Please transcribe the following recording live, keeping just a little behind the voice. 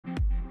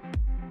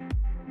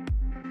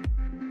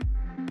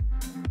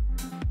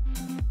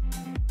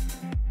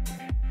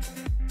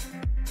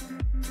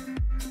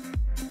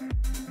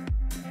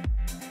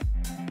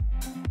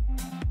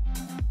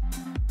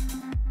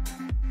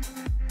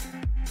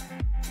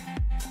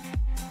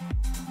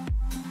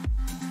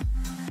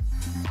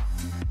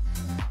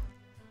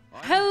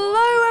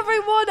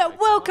everyone,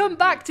 welcome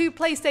back to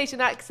PlayStation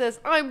Access.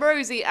 I'm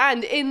Rosie,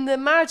 and in the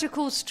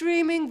magical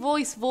streaming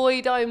voice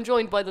void, I am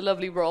joined by the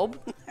lovely Rob.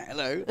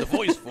 Hello, the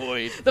voice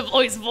void. The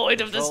voice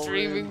void of the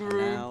streaming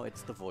room. Now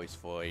it's the voice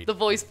void. The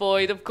voice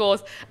void, of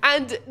course.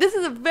 And this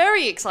is a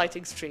very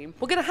exciting stream.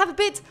 We're going to have a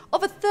bit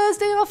of a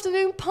Thursday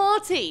afternoon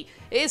party.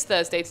 It is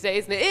Thursday today,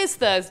 isn't it? It is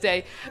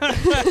Thursday.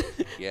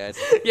 Yes.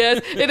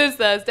 Yes, it is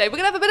Thursday. We're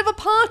going to have a bit of a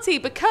party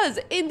because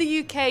in the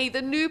UK,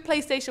 the new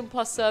PlayStation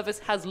Plus service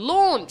has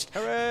launched.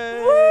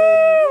 Hooray!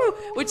 Woo!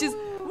 Which is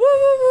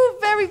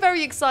very,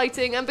 very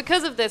exciting. And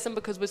because of this, and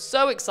because we're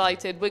so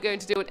excited, we're going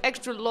to do an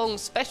extra long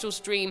special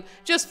stream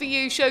just for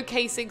you,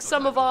 showcasing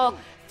some of our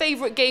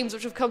favourite games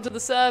which have come to the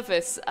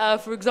service.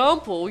 For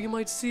example, you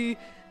might see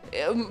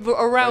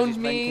around Rosie's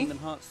me. playing Kingdom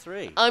Hearts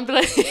 3.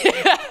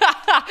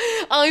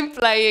 I'm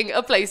playing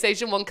a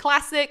PlayStation 1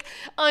 classic.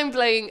 I'm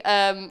playing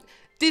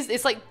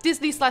it's like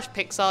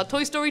Disney/Pixar,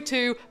 Toy Story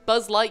 2,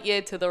 Buzz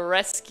Lightyear to the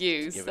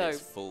rescue. To give it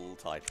its full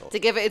title. To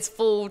give it its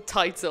full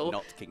title.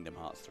 Not Kingdom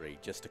Hearts 3,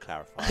 just to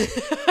clarify.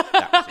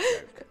 That was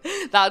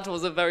a joke. That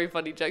was a very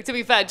funny joke. To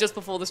be fair, just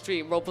before the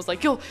stream, Rob was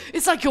like,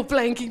 it's like you're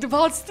playing Kingdom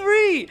Hearts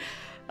 3.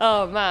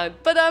 Oh, man.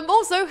 But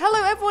also,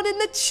 hello, everyone in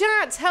the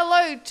chat.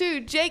 Hello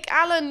to Jake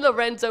Allen,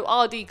 Lorenzo,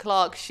 RD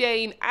Clark,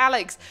 Shane,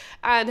 Alex.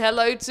 And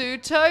hello to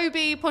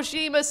Toby,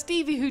 Poshima,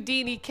 Stevie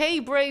Houdini,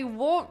 K-Bray,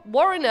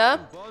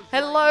 Warrener.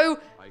 Hello,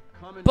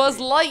 Buzz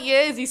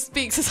Lightyear, as he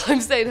speaks as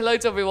I'm saying hello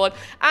to everyone.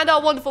 And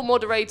our wonderful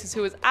moderators,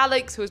 who is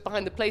Alex, who is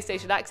behind the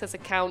PlayStation Access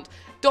account,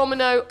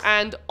 Domino,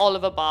 and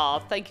Oliver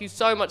Barr. Thank you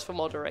so much for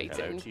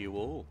moderating. Hello to you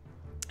all.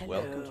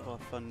 Hello. Welcome to our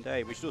fun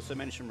day. We should also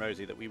mention,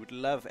 Rosie, that we would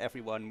love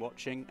everyone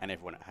watching and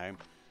everyone at home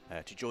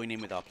to join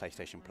in with our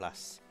PlayStation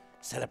Plus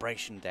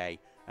celebration day.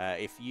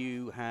 If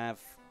you have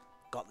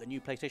got the new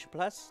PlayStation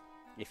Plus,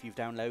 if you've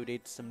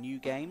downloaded some new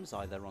games,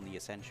 either on the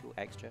Essential,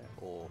 Extra,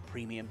 or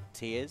Premium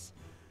tiers,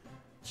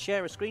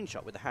 share a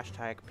screenshot with the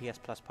hashtag PS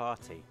Plus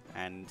Party.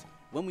 And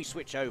when we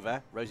switch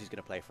over, Rosie's going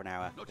to play for an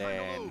hour,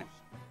 then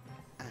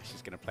Ash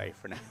is going to play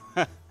for an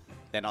hour.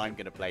 Then I'm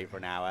going to play for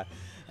an hour.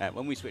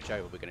 When we switch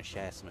over, we're going to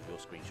share some of your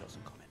screenshots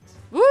and comments.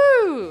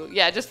 Woo!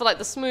 Yeah, just for like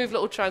the smooth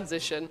little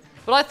transition.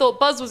 But I thought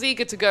Buzz was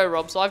eager to go,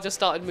 Rob, so I've just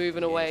started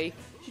moving away.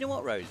 Do you know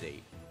what,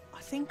 Rosie?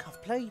 I think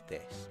I've played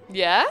this.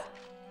 Yeah?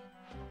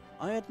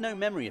 I had no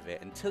memory of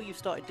it until you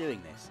started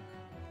doing this.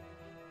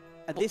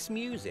 And this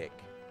music,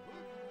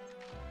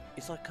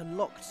 it's like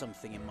unlocked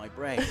something in my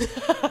brain.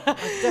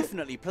 I've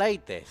definitely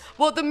played this.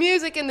 Well, the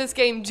music in this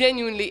game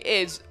genuinely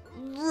is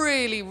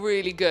really,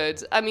 really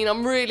good. I mean,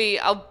 I'm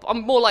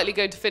more likely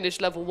going to finish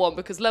level 1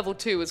 because level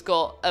 2 has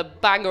got a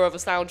banger of a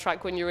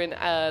soundtrack when you're in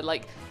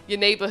like your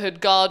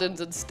neighborhood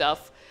gardens and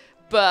stuff.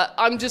 But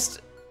I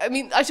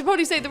should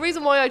probably say the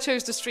reason why I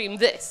chose to stream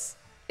this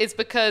is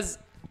because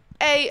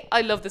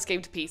I love this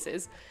game to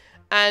pieces,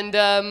 and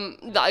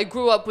I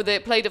grew up with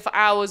it, played it for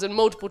hours and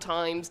multiple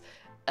times.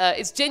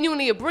 It's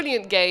genuinely a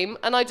brilliant game,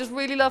 and I just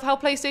really love how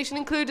PlayStation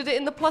included it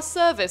in the Plus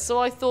service. So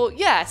I thought,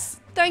 yes,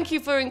 thank you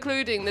for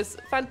including this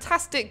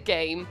fantastic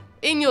game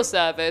in your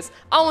service.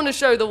 I want to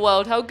show the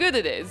world how good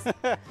it is.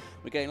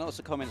 We're getting lots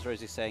of comments,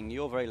 Rosie, saying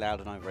you're very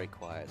loud and I'm very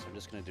quiet. So I'm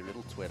just going to do a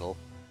little twiddle.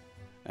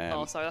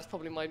 Oh, sorry, that's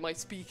probably my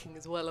speaking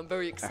as well. I'm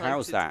very excited.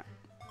 How's that?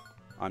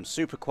 I'm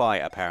super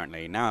quiet,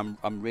 apparently. Now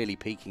I'm really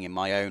peeking in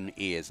my own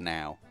ears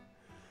now.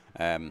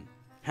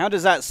 How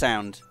does that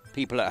sound,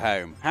 people at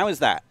home? How is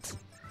that?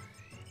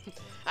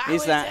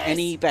 Is that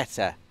any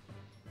better?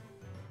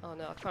 Oh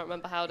no, I can't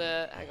remember how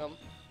to... Hang on.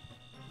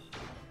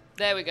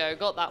 There we go,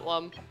 got that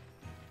one.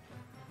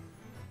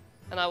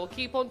 And I will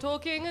keep on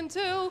talking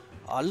until...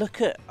 Oh,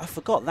 look at... I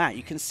forgot that.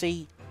 You can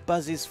see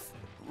Buzz's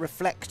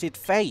reflected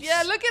face.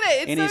 Yeah, look at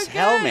it. It's in so his good.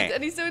 helmet.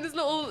 And he's doing his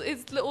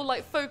little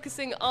like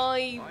focusing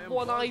eye,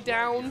 one eye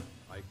down.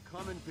 I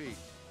come in peace.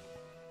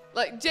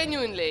 Like,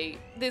 genuinely,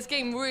 this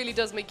game really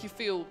does make you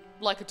feel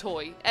like a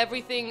toy.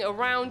 Everything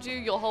around you,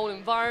 your whole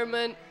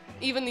environment,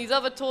 even these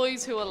other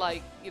toys who are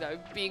like,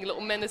 being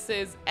little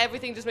menaces,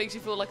 everything just makes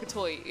you feel like a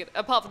toy.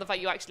 Apart from the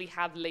fact you actually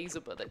have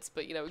laser bullets,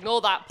 but, ignore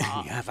that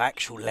part. You have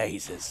actual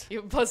lasers.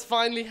 Buzz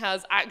finally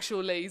has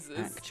actual lasers.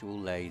 Actual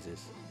lasers.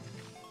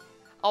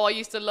 Oh, I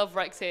used to love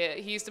Rex here.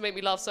 He used to make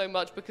me laugh so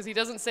much because he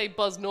doesn't say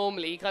Buzz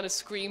normally. He kind of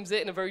screams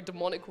it in a very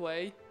demonic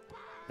way.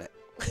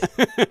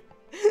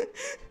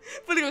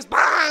 But he goes,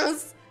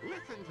 Buzz!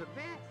 Listen to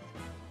this.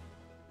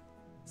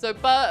 So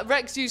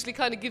Rex usually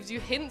kind of gives you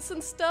hints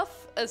and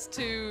stuff as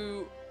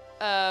to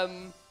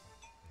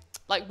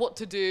like what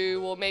to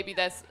do, or maybe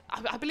there's,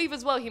 I believe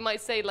as well, he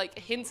might say like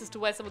hints as to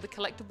where some of the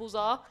collectibles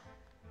are,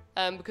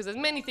 because there's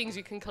many things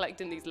you can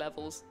collect in these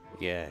levels.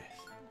 Yeah.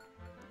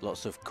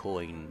 Lots of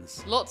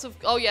coins. Lots of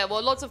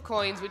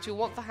coins, which you'll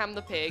want for Ham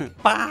the Pig.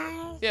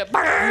 Bang! Yeah,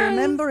 bang! I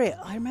remember it.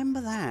 I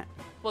remember that.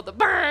 What, the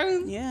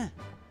bang? Yeah.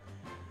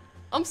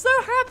 I'm so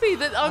happy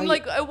that I'm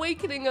like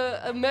awakening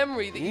a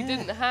memory that you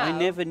didn't have. I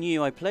never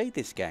knew I played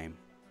this game,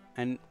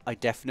 and I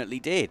definitely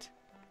did.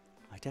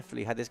 I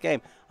definitely had this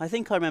game. I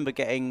think I remember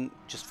getting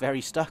just very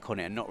stuck on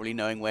it and not really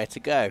knowing where to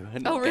go.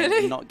 And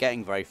really? Not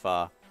getting very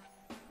far.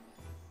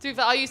 To be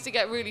fair, I used to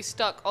get really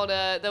stuck on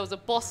there was a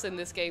boss in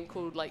this game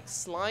called like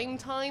Slime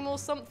Time or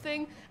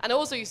something, and it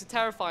also used to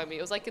terrify me.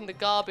 It was like in the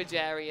garbage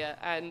area,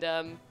 and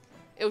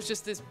it was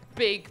just this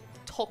big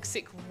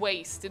toxic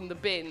waste in the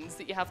bins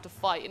that you have to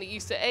fight, and it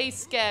used to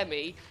scare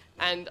me,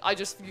 and I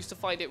just used to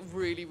find it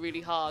really,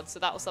 really hard. So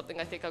that was something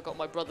I think I got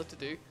my brother to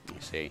do. I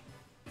see.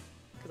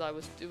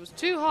 Because it was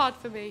too hard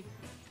for me.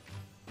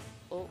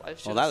 Oh,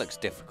 Well, that looks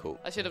difficult.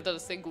 I should have done a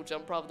single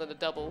jump rather than a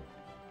double.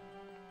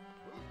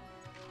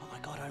 Oh my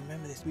god, I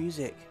remember this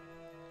music.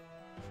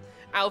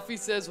 Alfie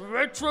says,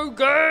 retro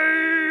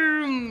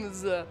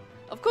games!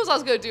 Of course I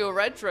was going to do a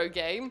retro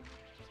game.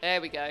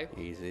 There we go.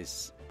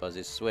 Eases,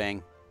 buzzes,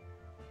 swing.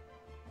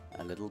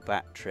 A little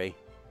battery.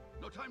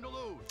 No time to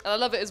lose. And I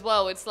love it as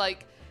well. It's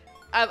like...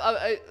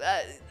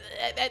 it's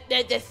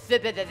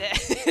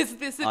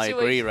this situation. I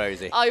agree,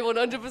 Rosie. I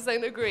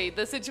 100% agree.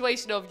 The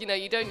situation of,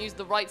 you don't use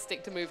the right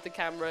stick to move the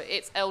camera.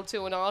 It's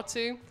L2 and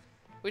R2,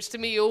 which to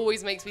me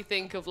always makes me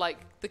think of like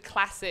the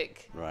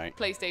classic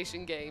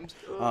PlayStation games.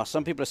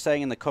 Some people are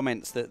saying in the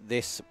comments that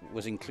this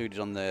was included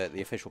on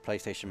the official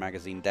PlayStation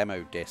Magazine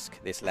demo disc,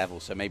 this level,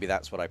 so maybe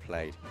that's what I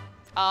played.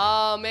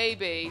 Ah,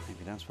 maybe.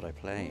 Maybe that's what I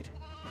played.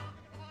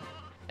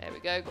 There we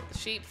go. Got the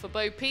sheep for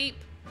Bo Peep.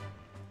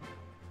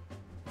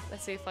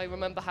 Let's see if I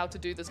remember how to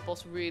do this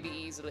boss really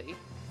easily.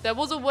 There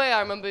was a way I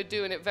remember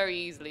doing it very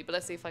easily, but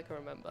let's see if I can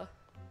remember.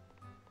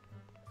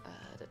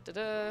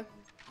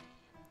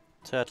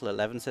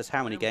 Turtle11 says,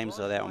 how many games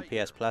are there on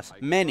PS Plus?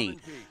 Many.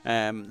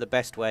 The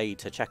best way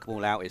to check them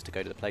all out is to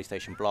go to the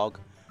PlayStation blog.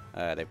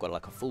 They've got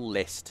like a full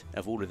list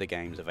of all of the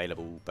games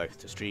available both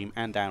to stream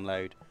and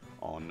download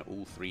on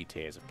all 3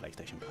 tiers of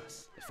PlayStation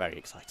Plus. It's very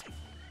exciting.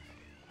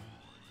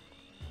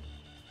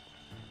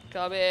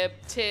 Come here,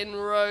 tin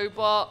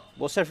robot.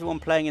 What's everyone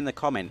playing in the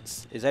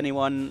comments? Did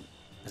anyone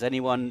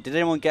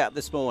get up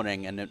this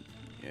morning? And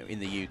in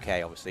the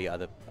UK, obviously,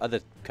 other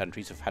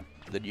countries have had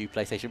the new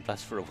PlayStation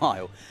Plus for a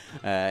while,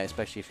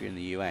 especially if you're in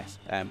the US.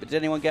 But did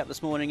anyone get up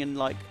this morning and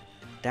like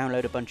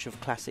download a bunch of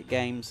classic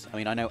games? I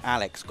mean, I know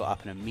Alex got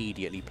up and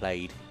immediately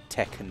played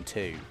Tekken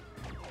 2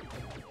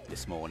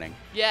 this morning.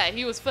 Yeah,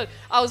 he was fun.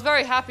 I was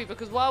very happy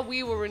because while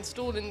we were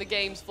installing the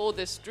games for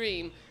this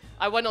stream,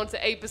 I went on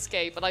to Ape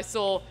Escape and I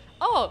saw,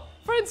 oh,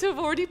 friends who have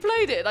already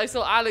played it. And I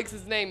saw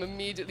Alex's name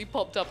immediately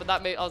popped up, and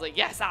that made I was like,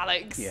 yes,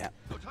 Alex. Yeah.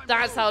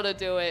 That's how to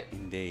do it.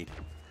 Indeed.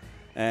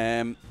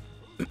 I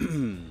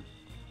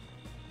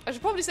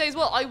should probably say as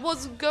well, I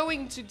was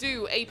going to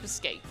do Ape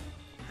Escape.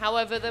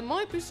 However, there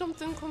might be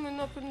something coming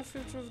up in the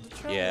future of the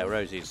channel. Yeah,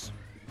 Rosie's.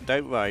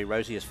 Don't worry,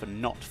 Rosie has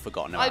not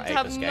forgotten about Ape Escape.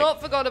 I have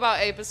not forgotten about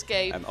Ape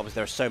Escape. Obviously,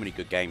 there are so many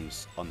good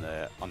games on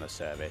the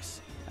service.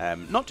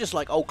 Not just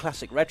like old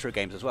classic retro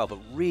games as well, but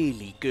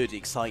really good,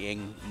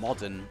 exciting,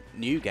 modern,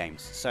 new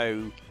games.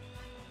 So,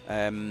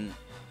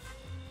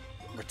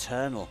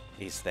 Returnal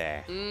is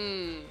there.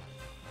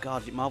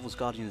 Marvel's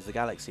Guardians of the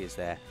Galaxy is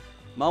there.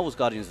 Marvel's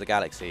Guardians of the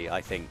Galaxy, I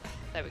think.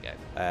 There we go.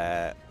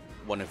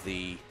 One of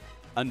the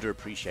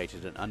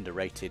underappreciated and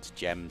underrated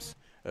gems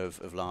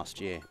of last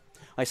year.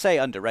 I say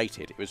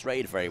underrated. It was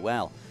rated very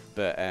well,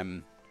 but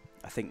I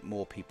think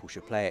more people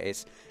should play it.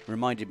 It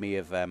reminded me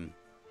of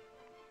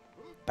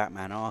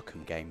Batman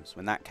Arkham games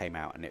when that came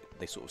out, and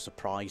they sort of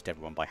surprised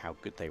everyone by how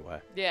good they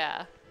were.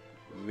 Yeah.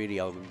 I would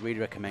really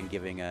recommend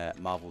giving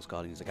Marvel's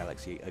Guardians of the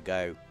Galaxy a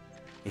go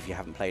if you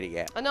haven't played it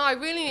yet. I know, I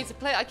really need to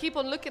play it. I keep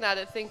on looking at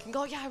it thinking,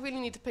 oh yeah, I really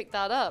need to pick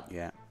that up.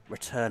 Yeah.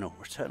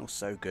 Returnal's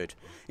so good.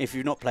 If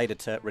you've not played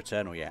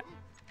Returnal yet,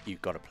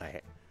 you've got to play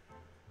it.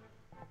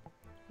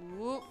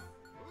 Whoop.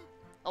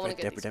 I want to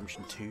get Red Dead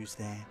Redemption 2's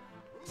there.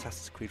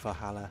 Assassin's Creed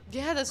Valhalla.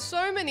 Yeah, there's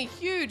so many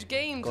huge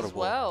games God as of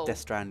War, well. Death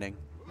Stranding,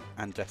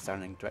 and Death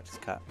Stranding Director's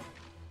Cut.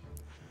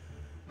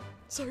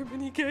 So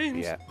many games.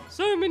 Yeah.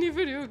 So many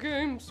video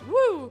games.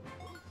 Woo!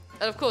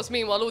 And of course,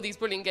 meanwhile, all these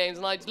brilliant games,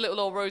 and little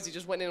old Rosie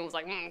just went in and was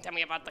like, tell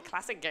me about the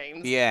classic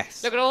games.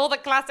 Yes. Look at all the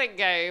classic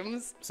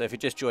games. So if you're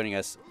just joining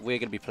us, we're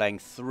going to be playing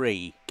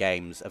 3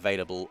 games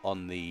available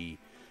on the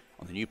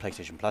new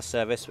PlayStation Plus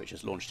service, which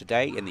has launched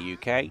today in the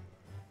UK.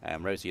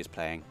 Rosie is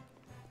playing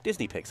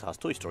Disney Pixar's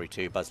Toy Story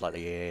 2, Buzz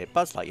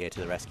Lightyear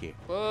to the rescue.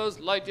 Buzz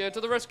Lightyear to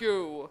the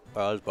rescue.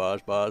 Buzz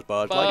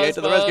Lightyear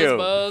to the rescue.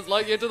 Buzz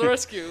Lightyear to the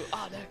rescue.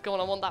 Oh no, go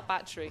on, I want that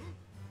battery.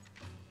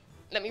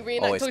 Let me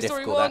reenact Toy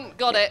Story 1.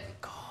 Got it.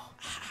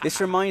 This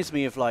reminds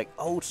me of like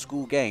old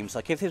school games.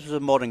 Like if this was a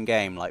modern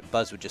game, like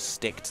Buzz would just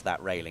stick to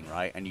that railing,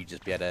 right? And you'd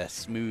just be able to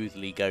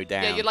smoothly go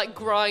down. Yeah, you'd like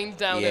grind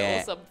down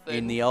it or something.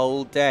 In the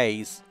old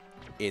days,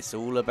 it's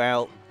all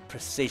about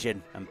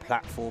precision and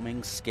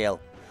platforming skill.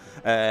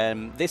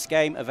 This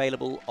game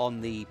available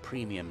on the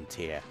premium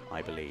tier,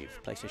 I believe.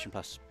 PlayStation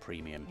Plus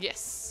Premium.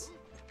 Yes.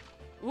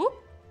 Whoop.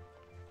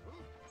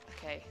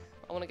 Okay,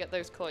 I want to get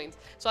those coins.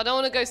 So I don't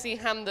want to go see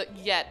Hamlet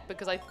yet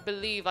because I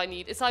believe I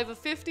need... It's either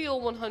 50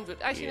 or 100.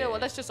 Actually, you know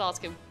what? Let's just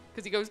ask him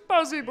because he goes,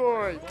 Buzzy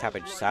boy.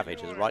 Cabbage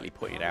Savage has rightly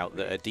pointed out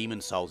that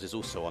Demon Souls is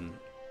also on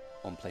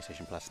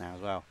PlayStation Plus now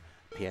as well.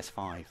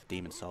 PS5,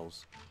 Demon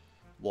Souls.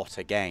 What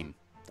a game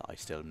that I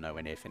still am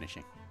nowhere near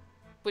finishing.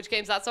 Which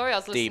game's that? Sorry, I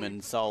was listening.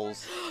 Demon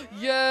Souls.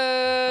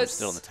 Yes. I'm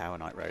still on the Tower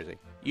Knight, Rosie.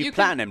 You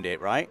platinumed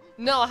it, right?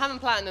 No, I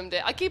haven't platinumed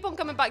it. I keep on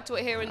coming back to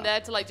it here and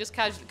there to like just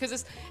casually,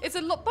 because it's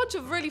a bunch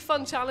of really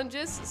fun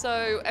challenges.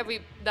 So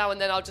every now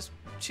and then I'll just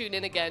tune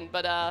in again.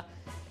 But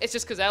it's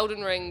just because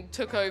Elden Ring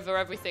took over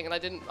everything, and I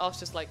was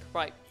just like,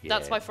 right,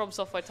 that's my From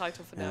Software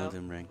title for now.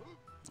 Elden Ring.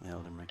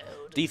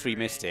 D3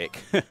 Mystic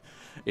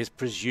is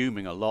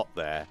presuming a lot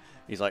there.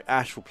 He's like,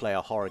 Ash will play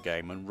a horror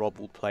game and Rob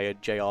will play a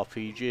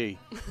JRPG.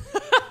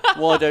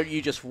 Why don't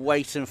you just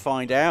wait and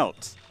find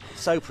out?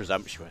 So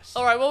presumptuous.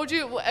 All right, what would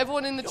you?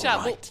 Everyone in the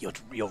chat. Right.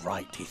 You're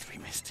right,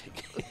 D3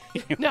 Mystic.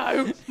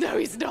 No,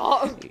 he's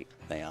not.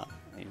 They are.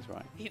 He's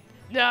right.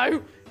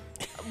 No.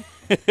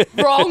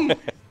 Wrong.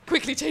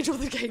 Quickly change all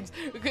the games.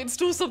 We can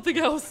install something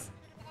else.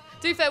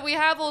 To be fair, we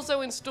have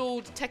also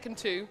installed Tekken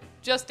 2,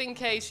 just in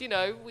case,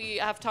 we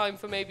have time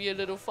for maybe a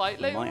little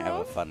fight later on. We might have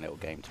a fun little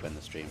game to end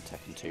the stream,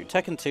 Tekken 2.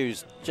 Tekken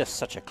 2's just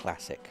such a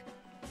classic.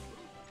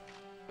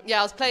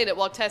 Yeah, I was playing it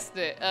while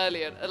testing it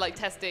earlier, like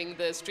testing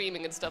the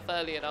streaming and stuff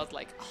earlier, and I was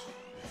like, oh,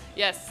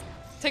 yes,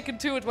 Tekken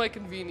 2 at my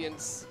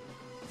convenience.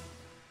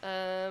 Do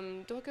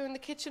I go in the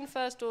kitchen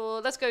first,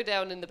 or let's go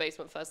down in the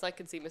basement first? I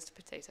can see Mr.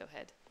 Potato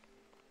Head.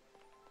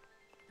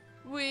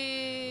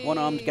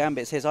 One-Armed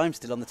Gambit says, I'm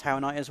still on the Tower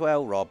Knight as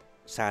well, Rob.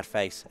 Sad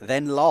face.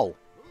 Then lol.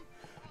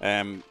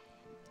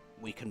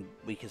 We can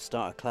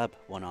start a club,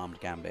 One-Armed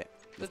Gambit.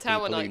 The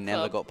Tower Knight who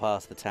never Club. got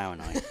past the Tower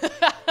Knight. We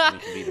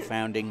can be the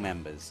founding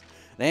members.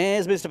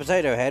 There's Mr.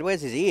 Potato Head.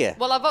 Where's his ear?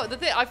 Well,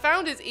 I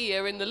found his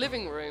ear in the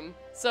living room,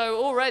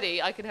 so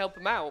already I can help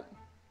him out.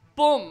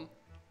 Boom.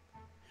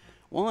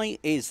 Why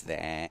is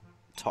there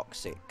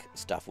toxic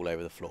stuff all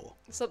over the floor?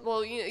 So,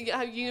 well,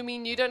 you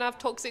mean you don't have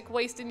toxic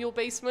waste in your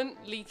basement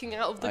leaking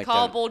out of the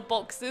cardboard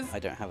boxes? I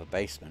don't have a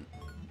basement.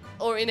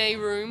 Or in a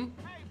room?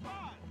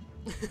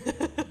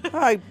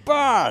 Hey,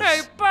 Buzz!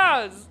 Hey,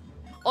 Buzz!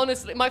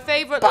 Honestly, my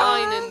favourite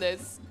line in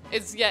this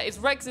is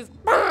Rex's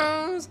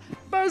Buzz,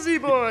 Buzzy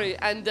boy!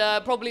 And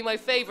probably my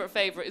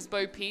favourite is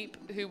Bo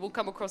Peep, who will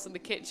come across in the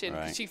kitchen.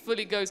 Right. She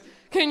fully goes,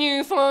 "Can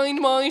you find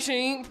my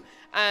sheep?"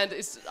 And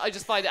I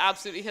just find it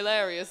absolutely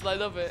hilarious, and I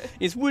love it.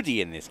 Is Woody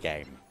in this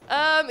game?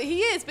 He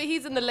is, but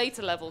he's in the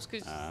later levels.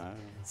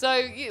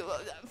 So,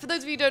 for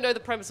those of you who don't know the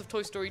premise of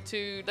Toy Story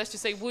 2, let's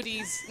just say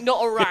Woody's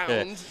not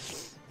around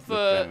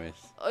for.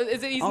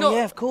 He's not.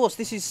 Yeah, of course.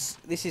 This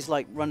is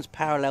like runs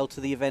parallel to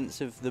the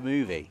events of the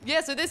movie.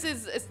 Yeah, so this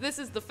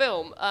is the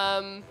film.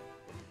 But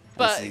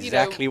that's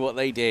exactly what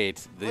they did.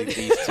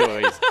 These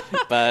toys,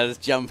 Buzz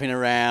jumping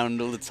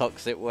around, all the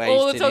toxic waste.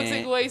 All the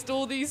toxic waste,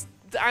 all these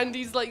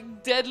Andy's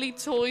like deadly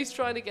toys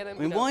trying to get him.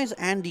 I mean, why has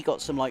Andy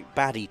got some like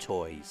baddie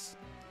toys?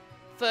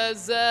 For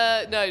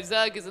Zurg, no,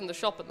 Zurg is in the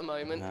shop at the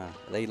moment. No,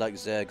 they like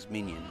Zurg's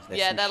minions.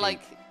 They're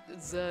like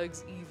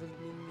Zurg's evil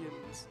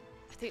minions.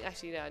 I think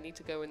actually, I need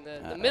to go in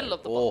the middle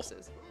of the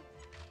boxes.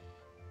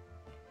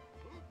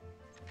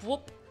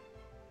 Whoop.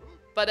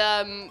 But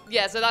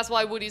yeah, so that's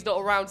why Woody's not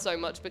around so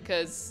much,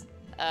 because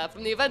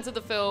from the events of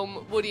the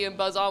film, Woody and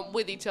Buzz aren't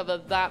with each other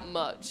that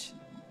much.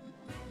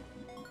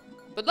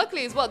 But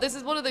luckily as well, this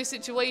is one of those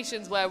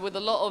situations where with a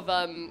lot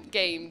of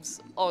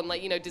games on,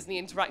 like,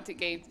 Disney Interactive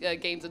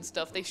games and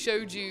stuff, they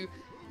showed you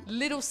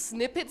little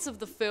snippets of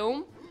the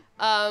film.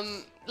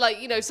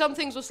 Like, some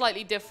things were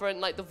slightly different,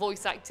 like the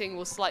voice acting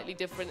was slightly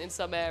different in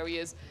some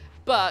areas,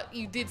 but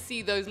you did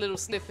see those little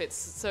snippets,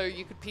 so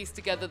you could piece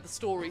together the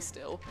story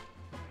still.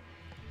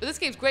 But this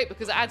game's great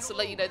because it adds,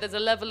 like, there's a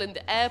level in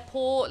the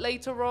airport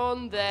later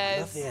on. I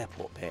love the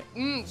airport bit.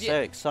 So yeah.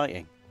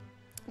 exciting.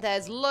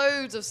 There's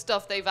loads of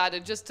stuff they've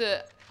added just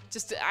to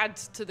add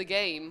to the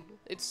game.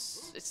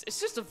 It's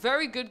just a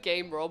very good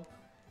game, Rob.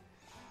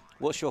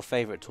 What's your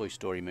favourite Toy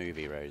Story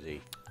movie,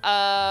 Rosie?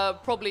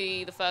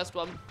 Probably the first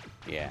one.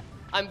 Yeah.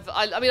 I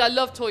mean, I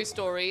love Toy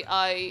Story.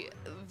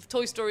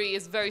 Toy Story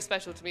is very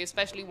special to me,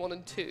 especially 1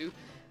 and 2.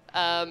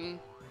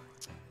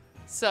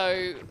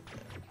 So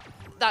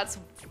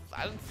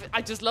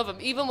I just love them.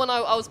 Even when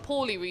I was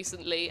poorly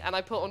recently, and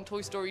I put on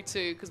Toy Story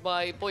 2 because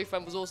my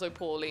boyfriend was also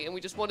poorly, and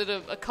we just wanted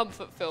a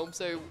comfort film,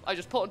 so I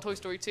just put on Toy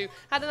Story 2.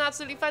 Had an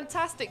absolutely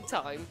fantastic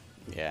time.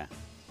 Yeah.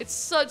 It's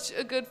such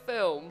a good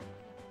film.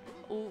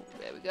 Oh,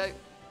 there we go.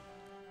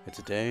 It's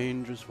a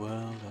dangerous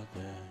world out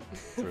there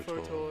for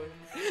a toy.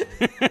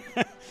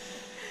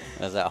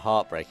 There's that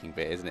heartbreaking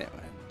bit, isn't it,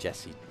 when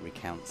Jessie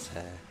recounts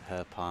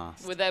her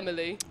past. With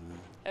Emily.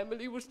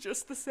 Emily was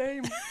just the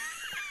same.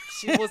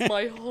 She was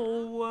my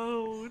whole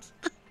world.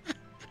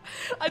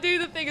 I do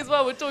the thing as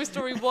well with Toy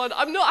Story 1. I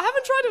haven't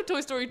tried it with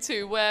Toy Story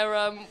 2,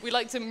 where we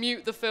like to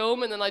mute the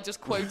film and then I just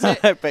quote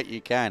it. I bet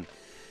you can.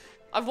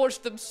 I've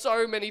watched them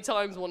so many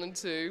times, 1 and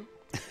 2.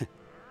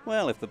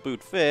 Well, if the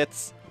boot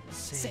fits.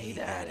 Say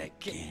that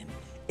again.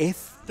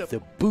 If the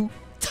boot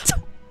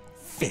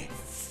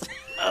fits.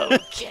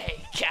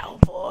 Okay,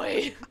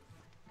 cowboy.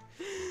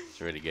 It's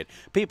really good.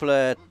 People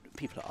are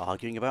People are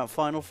arguing about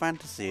Final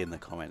Fantasy in the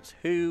comments.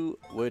 Who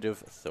would have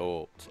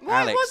thought?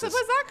 Why, where's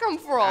that come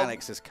from?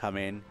 Alex has come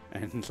in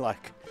and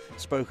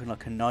spoken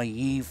like a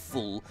naive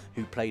fool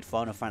who played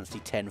Final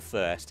Fantasy X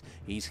first.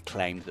 He's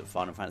claimed that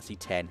Final Fantasy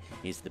X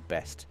is the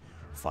best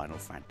Final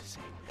Fantasy.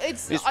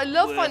 I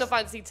love Final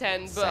Fantasy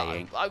X, but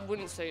I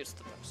wouldn't say it's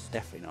the best.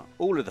 Definitely not.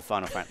 All of the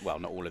Final Fantasy, well,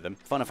 not all of them.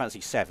 Final Fantasy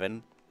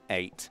 7,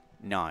 8,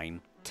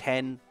 9,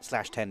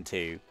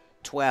 10/10-2,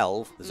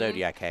 12, the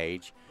Zodiac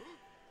Age,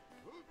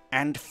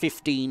 and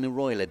 15, the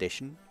Royal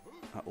Edition,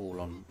 are all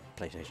on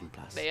PlayStation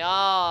Plus. They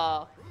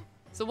are.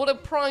 So what a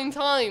prime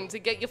time to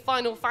get your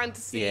Final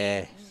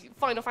Fantasy,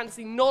 Final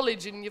Fantasy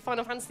knowledge and your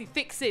Final Fantasy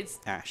fixes.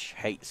 Ash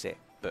hates it,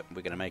 but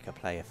we're going to make her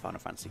play a Final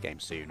Fantasy game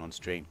soon on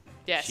stream.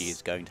 Yes. She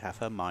is going to have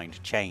her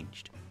mind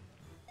changed.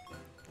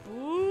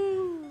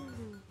 Ooh.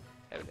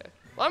 There we go.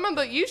 Well, I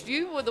remember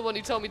you were the one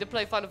who told me to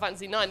play Final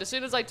Fantasy 9. As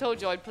soon as I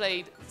told you I'd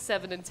played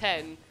 7 and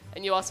 10,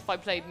 and you asked if I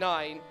played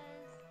 9,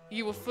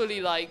 you were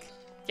fully like,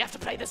 you have to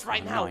play this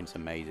right now. 9's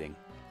amazing.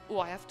 Oh,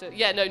 I have to.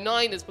 Yeah, no,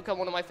 9 has become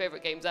one of my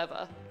favourite games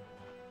ever.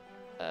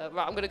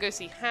 Right, I'm going to go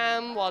see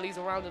Ham while he's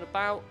around and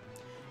about.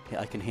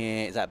 Yeah, I can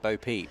hear, is that Bo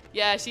Peep?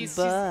 Yeah, she's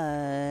Buzz.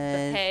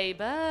 Hey,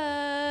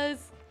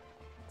 Buzz.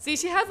 See,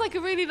 she has like a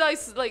really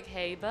nice, like,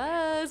 hey,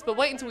 Buzz. But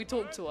wait until we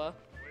talk to her.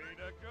 Way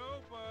to go,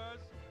 Buzz.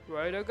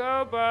 Way to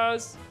go,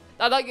 Buzz.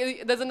 I like,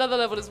 there's another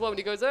level as well when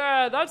he goes,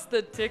 that's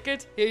the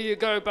ticket. Here you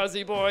go,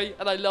 Buzzy Boy.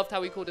 And I loved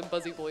how we called him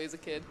Buzzy Boy as a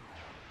kid.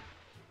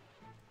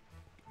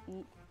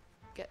 Ooh,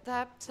 get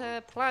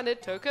that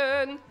planet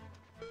token.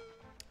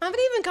 I haven't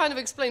even kind of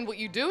explained what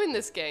you do in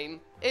this game.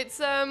 It's,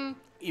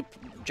 You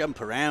jump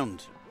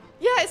around.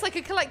 yeah, it's like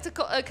a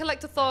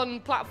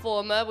collectathon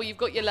platformer where you've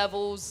got your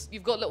levels,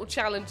 you've got little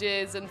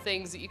challenges and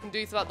things that you can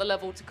do throughout the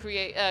level to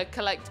create,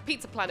 collect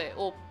Pizza Planet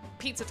or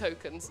pizza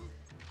tokens.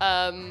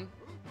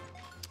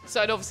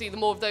 So and obviously the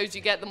more of those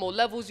you get, the more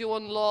levels you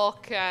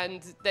unlock,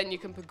 and then you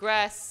can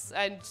progress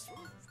and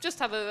just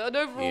have an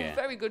overall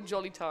very good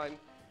jolly time.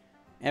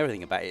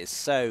 Everything about it is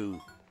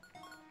so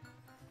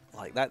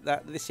like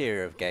that. This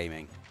era of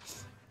gaming,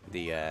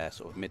 the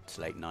sort of mid to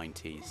late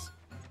 90s.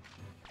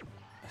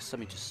 There's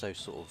something just so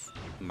sort of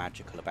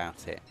magical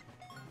about it.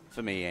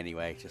 For me,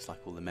 anyway, just like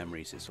all the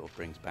memories it sort of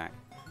brings back.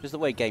 Just the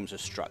way games were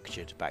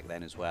structured back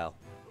then as well.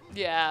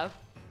 Yeah.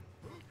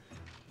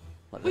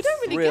 Like We the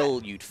don't really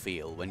thrill you'd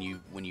feel when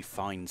you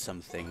find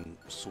something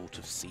sort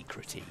of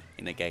secrety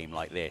in a game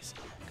like this,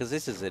 because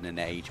this is in an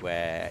age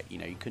where you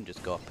couldn't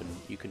just go up and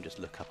you can just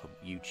look up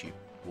a YouTube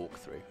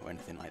walkthrough or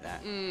anything like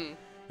that.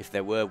 If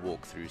there were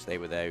walkthroughs, they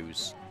were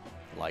those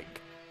like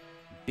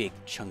big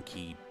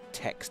chunky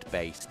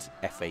text-based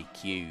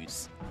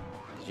FAQs.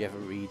 Did you ever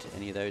read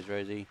any of those,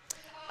 Rosie?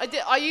 I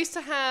did.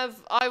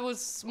 I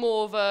was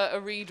more of a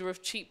reader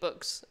of cheat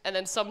books, and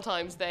then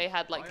sometimes they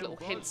had like little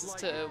hints as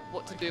to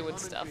what to do and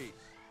stuff.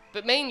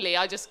 But mainly,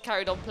 I just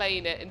carried on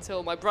playing it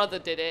until my brother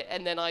did it,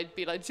 and then I'd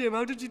be like, Jim,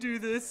 how did you do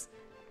this?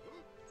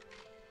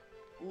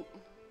 Ooh.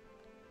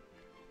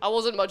 I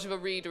wasn't much of a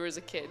reader as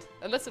a kid,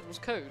 unless it was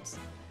codes.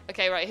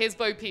 Okay, right, here's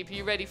Bo Peep. Are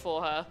you ready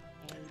for her?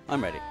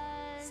 I'm ready.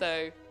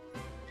 So...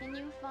 Can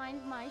you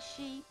find my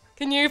sheep?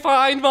 Can you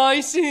find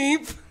my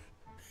sheep?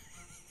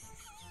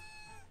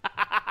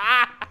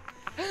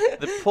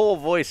 The poor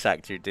voice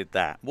actor who did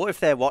that. What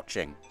if they're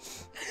watching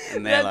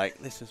and they're like,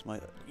 "This is my.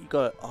 You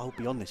got. I'll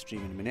be on this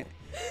stream in a minute.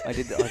 I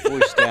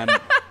voiced. I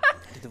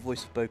did the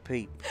voice of Bo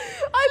Peep.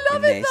 I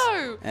love it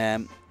though.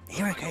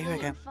 Here I go. Here I Can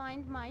go. you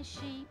find my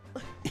sheep?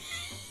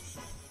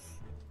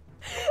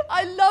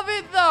 I love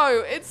it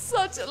though. It's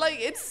such like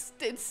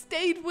it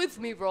stayed with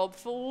me, Rob,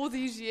 for all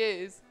these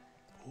years.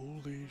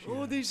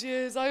 All these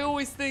years, I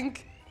always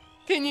think,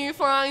 can you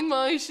find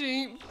my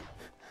sheep?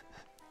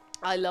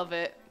 I love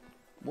it.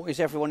 What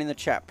is everyone in the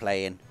chat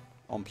playing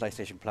on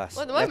PlayStation Plus?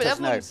 Well, at the moment, Let us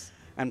know. everyone's...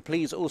 And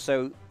please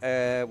also,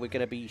 we're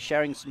going to be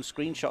sharing some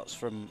screenshots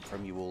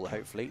from you all,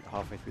 hopefully,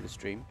 halfway through the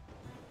stream.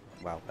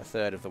 Well, a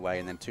third of the way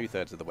and then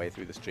 2/3 of the way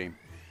through the stream.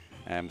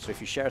 So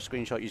if you share a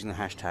screenshot using the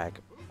hashtag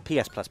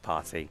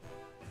PS+Party,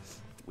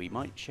 we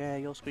might share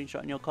your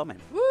screenshot in your comment.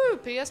 Woo!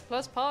 PS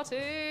Plus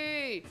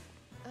party!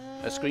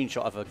 A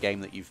screenshot of a game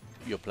that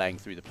you're playing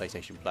through the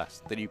PlayStation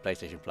Plus, the new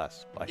PlayStation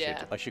Plus.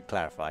 I should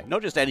clarify,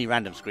 not just any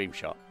random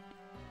screenshot.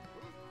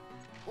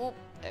 Oh,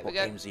 there we What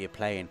go. games are you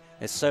playing?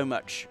 There's so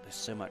much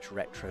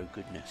retro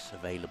goodness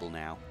available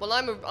now. Well,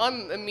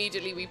 I'm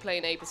immediately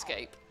replaying Ape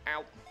Escape.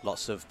 Ow.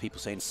 Lots of people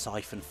saying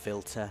Siphon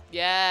Filter.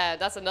 Yeah,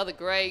 that's another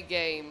great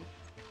game.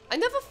 I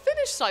never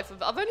finished Siphon.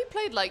 I've only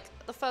played like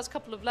the first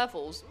couple of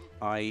levels.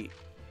 I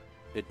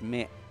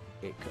admit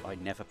I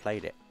never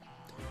played it.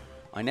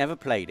 I never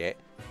played it,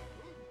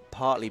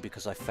 partly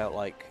because I felt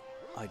like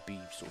I'd be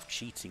sort of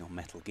cheating on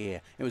Metal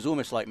Gear. It was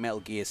almost like Metal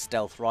Gear's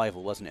stealth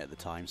rival, wasn't it, at the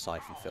time,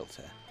 Siphon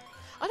Filter?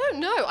 I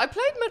don't know. I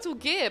played Metal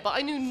Gear, but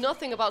I knew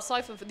nothing about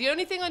Siphon Filter. The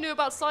only thing I knew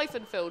about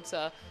Siphon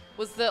Filter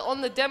was that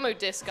on the demo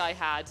disc I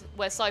had,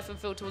 where Siphon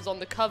Filter was on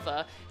the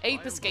cover,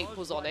 Ape Escape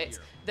was on it.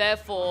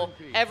 Therefore,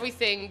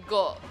 everything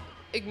got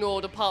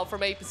ignored apart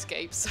from Ape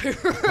Escape. So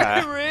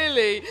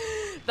really,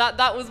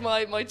 that was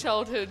my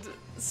childhood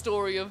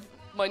story of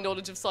my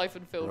knowledge of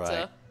Siphon Filter.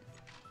 Right.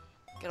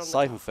 Get on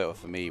Siphon Filter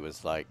for me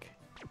was like,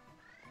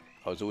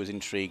 I was always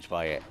intrigued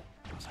by it.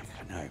 I was like,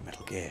 oh no,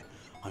 Metal Gear.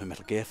 I'm a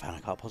Metal Gear fan. I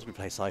can't possibly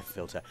play Siphon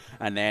Filter.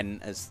 And then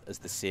as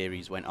the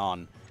series went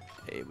on,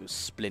 it was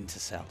Splinter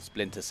Cell.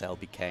 Splinter Cell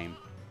became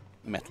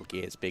Metal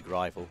Gear's big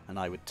rival, and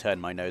I would turn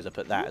my nose up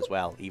at that as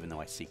well, even though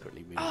I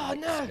secretly really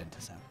liked Splinter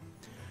Cell.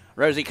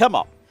 Rosie, come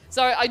on.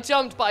 Sorry, I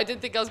jumped, but I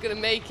didn't think I was going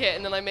to make it,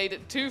 and then I made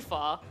it too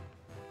far.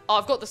 Oh,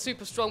 I've got the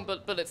super strong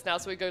bullets now,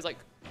 so it goes like...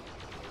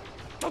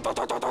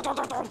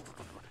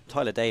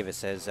 Tyler Davis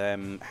says,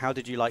 how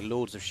did you like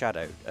Lords of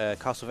Shadow?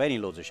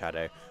 Castlevania Lords of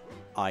Shadow,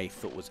 I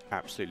thought was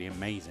absolutely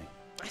amazing.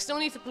 I still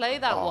need to play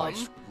that one.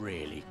 It's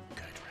really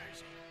good,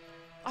 Rosie.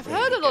 I've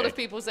heard a lot of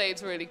people say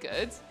it's really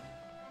good.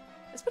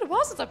 It's been a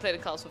while since I played a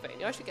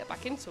Castlevania. I should get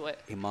back into it.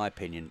 In my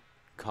opinion,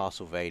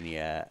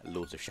 Castlevania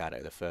Lords of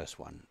Shadow, the first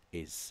one,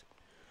 is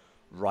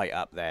right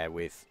up there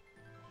with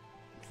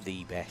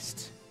the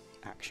best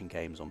action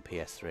games on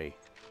PS3.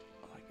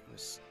 Like, it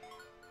was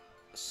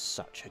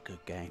such a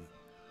good game.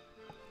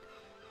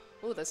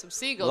 Oh, there's some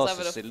seagulls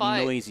having a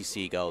fight. Noisy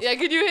seagulls. Yeah,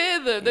 can you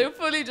hear them? They were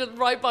fully just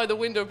right by the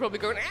window, probably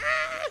going,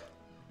 ah!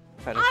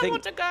 In fact, I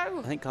want to go!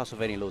 I think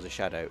Castlevania Lords of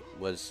Shadow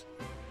was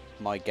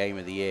my game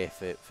of the year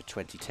for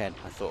 2010.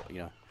 I thought, you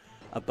know,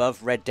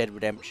 above Red Dead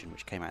Redemption,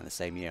 which came out in the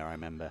same year, I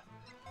remember.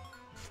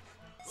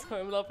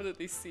 Sorry, I'm laughing at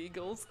these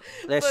seagulls.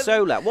 They're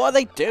so loud. What are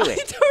they doing? I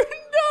don't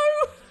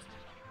know!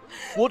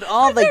 What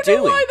are they I don't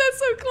know doing? why they're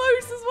so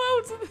close as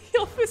well to the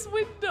office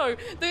window.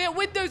 The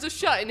windows are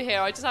shut in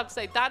here. I just have to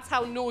say, that's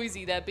how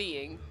noisy they're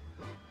being.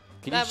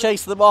 Can you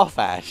chase them off,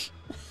 Ash?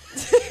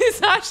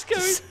 Is Ash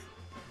going...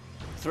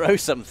 Throw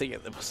something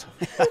at them or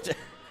something.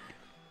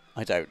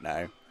 I don't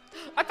know.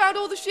 I found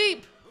all the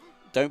sheep.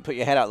 Don't put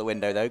your head out the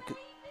window, though.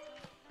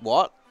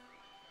 What?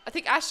 I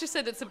think Ash just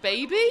said it's a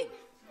baby.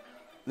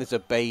 There's a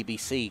baby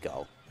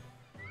seagull.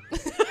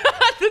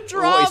 The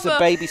drama. What is the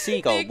baby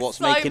seagull? What's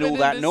making all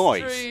that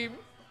noise? Stream.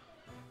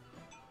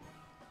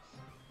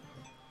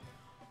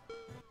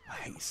 I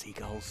hate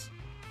seagulls.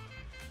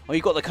 Oh,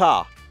 you got the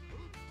car.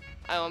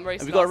 Oh, I'm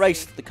racing. Have you got to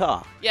race the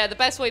car? Yeah, the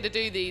best way to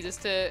do these is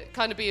to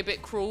kind of be a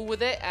bit cruel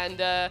with it,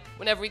 and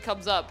whenever he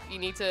comes up, you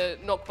need to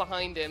knock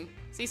behind him.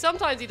 See,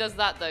 sometimes he does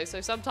that, though,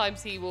 so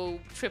sometimes he will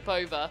trip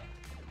over.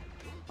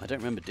 I don't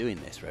remember doing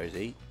this,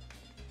 Rosie.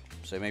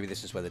 So maybe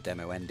this is where the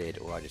demo ended,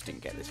 or I just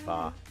didn't get this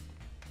far.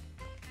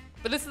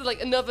 But this is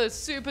like another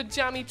super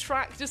jammy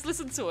track. Just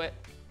listen to it.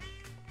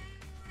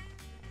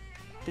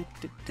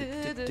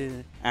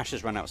 Ash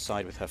has run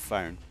outside with her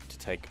phone to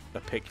take a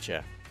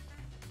picture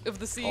Of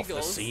the seagulls. of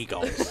the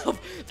seagulls.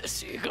 Of the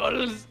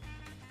seagulls.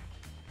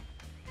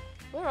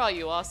 Where are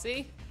you,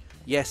 RC?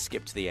 Yes,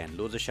 skip to the end.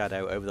 Lords of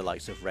Shadow over the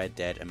likes of Red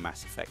Dead and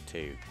Mass Effect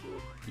 2.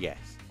 Yes.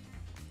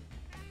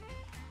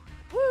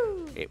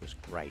 Woo! It was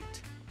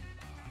great.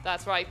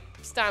 That's right.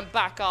 Stand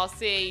back,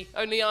 RC.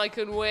 Only I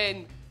can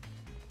win.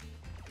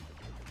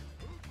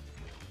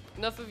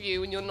 Enough of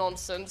you and your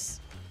nonsense.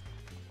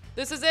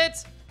 This is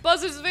it.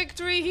 Buzz's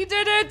victory. He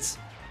did it.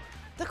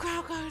 The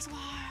crowd goes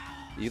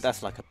wild.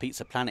 That's like a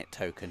Pizza Planet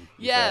token.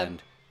 Yeah.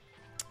 Earned.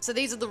 So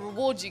these are the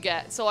rewards you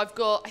get. So I've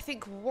got, I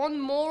think, one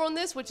more on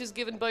this, which is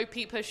given Bo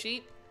Peep her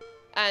sheep.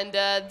 And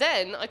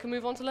then I can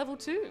move on to level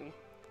 2.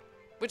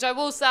 Which I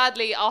will,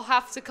 sadly, I'll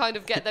have to kind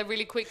of get there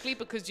really quickly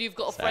because you've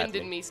got a friend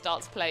in me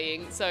starts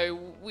playing. So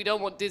we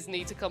don't want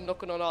Disney to come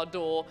knocking on our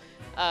door.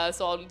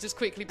 So I'll just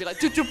quickly be like,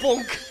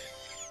 bonk.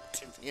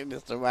 You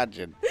just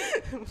imagine.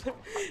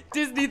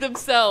 Disney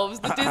themselves,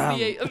 the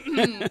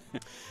Disney...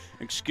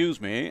 Excuse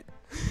me.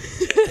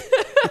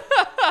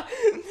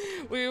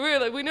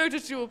 we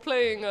noticed you were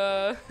playing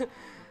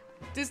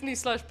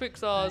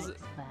Disney/Pixar's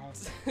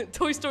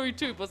Toy Story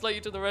 2, Buzz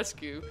Lightyear to the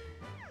rescue.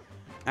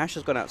 Ash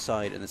has gone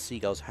outside and the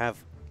seagulls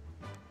have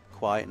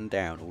quietened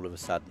down all of a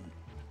sudden.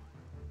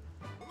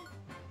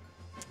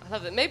 I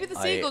love it. Maybe the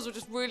seagulls were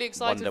just really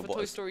excited for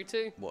Toy Story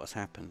 2. What has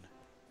happened?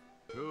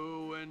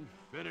 To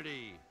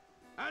infinity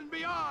and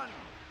beyond.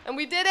 And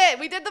we did it!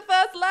 We did the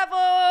first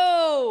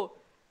level!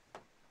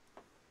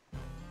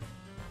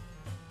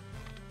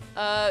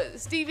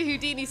 Stevie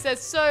Houdini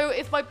says, so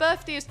if my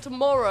birthday is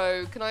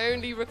tomorrow, can I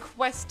only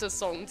request a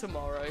song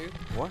tomorrow?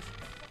 What?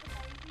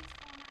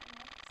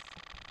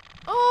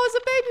 Oh,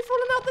 there's a baby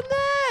falling out the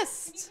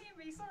nest!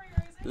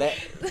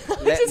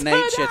 Let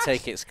nature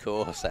take its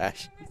course,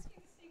 Ash.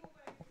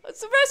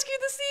 Let's rescue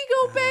the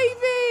seagull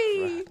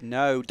baby!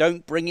 No,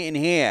 don't bring it in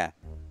here.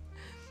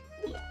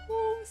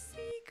 Oh,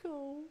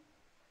 seagull.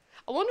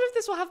 I wonder if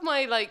this will have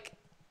my, like,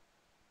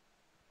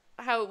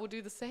 how it will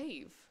do the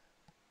save.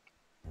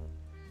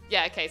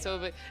 Yeah, okay,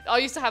 so I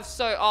used to have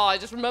I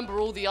just remember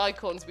all the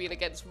icons being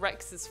against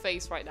Rex's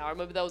face right now. I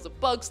remember there was a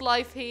Bug's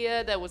Life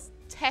here, there was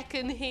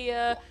Tekken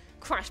here,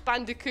 Crash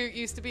Bandicoot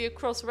used to be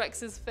across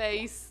Rex's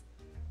face.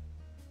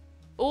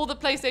 All the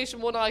PlayStation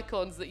 1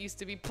 icons that used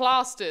to be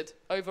plastered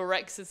over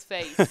Rex's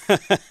face.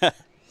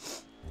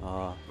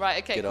 Oh,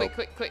 Right, okay, good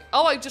quick.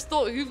 Oh, I just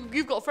thought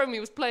You've Got a Friend Me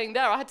was playing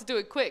there. I had to do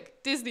it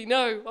quick. Disney,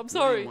 no. I'm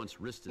sorry. once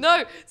wristed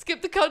No,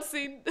 skip the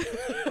cutscene.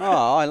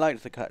 Oh, I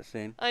liked the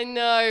cutscene. I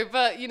know,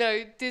 but, you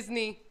know,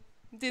 Disney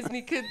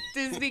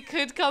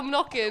could come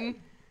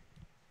knocking.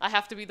 I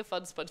have to be the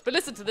fun sponge. But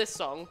listen to this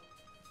song.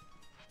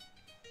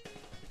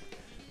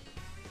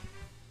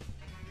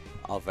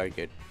 Oh, very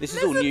good. This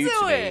is all new Listen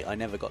to to me. it. I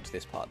never got to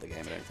this part of the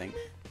game, I don't think.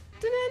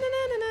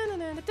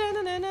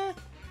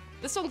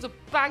 This song's a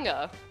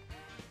banger.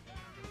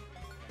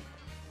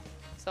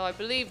 So I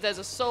believe there's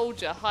a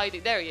soldier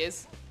hiding. There he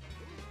is.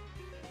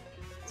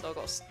 So I've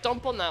got to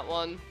stomp on that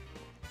one.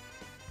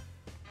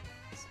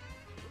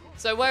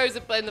 So whereas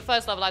in the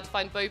first level I had to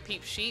find Bo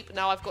Peep's sheep,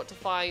 now I've got to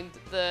find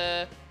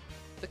the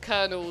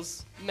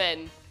Colonel's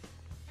men.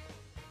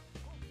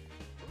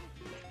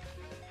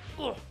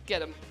 Ugh, get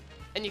them.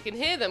 And you can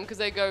hear them because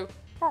they go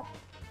hop,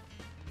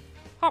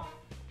 hop,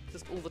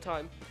 just all the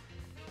time.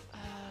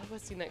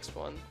 Where's the next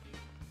one?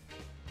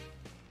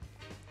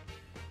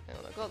 Hang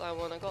on, I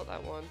got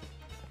that one.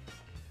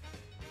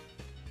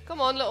 Come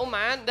on, little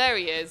man. There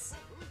he is.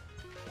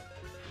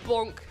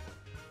 Bonk.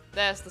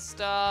 There's the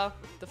star.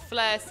 The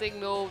flare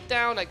signal.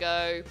 Down I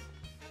go.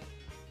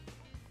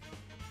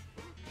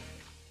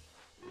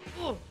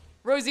 Ooh.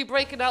 Rosie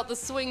breaking out the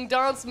swing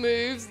dance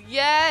moves.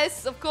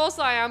 Yes, of course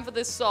I am for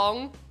this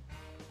song.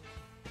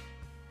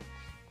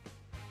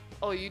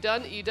 Oh, you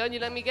done? You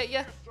let me get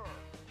you?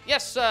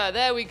 Yes, sir.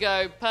 There we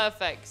go.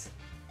 Perfect.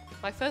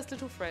 My first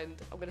little friend.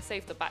 I'm going to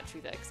save the battery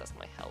there because that's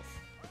my health.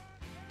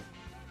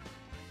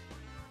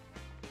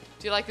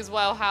 Do you like as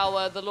well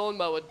how the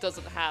lawnmower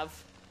doesn't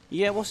have...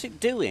 Yeah, what's it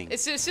doing?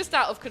 It's just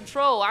out of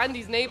control.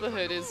 Andy's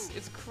neighborhood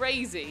is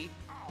crazy.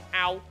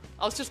 Ow.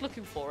 I was just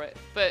looking for it.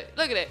 But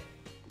look at it.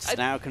 It's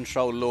now a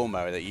control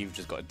lawnmower that you've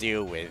just got to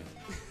deal with.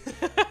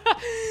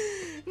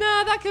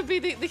 Nah, that could be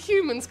the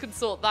humans could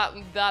sort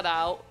that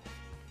out.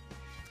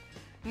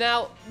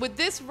 Now, with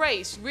this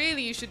race,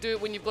 really you should do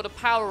it when you've got a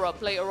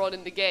power-up later on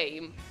in the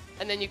game,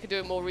 and then you can do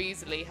it more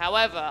easily.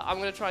 However, I'm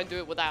going to try and do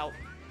it without.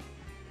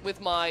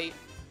 With my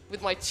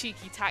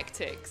cheeky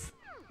tactics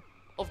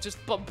of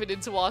just bumping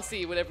into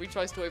RC whenever he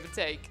tries to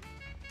overtake.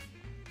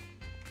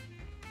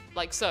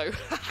 Like so.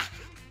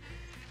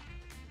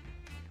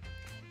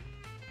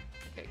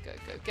 Okay, go.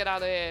 Get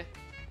out of here.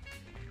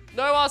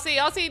 No,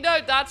 RC, no,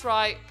 that's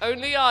right.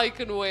 Only I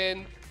can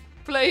win.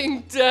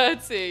 Playing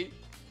dirty.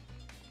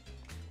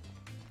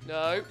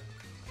 No.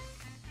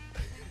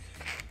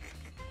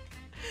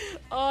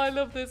 Oh, I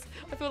love this.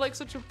 I feel like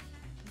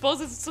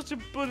Buzz is such a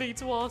bully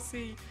to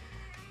RC.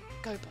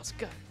 Go, Buzz,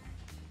 go.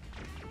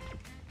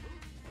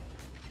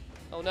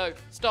 Oh no,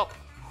 stop.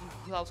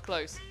 That was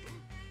close.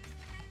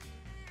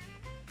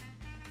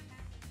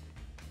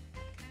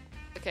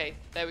 Okay,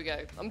 there we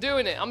go. I'm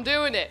doing it.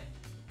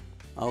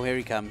 Oh, here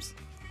he comes.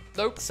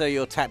 Nope. So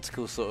you're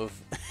tactical sort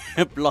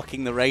of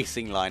blocking the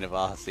racing line of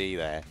RC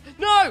there.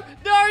 No,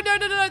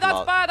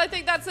 that's bad. I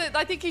think that's it.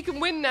 I think he can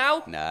win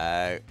now.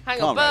 No. Hang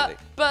Come on, Rosie.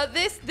 but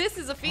this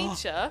is a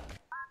feature.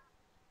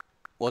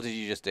 What did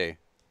you just do?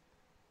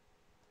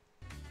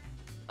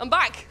 I'm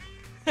back.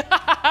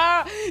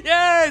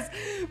 Yes!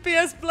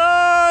 PS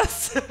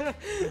Plus!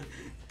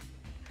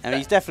 I mean,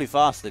 he's definitely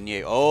faster than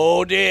you.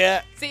 Oh,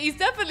 dear. See, he's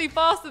definitely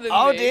faster than me.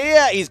 Oh,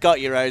 dear. He's got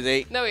you,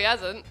 Rosie. No, he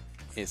hasn't.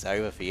 It's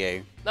over for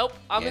you. Nope,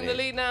 I'm Yeah, in it the is.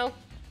 lead now.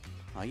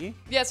 Are you?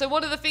 Yeah, so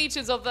one of the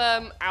features of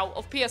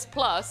PS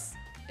Plus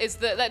is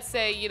that, let's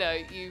say, you know,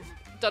 you've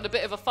done a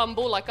bit of a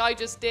fumble like I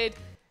just did.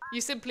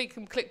 You simply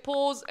can click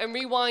pause and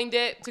rewind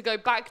it to go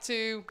back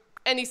to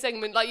any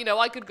segment. Like, you know,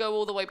 I could go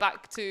all the way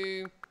back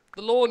to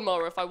the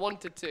lawnmower if I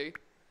wanted to.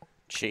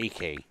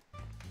 Cheeky.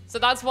 So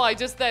that's why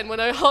just then, when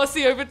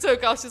RC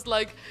overtook, I was just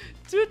like,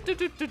 do.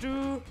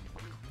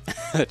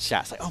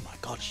 Chat's like, oh my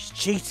god, she's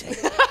cheating.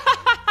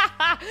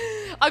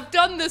 I've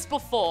done this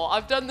before,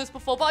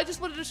 but I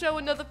just wanted to show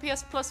another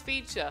PS Plus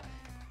feature.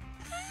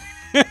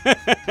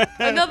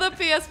 Another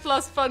PS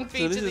Plus fun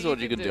feature. So this is that what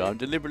you can can do. I'm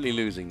deliberately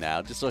losing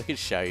now, just so I can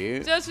show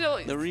you. Just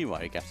show The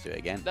rewind. You have to do it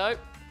again. No.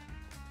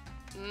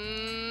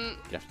 You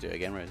have to do it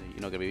again, Rosie.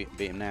 You're not going to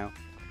beat him now.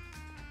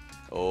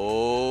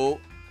 Oh.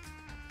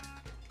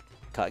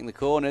 Cutting the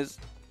corners.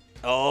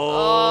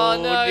 Oh,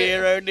 no.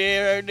 Dear, oh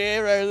dear, oh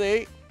dear,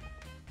 Rosie.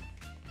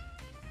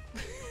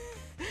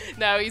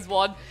 No, he's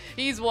won.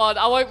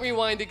 I won't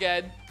rewind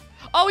again.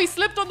 Oh, he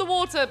slipped on the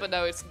water, but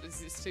no, it's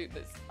too.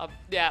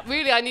 Yeah,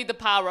 really, I need the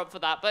power up for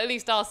that. But at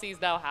least RC's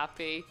now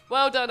happy.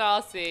 Well done,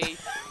 RC.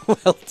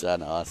 Well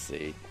done,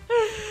 RC.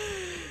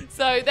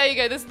 So there you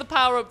go. This is the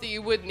power up that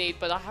you would need,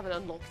 but I haven't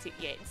unlocked it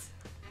yet.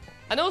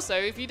 And also,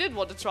 if you did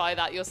want to try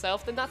that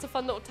yourself, then that's a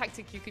fun little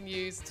tactic you can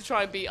use to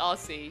try and beat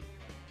RC.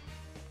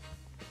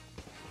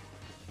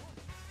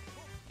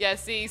 Yeah,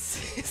 see,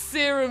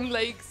 Serum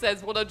Lake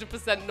says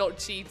 100% not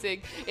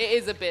cheating. It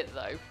is a bit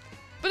though,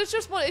 but it's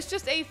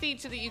just a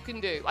feature that you can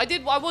do.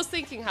 I was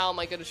thinking, how am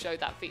I going to show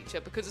that feature,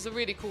 because it's a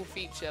really cool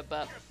feature.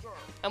 But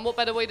and what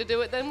better way to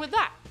do it than with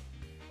that?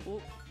 Ooh.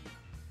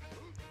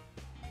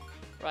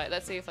 Right,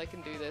 let's see if I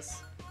can do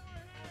this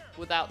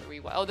without the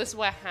rewind. Oh, this is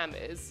where Ham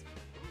is.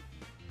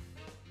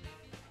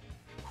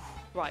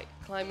 Right,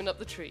 climbing up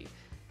the tree.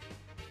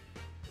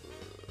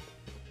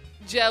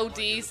 Gel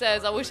D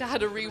says, I wish I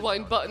had a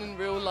rewind button in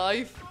real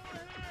life.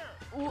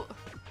 Ooh.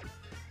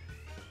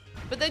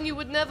 But then you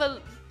would never...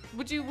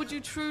 Would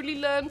you truly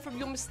learn from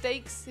your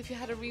mistakes if you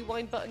had a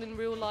rewind button in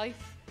real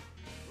life?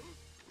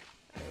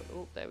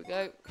 Oh, there we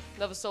go.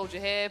 Another soldier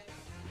here.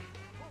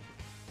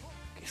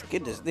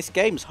 Goodness, this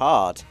game's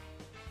hard.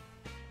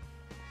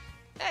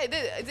 Hey,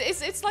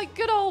 it's like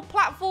good old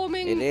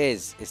platforming. It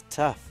is. It's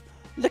tough.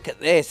 Look at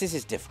this. This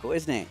is difficult,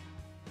 isn't it?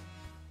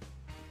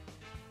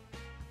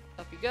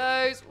 Up he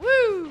goes.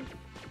 Woo!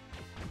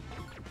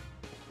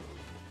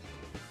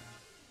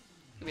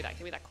 Give me that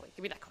coin.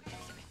 Give me that coin.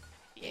 Give me.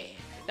 Yeah.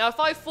 Now, if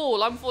I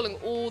fall, I'm falling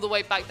all the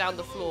way back down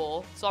the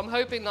floor. So I'm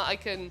hoping that I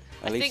can...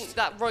 I think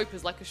that rope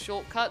is like a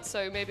shortcut,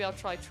 so maybe I'll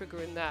try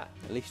triggering that.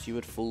 At least you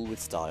would fall with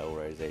style,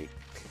 Rosie.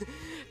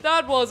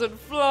 That wasn't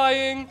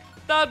flying.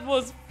 That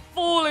was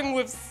falling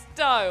with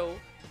style.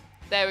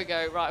 There we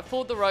go. Right, I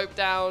pulled the rope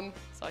down,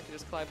 so I can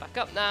just climb back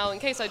up now in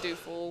case I do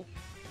fall.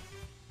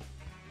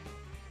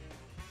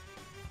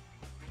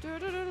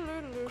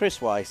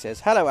 Chris Y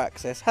says, hello,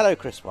 Access. Hello,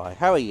 Chris Y.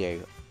 How are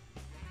you?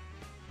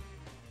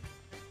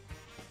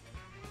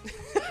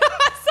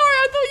 Sorry,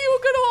 I thought you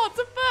were going to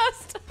answer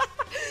first.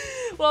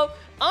 Well,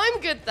 I'm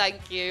good,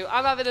 thank you.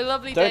 I'm having a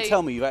lovely day. Don't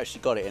tell me you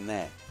actually got it in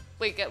there.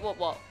 Wait, get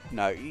what?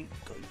 No, you've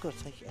got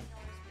to take it in.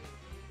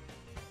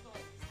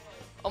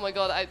 Oh my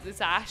god,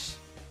 it's Ash.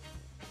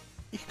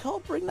 You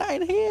can't bring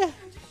that in here.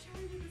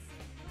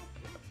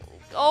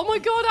 Oh my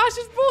god, Ash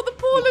has brought the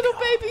poor little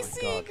baby God.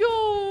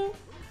 seagull.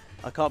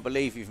 I can't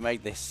believe you've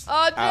made this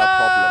Oh no! our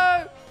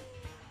problem.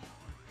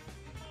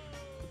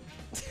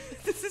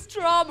 This is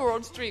drama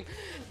on stream.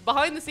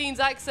 Behind the scenes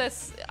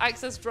access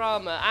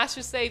drama. Ash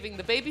is saving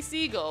the baby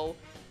seagull.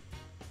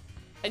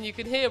 And you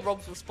can hear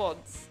Rob's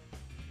response.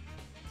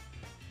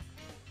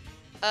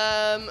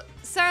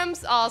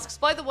 Sams asks,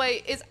 by the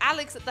way, is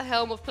Alex at the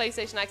helm of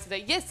PlayStation Access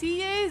Day? Yes,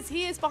 he is.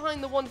 He is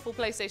behind the wonderful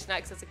PlayStation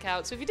Access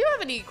account. So if you do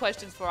have any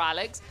questions for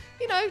Alex,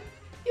 you know,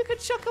 you could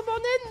chuck them on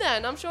in there.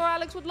 And I'm sure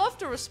Alex would love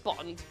to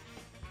respond.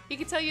 He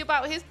could tell you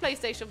about his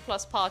PlayStation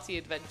Plus party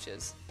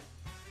adventures.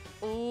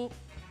 Ooh.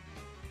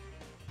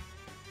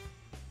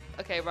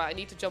 Okay, right, I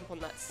need to jump on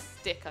that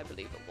stick, I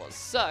believe it was.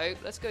 So,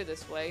 let's go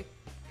this way.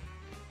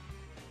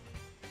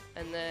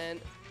 And then,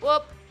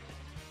 whoop.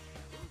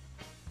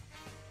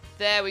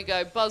 There we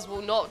go. Buzz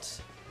will not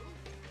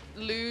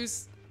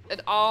lose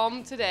an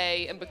arm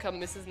today and become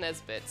Mrs.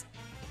 Nesbit.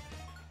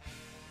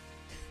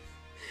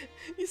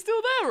 You still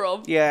there,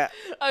 Rob? Yeah.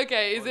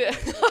 Okay, is it?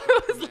 I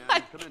was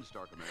like, Come in,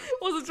 Star Command.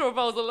 wasn't sure if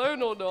I was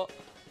alone or not.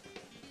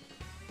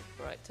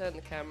 Right, turn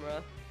the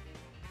camera.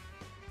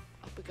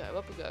 Up we go,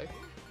 up we go.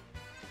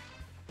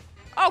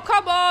 Oh,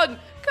 come on!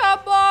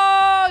 Come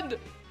on!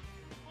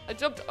 I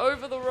jumped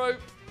over the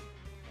rope.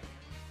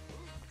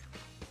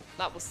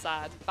 That was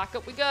sad. Back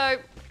up we go.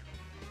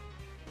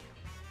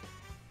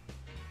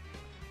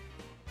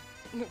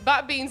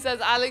 Batbean says,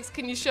 Alex,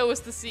 can you show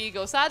us the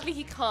seagull? Sadly,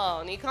 he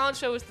can't. He can't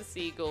show us the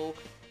seagull.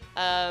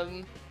 I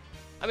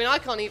mean, I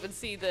can't even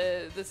see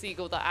the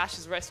seagull that Ash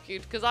has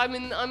rescued because I'm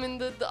in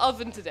the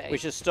oven today. We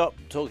should stop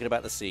talking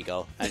about the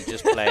seagull and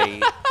just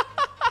play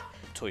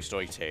Toy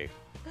Story 2.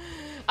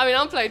 I mean,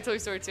 I'm playing Toy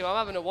Story 2. I'm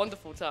having a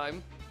wonderful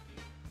time.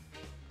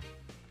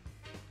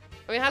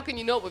 I mean, how can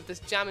you not with this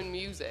jamming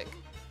music?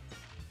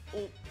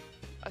 Oh,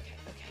 okay.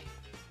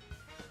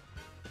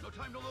 No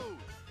time to lose.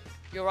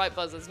 You're right,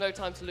 Buzz. There's no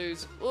time to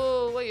lose.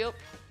 Oh, way up.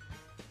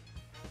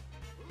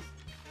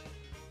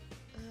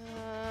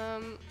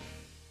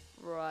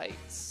 Right.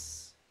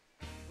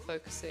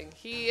 Focusing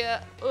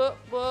here.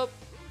 Whoop.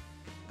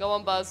 Go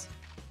on, Buzz.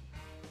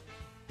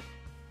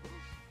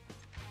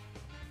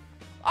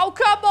 Oh,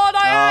 come on,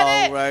 I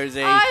had it!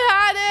 Rosie. I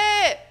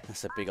had it!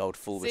 That's a big old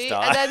fool See,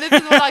 star. and then this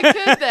is what I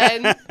could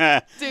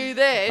then do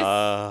this.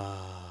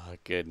 Oh,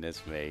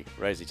 goodness me.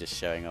 Rosie just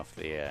showing off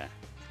the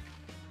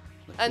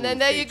And then cool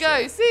there you go.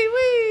 feature. See,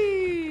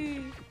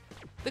 wee!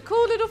 The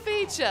cool little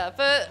feature.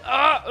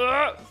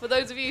 For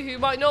those of you who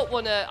might not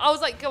want to... I was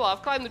like, go on,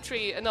 I've climbed the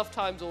tree enough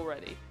times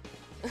already.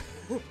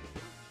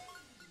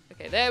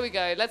 Okay, there we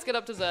go. Let's get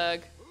up to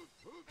Zerg.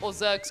 Or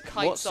Zerg's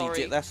kite, What's sorry.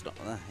 he do? That's not...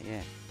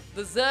 yeah.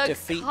 The Zerg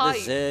Defeat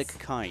kite. the Zerg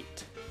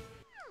kite.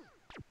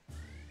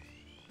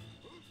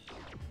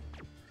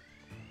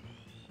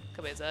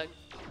 Come here, Zerg.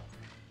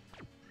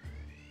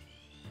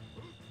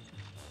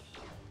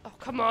 Oh,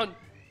 come on.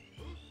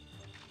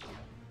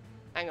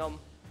 Hang on.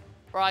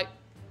 Right.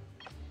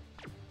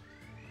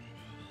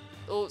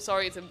 Oh,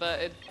 sorry, it's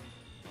inverted.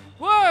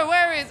 Whoa,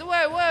 where is it?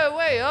 Whoa,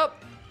 way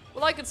up.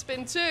 Well, I could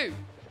spin too.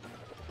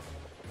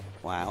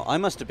 Wow, I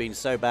must have been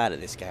so bad at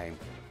this game.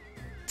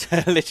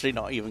 To literally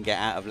not even get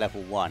out of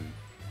level 1.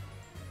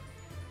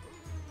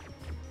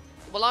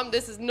 Well,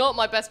 this is not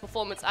my best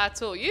performance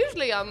at all.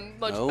 Usually I'm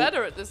much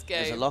better at this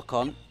game. There's a lock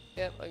on.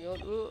 Yep, hang on.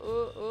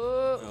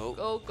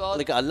 Oh, God.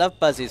 Look, I love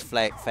Buzz's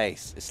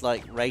face. It's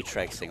like ray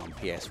tracing on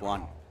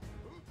PS1.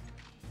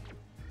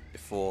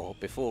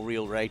 Before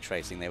real ray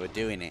tracing, they were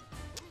doing it.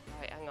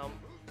 Right, hang on.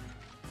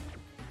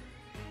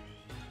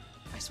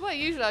 I swear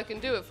usually I can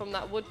do it from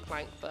that wood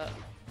plank, but...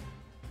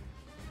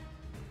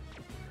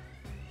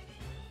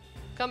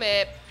 Come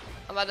here.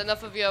 I've had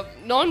enough of your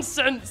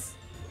nonsense.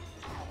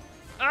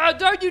 Ah,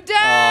 don't you dare!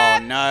 Oh,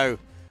 no.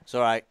 It's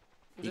all right.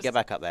 You get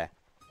back up there.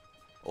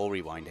 Or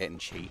rewind it and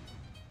cheat.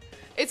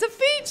 It's a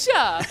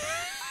feature!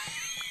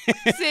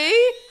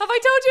 See? Have I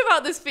told you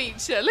about this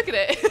feature? Look at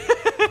it.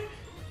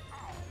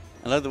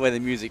 I love the way the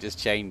music just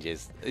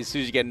changes. As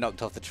soon as you get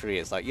knocked off the tree,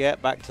 it's like, yeah,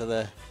 back to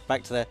the...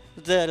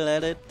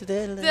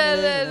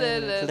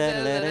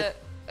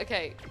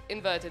 Okay,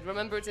 inverted.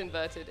 Remember it's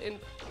inverted.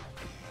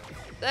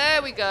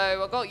 There we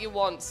go. I got you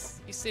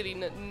once, you silly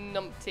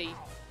numpty.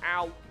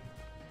 Ow.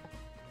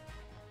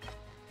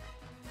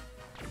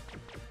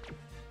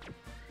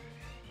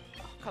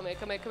 Come here,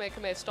 come here, come here,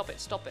 come here. Stop it,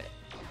 stop it.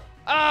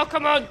 Oh,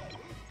 come on!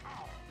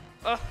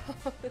 Oh.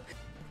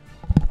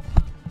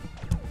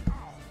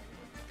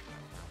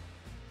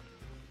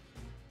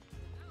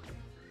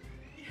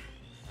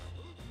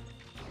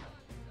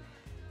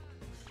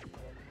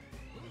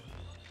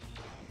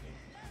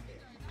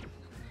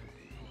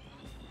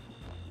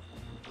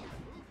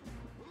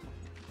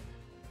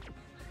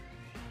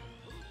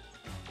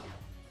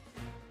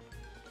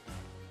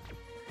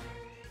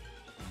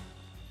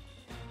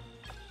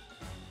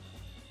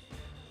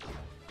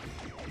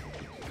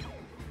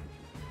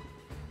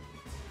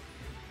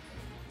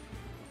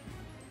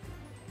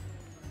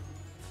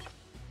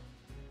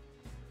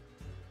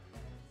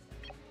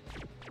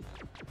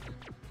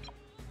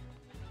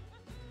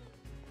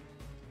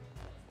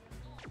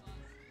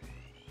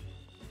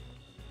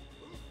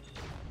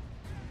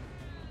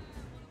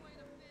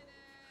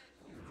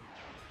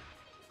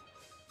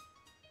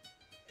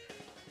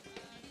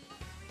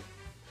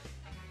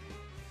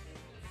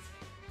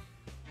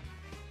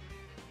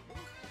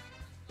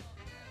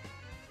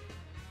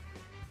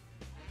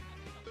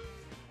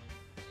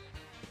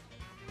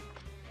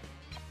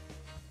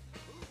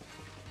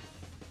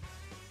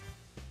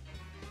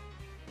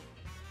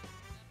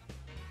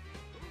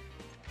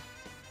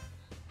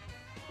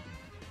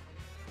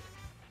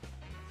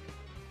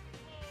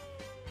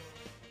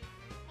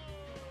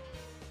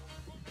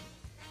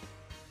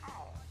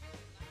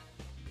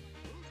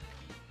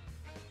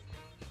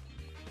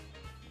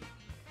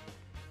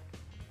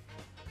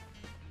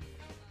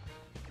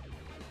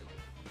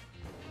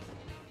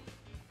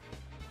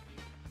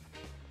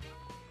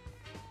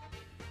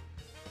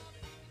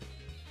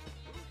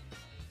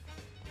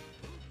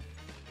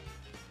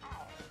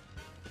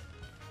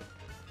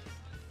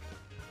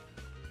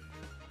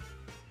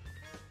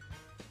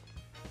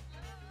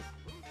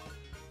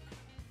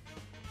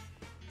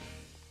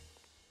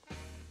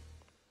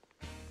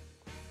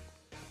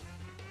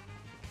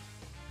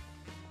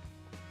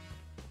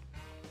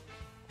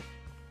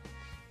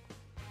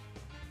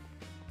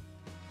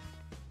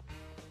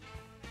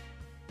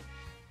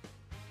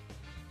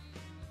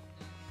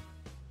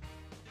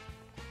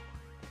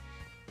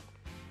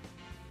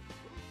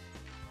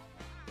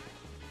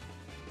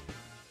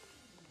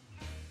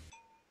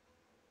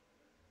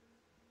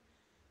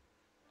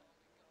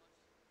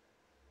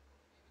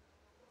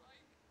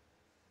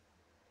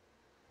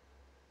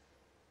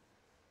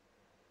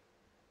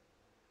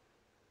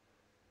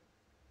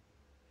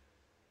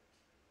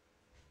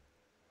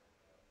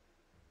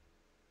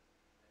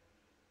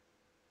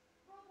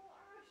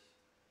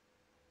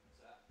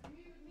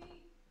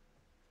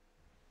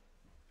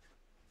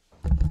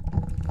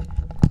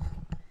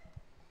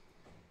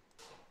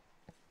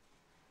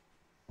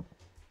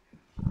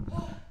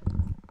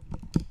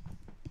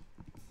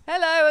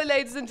 Hello,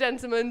 ladies and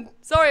gentlemen.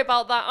 Sorry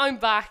about that. I'm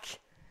back.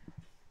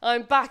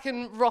 I'm back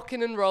and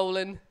rocking and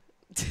rolling.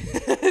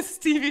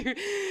 Stevie,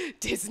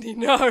 Disney,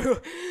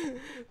 no.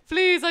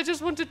 Please, I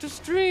just wanted to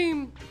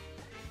stream.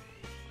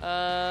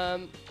 I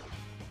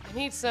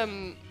need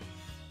some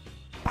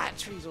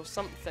batteries or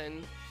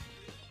something.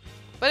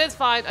 But it's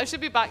fine. I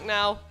should be back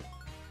now.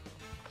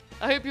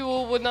 I hope you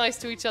all were nice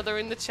to each other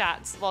in the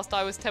chats whilst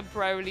I was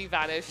temporarily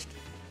vanished.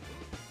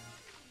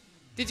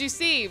 Did you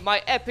see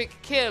my epic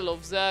kill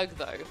of Zerg,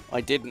 though? I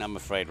didn't, I'm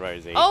afraid,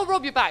 Rosie. Oh,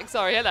 Rob, you're back.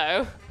 Sorry,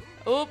 hello.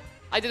 Oh,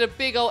 I did a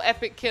big old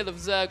epic kill of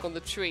Zerg on the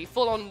tree.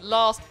 Full on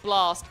last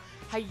blast.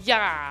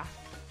 Hiya!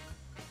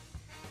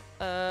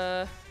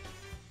 Right,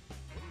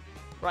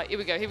 here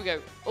we go, here we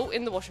go. Oh,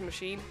 in the washing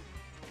machine.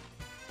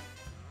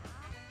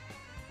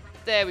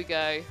 There we go.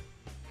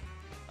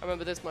 I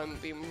remember this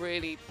moment being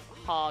really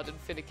hard and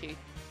finicky.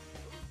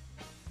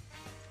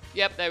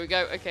 Yep, there we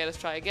go. Okay, let's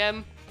try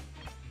again.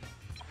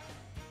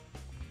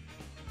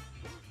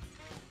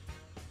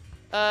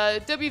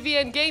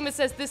 WVN Gamer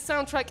says this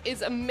soundtrack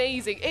is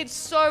amazing. It's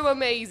so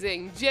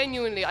amazing.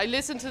 Genuinely, I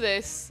listen to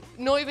this.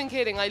 Not even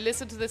kidding. I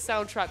listen to this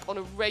soundtrack on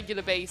a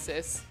regular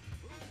basis.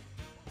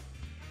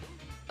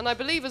 And I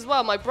believe as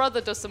well, my brother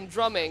does some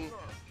drumming.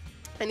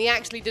 And he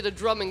actually did a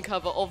drumming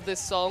cover of this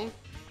song.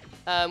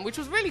 Which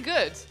was really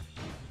good.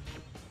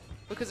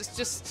 Because it's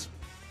just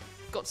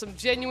got some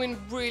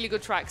genuine, really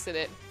good tracks in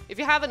it. If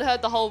you haven't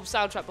heard the whole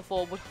soundtrack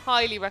before, would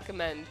highly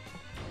recommend.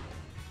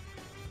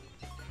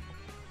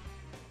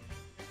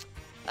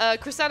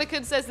 Chris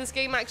Anakin says this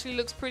game actually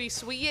looks pretty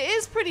sweet. It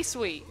is pretty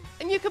sweet.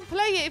 And you can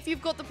play it if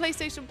you've got the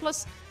PlayStation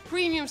Plus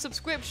premium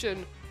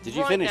subscription. Did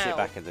you finish it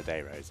back in the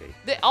day, Rosie?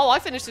 I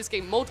finished this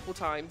game multiple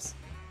times.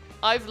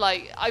 I've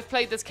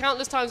played this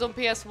countless times on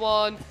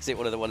PS1. Is it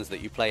one of the ones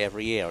that you play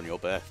every year on your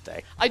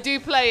birthday? I do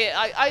play it.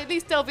 I at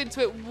least delve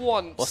into it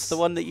once. What's the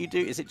one that you do?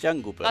 Is it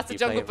Jungle Book? That's the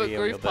Jungle Book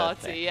Groove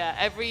Party, yeah.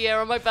 Every year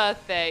on my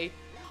birthday.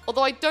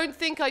 Although I don't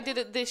think I did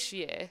it this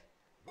year.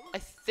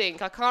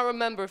 I can't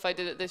remember if I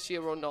did it this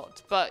year or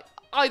not. But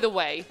either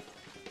way,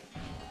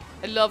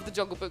 I love the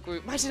Jungle Book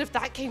Group. Imagine if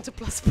that came to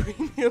Plus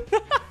Premium.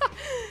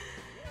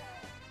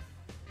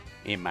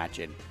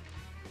 Imagine.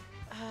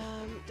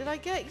 Did I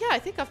get... Yeah, I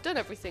think I've done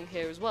everything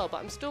here as well, but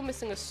I'm still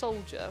missing a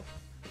soldier.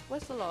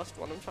 Where's the last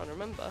one? I'm trying to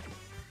remember.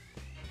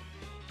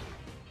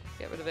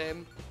 Get rid of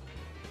him.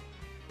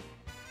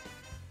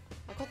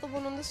 I got the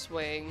one on the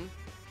swing.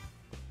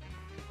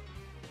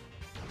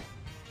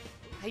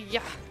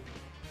 Hey-ya!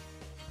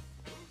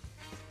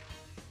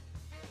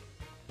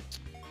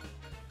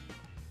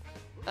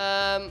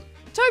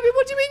 Toby,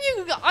 what do you mean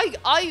you...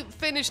 I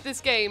finished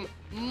this game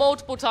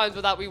multiple times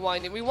without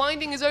rewinding.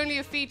 Rewinding is only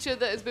a feature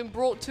that has been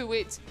brought to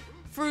it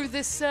through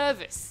this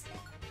service.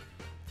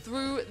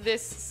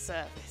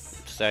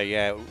 So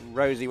yeah,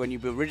 Rosie, when you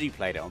originally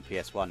played it on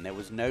PS1, there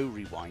was no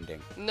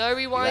rewinding. No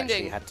rewinding. You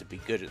actually had to be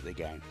good at the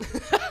game.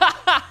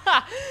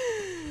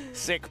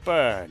 Sick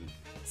burn.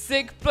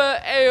 Sick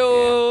burn.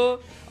 Ayo.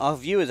 Yeah. Our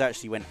viewers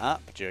actually went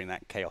up during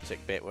that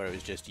chaotic bit where it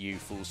was just you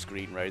full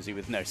screen, Rosie,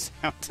 with no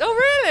sound.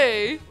 Oh,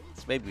 really?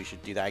 So maybe we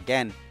should do that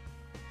again.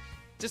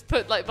 Just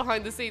put like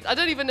behind the scenes. I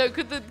don't even know.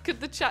 Could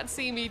the chat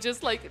see me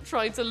just like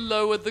trying to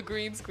lower the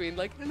green screen?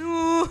 Like,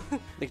 hello.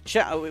 The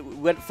chat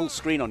went full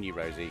screen on you,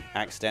 Rosie,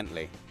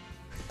 accidentally.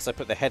 Because I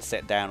put the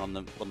headset down on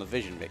the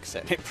Vision mixer.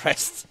 And I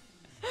pressed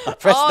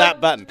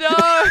that button.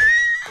 No.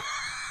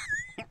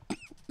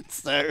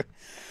 So,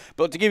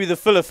 but to give you the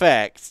full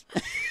effect,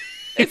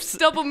 it's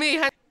double me.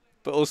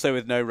 But also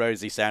with no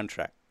Rosie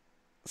soundtrack.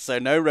 So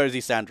no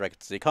Rosie soundtrack.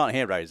 So you can't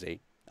hear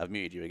Rosie. I've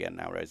muted you again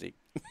now, Rosie.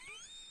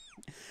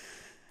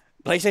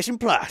 PlayStation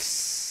Plus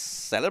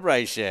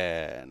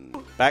celebration.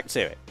 Back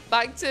to it.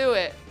 Back to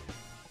it.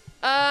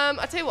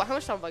 I tell you what. How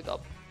much time have I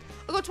got?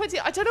 I got 20.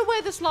 I don't know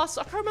where this last.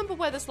 I can't remember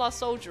where this last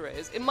soldier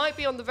is. It might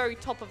be on the very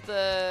top of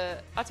the.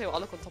 I tell you what.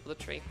 I'll look on top of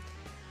the tree.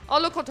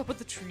 I'll look on top of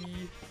the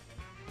tree.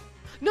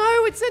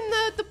 No, it's in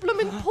the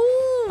blooming pool.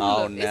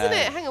 Oh no! Isn't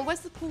it? Hang on. Where's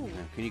the pool?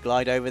 Can you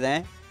glide over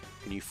there?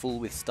 Can you fall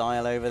with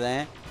style over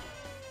there?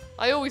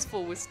 I always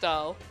fall with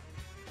style.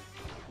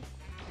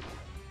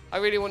 I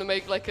really want to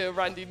make like a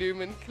Randy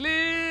Newman.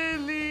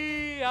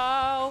 Clearly,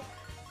 I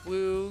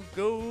will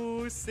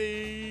go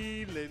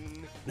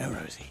sailing. No,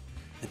 Rosie.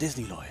 The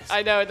Disney lawyers.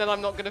 I know, and then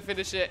I'm not going to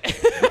finish it.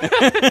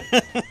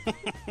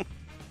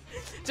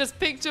 Just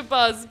picture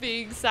Buzz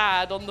being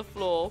sad on the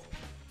floor.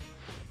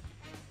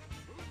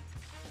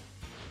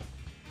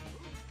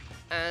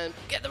 And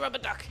get the rubber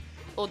duck.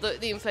 Or the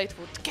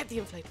inflatable. Get the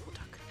inflatable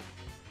duck.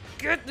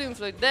 Get the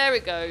inflatable. There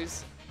it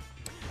goes.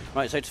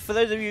 Right, so for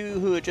those of you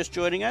who are just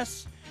joining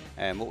us,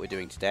 what we're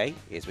doing today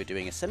is we're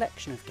doing a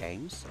selection of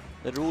games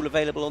that are all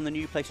available on the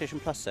new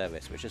PlayStation Plus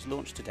service, which has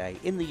launched today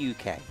in the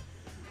UK.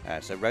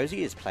 So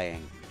Rosie is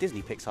playing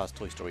Disney Pixar's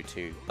Toy Story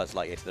 2 Buzz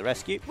Lightyear to the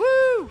Rescue.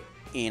 Woo!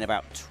 In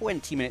about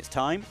 20 minutes'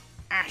 time,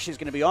 Ash is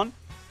going to be on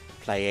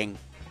playing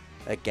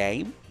a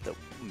game that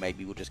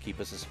maybe will just keep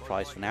us a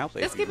surprise for now.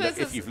 But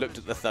if you've looked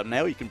at the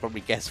thumbnail, you can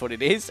probably guess what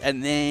it is.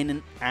 And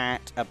then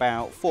at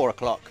about 4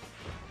 o'clock,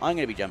 I'm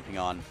going to be jumping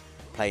on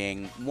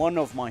playing one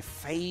of my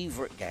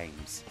favourite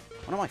games.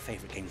 One of my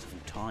favourite games of all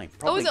time.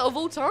 Probably, is it of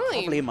all time?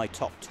 Probably in my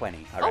top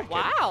 20, I reckon,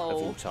 wow.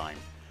 of all time.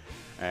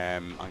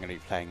 I'm going to be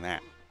playing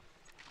that.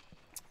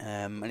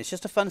 And it's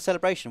just a fun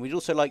celebration. We'd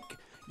also like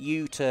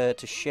you to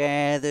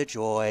share the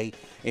joy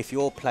if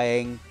you're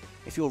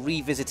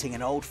revisiting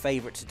an old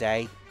favourite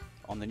today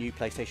on the new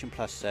PlayStation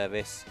Plus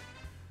service,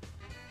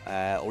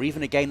 or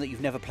even a game that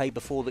you've never played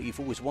before that you've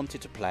always wanted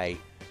to play.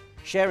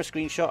 Share a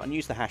screenshot and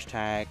use the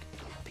hashtag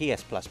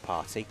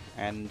PSPlusParty,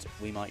 and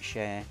we might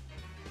share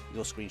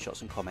your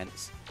screenshots and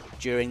comments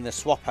during the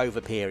swap over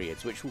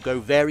periods, which will go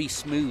very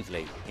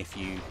smoothly if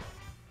you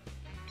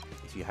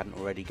hadn't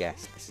already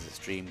guessed. This is a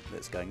stream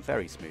that's going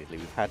very smoothly.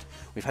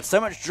 We've had so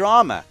much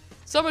drama.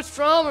 So much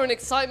drama and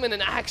excitement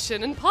and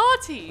action and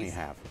parties. We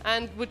have.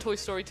 And with Toy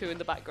Story 2 in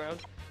the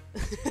background.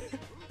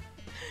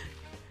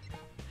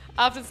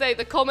 I have to say,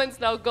 the comment's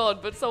now gone,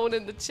 but someone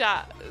in the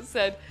chat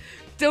said,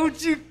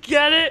 "Don't you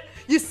get it?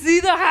 You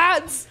see the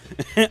hats?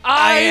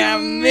 I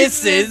am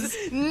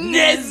Mrs.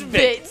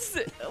 Nesbit."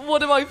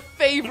 One of my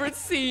favourite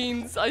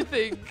scenes, I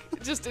think,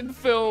 just in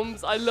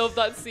films. I love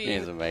that scene.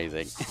 It is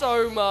amazing.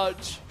 So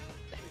much.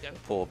 There we go.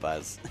 Poor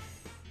Buzz.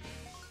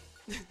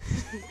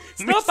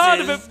 Snap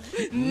out of him,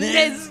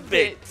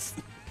 Nesbit.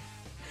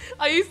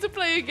 I used to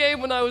play a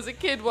game when I was a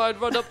kid where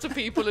I'd run up to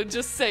people and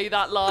just say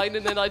that line,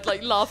 and then I'd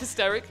like laugh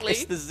hysterically.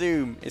 It's the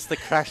zoom. It's the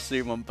crash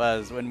zoom on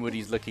Buzz when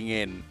Woody's looking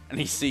in and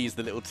he sees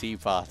the little tea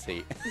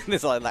party.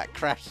 There's like that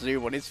crash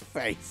zoom on his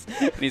face,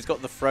 and he's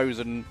got the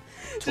frozen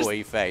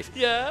toy face.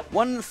 Yeah.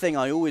 One thing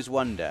I always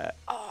wonder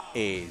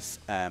is,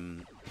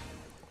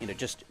 you know,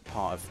 just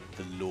part of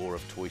the lore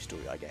of Toy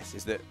Story, I guess,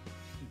 is that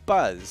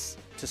Buzz,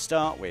 to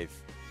start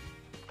with,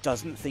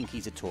 doesn't think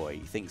he's a toy.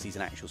 He thinks he's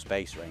an actual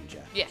space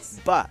ranger. Yes.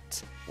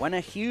 But when a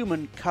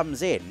human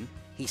comes in,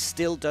 he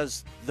still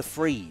does the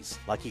freeze.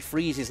 Like, he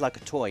freezes like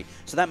a toy.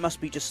 So that must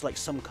be just like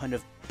some kind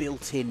of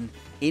built-in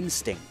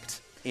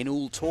instinct in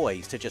all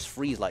toys to just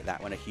freeze like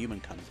that when a human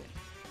comes in.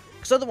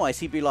 Because otherwise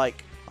he'd be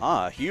like,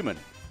 a human.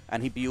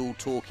 And he'd be all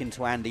talking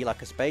to Andy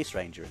like a space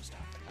ranger and stuff.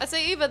 I'd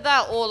say either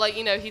that or, like,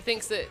 you know, he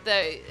thinks that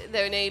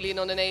they're an alien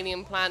on an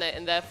alien planet,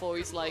 and therefore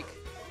he's like,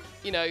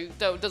 you know,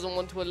 doesn't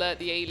want to alert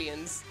the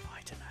aliens. I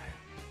don't know.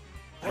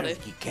 I don't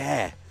think he'd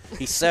care.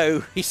 He's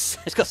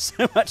got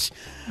so much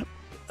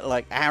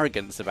like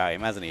arrogance about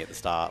him, hasn't he, at the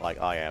start? Like,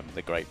 I am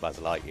the great Buzz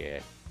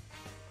Lightyear.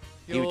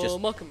 You're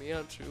mocking me,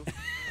 aren't you?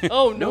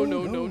 Oh, no.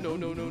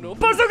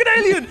 Buzz, look, an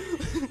alien!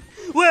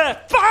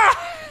 Where?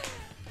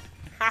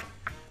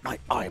 My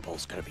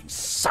eyeballs could have been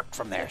sucked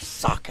from their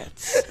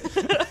sockets.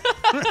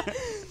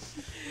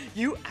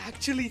 You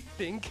actually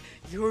think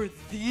you're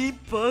the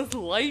Buzz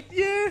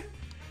Lightyear?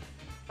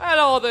 And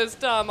all this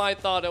time I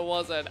thought it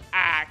was an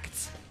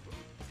act.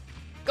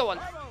 Go on.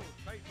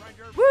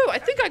 Woo, I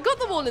think I got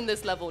them all in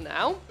this level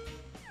now.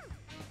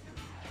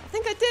 I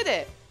think I did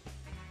it.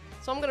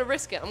 So I'm gonna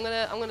risk it. I'm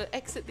gonna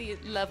exit the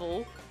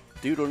level.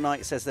 Doodle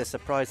Knight says they're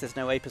surprised there's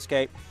no Ape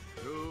Escape.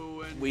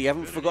 We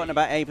haven't forgotten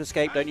about Ape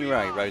Escape, don't you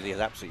worry. Rosie has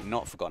absolutely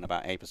not forgotten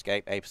about Ape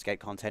Escape. Ape Escape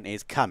content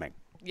is coming.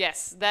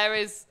 Yes, there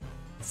is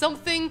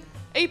something.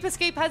 Ape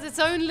Escape has its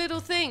own little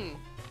thing.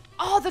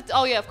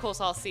 Oh yeah, of course,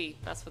 RC.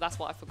 That's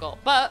what I forgot.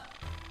 But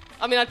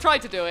I mean, I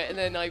tried to do it and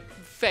then I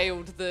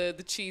failed the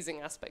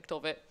cheesing aspect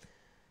of it.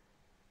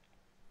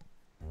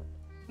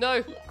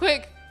 No,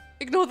 quick,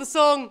 ignore the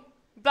song.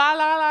 Blah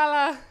la la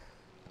la.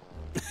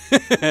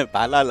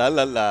 Ba la la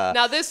la la.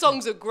 Now this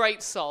song's a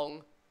great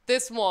song.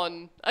 This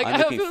one,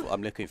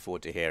 I'm looking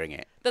forward to hearing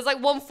it. There's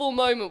like one full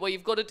moment where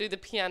you've got to do the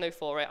piano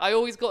for it. I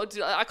always got to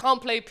do. I can't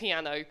play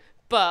piano,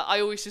 but I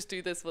always just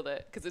do this with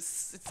it because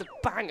it's a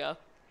banger.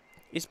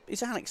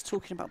 Is Alex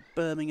talking about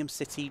Birmingham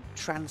City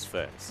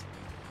transfers?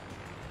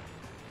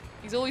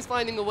 He's always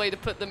finding a way to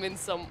put them in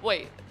some.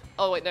 Wait.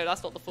 Oh wait, no,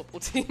 that's not the football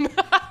team.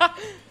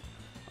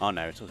 Oh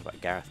no, we're talking about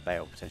Gareth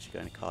Bale potentially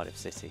going to Cardiff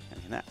City. I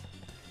mean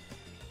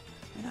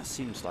that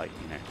seems like,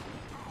 you know,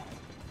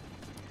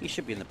 he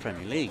should be in the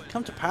Premier League.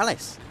 Come to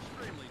Palace.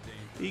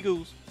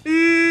 Eagles.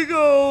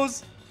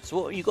 Eagles.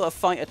 So what? You got to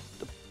fight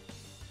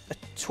a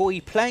toy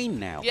plane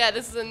now. Yeah,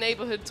 this is a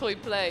neighborhood toy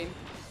plane.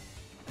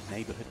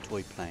 Neighborhood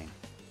toy plane.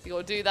 So you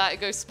got to do that.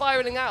 It goes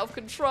spiraling out of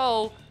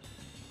control.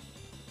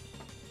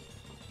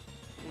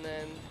 And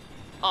then,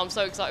 oh, I'm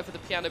so excited for the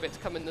piano bit to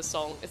come in the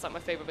song. It's like my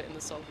favorite bit in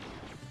the song.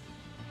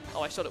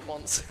 Oh, I shot it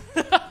once.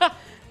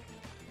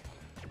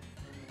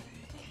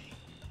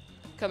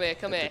 Come here,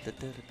 come here.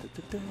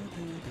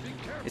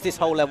 Is this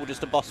whole level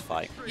just a boss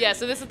fight? Yeah,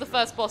 so this is the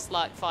first boss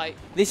fight.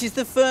 This is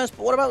the first,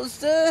 but what about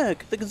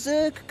Zerg? The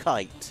Zerg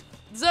kite.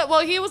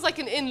 Well, he was like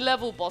an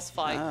in-level boss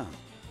fight. Ah.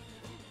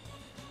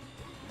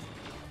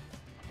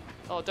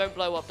 Oh, don't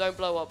blow up, don't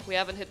blow up. We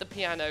haven't hit the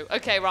piano.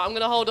 Okay, right, I'm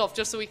going to hold off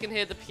just so we can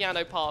hear the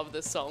piano part of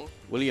this song.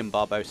 William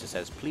Barbosa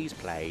says, please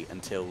play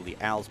until the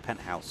Owl's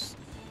Penthouse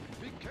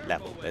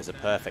level. There's a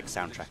perfect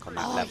soundtrack on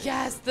that level. Oh,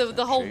 yes,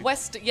 the whole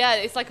Western. Yeah,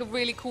 it's like a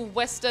really cool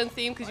Western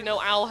theme because, you know,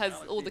 Owl has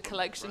all the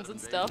collections and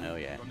stuff. Oh,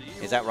 yeah.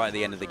 Is that right at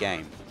the end of the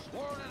game?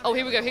 Oh,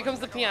 here we go. Here comes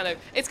the piano.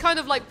 It's kind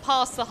of like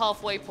past the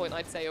halfway point,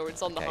 I'd say, or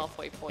it's on the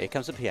halfway point. Here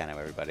comes the piano,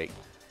 everybody.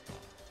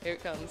 Here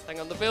it comes. Hang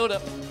on, the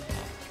build-up.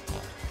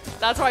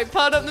 That's right,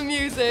 turn up the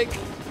music.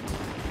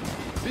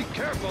 Be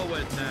careful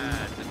with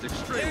that. It's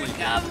extremely Here it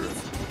comes.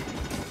 dangerous.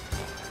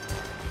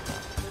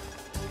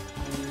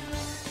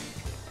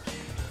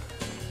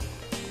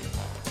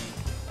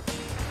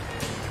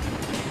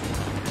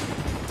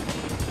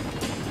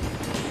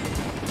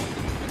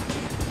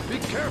 Be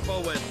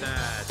careful with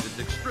that. It's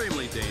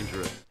extremely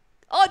dangerous.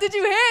 Oh, did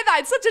you hear that?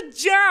 It's such a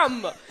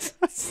jam.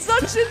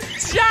 Such a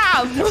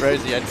jam.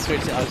 Rosie, I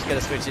was going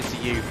to switch it to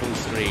you full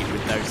screen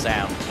with no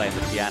sound playing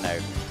the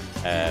piano,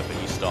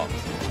 but you stopped.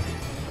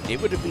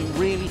 It would have been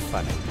really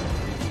funny.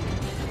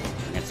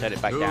 I'm going to turn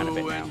it back down a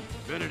bit now.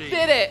 Infinity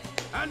Did it.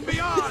 and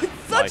beyond.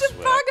 Such Nice a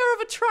work. banger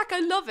of a track. I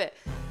love it.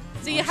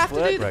 So you Nice have to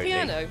work, do the Rosie.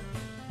 piano.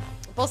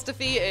 Boss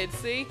defeated,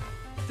 see?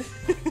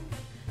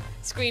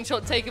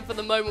 Screenshot taken from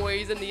the moment where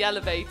he's in the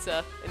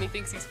elevator and he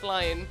thinks he's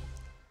flying.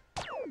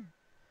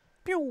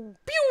 Pew.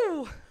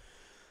 Pew!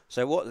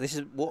 So this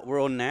is what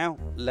we're on now?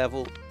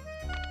 Level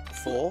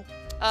 4?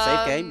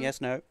 Save game?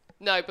 Yes, no?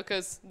 No,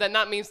 because then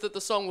that means that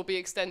the song will be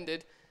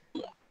extended.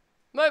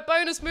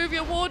 Bonus movie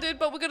awarded,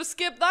 but we're going to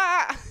skip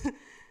that.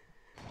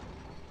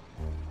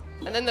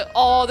 And then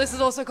oh, this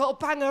has also got a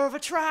banger of a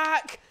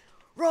track.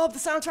 Rob, the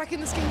soundtrack in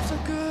this game is so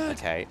good.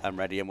 Okay, I'm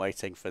ready and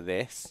waiting for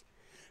this.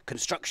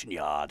 Construction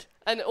yard.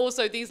 And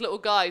also these little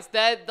guys,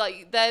 they're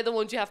the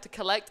ones you have to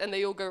collect, and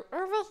they all go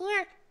over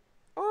here,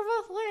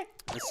 over here.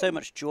 There's so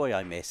much joy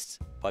I missed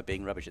by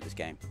being rubbish at this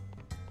game.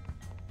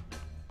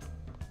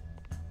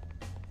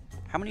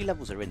 How many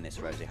levels are in this,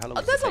 Rosie? How long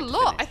does it There's a take to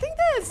lot. I finish? think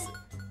there's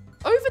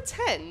over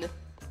 10,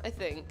 I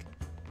think.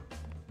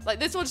 Like,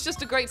 this one's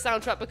just a great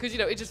soundtrack because, you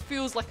know, it just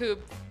feels like a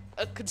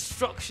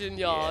construction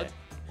yard. Yeah.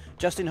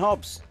 Justin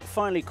Hobbs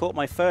finally caught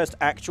my first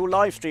actual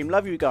live stream.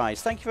 Love you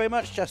guys. Thank you very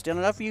much, Justin.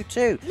 I love you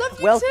too. Love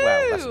you Well, too.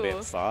 that's a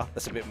bit far.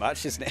 That's a bit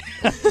much, isn't it?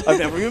 I've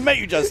never even met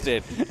you,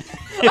 Justin.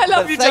 I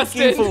love you, Thank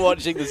Justin. you for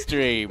watching the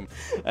stream.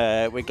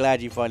 We're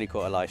glad you finally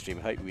caught a live stream.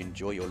 I hope you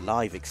enjoy your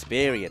live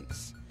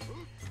experience.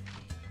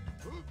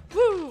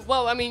 Woo.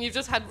 Well, I mean, you've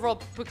just had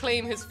Rob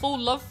proclaim his full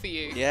love for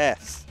you.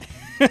 Yes.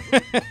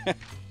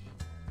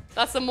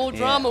 That's some more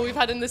drama we've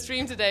had in the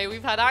stream today.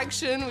 We've had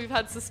action, we've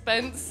had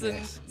suspense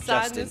and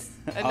sadness,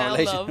 Justin, and now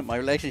love. my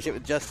relationship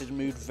with Justin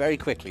moved very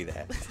quickly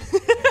there.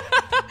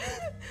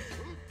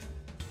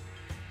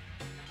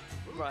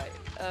 Right.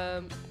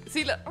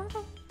 See, look.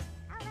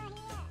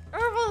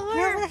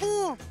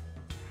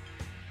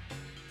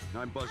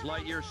 I'm Buzz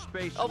Lightyear,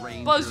 Space Oh,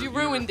 Ranger. Buzz, you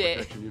ruined it.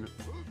 Protection Unit.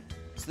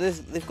 So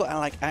they've got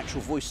like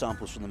actual voice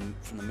samples from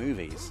the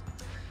movies.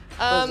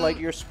 Buzz like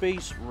your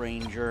Space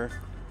Ranger.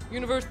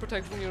 Universe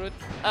Protection Unit.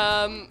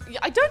 Yeah,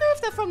 I don't know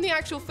if they're from the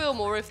actual film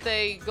or if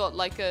they got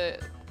like a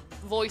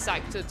voice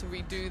actor to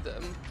redo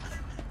them.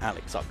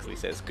 Alex Oxley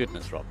says,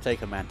 "Goodness, Rob,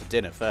 take a man to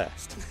dinner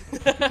first."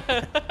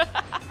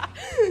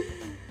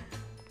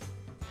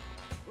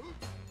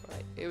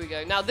 Right, here we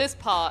go. Now this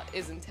part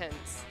is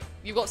intense.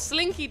 You've got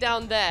Slinky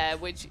down there,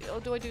 which... Oh,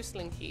 do I do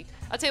Slinky?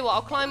 I'll tell you what,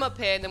 I'll climb up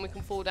here and then we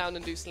can fall down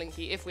and do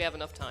Slinky if we have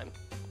enough time.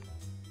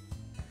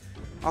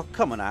 Oh,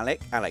 come on,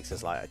 Alex. Alex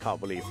is like, I can't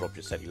believe Rob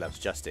just said he loves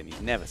Justin.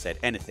 He's never said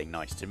anything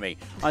nice to me.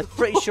 I'm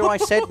pretty sure I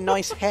said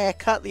nice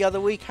haircut the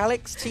other week,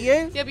 Alex, to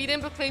you. Yeah, but you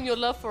didn't proclaim your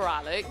love for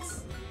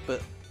Alex.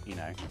 But, you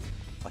know,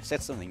 I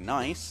said something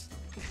nice.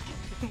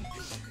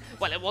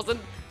 Well, it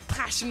wasn't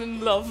passion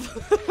and love.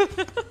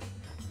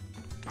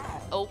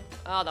 Oh,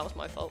 that was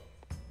my fault.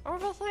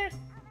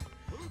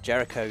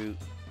 Jericho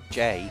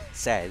J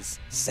says,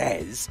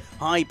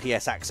 "Hi,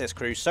 PS Access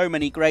crew. So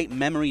many great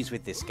memories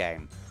with this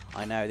game."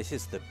 I know, this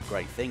is the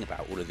great thing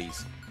about all of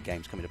these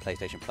games coming to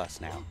PlayStation Plus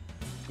now.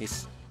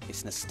 It's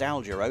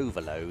nostalgia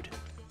overload.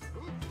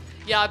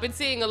 Yeah, I've been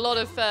seeing a lot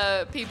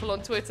of people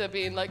on Twitter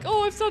being like,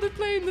 "Oh, I've started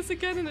playing this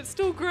again and it's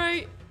still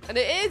great." And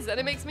it is, and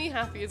it makes me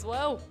happy as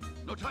well.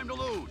 No time to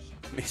lose.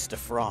 Mr.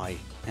 Fry, !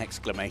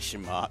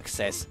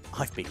 says,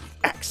 "I've been with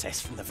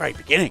Access from the very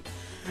beginning.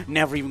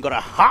 Never even got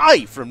a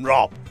hi from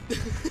Rob."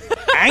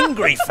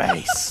 Angry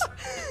face.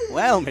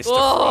 Well, Mr.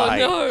 Oh, Fry.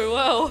 no,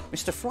 well.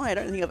 Mr. Fry, I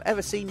don't think I've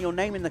ever seen your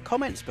name in the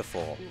comments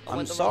before. I'm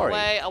The sorry. wrong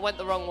way. I went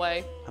the wrong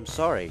way. I'm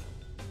sorry,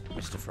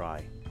 Mr.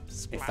 Fry,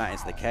 if that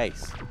is the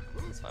case.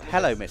 It's fine.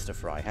 Hello, Mr.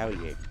 Fry, how are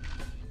you?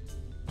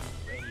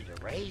 Ready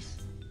to race?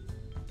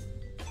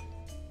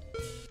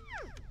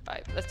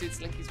 Right, let's do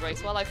Slinky's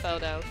race while I fell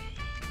down.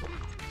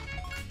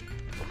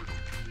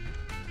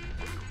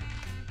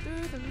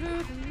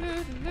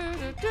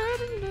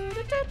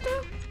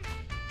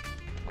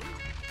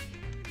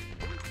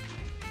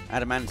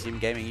 Adamantium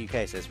Gaming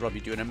UK says, "Rob,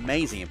 you do an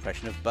amazing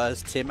impression of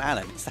Buzz Tim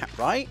Allen." Is that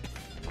right?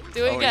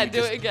 Do it Or are again, you do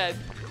just- it again.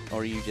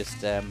 Or are you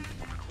just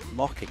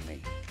mocking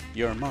me?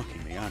 You're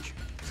mocking me, aren't you?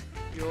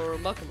 You're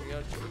mocking me,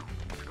 aren't you?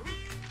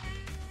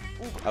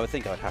 I would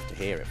think I'd have to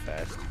hear it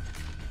first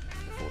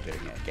before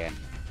doing it again.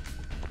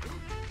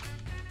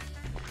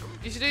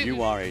 You should do.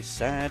 You are a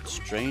sad,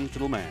 strange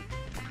little man,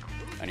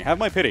 and you have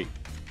my pity.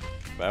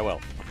 Farewell.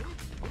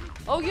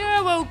 Oh yeah,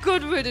 well,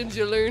 good riddance,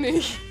 you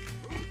loony.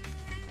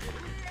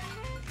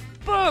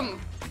 Boom!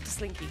 Back to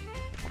Slinky.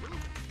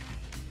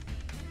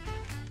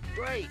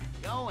 Great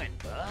going,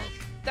 Buzz.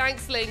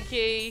 Thanks,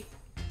 Slinky.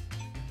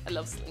 I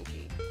love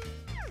Slinky.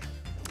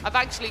 I've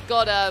actually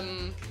got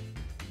I've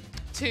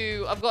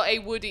got a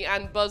Woody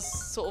and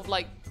Buzz sort of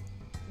like,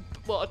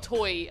 well, a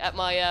toy at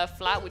my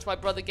flat, which my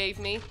brother gave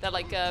me. They're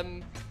like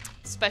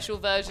special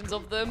versions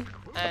of them.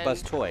 A And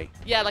Buzz toy.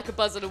 yeah, like a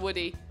Buzz and a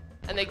Woody,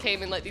 and they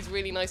came in like these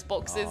really nice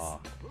boxes. Aw.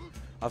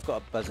 I've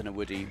got a Buzz and a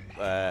Woody.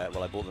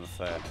 Well, I bought them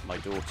for my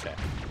daughter.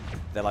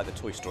 They're like the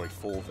Toy Story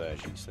 4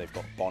 version, so they've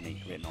got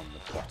Bonnie written on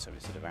the bottom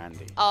instead of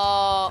Andy.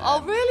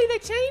 Oh, really? They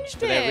changed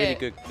But it. they're really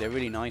good. They're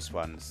really nice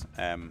ones.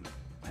 And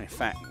in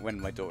fact, when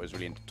my daughter was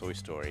really into Toy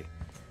Story,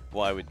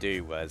 what I would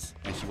do was,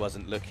 when she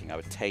wasn't looking, I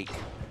would take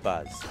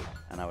Buzz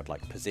and I would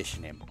like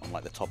position him on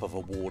like the top of a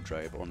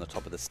wardrobe or on the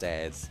top of the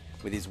stairs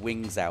with his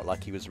wings out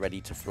like he was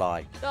ready to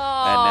fly.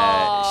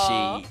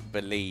 Aww. And she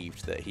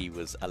believed that he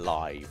was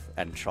alive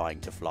and trying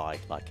to fly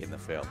like in the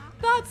film.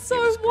 That's so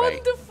was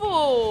great.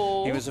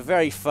 wonderful. It was a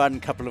very fun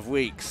couple of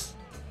weeks.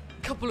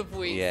 couple of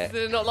weeks. Yeah.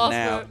 Did it not last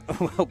Now,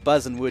 long? well,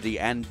 Buzz and Woody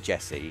and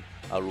Jessie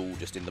are all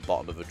just in the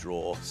bottom of a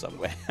drawer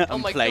somewhere Oh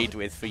and my played God.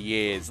 with for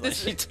years. Like,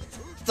 she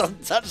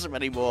doesn't touch them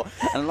anymore.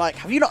 And I'm like,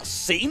 have you not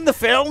seen the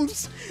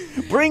films?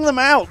 Bring them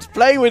out.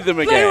 Play with them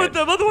again. Play with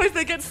them, otherwise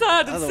they get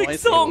sad and sing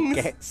Otherwise they will songs.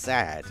 get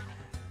sad.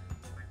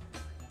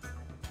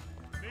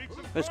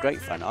 It was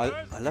great fun. I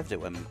loved it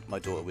when my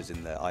daughter was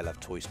in the I Love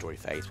Toy Story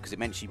phase because it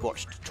meant she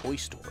watched Toy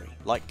Story,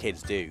 like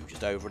kids do,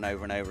 just over and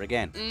over and over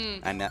again.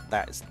 And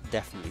that's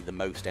definitely the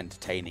most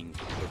entertaining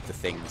of the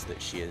things that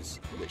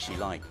she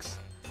likes.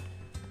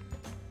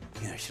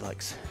 You know, she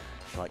likes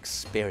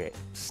Spirit,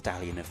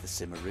 Stallion of the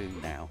Cimarron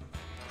now.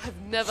 I've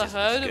never Just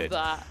heard good. of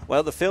that.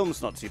 Well, the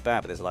film's not too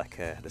bad, but there's like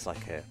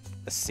a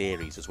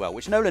series as well,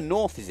 which Nolan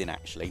North is in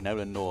actually.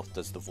 Nolan North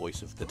does the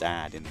voice of the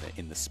dad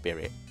in the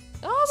Spirit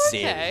Oh,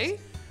 series. okay.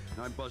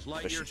 I'm Buzz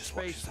But she Lightyear, just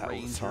watches Space that all the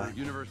Ranger, time.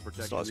 Universe It's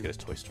Protection. not as good as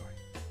Toy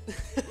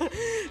Story.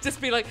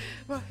 Just be like,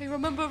 well, hey,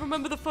 remember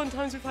the fun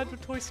times we've had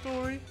with Toy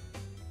Story?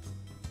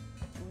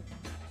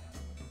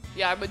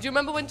 Yeah, but do you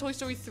remember when Toy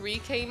Story 3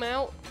 came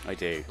out? I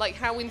do. Like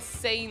how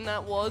insane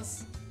that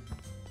was?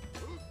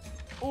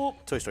 Oh,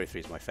 Toy Story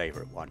 3 is my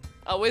favourite one.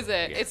 oh, is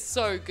it? Yeah. It's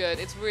so good.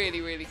 It's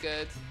really, really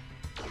good.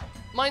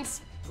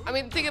 Mine's. I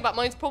mean, think about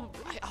mine's probably.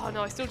 Oh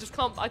no, I just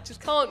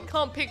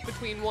can't pick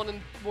between one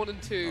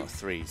and two. Oh,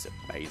 3's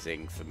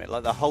amazing for me.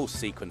 Like the whole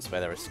sequence where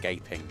they're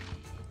escaping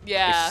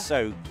Yeah. is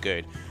so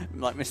good.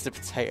 Like Mr.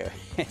 Potato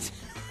Head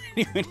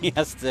when he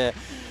has to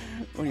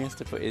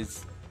put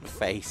his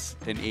face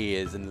and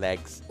ears and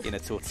legs in a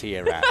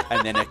tortilla wrap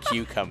and then a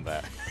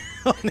cucumber.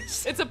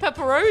 Honestly. It's a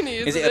pepperoni,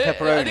 isn't Is it a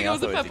pepperoni? I think it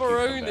was a thought it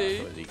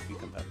pepperoni. was a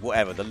cucumber.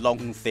 Whatever, the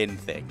long thin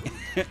thing.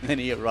 And then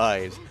he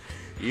arrives.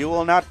 You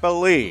will not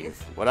believe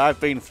what I've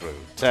been through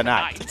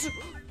tonight.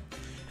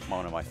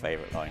 One of my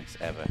favourite lines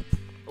ever.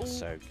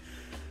 So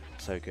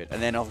good. And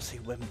then obviously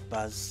when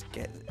Buzz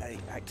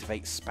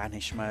activates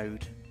Spanish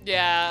mode.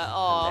 Yeah.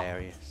 Oh.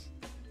 Hilarious.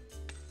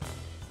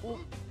 Ooh.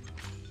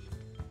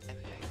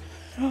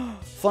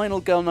 Final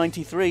Girl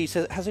 93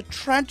 has a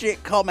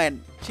tragic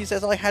comment. She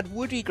says, I had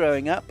Woody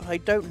growing up, but I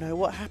don't know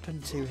what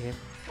happened to him.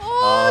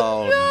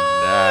 Oh,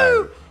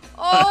 no!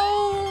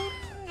 Oh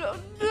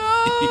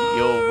no!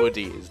 Your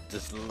Woody is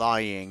just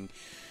lying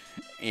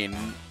in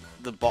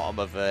the bottom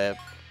of a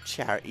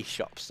charity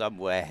shop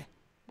somewhere,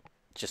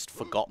 just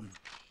forgotten,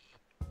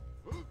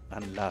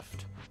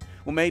 unloved.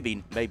 Well,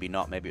 maybe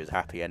not. Maybe it was a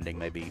happy ending.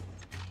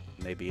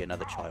 Maybe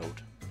another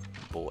child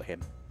bought him.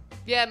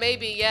 Yeah,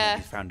 maybe. Yeah.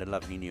 He found a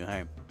lovely new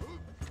home.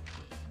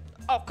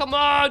 Oh, come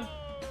on!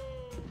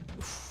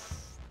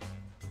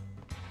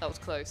 That was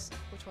close.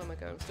 Which way am I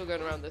going? I'm still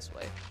going around this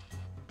way.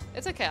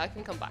 It's okay. I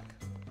can come back.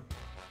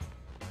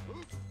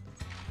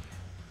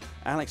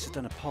 Alex has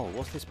done a poll.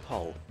 What's this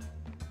poll?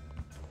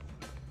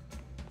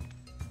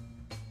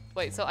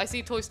 Wait, so I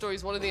see Toy Story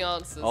is one of the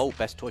answers. Oh,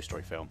 best Toy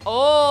Story film.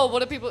 Oh,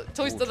 what are people?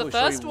 Toy Story, the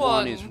first Story 1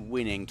 one. is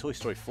winning. Toy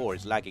Story 4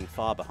 is lagging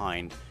far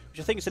behind, which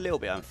I think is a little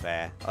bit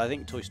unfair. I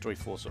think Toy Story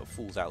 4 sort of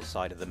falls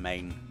outside of the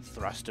main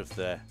thrust of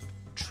the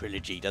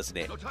trilogy, doesn't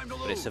it? No time to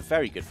But it's lose. a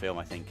very good film,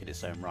 I think, in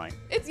its own right.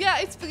 It's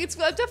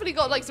I've definitely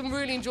got like some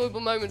really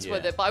enjoyable moments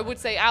with Yeah. it, but I would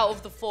say out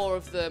of the four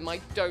of them,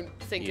 I don't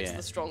think it's Yeah.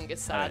 the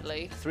strongest,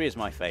 sadly. 3 is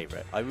my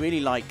favourite. I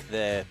really like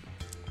the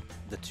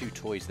two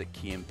toys that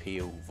Key and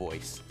Peele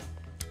voice.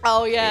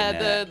 Oh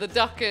yeah, In, the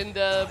duck and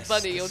It's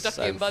bunny, or ducky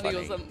so and bunny, or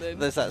funny. something.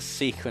 There's that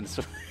sequence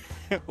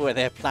where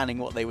they're planning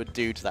what they would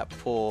do to that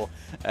poor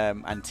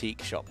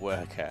antique shop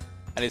worker.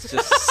 And it's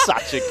just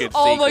such a good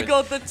Oh sequence. my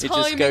God, the It just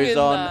timing goes in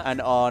on that.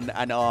 and on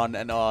and on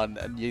and on.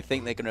 And you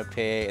think they're going to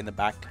appear in the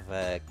back of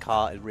a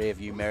car, a rear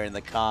view mirror in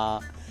the car.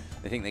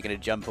 They think they're going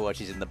to jump her while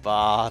she's in the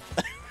bath.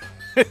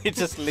 You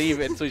just leave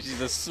it until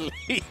she's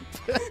asleep.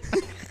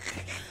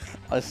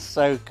 It's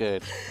so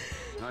good.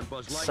 I'm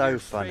Buzz Lightyear, So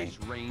funny.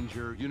 Space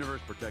Ranger,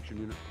 Universe Protection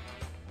Unit.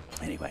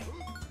 Anyway.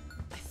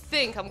 I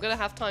think I'm gonna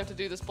have time to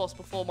do this boss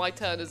before my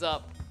turn is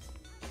up.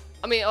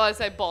 I mean, I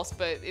say boss,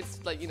 but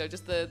it's like, you know,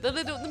 just the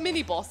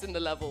mini boss in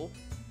the level.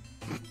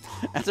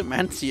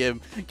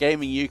 Adamantium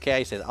Gaming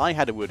UK says, I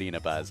had a Woody and a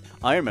Buzz.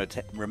 I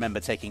remember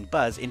taking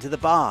Buzz into the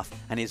bath,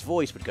 and his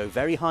voice would go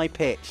very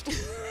high-pitched.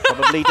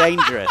 Probably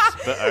dangerous,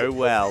 but oh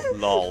well,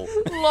 lol.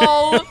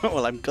 Lol.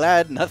 Well, I'm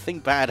glad nothing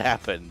bad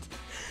happened.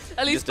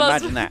 At least Just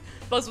Buzz, imagine that.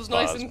 Buzz was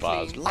nice and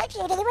Buzz, clean.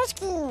 Lightyear to the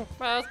rescue!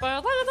 Buzz,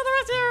 Buzz, Lightyear to the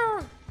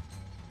rescue!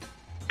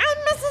 I'm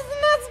Mrs.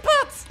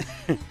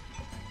 Nesbit!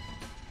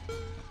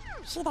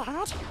 See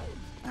that?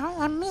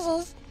 I am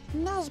Mrs.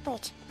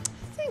 Nesbit.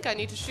 I think I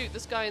need to shoot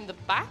this guy in the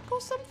back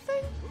or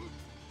something.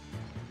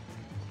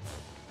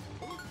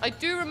 I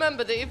do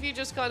remember that if you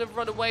just kind of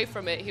run away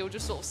from it, he'll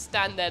just sort of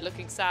stand there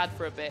looking sad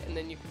for a bit, and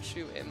then you can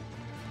shoot him.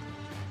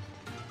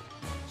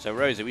 So,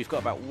 Rosa, we've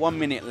got about 1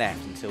 minute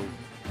left until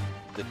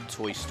the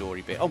Toy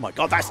Story bit. Oh my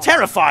god, that's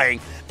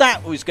terrifying!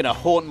 That was going to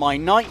haunt my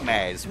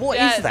nightmares. What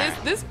is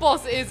that? This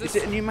boss is... Is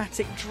it a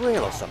pneumatic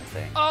drill or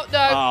something? Oh,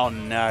 no. Oh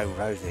no,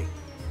 Rosie.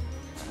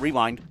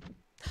 Rewind.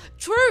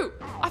 True!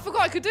 I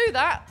forgot I could do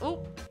that.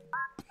 Oh.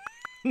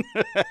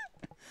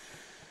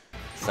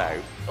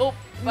 So, Oh,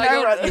 my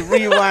no, God. you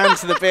rewound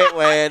to the bit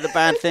where the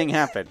bad thing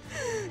happened.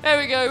 There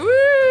we go.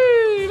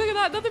 Woo! Look at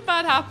that. Nothing bad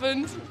that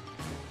happened.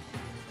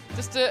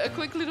 Just a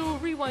quick little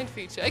rewind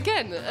feature.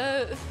 Again,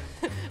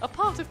 a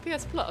part of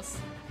PS Plus.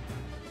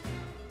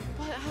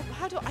 But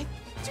how do I...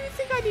 Do you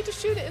think I need to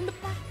shoot it in the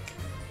back?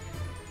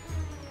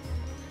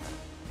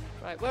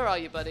 Right, where are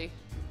you, buddy?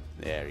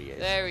 There he is.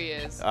 There he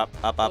is.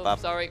 Up.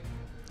 Sorry.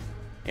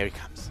 Here he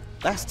comes.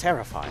 That's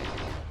terrifying.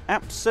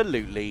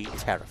 Absolutely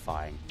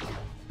terrifying.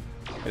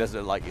 It doesn't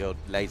look like your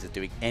laser's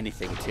doing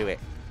anything to it.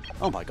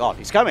 Oh my god,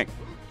 he's coming!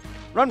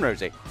 Run,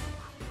 Rosie!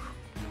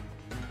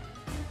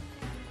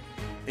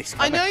 He's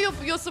I coming. know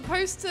you're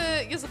supposed to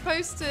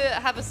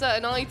have a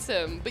certain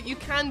item, but you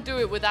can do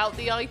it without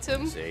the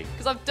item. See.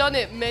 Because I've done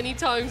it many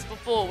times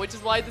before, which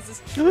is why this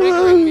is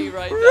triggering me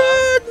right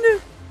now.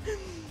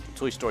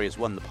 Toy Story has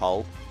won the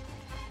poll.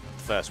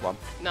 The first one.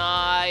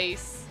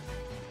 Nice.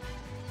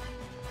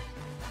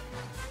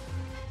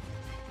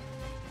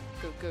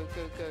 Go, go,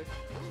 go, go.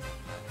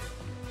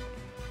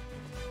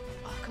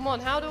 Oh, come on,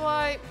 how do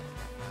I...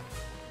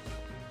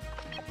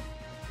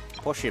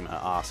 Poshima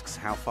asks,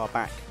 how far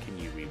back can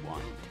you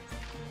rewind?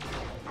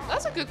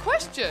 That's a good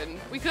question.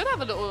 We could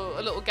have a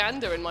little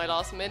gander in my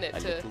last minute.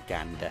 A little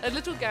gander. A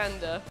little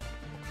gander.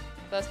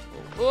 First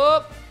of all,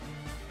 whoop.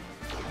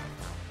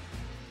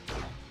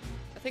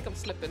 I think I'm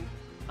slipping.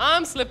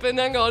 I'm slipping,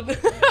 hang on.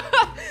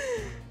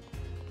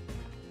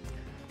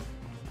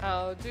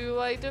 How do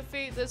I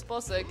defeat this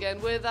boss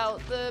again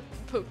without the...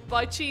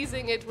 by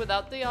cheesing it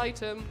without the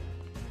item?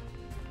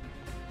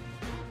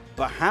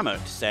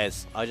 Bahamut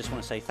says, I just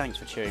want to say thanks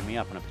for cheering me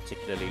up on a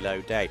particularly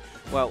low day.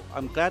 Well,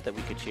 I'm glad that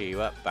we could cheer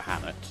you up,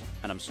 Bahamut,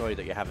 and I'm sorry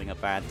that you're having a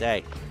bad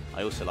day.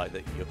 I also like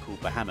that you're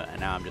called Bahamut, and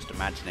now I'm just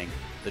imagining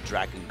the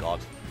dragon god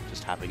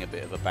just having a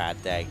bit of a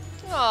bad day.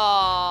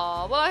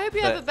 Aww, well I hope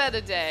you have a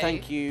better day.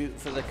 Thank you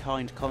for the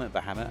kind comment,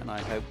 Bahamut, and I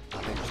hope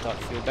you start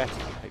to feel better.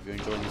 I hope you're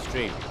enjoying the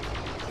stream.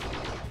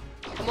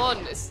 Come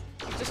on,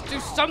 just do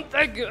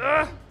something!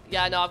 Ugh.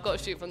 Yeah, no, I've got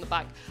to shoot from the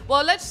back.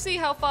 Well, let's see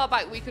how far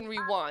back we can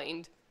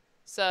rewind.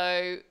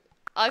 So,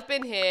 I've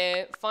been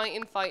here,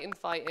 fighting.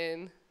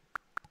 Oh,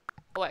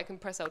 wait, I can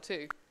press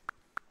L2.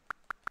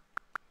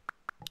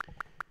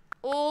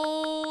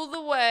 All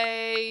the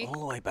way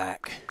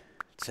back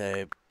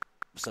to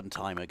some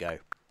time ago.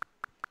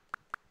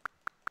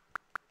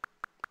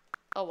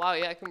 Oh, wow,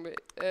 yeah, I can...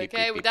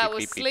 Okay, well, that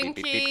was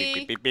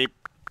Slinky. Beep, beep.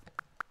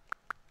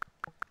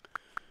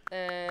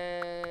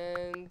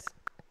 And...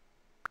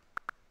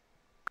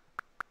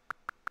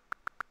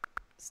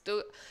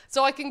 Still,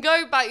 so I can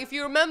go back. If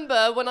you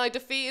remember when I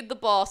defeated the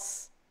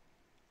boss,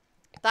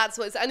 that's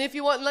what it's, and if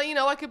you want, like, you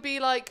know, I could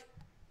be like,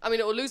 I mean,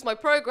 it will lose my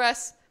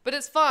progress, but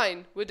it's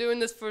fine. We're doing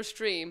this for a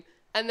stream.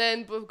 And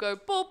then we'll go,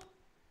 boop,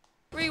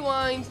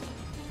 rewind.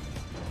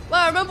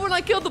 Wow, remember when I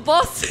killed the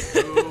boss? To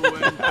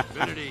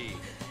infinity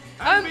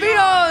and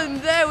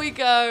beyond. There we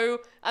go.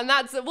 And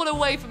that's, what a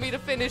way for me to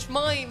finish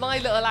my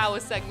little hour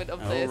segment of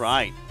this. All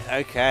right,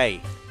 okay.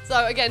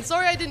 So again,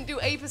 sorry I didn't do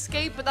Ape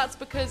Escape, but that's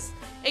because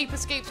Ape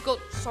Escape's got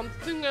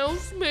something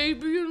else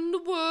maybe in the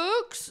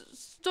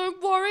works.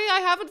 Don't worry, I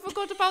haven't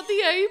forgot about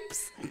the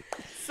apes.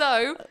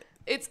 So,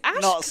 it's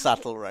Ash... Not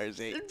subtle,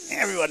 Rosie.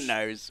 Everyone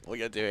knows what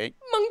you're doing.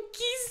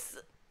 Monkeys!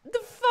 The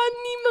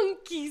funny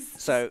monkeys!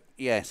 So,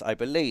 yes, I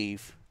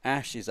believe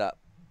Ash is up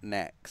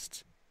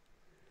next.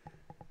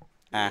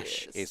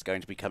 Ash is going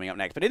to be coming up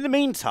next. But in the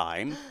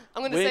meantime...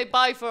 I'm going to say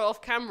bye for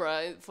off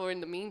camera for in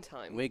the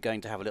meantime. We're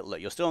going to have a little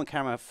look. You're still on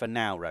camera for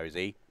now,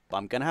 Rosie. But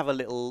I'm going to have a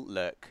little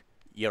look.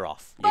 You're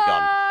off. You're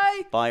gone.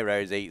 Bye,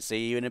 Rosie.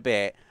 See you in a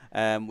bit.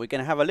 We're going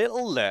to have a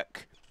little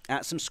look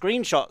at some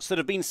screenshots that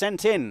have been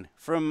sent in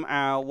from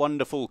our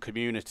wonderful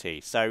community.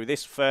 So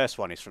this first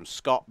one is from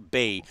Scott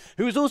B,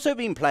 who's also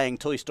been playing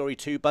Toy Story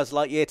 2 Buzz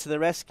Lightyear to the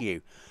Rescue.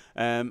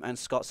 And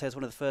Scott says,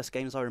 one of the first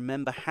games I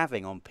remember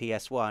having on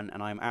PS1,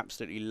 and I'm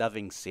absolutely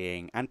loving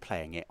seeing and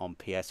playing it on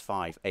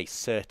PS5. A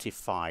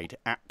certified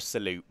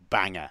absolute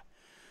banger.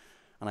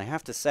 And I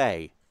have to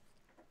say,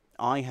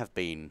 I have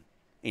been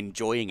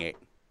enjoying it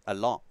a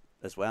lot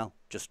as well.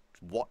 Just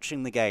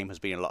watching the game has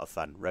been a lot of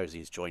fun. Rosie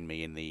has joined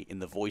me in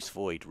the voice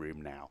void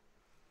room now.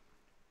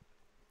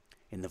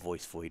 In the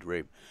voice void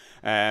room.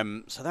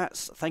 So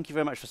that's, thank you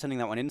very much for sending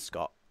that one in,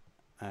 Scott.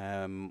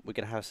 We're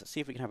going to see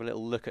if we can have a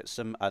little look at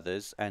some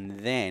others, and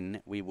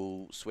then we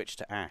will switch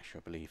to Ash, I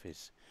believe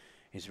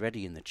is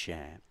ready in the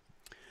chair.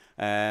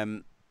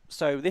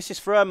 So this is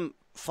from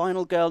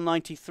Final Girl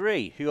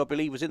 93, who I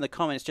believe was in the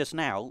comments just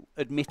now,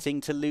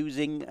 admitting to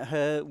losing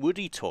her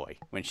Woody toy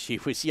when she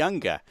was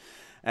younger.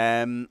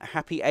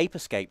 Happy Ape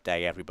Escape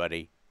Day,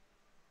 everybody,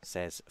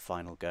 says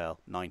Final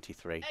Girl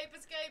 93. Ape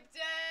Escape Day!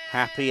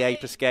 Happy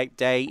Ape Escape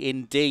Day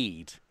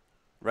indeed.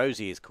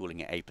 Rosie is calling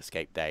it Ape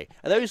Escape Day.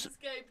 Are those... Ape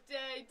Escape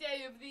Day,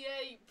 Day of the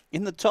Ape.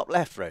 In the top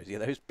left, Rosie, are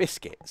those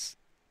biscuits?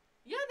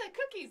 Yeah, they're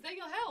cookies. They're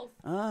your health.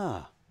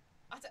 Ah.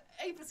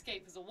 Ape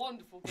Escape is a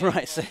wonderful game.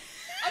 Right, so...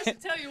 I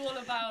should tell you all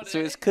about it. So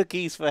it's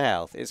cookies for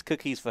health. It's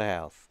cookies for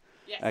health.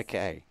 Yes.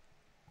 Okay.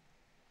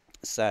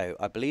 So,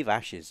 I believe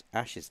Ash is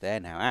there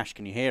now. Ash,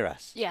 can you hear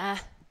us? Yeah.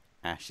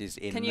 Ash is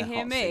in Can the you hear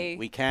hot me? seat.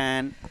 We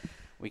can.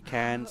 We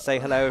can say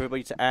hello,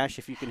 everybody, to Ash,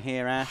 if you can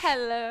hear Ash.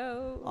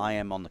 Hello. I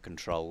am on the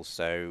controls,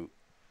 so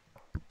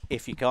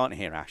if you can't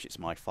hear Ash, it's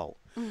my fault.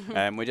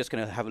 We're just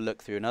going to have a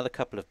look through another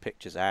couple of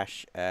pictures,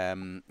 Ash.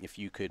 If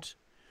you could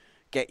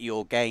get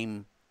your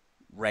game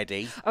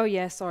ready. Oh,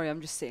 yeah, sorry,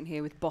 I'm just sitting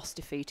here with boss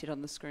defeated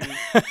on the screen.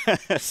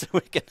 So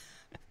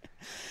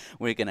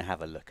we're going to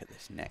have a look at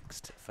this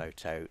next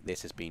photo.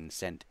 This has been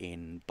sent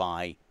in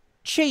by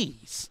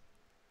Cheese.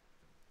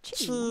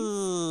 Cheese.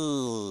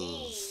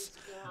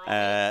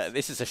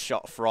 This is a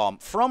shot from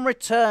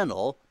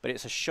Returnal, but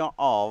it's a shot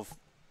of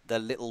the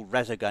little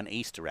Resogun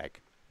Easter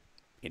egg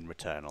in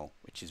Returnal,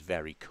 which is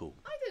very cool.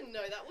 I didn't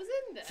know that was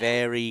in there.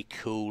 Very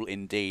cool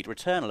indeed.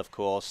 Returnal, of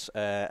course,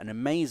 an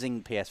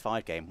amazing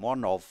PS5 game.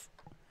 One of,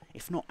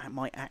 if not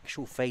my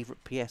actual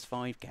favourite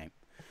PS5 game.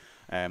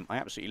 I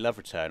absolutely love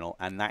Returnal,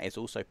 and that is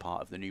also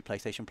part of the new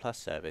PlayStation Plus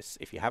service.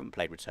 If you haven't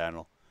played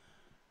Returnal,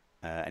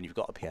 and you've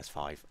got a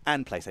PS5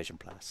 and PlayStation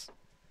Plus,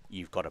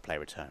 you've got to play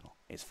Returnal.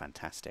 It's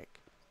fantastic.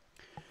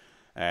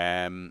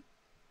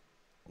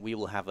 We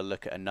will have a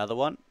look at another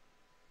one.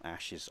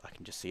 Ash is, I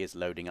can just see, is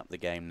loading up the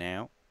game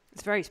now.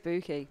 It's very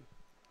spooky.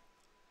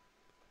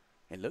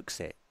 It looks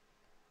it.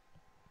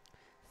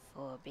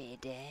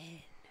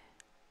 Forbidden.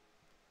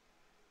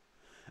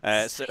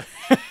 So,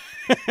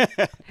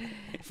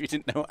 if you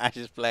didn't know what Ash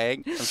is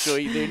playing, I'm sure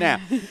you do now.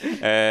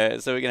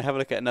 So we're going to have a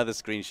look at another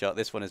screenshot.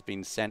 This one has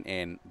been sent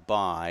in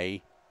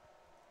by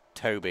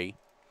Toby.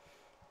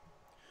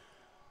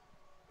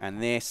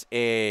 And this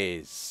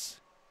is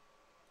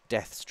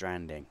Death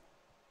Stranding.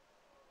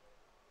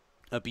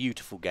 A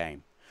beautiful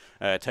game.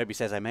 Toby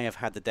says, I may have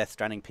had the Death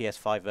Stranding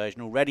PS5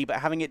 version already, but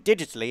having it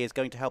digitally is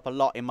going to help a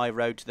lot in my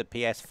road to the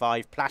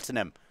PS5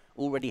 Platinum.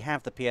 Already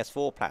have the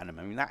PS4 Platinum.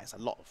 I mean, that is a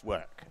lot of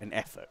work and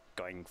effort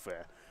going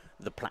for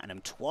the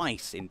Platinum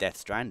twice in Death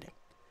Stranding.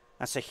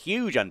 That's a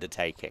huge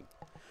undertaking.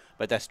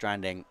 But Death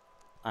Stranding,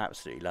 I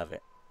absolutely love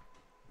it.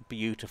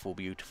 Beautiful,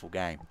 beautiful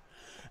game.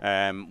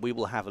 We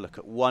will have a look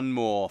at one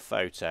more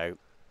photo.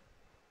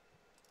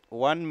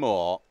 One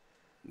more.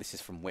 This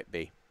is from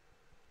Whitby.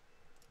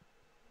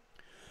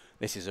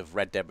 This is of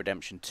Red Dead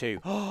Redemption 2.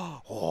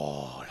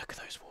 Oh, look at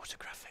those water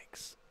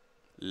graphics.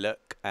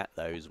 Look at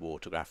those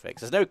water graphics.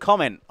 There's no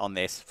comment on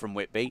this from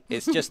Whitby.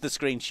 It's just the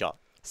screenshot.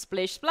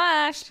 Splish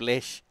splash.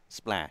 Splish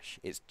splash.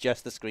 It's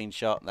just the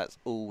screenshot. That's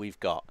all we've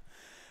got.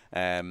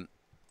 I'm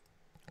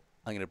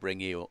going to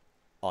bring you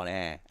on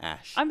air,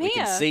 Ash. I'm we here.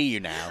 We can see you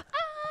now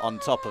on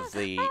top of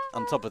the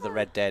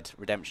Red Dead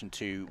Redemption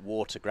 2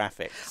 water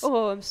graphics.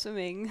 Oh, I'm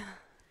swimming.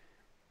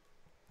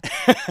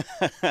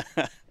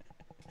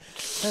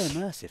 So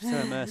immersive, so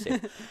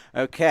immersive.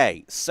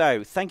 Okay,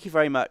 so thank you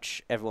very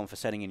much, everyone, for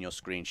sending in your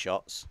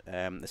screenshots.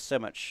 There's so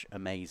much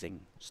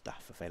amazing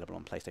stuff available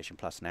on PlayStation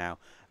Plus now.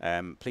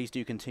 Please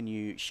do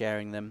continue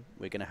sharing them.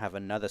 We're going to have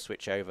another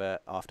switch over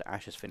after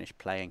Ash has finished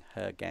playing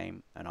her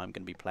game, and I'm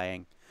going to be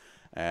playing.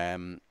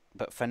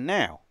 But for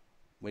now,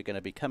 we're going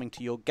to be coming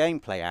to your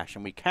gameplay, Ash,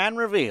 and we can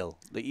reveal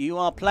that you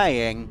are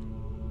playing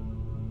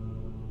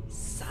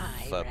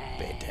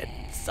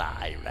Forbidden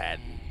Siren.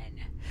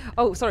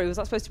 Oh, sorry, was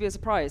that supposed to be a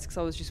surprise? Because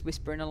I was just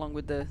whispering along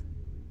with the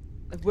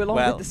with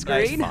the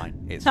screen. Well,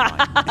 it's fine.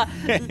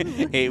 It's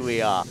fine. Here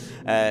we are.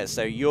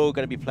 So you're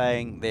going to be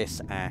playing this,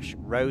 Ash.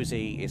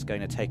 Rosie is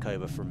going to take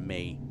over from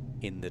me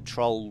in the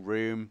troll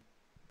room.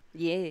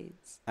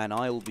 Yes. And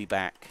I will be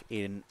back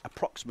in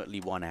approximately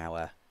 1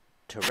 hour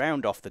to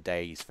round off the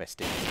day's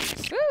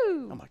festivities.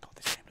 Woo! Oh my god,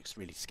 this game looks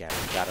really scary.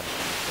 Adam,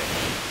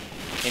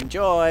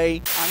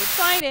 enjoy! I'm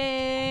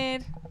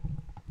excited!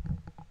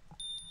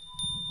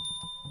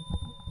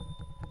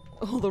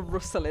 All the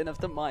rustling of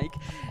the mic.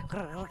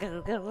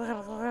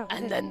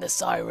 And then the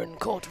siren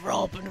called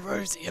Rob and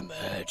Rosie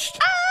emerged.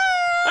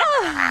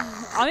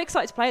 I'm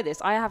excited to play this.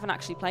 I haven't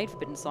actually played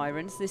Forbidden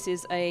Sirens. This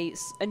is a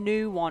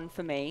new one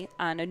for me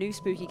and a new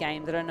spooky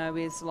game that I know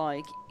is,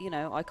 like, you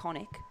know,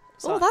 iconic.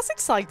 So Oh, that's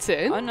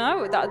exciting. I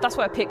know. That's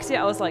why I picked it.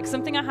 I was like,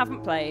 something I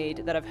haven't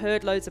played, that I've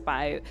heard loads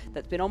about,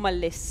 that's been on my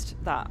list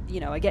that,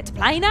 you know, I get to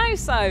play now.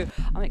 So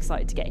I'm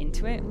excited to get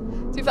into it.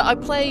 To be fair, I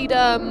played,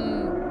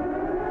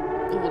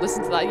 oh,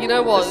 listen to that. You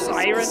know what?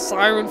 Siren.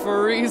 Siren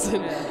for a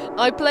reason. Yeah.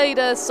 I played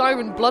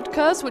Siren Blood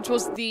Curse, which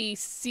was the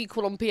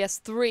sequel on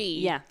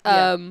PS3. Yeah.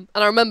 And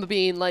I remember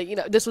being like, you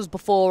know, this was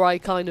before I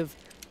kind of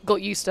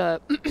got used to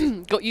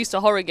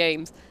horror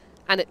games,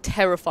 and it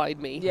terrified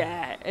me.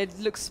 Yeah, it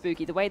looks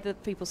spooky. The way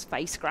that people's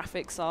face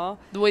graphics are.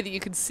 The way that you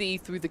can see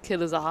through the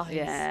killer's eyes.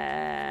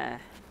 Yeah.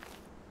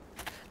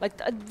 Like,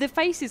 the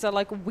faces are,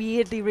 like,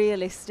 weirdly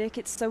realistic.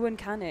 It's so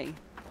uncanny.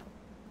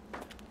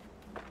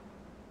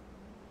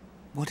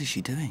 What is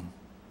she doing?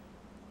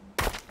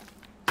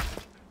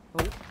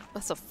 Oh,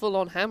 that's a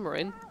full-on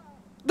hammering.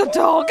 The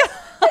dog!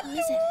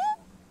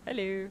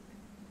 Hello.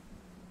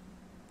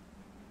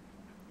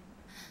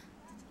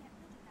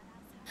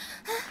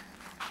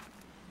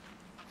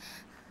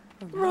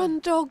 Run,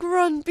 dog,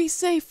 run. Be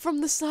safe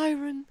from the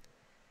siren.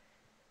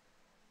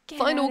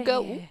 Final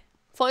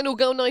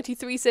Girl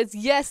 93 says,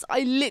 yes,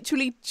 I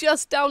literally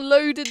just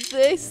downloaded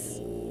this.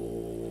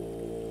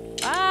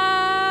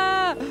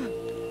 Ah!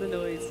 The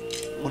noise.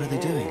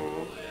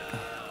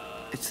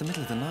 the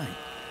middle of the night.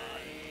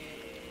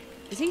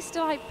 Is he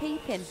still like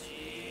peeping?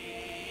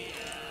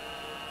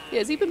 Yeah,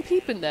 has he been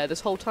peeping there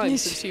this whole time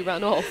since she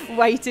ran off?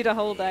 Waited a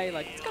whole day,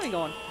 like, what's going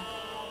on?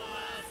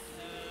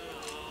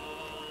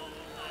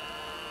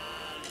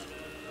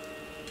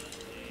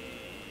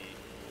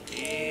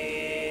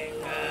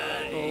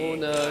 Oh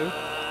no.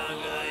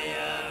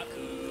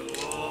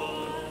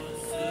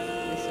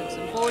 This looks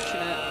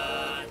unfortunate.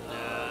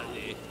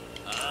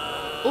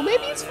 Or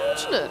maybe it's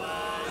fortunate.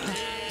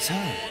 So,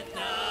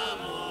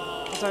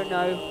 I don't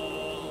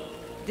know.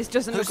 This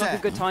doesn't look Who's like a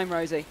that? good time,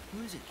 Rosie.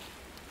 who is it?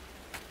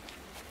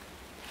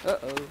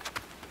 Uh-oh.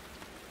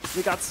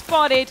 We got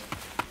spotted.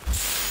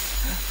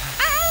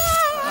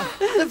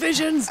 The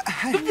visions!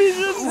 Hey,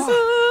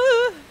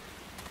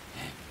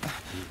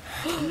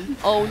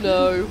 Oh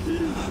no.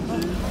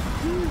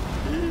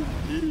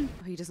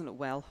 Oh, he doesn't look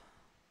well.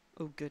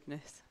 Oh,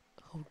 goodness.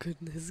 Oh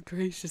goodness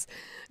gracious.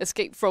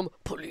 Escape from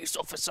police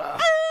officer.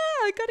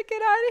 I gotta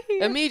get out of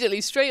here.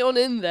 Immediately straight on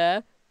in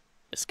there.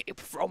 Escape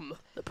from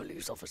the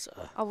police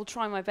officer. I will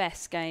try my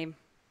best, game.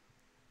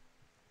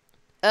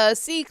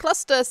 C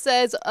Cluster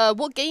says,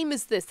 what game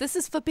is this? This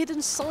is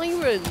Forbidden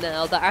Siren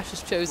now that Ash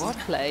has chosen to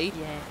play.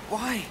 Yeah.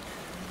 Why?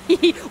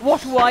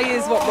 What why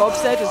is what Rob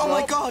said as Oh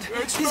well. my god!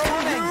 He's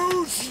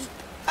coming!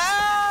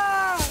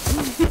 Ah!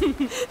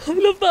 I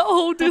love that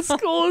whole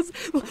discourse.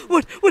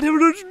 Whatever,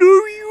 there's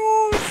no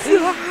use.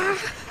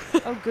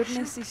 Oh,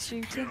 goodness, he's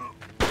shooting.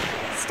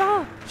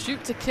 Stop.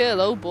 Shoot to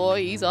kill, oh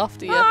boy, he's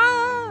after you.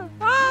 Ah!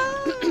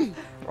 Ah!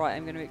 Right,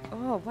 I'm gonna.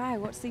 Oh wow,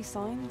 what's these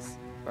signs?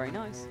 Very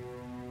nice.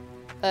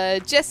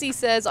 Jesse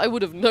says, I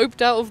would have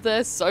noped out of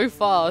there so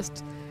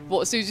fast.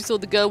 What, as soon as you saw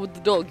the girl with the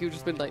dog, you've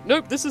just been like,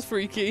 nope, this is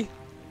freaky.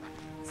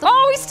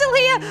 Oh, he's still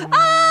here!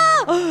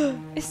 Ah!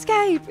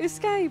 Escape!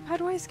 Escape! How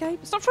do I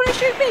escape? Stop trying to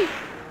shoot me!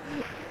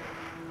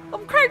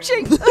 I'm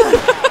crouching!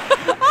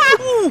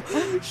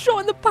 Ooh, shot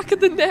in the back of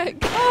the neck.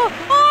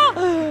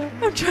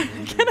 I'm trying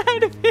to get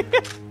out of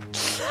here!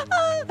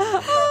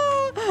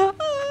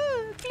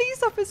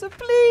 Please, officer,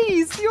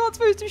 please! You aren't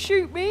supposed to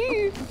shoot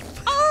me!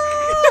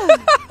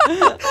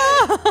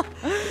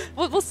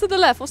 What's to the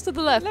left? What's to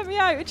the left? Let me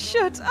out, it's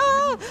shut!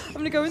 I'm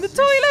gonna go in the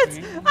toilet!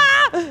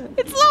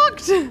 It's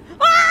locked!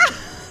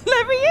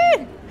 Let me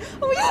in!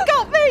 Oh, he's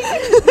got me!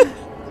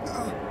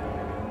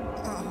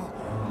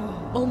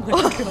 Oh my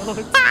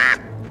god.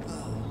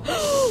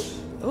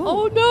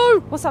 Oh no!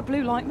 What's that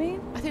blue light mean?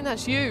 I think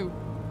that's you.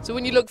 So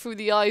when you look through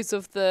the eyes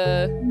of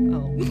the...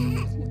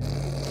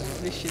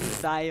 Mission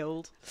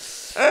failed.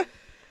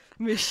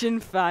 Mission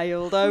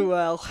failed. Oh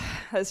well.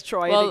 Let's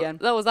try it Well, again.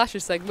 that was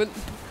Ash's segment.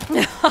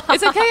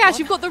 It's okay, Ash,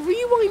 you've got the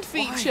rewind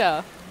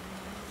feature.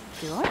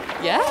 Do I?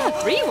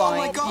 Yeah. Rewind. Oh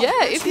my god!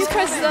 Yeah, if you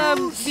press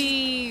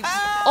the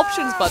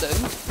options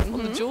button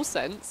on the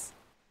DualSense.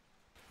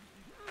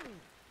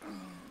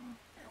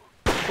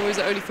 Or is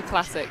it only for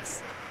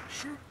classics?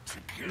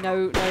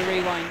 No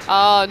rewind.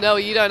 Oh, no,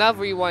 you don't have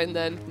rewind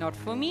then. Not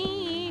for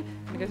me.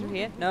 Can I go through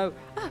here? No.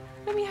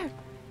 Let me out.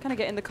 Can I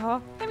get in the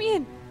car? Let me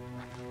in.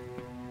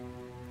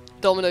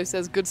 Domino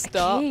says, good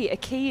start. A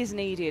key is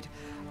needed.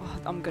 Oh,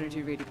 I'm going to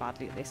do really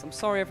badly at this. I'm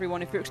sorry,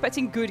 everyone. If you're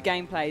expecting good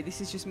gameplay, this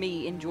is just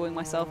me enjoying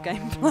myself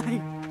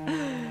gameplay.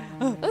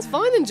 That's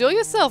fine, enjoy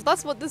yourself.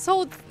 That's what this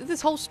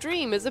whole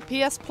stream is, a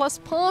PS Plus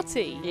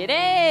party. It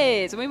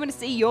is. And we want to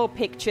see your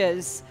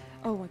pictures.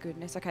 Oh, my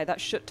goodness. Okay,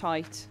 that's shut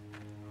tight.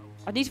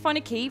 I need to find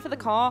a key for the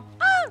car.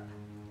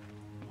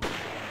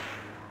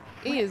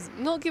 He is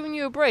not giving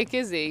you a break,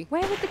 is he?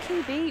 Where would the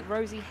key be?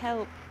 Rosie,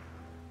 help.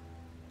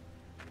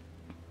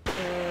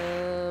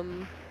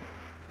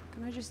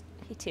 Can I just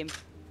hit him?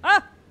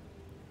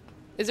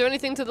 Is there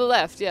anything to the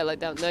left? Yeah, like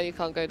down. No, you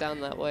can't go down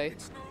that way.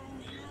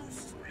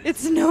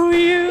 It's no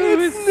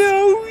use. It's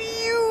no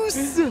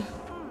use.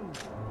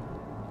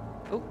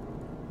 Oh.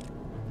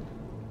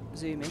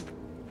 Zoom in.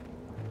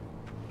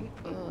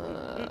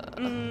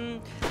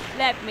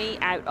 Let me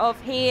out of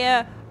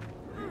here.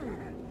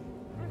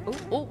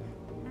 Oh.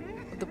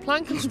 The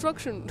plan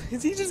construction.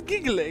 Is he just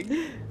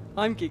giggling?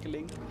 I'm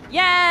giggling. Yay!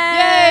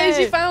 Yay,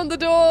 she found the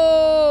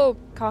door!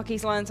 Car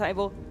keys lie on the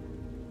table.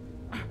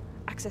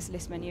 Access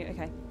list menu.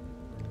 Okay.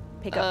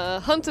 Pick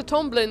up. Hunter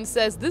Tomlin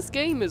says this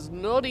game is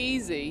not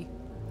easy.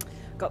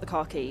 Got the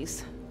car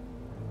keys.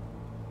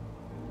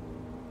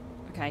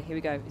 Okay, here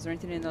we go. Is there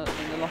anything in the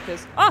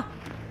lockers?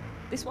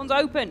 This one's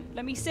open.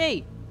 Let me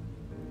see.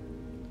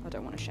 I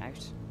don't want to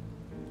shout.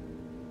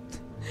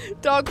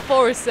 Dark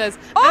Forest says,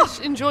 Ash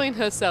enjoying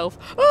herself.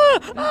 I'm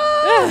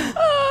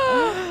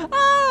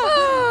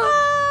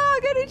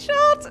getting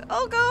shot.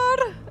 Oh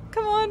god.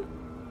 Come on.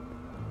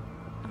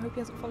 I hope he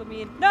hasn't followed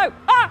me in. No.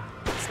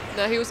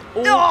 No, he was.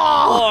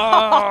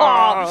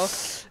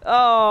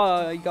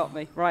 Oh, you got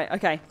me. Right,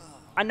 okay.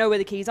 I know where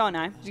the keys are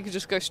now. You could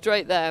just go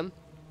straight there.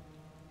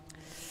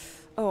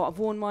 Oh, I've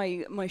worn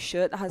my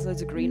shirt that has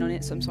loads of green on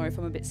it, so I'm sorry if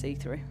I'm a bit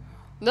see-through.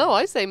 No,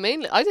 I say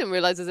mainly. I didn't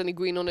realise there's any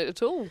green on it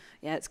at all.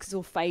 Yeah, it's because it's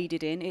all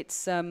faded in.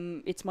 It's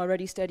my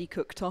Ready Steady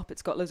cooktop.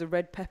 It's got loads of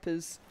red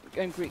peppers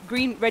and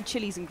red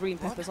chilies and green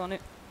peppers on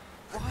it.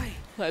 Why?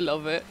 I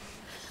love it.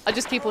 I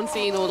just keep on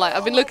seeing all like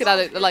I've been looking at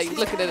it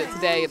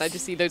today, and I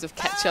just see loads of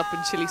ketchup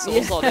and chili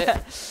sauce on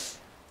it.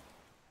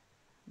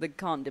 The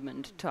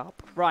condiment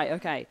top. Right,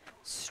 okay.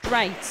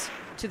 Straight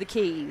to the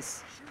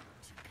keys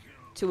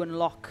to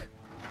unlock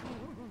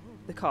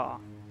the car.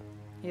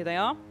 Here they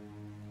are.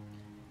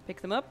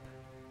 Pick them up.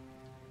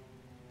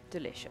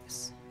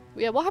 Delicious.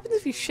 Yeah, what happens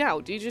if you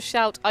shout? Do you just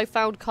shout, "I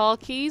found car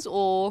keys,"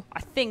 or I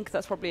think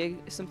that's probably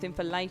something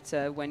for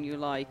later when you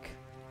like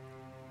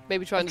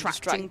maybe trying to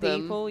attracting distract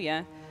them? people?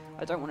 Yeah.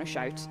 I don't want to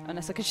shout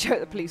unless I can shout at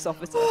the police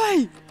officer. Oi!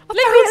 Leave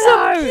me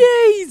alone!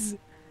 Keys!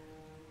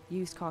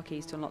 Use car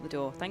keys to unlock the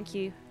door. Thank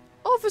you.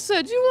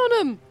 Officer, do you want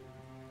them?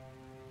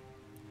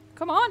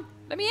 Come on,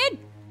 let me in.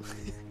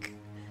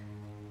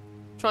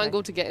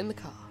 Triangle to get in the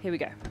car. Here we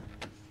go.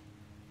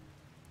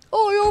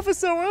 Oi,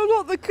 officer, I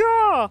unlocked the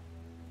car!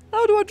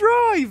 How do I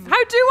drive?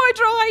 How do I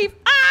drive?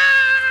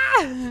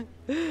 Ah!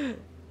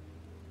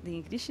 The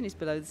ignition is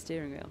below the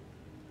steering wheel.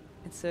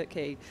 Insert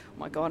key. Oh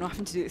my god, I'm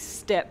having to do this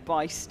step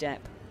by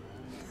step.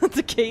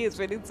 The key has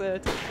been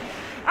inserted.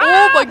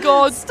 Oh my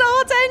god!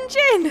 Start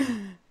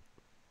engine!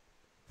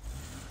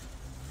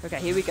 Okay,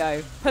 here we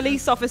go.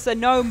 Police officer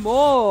no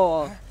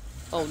more.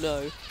 Oh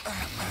no.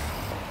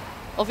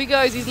 Off he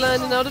goes, he's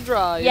learning how to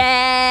drive.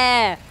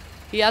 Yeah!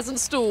 He hasn't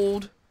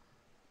stalled.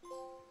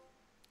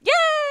 Yeah!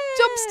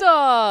 Jump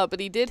start! But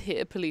he did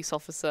hit a police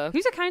officer.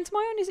 Whose account am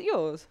I on? Is it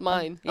yours?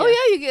 Mine. Yeah. Oh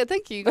yeah, you get.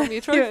 Thank you. You got me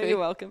a trophy. You're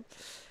welcome.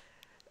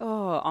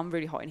 Oh, I'm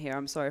really hot in here.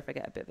 I'm sorry if I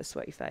get a bit of a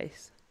sweaty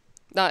face.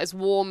 That is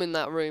warm in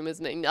that room,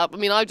 isn't it? I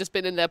mean, I've just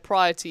been in there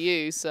prior to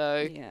you,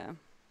 so Yeah.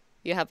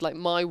 you have like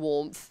my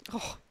warmth.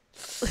 Oh.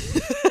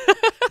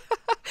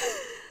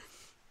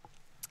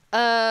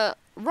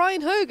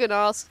 Ryan Hogan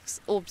asks,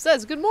 or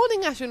says, "Good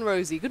morning, Ash and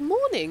Rosie. Good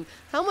morning.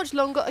 How much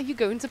longer are you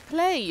going to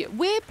play?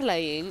 We're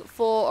playing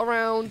for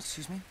around.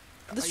 Excuse me?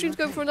 The stream's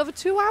going for another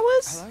 2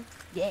 hours, Hello?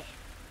 Yeah.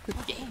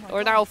 or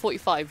an hour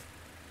 45.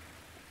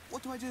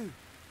 What do I do?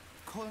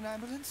 Call an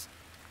ambulance?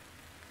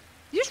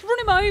 You just run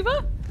him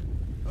over?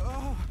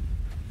 Oh,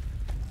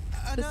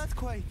 an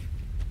earthquake.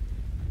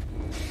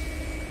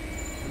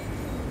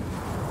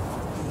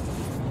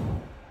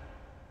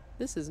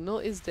 This is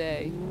not his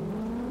day."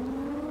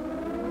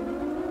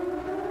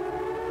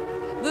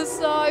 The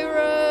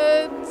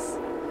sirens!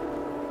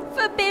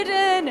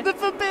 Forbidden! The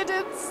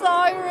forbidden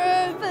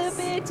sirens!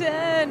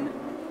 Forbidden!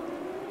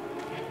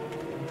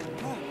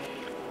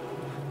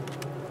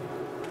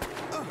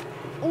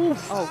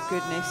 Oh,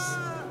 goodness.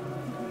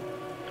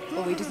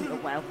 Oh, he doesn't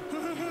look well.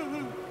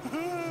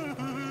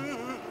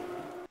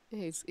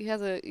 Yeah,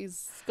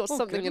 he's got Oh,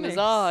 something in his goodness.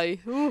 eye.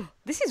 Ooh.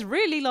 This is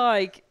really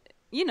like,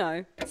 you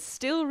know,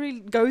 still really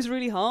goes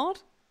really hard.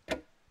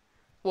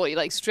 What, you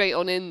like straight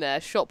on in there,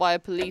 shot by a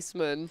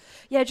policeman?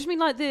 Yeah, I just mean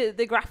like the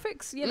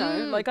graphics, you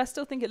know, like I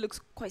still think it looks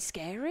quite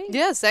scary.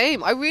 Yeah,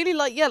 same. I really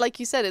like, yeah, like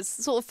you said, it's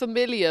sort of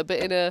familiar, but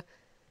in a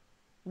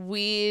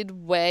weird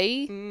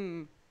way.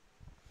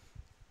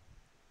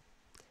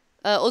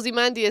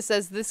 Ozymandia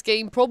says, "This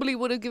game probably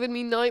would have given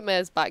me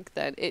nightmares back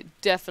then." It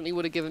definitely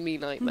would have given me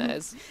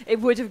nightmares. It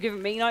would have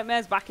given me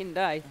nightmares back in the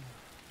day.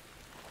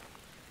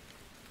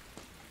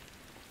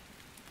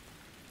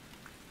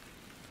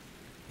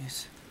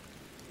 It's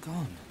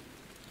gone.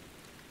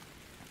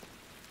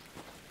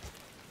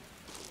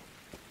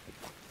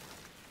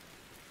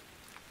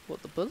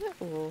 What, the bullet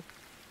or?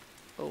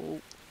 Oh.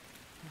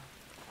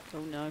 Oh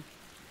no.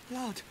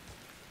 Blood.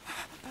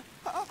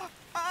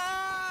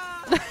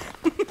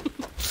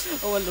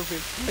 Oh, I love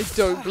him. I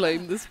don't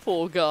blame this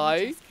poor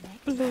guy.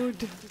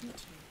 Blood.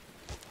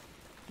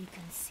 You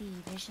can see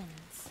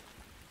visions.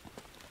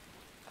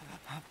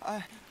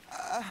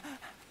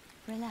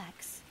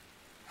 Relax.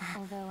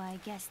 Although I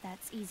guess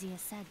that's easier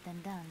said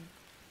than done.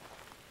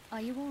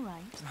 Are you all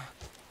right?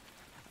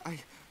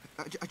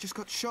 I just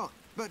got shot,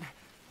 but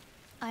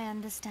I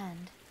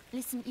understand.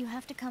 Listen, you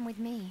have to come with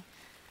me.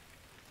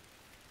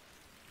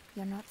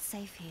 You're not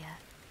safe here.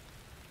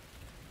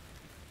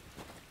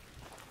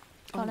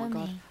 Oh Follow my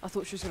god. me. I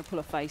thought she was going to pull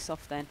her face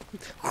off then.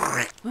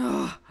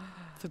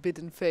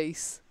 Forbidden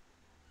face.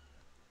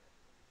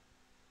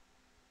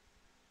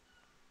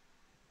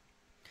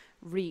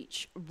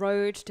 Reach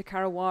road to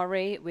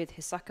Karawari with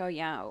Hisako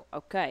Yao.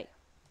 Okay.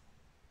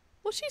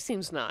 Well, she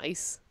seems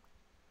nice.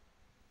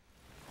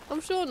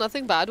 I'm sure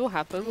nothing bad will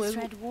happen. This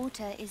red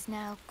water is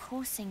now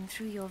coursing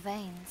through your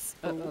veins,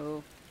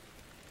 Uh-oh.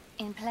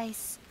 in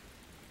place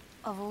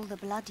of all the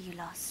blood you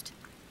lost.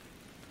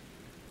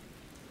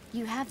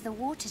 You have the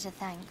water to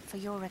thank for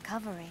your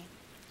recovery.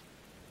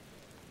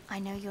 I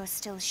know you're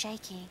still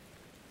shaky,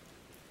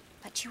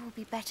 but you will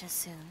be better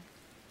soon.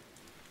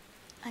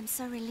 I'm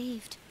so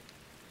relieved.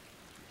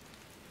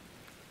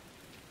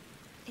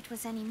 It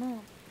was any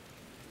more.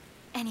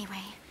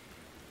 Anyway,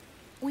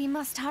 we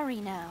must hurry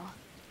now.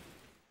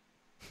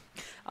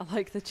 I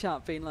like the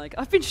chat being like,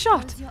 I've been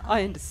shot. Close your I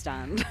eyes.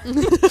 understand.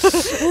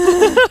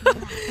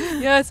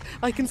 Yes,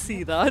 I can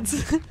see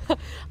that.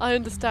 I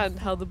understand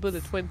how the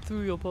bullet went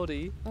through your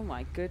body. Oh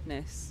my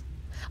goodness.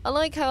 I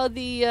like how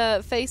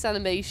the face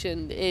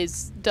animation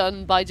is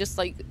done by just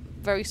like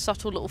very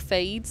subtle little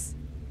fades.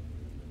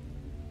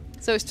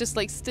 So it's just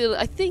like still,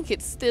 I think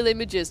it's still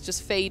images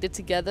just faded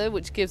together,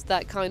 which gives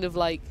that kind of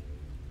like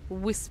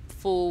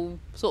wistful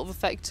sort of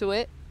effect to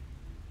it.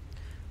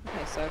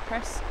 Okay, so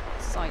press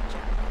side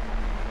jack.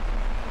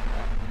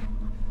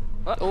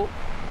 Oh.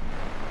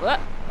 What?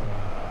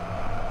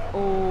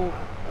 Oh.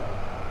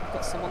 I've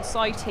got some on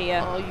site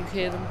here. Oh, you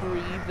hear them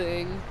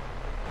breathing.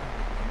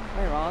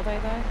 Where are they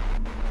though?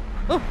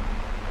 Oh!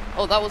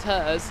 Oh, that was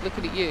hers,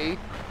 looking at you.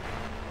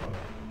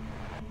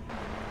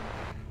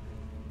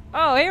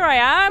 Oh, here I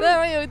am!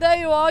 There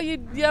you are, you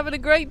having a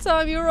great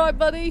time, you alright,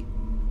 buddy?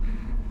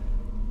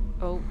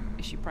 Oh,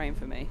 is she praying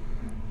for me?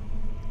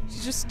 She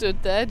just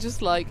stood there,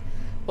 just like,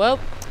 well,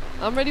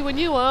 I'm ready when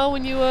you are,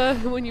 when you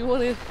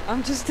want to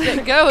I'm just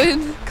get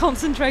going.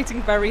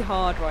 concentrating very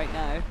hard right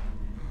now.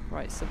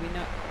 Right, so we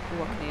know.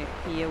 Oh, I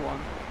can hear one.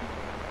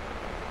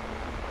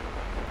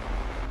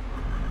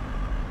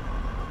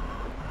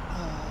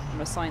 I'm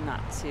gonna assign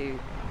that to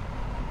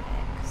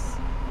X.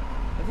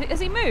 Has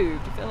he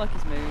moved? I feel like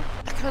he's moved.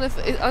 I kind of,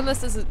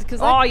 unless there's because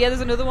Oh yeah,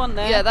 there's another one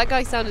there. yeah, that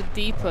guy sounded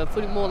deeper,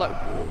 putting more like.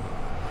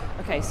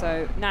 Okay,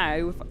 so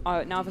now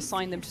now I've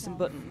assigned them to some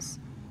buttons.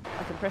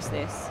 I can press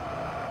this,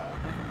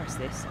 and I can press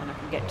this, and I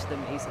can get to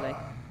them easily.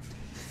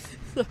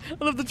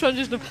 I love the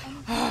transition of.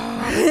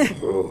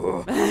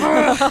 They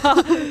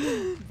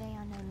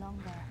are no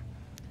longer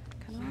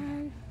Can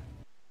I?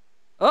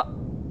 Oh,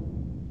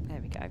 there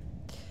we go.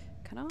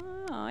 Can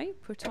I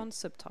put on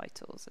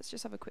subtitles? Let's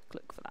just have a quick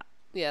look for that.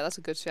 Yeah, that's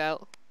a good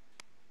shout.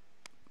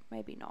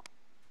 Maybe not.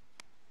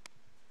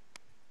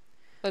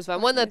 That's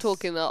fine. When they're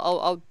talking,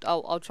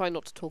 I'll try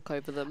not to talk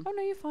over them. Oh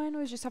no, you're fine. I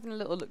was just having a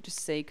little look to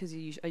see because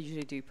I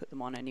usually do put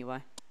them on anyway.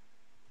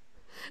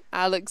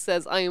 Alex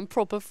says, I am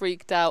proper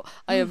freaked out.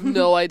 I have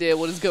no idea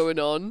what is going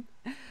on.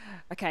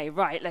 Okay,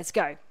 right, let's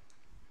go.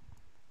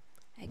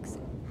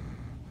 Exit.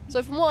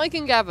 So from what I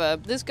can gather,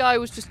 this guy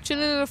was just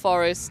chilling in a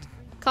forest,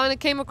 kind of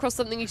came across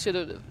something he should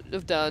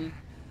have done,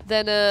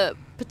 then a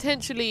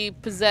potentially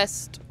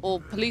possessed or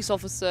police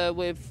officer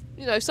with,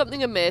 you know,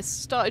 something amiss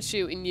started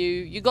shooting you,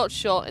 you got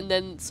shot, and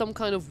then some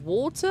kind of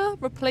water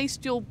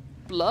replaced your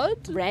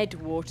blood? Red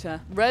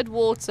water. Red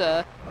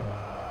water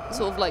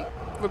sort of like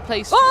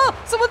replaced... Oh!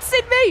 Someone's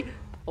seen me!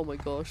 Oh my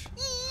gosh.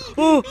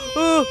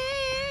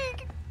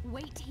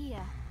 Wait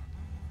here.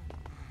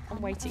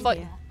 I'm waiting Fight,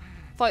 here.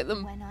 fight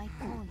them. When I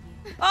call you.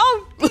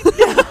 Oh!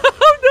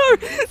 Oh no!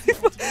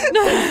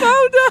 No, I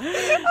found her!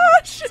 Oh,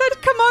 she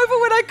said come over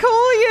when I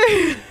call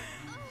you!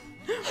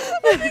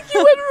 I think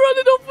you went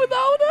running off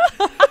without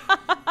her.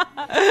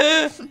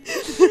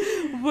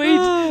 Wait.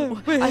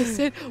 I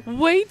said,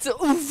 wait.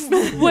 Oof,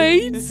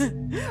 wait.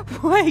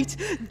 Wait!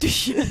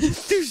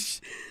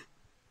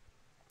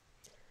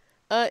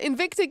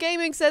 Invicta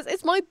Gaming says,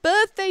 it's my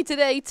birthday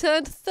today,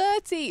 turned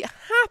 30.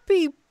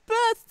 Happy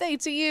birthday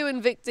to you,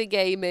 Invicta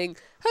Gaming.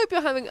 Hope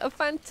you're having a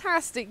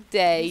fantastic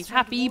day.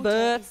 Happy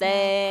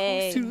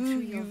birthday Through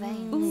your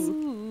veins,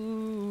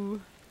 Ooh.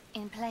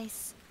 in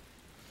place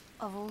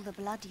of all the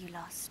blood you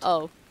lost.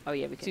 Oh, Oh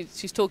yeah, we can.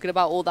 she's talking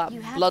about all that You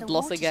have blood the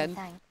loss water to again.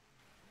 thank.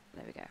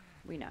 There we go.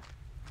 We know.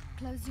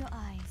 Close your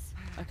eyes.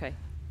 Okay.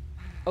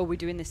 Oh, we're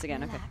doing this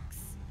again. Okay. Relax.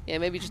 Yeah,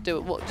 maybe just do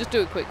it. Just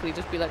do it quickly.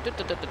 Just be like, da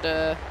da da da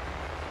da.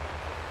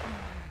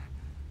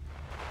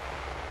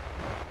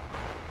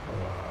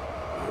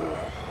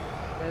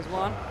 There's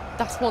one.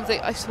 That's one thing,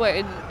 I swear,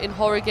 in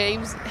horror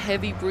games,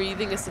 heavy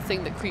breathing is the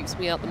thing that creeps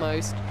me out the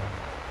most.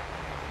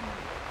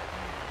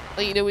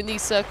 Like, you know, in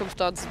these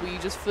circumstances where you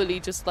just fully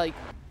just like,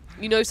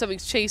 you know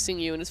something's chasing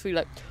you and it's really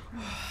like,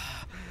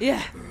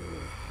 Yeah.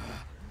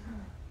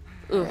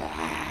 ugh.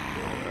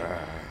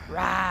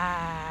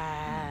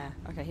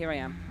 Okay, here I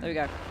am. There we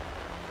go.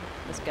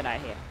 Let's get out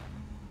of here.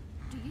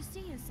 Do you see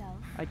yourself?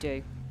 I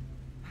do.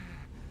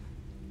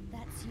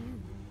 That's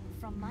you,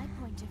 from my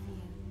point of view.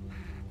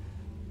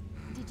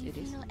 Did you It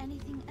is. feel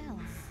anything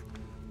else?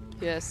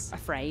 Yes.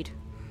 Afraid.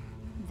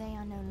 They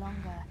are no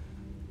longer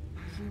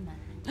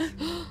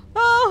human.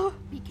 Oh!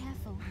 Be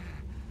careful.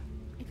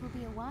 It will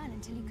be a while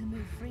until you can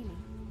move freely.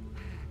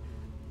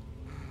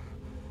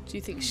 Do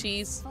you think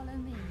she's Follow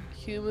me.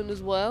 human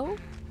as well?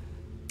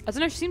 I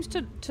don't know. She seems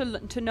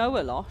to know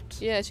a lot.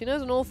 Yeah, she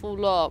knows an awful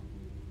lot.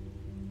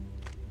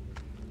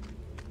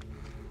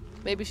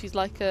 Maybe she's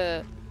like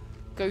a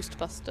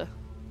ghostbuster.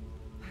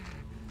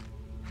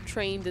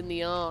 Trained in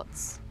the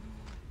arts.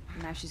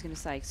 Now she's gonna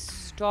say,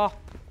 "Stop."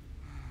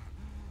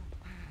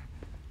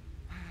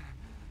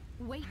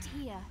 Wait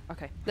here.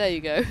 Okay. There you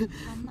go.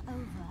 Come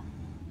over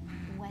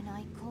when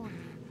I call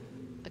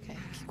you. Okay,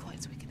 keep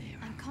quiet so we can hear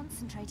her. I'm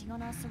concentrating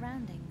on our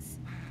surroundings,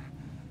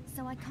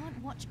 so I can't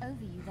watch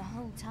over you the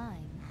whole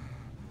time.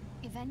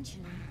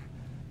 Eventually,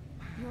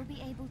 you'll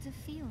be able to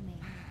feel me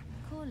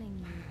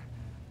calling you.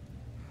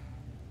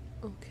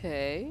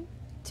 Okay.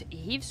 To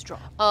eavesdrop.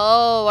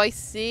 Oh, I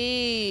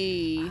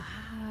see.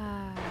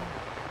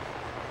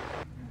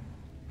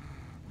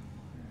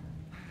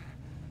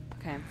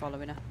 Okay, I'm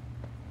following her.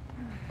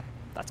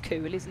 That's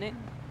cool, isn't it?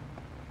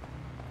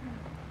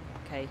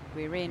 Okay,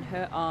 we're in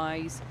her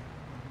eyes.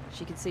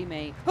 She can see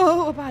me.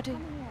 Oh, a baddie.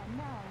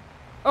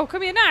 Oh,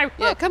 come here now.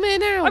 Yeah, Oh, come here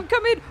now. I'm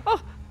coming.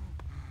 Oh,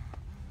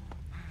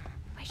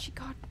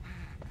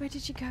 Where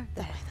did you go?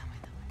 There.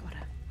 Got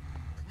her.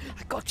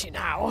 I got you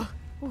now.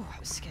 Oh, that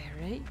was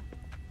scary.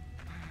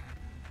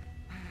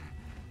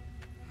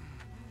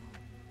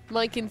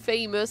 Mike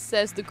Infamous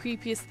says the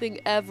creepiest thing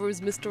ever is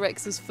Mr.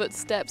 X's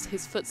footsteps.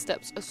 His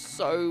footsteps are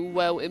so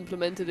well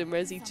implemented in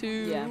Resi 2.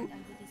 Yeah. Over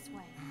this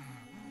way.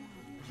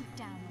 Keep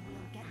down and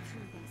we'll get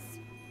through this.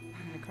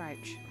 I'm gonna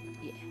crouch.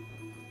 Yeah.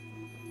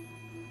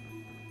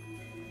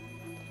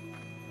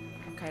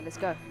 Okay, let's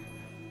go.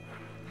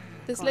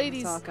 This Come on,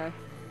 lady's... Taco.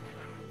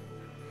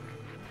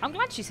 I'm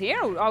glad she's here.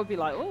 I would be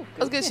like, oh, I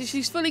was gonna say, goodness.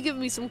 she's fully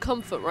giving me some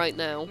comfort right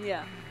now.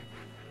 Yeah.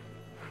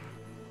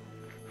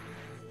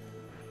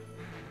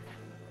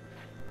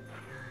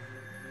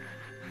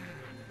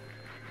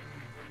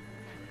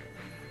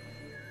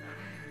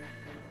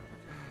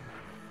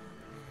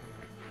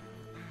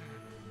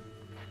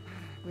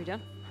 We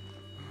done?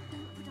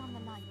 Don't put on the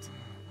light.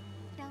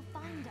 They'll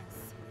find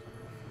us.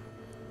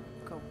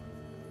 Cool.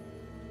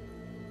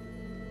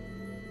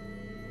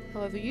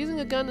 However, using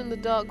a gun in the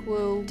dark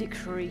will...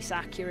 Decrease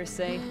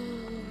accuracy.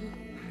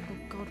 Oh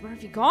god, where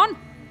have you gone?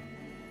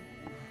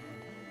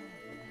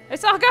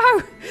 It's Argo!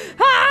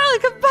 Ah,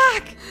 come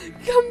back!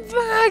 Come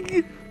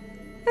back!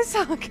 It's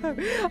Argo!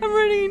 I'm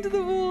running into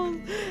the wall.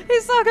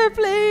 It's Argo,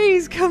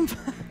 please come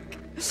back!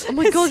 Oh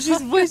my god,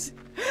 she's with...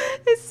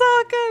 It's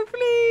Argo,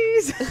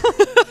 please!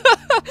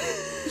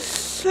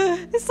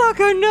 It's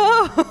Argo,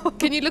 no!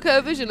 Can you look at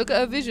her vision? Look at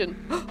her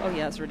vision. Oh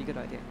yeah, that's a really good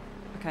idea.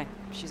 Okay,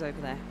 she's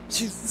over there.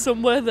 She's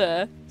somewhere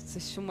there.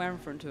 She's somewhere in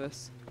front of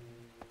us.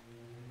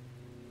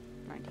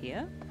 Right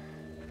here.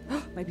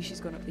 Maybe she's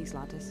gone up these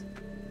ladders.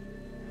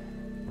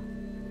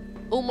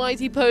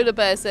 Almighty Polar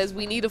Bear says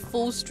we need a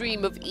full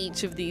stream of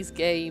each of these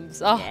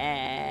games. Ah,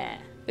 Yeah.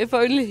 if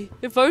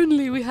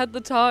only we had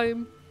the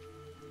time.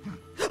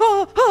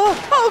 Oh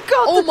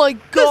god! Oh my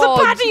There's a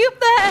god! baddie up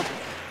there!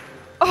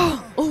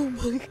 Oh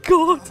my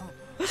god!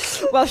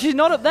 Well, she's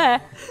not up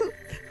there.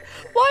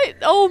 Why?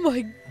 Oh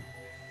my...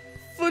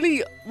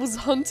 Fully was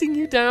hunting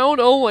you down?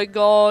 Oh my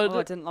god. Oh,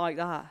 I didn't like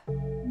that.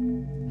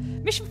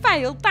 Mission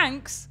failed,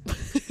 thanks. Do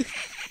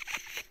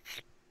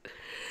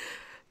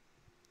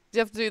you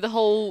have to do the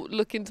whole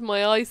look into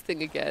my eyes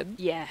thing again?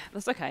 Yeah,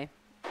 that's okay.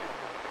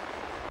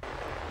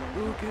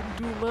 Look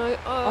into my eyes.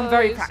 I'm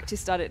very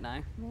practiced at it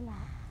now. Relax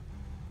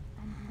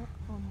and look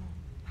for me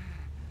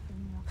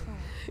in your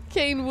thoughts.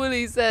 Kane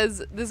Woolley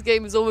says this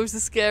game is almost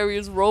as scary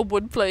as Rob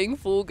when playing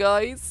Fall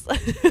Guys.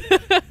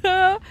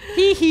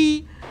 Hee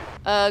hee.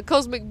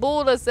 Cosmic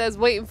Baller says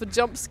waiting for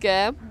jump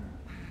scare.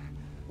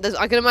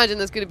 I can imagine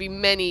there's going to be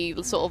many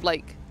sort of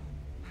like...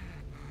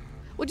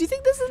 Well, do you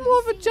think this is more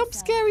of a jump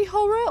scary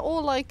horror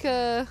or like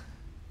a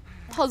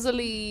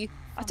puzzly...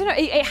 I don't know,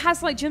 it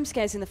has like jump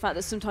scares in the fact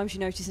that sometimes you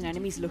notice an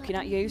enemy's looking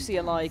at you, so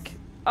you're like,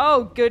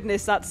 oh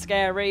goodness, that's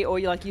scary, or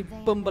you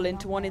bumble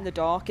into one in the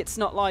dark. It's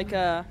not like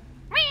a...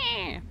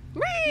 Meh.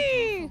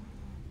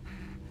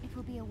 It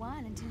will be a while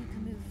until you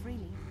can move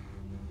freely.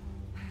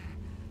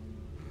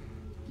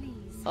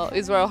 Please. Oh,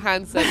 Israel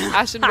Hansen.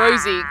 Ash and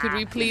Rosie, could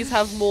we please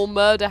have more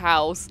Murder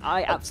House?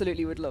 I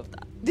absolutely would love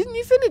that. Didn't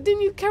you finish?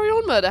 Didn't you carry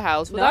on Murder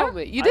House without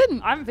me? You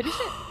didn't? I haven't finished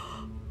it.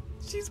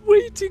 She's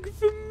waiting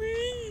for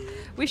me.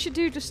 We should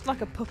do just like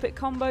a puppet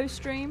combo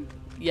stream.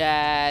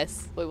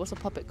 Yes. Wait, what's a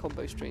puppet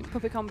combo stream?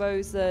 Puppet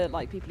combos, the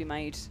like people who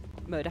made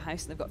Murder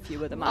House, and they've got a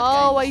few other mad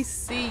Oh, I games.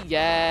 see.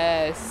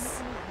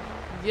 Yes.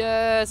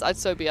 Yes, I'd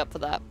so be up for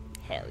that.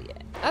 Hell yeah.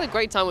 I had a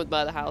great time with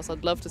Murder House.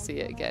 I'd love to see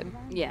it again.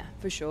 Yeah,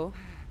 for sure.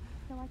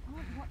 So I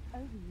can't watch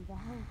over you the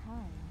whole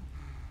time.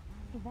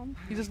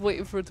 Eventually, You're just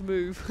waiting for it to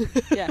move.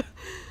 Yeah.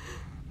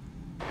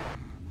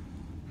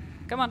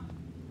 Come on.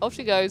 Off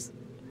she goes.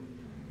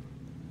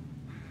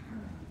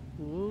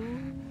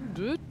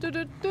 Do, do,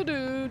 do, do,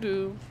 do,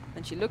 do.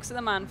 And she looks at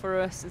the man for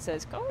us and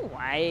says, go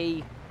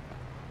away.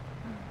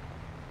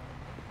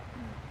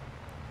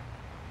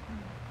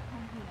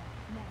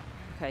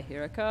 Okay,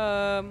 here I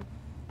come.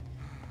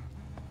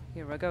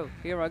 Here I go.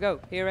 Here I go.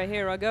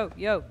 Here I go.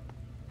 Yo.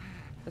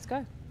 Let's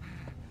go.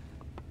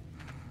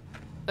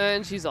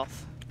 And she's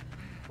off.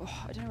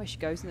 Oh, I don't know where she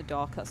goes in the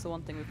dark. That's the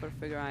one thing we've got to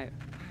figure out.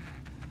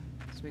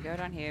 So we go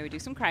down here. We do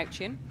some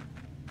crouching.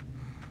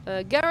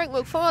 Garrick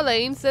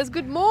McFarlane says,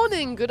 good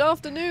morning, good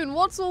afternoon.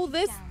 What's all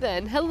this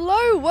then?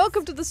 Hello,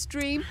 welcome to the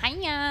stream.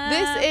 Hiya.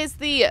 This is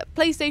the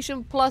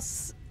PlayStation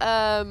Plus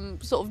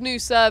sort of new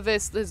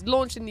service that's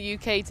launched in the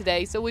UK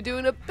today. So we're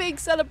doing a big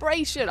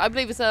celebration. I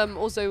believe it's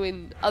also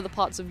in other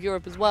parts of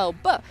Europe as well.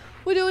 But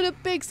we're doing a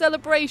big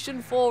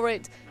celebration for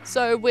it.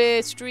 So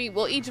we're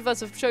each of us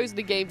have chosen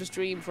a game to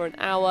stream for an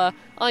hour.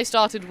 I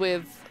started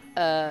with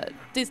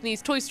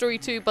Disney's Toy Story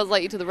 2 Buzz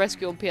Lightyear to the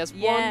Rescue on PS1.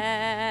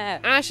 Yeah.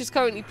 Ash is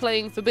currently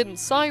playing Forbidden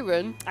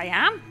Siren. I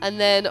am. And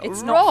then It's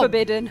Rob, not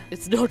forbidden.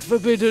 It's not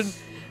forbidden.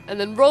 And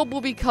then Rob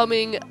will be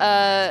coming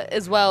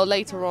as well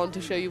later on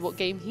to show you what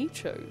game he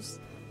chose.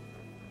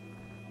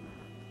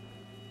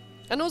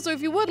 And also,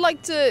 if you would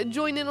like to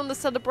join in on the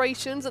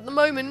celebrations, at the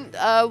moment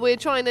we're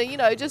trying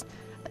to,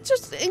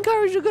 just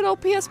encourage a good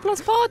old PS Plus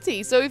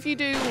party. So if you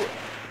do...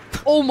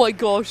 Oh my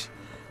gosh.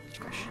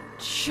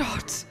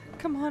 Shot.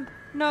 Come on.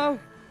 No.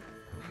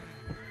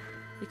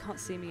 You can't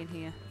see me in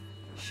here.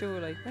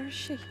 Surely. Where is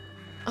she?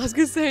 I was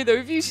going to say, though,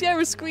 if you share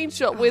a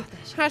screenshot with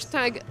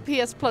hashtag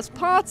PS Plus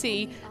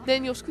Party,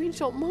 then your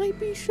screenshot might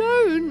be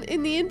shown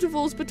in the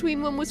intervals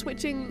between when we're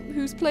switching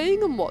who's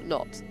playing and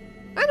whatnot.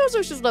 And also,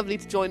 it's just lovely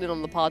to join in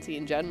on the party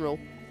in general.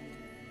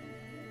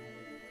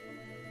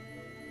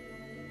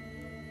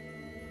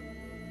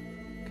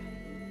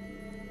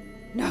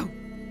 No!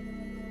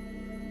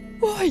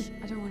 Why?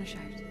 I don't want to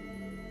shout.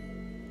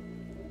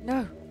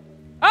 No.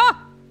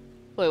 Ah!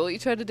 Wait, what are you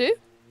trying to do?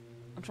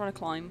 I'm trying to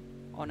climb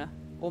on her.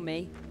 Or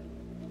me.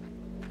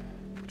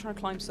 I'm trying to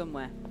climb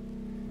somewhere.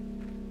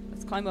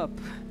 Let's climb up.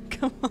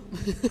 Come on.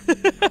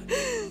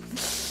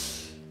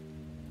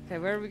 Okay,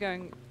 where are we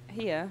going?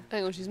 Here?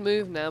 Hang on, she's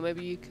moved now.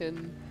 Maybe you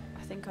can...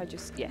 I think I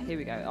just... Yeah, here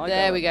we go.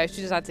 There we go.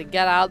 She just had to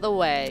get out of the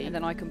way. And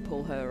then I can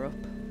pull her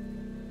up.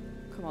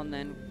 Come on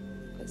then.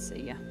 Let's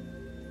see ya.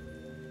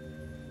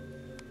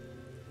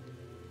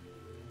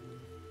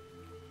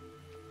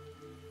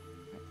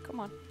 Come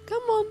on.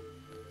 Come on.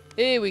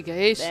 Here we go.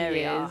 Here There she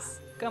we are. is.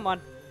 Come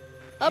on.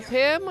 Up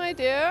here, my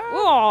dear.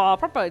 Oh,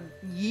 proper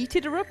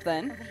yeeted her up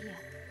then. Over here.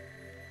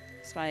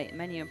 Display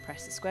menu and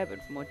press the square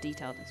button for more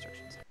detailed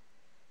instructions.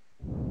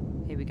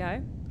 Here we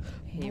go.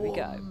 Here we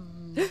go.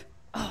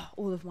 Oh,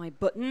 all of my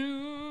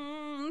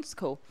buttons.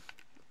 Cool.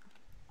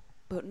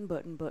 Button,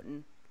 button,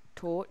 button.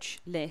 Torch,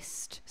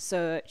 list,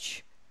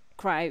 search,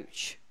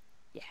 crouch.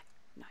 Yeah,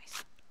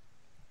 nice.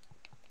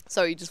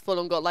 So you just full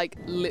on got like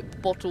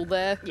lip bottle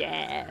there.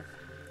 Yeah.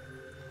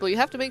 But you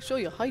have to make sure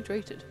you're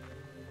hydrated.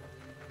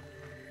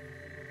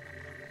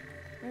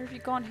 Where have you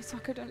gone,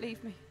 Hisako? Don't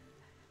leave me.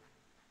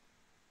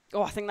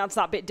 Oh, I think that's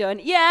that bit done.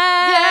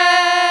 Yeah!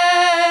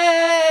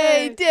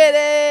 Yay! Did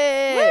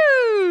it!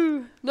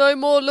 Woo! No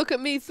more look at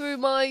me through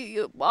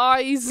my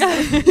eyes.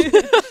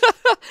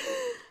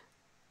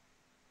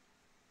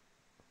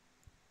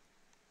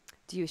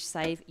 Do you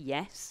save?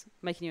 Yes.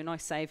 Making you a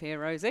nice save here,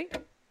 Rosie.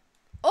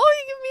 Oh,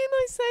 you give me a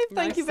nice save.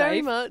 Thank Nice you very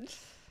save. much.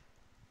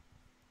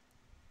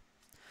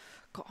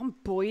 God, I'm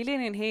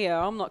boiling in here.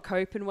 I'm not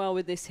coping well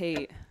with this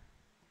heat.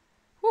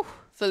 Whew.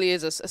 Fully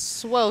is a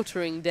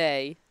sweltering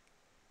day.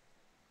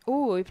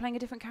 Oh, are we playing a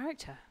different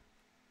character?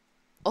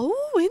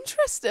 Oh,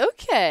 interesting.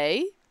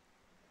 Okay.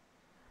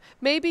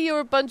 Maybe you're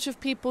a bunch of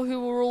people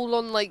who were all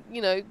on, like,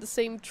 you know, the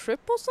same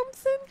trip or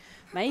something?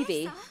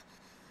 Maybe.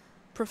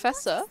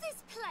 Professor? What is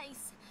this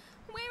place?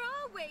 Where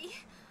are we?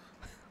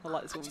 I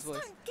like this I woman's just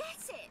voice. don't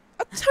get it.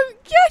 I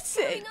don't get What's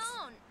it. going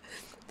on?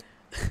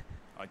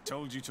 I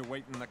told you to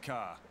wait in the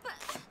car.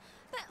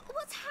 But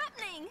what's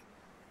happening?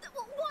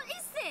 What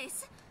is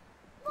this?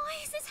 Why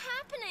is this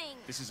happening?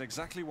 This is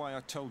exactly why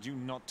I told you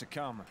not to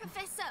come.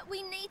 Professor,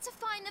 we need to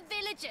find the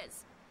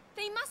villagers.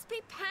 They must be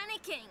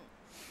panicking.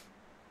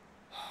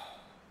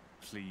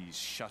 Please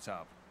shut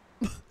up.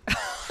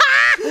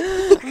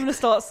 I'm going to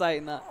start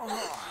saying that.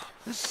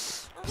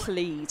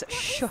 Please,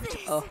 shut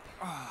this? up.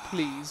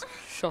 Please,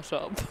 shut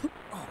up.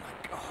 Oh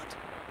my god.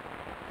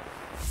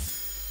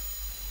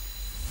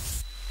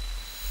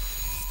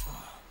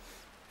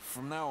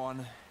 From now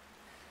on,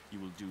 you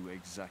will do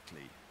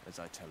exactly as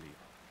I tell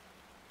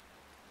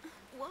you.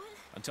 What?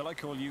 Until I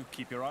call you,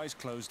 keep your eyes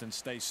closed and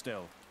stay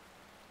still.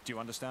 Do you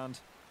understand?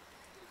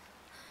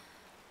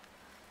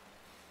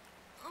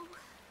 Oh,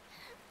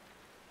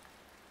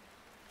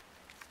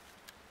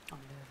 I'm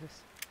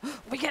nervous.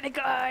 We get a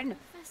gun!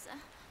 Professor,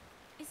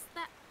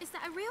 is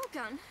that a real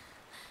gun?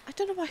 I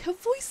don't know why her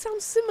voice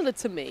sounds similar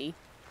to me.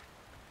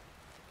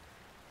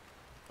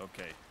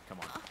 Okay, come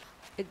on.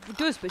 It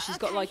does, but she's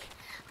got Okay. like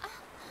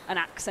an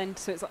accent,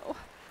 so it's like, oh,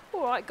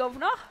 all right,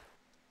 governor.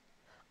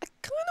 I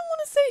kind of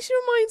want to say she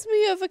reminds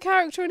me of a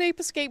character in Ape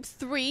Escape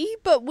 3,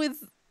 but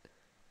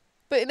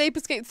in Ape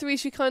Escape 3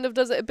 she kind of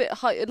does it a bit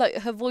higher, like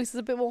her voice is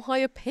a bit more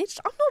higher pitched.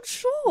 I'm not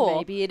sure.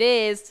 Maybe it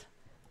is.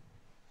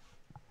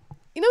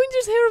 You know when you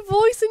just hear a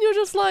voice and you're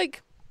just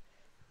like,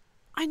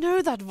 I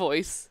know that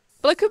voice,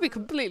 but I could be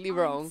completely I'm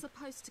wrong.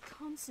 supposed to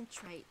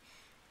concentrate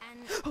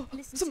and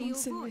listen to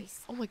Someone's your in me.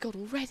 voice. Oh my god,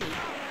 already.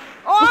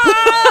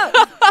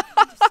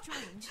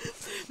 Strange.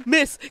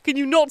 Miss, can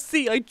you not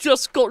see I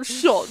just got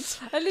shot?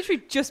 I've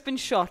literally just been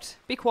shot.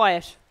 Be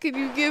quiet. Can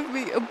you give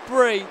me a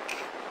break?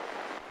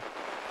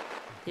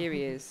 Here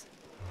he is.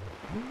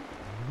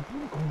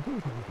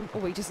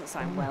 Oh, he doesn't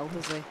sound well,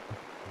 does he?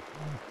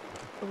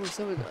 Oh,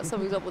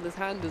 something's up with his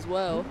hand as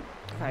well.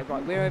 Okay,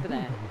 right, we're over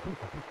there.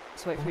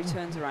 So wait for he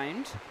turns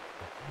around.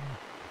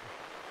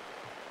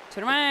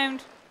 Turn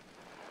around.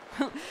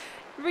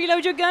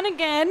 Reload your gun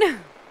again.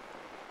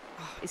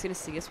 Oh, he's going to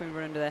see us when we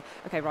run under there.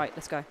 Okay, right,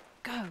 let's go.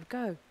 Go,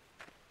 go.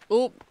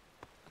 Oh,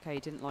 Okay, he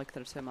didn't like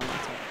that I turned my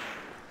light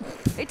on.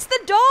 It's the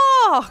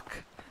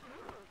dark!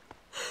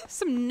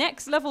 Some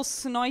next level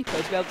sniper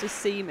to be able to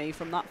see me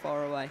from that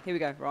far away. Here we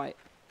go, right.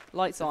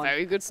 Lights on.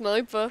 very good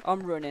sniper.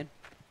 I'm running.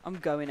 I'm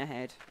going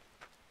ahead.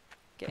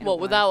 Getting What,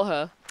 away. without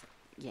her?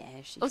 Yeah,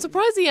 she I'm can-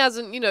 surprised he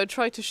hasn't,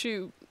 tried to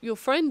shoot your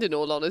friend, in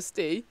all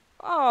honesty.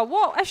 Oh,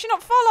 what? Has she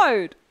not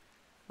followed?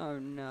 Oh,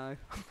 no.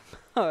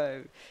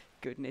 Oh,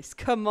 goodness.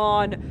 Come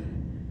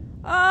on.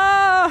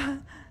 Ah!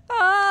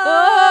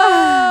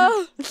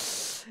 Ah!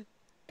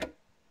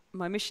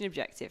 My mission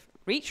objective.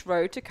 Reach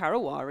road to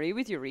Karawari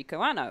with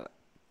Yuriko Anno.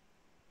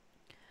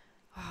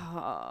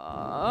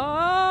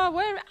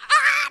 Where?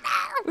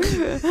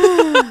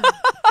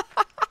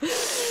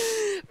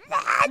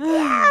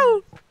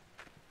 No!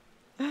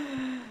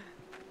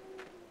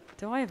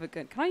 Do I have a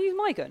gun? Can I use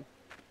my gun?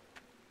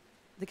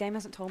 The game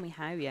hasn't told me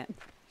how yet.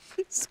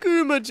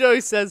 Skooma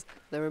Joe says,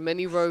 there are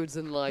many roads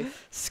in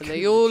life, and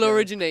they all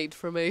originate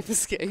from Ape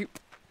Escape.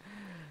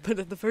 But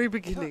at the very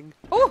beginning,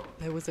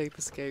 there was Ape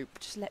Escape.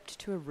 Just leapt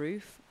to a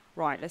roof.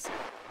 Right, let's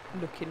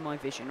look in my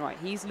vision. Right,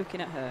 he's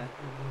looking at her.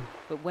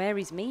 But where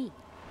is me?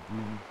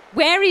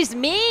 Where is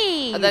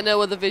me? Are there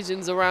no other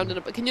visions around?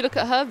 But can you look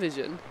at her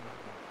vision?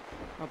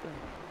 Probably.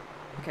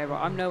 Okay,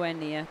 right, I'm nowhere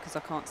near because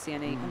I can't see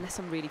any, unless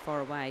I'm really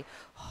far away.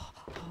 Oh,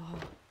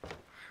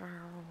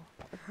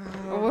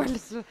 a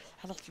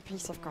little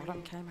piece of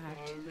garden came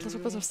out. A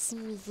little bit of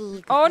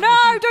sneezing. Oh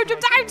no! Don't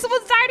jump down!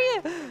 Someone's down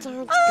here!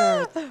 Don't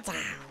go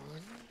down.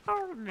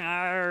 Oh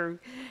no!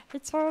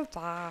 It's all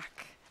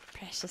dark.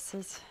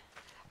 Preciouses.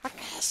 Oh,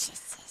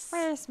 preciouses.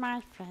 Where's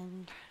my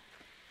friend?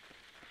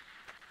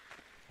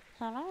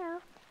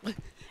 Hello?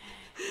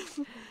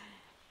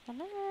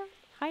 Hello?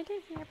 Hide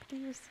in here,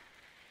 please.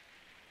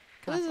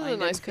 This is a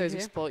nice cozy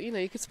spot. You know,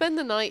 you could spend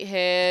the night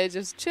here,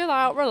 just chill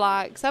out,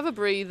 relax, have a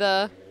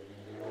breather.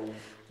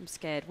 I'm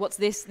scared. What's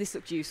this? This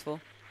looks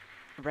useful.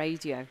 A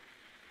radio.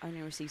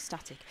 Only receives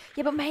static.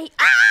 Yeah, but mate.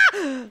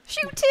 Ah!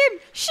 Shoot him!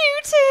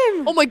 Shoot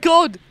him! Oh my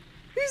god!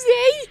 Who's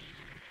he?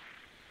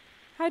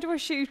 How do I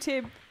shoot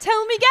him?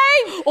 Tell me,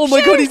 game! Oh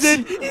my god, he's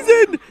in! He's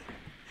in!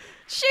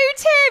 Shoot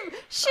him!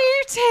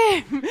 Shoot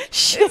him!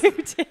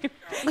 Shoot him!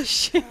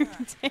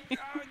 Shoot him!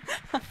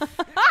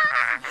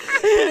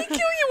 Did he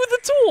kill you with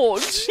a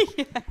torch?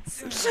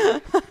 Yes.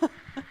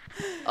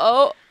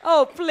 Oh.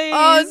 Oh, please.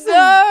 Oh,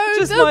 no.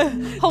 Just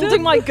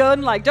holding my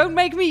gun like, don't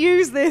make me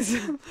use this.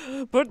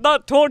 Put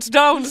that torch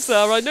down,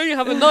 sir. I know you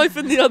have a knife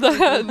in the other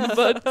hand,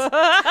 but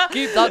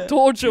keep that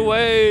torch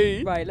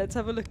away. Right, let's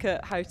have a look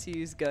at how to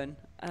use gun.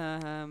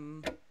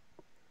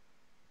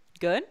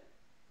 Gun?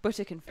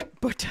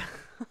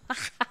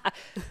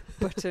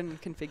 Button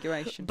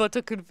configuration.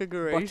 Butter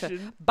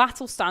configuration.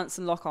 Battle stance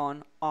and lock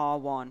on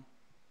R1.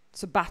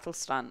 So battle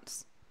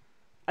stance.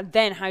 And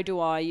then how do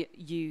I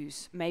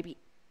use maybe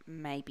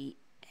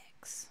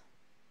X.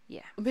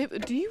 Yeah. Maybe,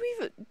 do you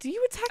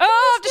attack?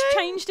 Oh, I've just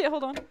changed it.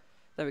 Hold on.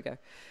 There we go.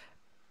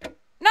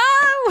 No.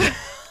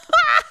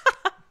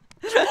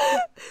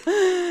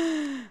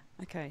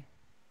 Okay.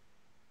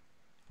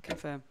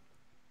 Confirm.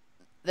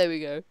 There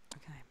we go.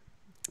 Okay.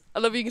 I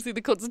love you can see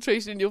the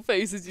concentration in your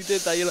face as you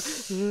did that. You're like,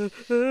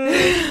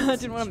 I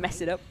didn't want to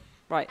mess it up.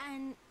 Right.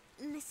 And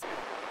listen.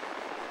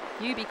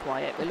 You be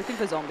quiet. We're looking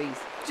for zombies.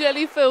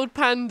 Jelly-filled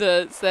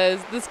Panda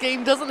says, this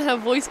game doesn't have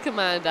voice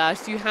command,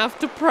 Ash. You have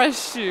to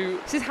press shoot.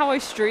 This is how I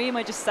stream.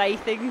 I just say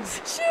things.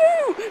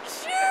 Shoot!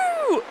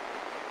 Shoot!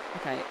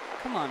 Okay.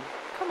 Come on.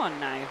 Come on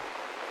now.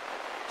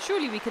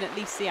 Surely we can at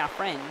least see our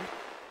friend.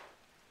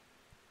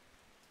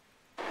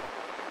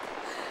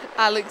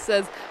 Alex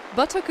says,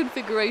 butter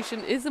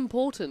configuration is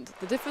important.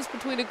 The difference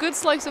between a good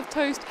slice of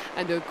toast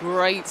and a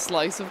great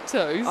slice of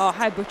toast. Oh,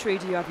 how buttery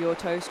do you have your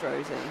toast,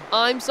 Rosie?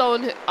 I'm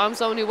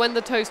someone who, when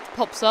the toast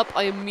pops up,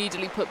 I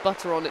immediately put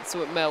butter on it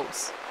so it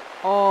melts.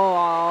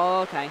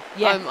 Oh, okay.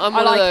 Yeah, I'm I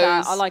one like of that.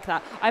 those. I like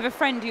that. I have a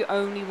friend who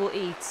only will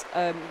eat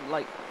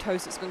like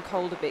toast that's gone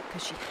cold a bit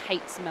because she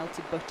hates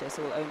melted butter,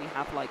 so will only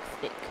have like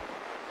thick.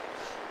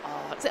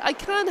 So I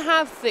can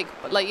have thick,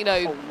 like, you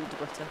know, Cold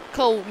butter.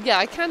 cold. Yeah,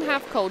 I can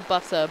have cold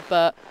butter,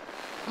 but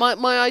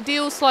my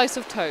ideal slice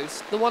of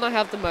toast, the one I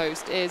have the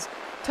most, is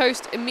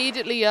toast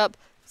immediately up,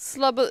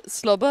 slobber.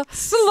 Slobber.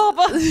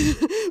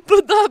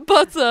 Put that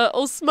butter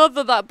or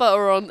smother that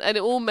butter on, and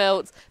it all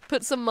melts.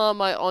 Put some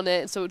Marmite on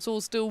it, so it's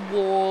all still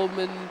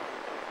warm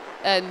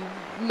and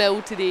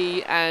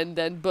meltedy, and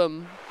then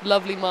boom,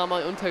 lovely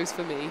Marmite on toast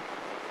for me.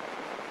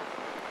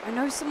 I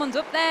know someone's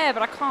up there,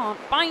 but I can't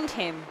find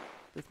him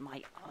with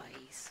my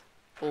eyes.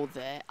 Or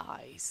their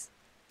eyes.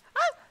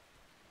 Ah!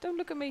 Don't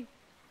look at me.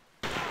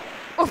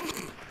 Oh.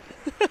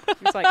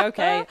 He's like,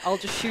 okay, I'll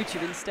just shoot you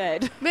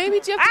instead.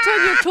 Maybe do you have to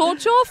turn your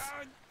torch off?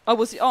 Oh,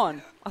 was it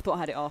on? I thought I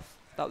had it off.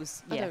 That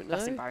was, I yeah, don't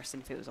that's know. embarrassing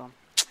if it was on.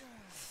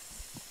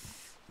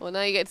 Well,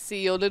 now you get to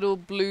see your little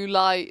blue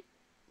light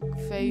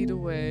fade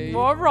away.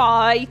 All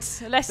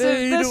right, less of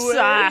Fade the away.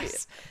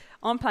 sass.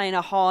 I'm playing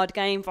a hard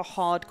game for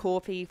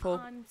hardcore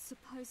people. I'm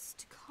supposed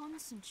to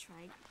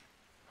concentrate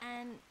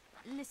and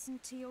listen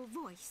to your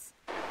voice.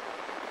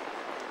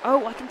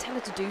 Oh, I can tell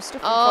her to do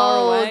stuff from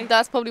far away.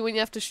 That's probably when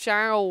you have to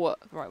shower.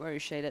 Right, where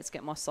is she? Let's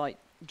get my sight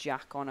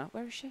jack on her.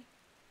 Where is she?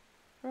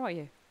 Where are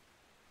you?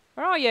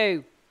 Where are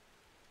you?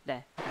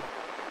 There. Okay.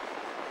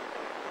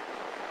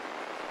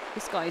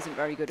 This guy isn't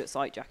very good at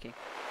sight jacking.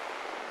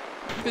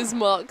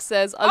 Bismarck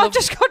says, I've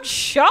just got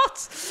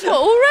shot! What,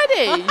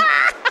 already?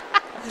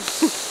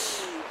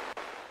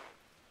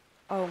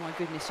 Oh my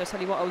goodness, shall I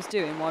tell you what I was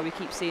doing while we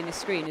keep seeing this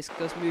screen is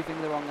because moving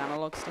the wrong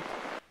analog stick.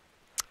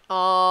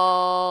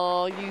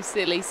 Oh, you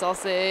silly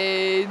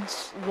sausage.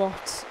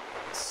 What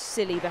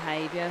silly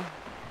behaviour.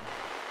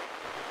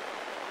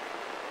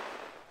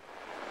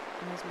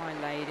 Where's my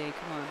lady?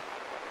 Come on.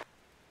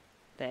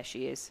 There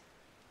she is.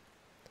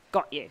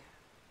 Got you.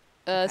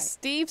 Okay.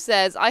 Steve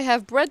says, I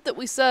have bread that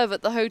we serve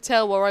at the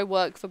hotel where I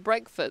work for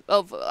breakfast.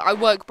 I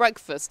work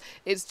breakfast.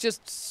 It's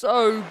just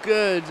so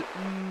good.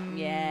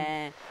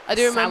 Yeah. I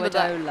do remember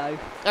Sourdough that.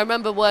 loaf. I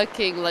remember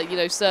working, like, you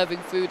know, serving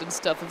food and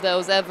stuff. If there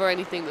was ever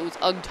anything that was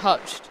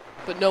untouched,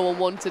 but no one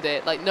wanted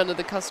it, like none of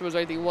the customers or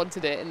anything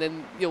wanted it, and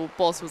then your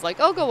boss was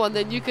like, oh, go on,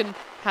 then you can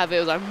have it. It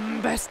was like,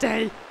 best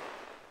day.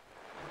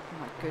 Oh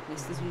my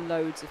goodness, there's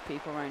loads of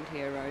people around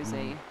here,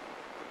 Rosie.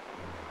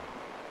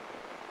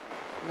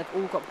 And they've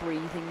all got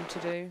breathing to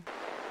do.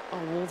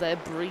 Oh, all their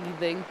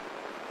breathing.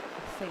 I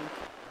think.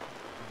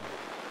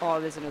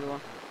 Oh, there's another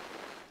one.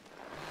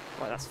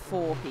 Right, that's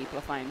 4 people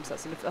I found. So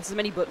that's as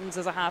many buttons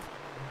as I have.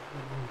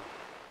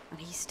 And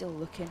he's still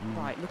looking.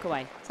 Right, look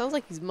away. Sounds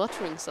like he's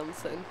muttering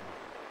something.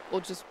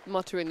 Or just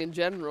muttering in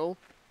general.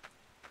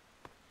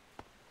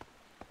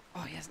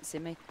 Oh, he hasn't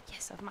seen me.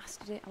 Yes, I've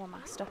mastered it. I'm a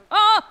master.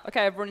 Ah!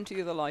 Okay, I've run into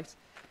the other light.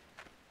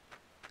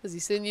 Has he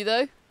seen you,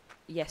 though?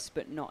 Yes,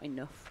 but not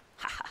enough.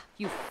 Haha,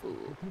 you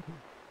fool.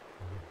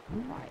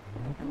 Right,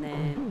 and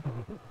then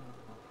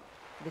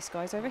this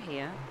guy's over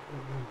here.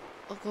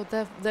 Oh god,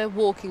 they're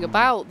walking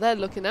about. They're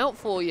looking out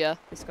for you.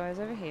 This guy's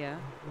over here.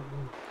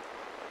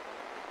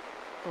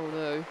 Oh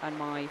no. And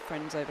my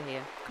friend's over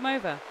here. Come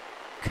over.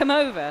 Come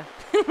over.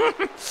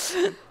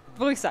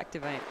 Voice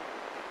activate.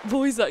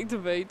 Voice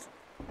activate.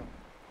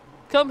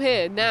 Come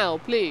here now,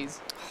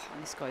 please.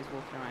 And this guy's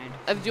walking around.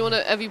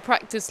 Have you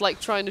practiced like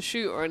trying to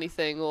shoot or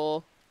anything,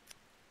 or?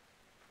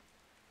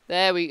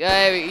 There we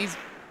go. He's.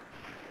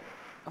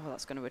 Oh,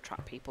 that's going to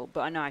attract people,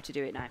 but I know how to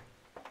do it now.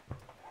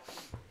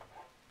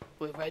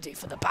 We're ready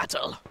for the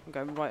battle. I'm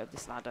going right up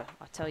this ladder.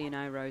 I tell you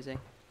now, Rosie.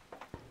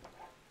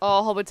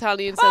 Oh,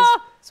 Hobbitalian says.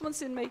 Ah! Someone's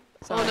seen me.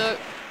 Sorry. Oh no.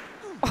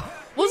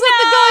 Was that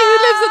the guy who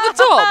lives at the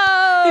top?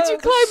 Did you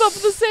climb up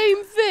the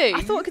same thing?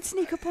 I thought I could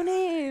sneak up on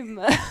him.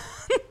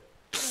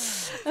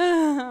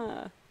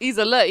 He's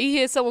alert. He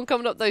hears someone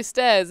coming up those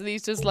stairs, and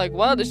he's just like,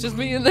 "Well, it's just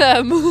me and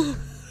them."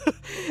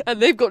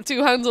 And they've got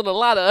 2 hands on a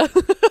ladder.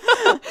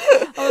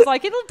 I was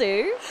like, it'll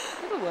do.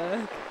 It'll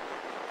work.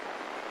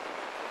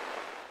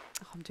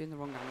 Oh, I'm doing the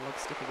wrong analog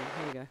stick again.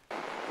 Here we go.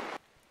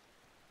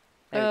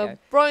 There we go.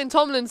 Brian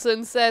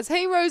Tomlinson says,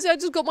 hey Rosie, I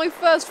just got my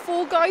first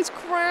Fall Guys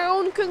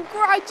crown.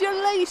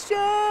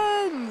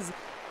 Congratulations!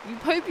 You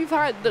hope you've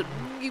had that.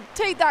 You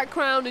take that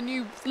crown and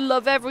you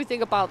love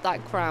everything about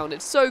that crown.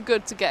 It's so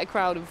good to get a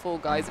crown in Fall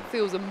Guys. It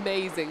feels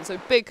amazing. So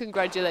big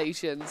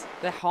congratulations.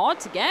 They're hard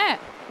to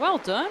get. Well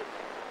done.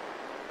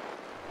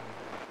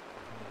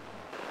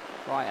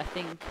 Right, I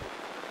think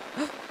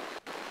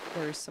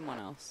there is someone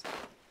else.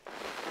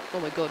 Oh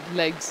my god,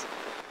 legs.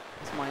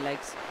 It's my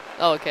legs.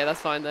 Oh, okay,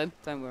 that's fine then.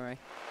 Don't worry.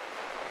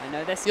 I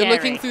know they're scary. You're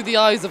looking through the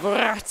eyes of a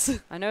rat.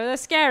 I know they're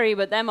scary,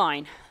 but they're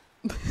mine.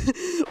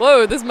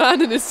 Whoa, this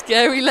man and his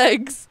scary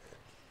legs.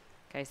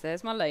 Okay, so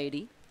there's my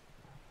lady,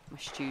 my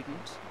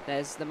student.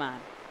 There's the man.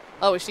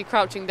 Oh, is she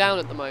crouching down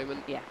at the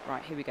moment? Yeah,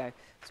 right, here we go.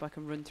 So I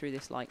can run through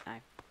this light now.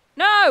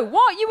 No!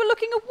 What? You were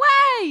looking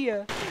away!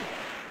 Oh,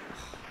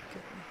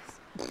 goodness.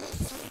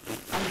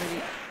 I'm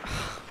really...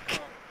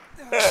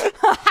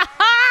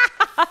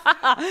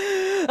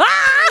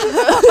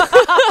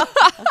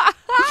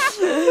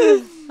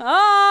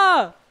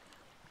 Ah!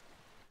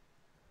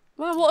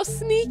 Man, what a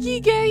sneaky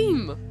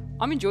game.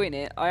 I'm enjoying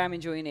it. I am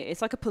enjoying it.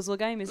 It's like a puzzle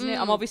game, isn't it?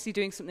 I'm obviously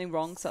doing something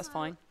wrong, so that's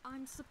fine.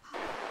 So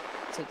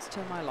let's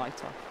turn my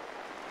light off.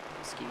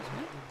 Excuse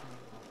me.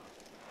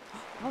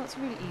 Oh, that's a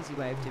really easy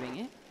way of doing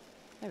it.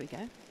 There we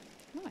go.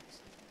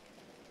 Nice.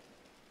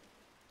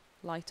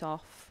 Light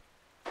off.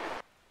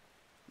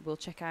 We'll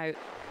check out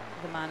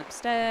the man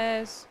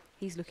upstairs.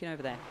 He's looking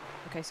over there.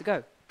 Okay, so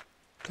go.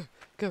 Go,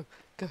 go,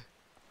 go.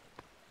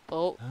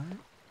 Oh.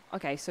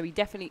 Okay, so he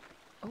definitely...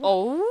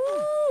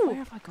 Oh. Where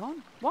have I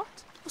gone? What?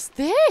 What's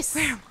this?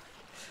 Where am I?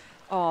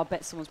 Oh, I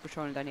bet someone's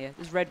patrolling down here.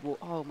 There's red water.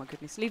 Oh, my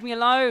goodness. Leave me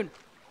alone.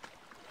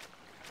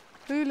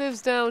 Who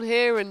lives down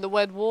here in the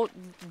red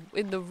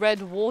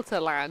water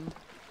land?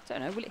 I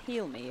don't know. Will it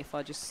heal me if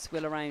I just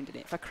swill around in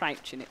it? If I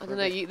crouch in it? I don't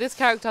know. This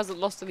character hasn't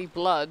lost any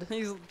blood.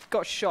 He's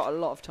got shot a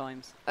lot of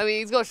times. I mean,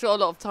 he's got shot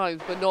a lot of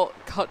times, but not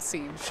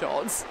cutscene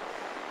shots.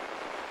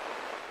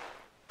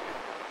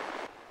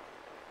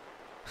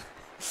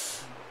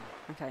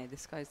 Okay,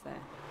 this guy's there.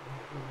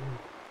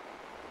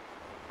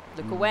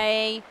 Look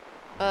away.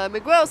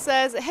 Miguel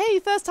says, hey,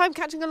 first time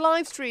catching a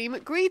live stream.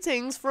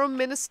 Greetings from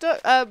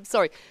Minnesota.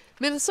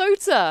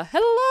 Minnesota.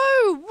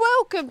 Hello.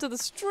 Welcome to the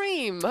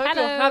stream. Hope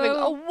you're having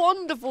a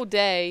wonderful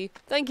day.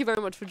 Thank you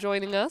very much for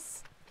joining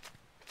us.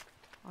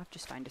 I've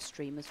just found a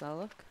stream as well,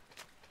 look.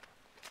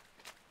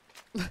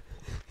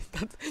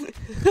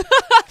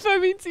 I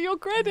mean, to your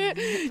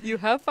credit, you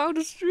have found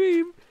a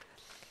stream.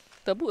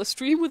 A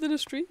stream within a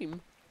stream.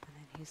 And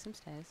then here's some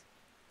stairs.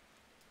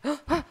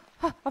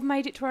 I've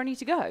made it to where I need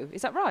to go.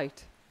 Is that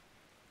right?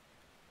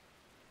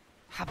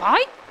 Have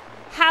I?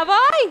 Have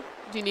I?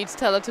 Do you need to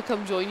tell her to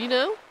come join you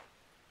now?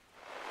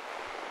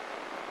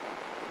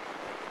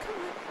 Come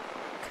on.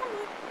 Come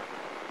on.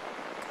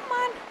 Come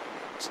on.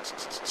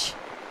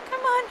 Come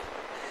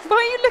Why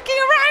are you looking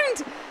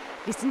around?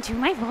 Listen to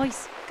my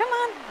voice. Come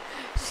on.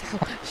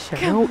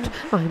 Shout.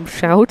 I'm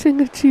shouting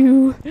at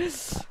you.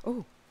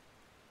 Oh.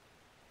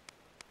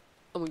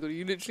 Oh my god, are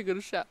you literally going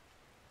to shout?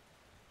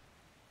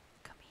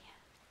 Come here.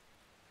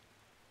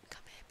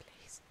 Come here,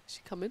 please. Is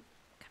she coming?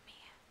 Come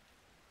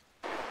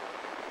here.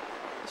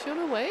 Is she on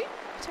her way?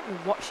 I don't know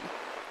what she...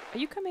 Are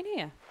you coming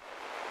here?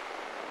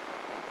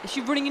 Is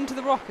she running into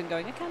the rock and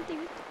going, I can't do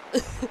it?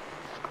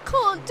 I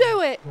can't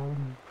do it.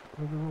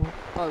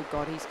 Oh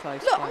god, he's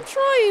close. Look, I'm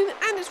trying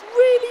and it's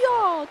really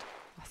hard.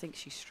 I think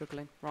she's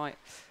struggling. Right.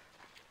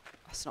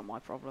 That's not my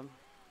problem.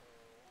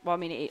 Well, I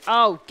mean, it is.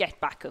 Oh,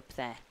 get back up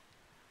there.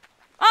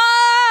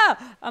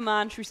 Ah! A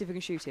man. Should we see if we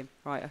can shoot him?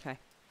 Right, okay.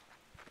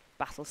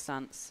 Battle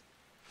stance.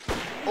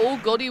 Oh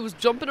god, he was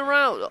jumping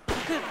around.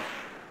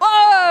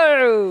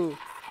 Whoa!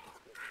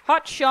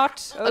 Hot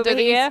shot over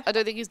here. I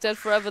don't think he's dead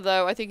forever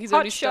though. I think he's Hot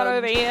only shot stunned.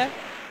 over here.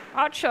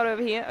 Hot shot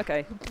over here.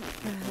 Okay.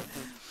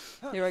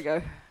 Here I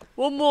go.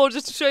 One more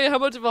just to show you how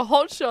much of a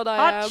hot shot I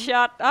am. Hot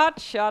shot. Hot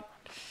shot.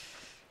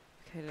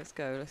 Okay, let's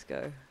go. Let's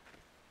go.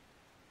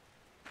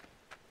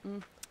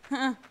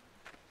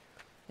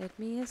 Let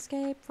me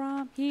escape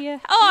from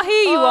here. Oh,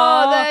 here you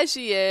are. There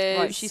she is.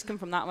 Right, she's come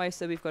from that way,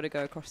 so we've got to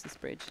go across this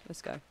bridge.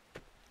 Let's go.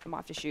 I might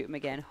have to shoot him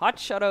again. Hot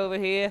shot over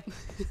here.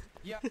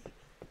 Yep.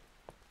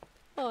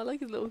 Oh, I like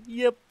his little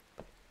yep.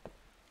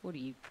 What are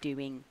you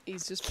doing?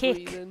 He's just Kick.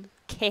 breathing.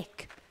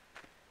 Kick.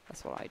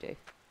 That's what I do.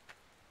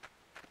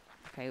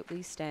 Okay, up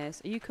these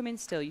stairs. Are you coming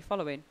still? You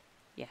following?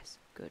 Yes.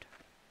 Good.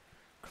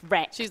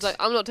 Correct. She's like,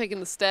 I'm not taking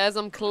the stairs,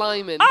 I'm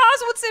climbing. Ah,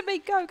 that's what's in me.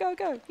 Go, go,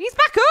 go. He's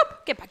back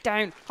up. Get back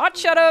down. Hot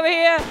shot over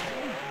here.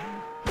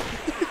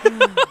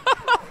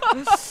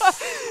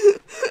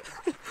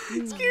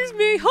 Excuse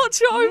me, hot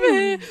shot over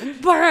here.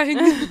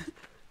 Bang.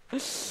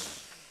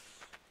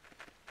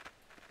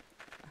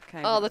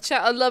 Okay. Oh, the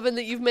chat are loving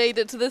that you've made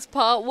it to this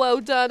part.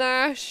 Well done,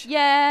 Ash.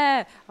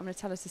 Yeah. I'm going to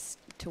tell us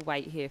to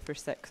wait here for a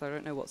sec because I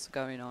don't know what's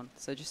going on.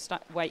 So just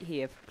wait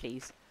here,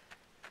 please.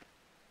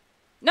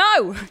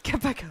 No!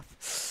 Get back up.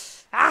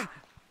 Ah!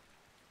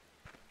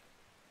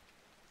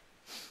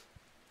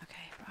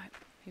 Okay, right.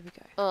 Here we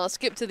go.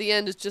 Skip to the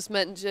End has just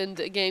mentioned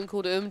a game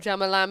called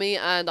Jamalami,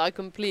 and I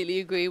completely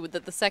agree with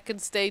that. The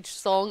second stage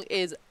song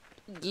is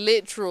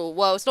literal.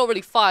 Well, it's not really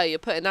fire. You're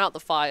putting out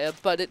the fire,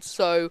 but it's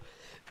so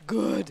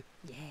good.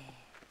 Yeah.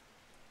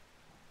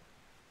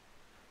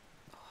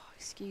 Oh,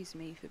 excuse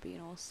me for being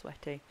all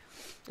sweaty.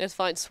 It's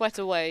fine. Sweat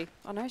away.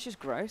 I know it's just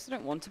gross. I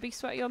don't want to be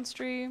sweaty on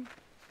stream.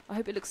 I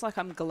hope it looks like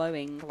I'm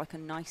glowing like a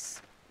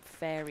nice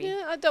fairy.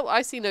 Yeah,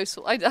 I see no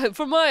sweat.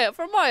 From my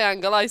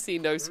angle, I see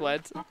no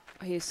sweat. Oh,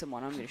 here's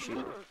someone. I'm going to shoot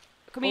her.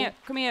 Come here.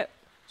 Come here.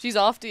 She's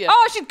after you.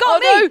 Oh, she's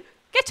got me. No.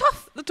 Get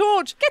off. The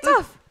torch. Get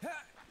off.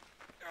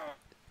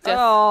 Death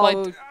by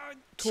torch.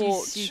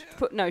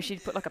 torch.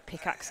 She'd put like a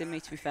pickaxe in me,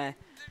 to be fair.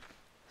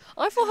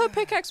 I thought her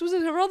pickaxe was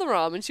in her other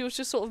arm, and she was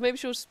just sort of, maybe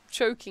she was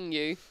choking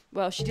you.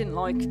 Well, she didn't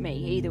like me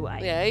either way.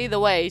 Yeah, either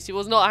way, she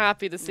was not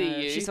happy to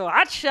see you. She saw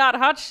hot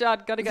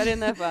shot. Gotta get in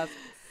there fast.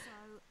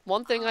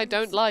 One thing I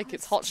don't like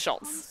is hot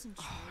shots.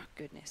 Oh,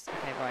 goodness.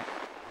 Okay, right. Do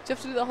you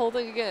have to do the whole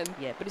thing again?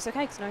 Yeah, but it's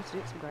okay because I know how to do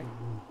it, so I'm great.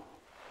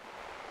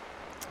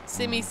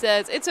 Simi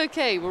says, it's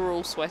okay, we're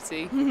all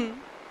sweaty.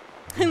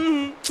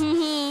 Right,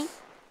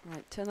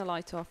 turn the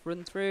light off,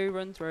 run through.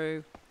 And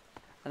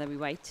then we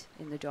wait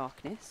in the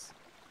darkness.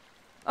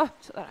 Oh,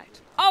 took that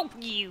out. Oh,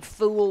 you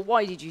fool.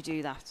 Why did you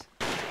do that?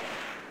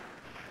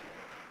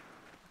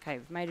 Okay,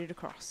 we've made it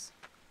across.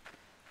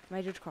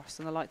 And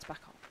the light's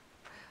back on.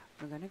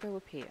 I'm going to go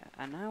up here.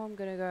 And now I'm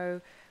going to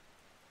go...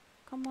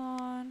 Come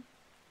on.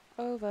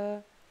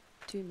 Over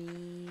to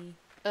me.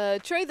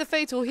 Trey the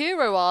Fatal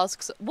Hero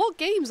asks, what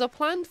games are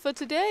planned for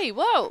today?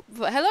 Well,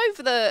 hello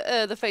for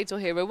the Fatal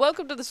Hero.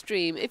 Welcome to the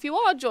stream. If you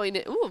are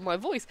joining... Ooh, my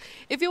voice.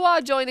 If you are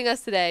joining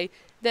us today...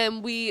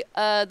 Then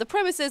the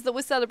premise is that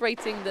we're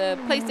celebrating the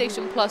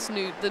PlayStation Plus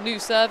the new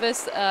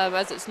service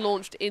as it's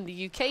launched in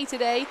the UK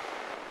today.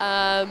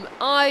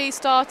 I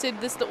started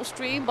this little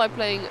stream by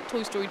playing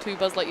Toy Story 2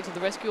 Buzz Lightyear to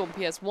the Rescue on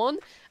PS1.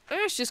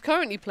 Ash is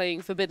currently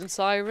playing Forbidden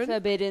Siren.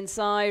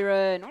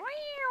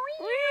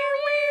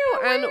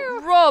 And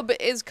Rob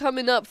is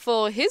coming up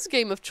for his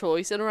game of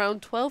choice in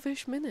around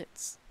 12-ish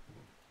minutes.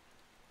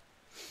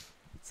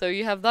 So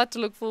you have that to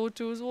look forward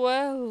to as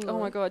well. Oh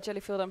my god,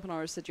 Jellyfield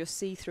Empanora said you're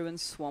see-through and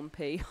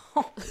swampy.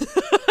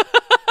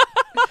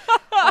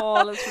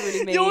 Oh, that's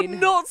really mean. You're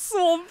not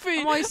swampy.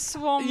 Am I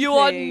swampy? You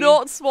are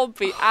not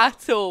swampy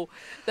at all.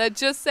 They're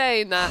just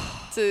saying that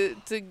to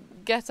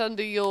get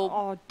under your...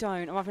 Oh,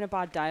 don't. I'm having a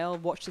bad day. I'll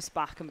watch this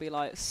back and be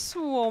like,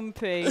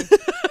 swampy.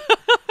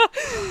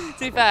 To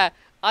be fair,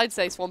 I'd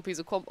say swampy's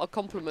a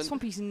compliment.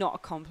 Swampy's not a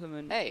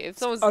compliment. Hey, if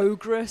someone's...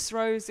 Ogress,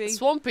 Rosie.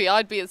 Swampy,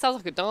 I'd be... It sounds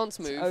like a dance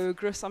move. It's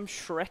ogress. I'm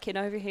shrekking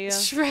over here.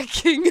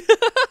 Shrekking.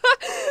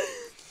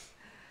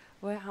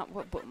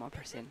 What button am I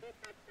pressing?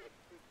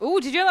 Oh,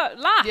 did you hear that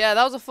laugh? Yeah,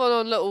 that was a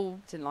fun-on little...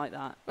 Didn't like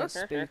that. That was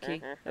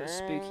spooky. That was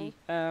spooky.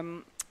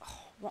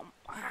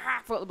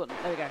 Forgot the button.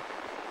 There we go.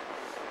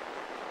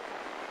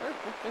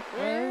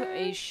 Where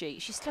is she?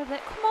 She's still there.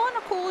 Come on,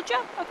 I called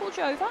you. I called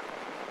you over.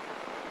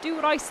 Do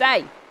what I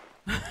say.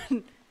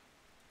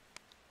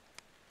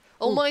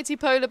 Almighty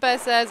Polar Bear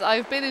says,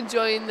 I've been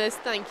enjoying this.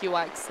 Thank you,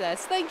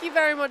 Access. Thank you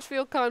very much for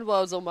your kind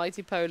words,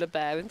 Almighty Polar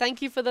Bear. And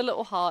thank you for the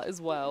little heart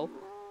as well.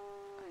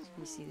 Let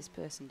me see this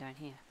person down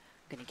here.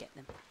 I'm going to get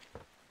them.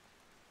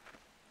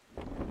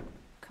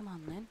 Come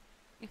on, then.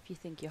 If you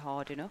think you're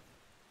hard enough.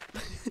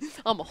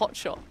 I'm a hot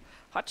shot.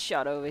 Hot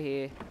shot over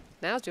here.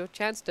 Now's your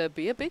chance to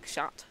be a big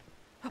shot.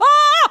 Ah!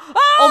 Ah!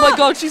 Oh my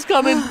god, she's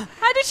coming.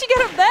 How did she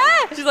get up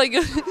there? She's like,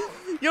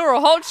 you're a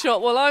hot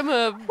shot while I'm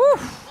a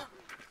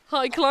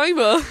high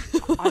climber.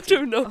 I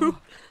don't know. Oh,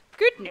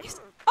 goodness.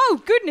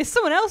 Oh, goodness.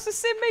 Someone else has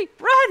seen me.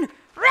 Run!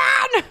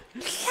 Run!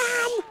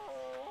 Run!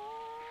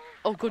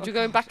 Oh god, you're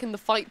going back in the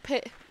fight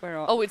pit. Where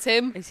are Oh, it's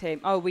him. It's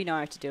him. Oh, we know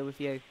how to deal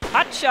with you.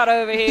 Hot shot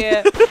over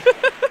here.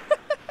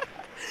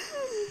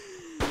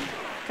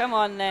 Come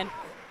on, then.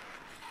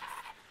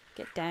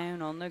 Get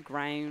down on the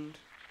ground.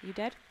 You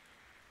dead?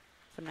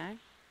 For now?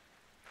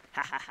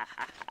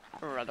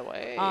 Run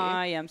away.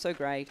 I am so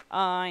great.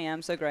 I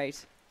am so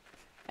great.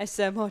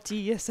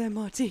 SMRT,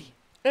 SMRT.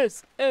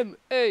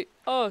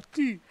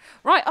 S-M-A-R-T.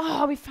 Right,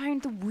 oh, we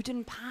found the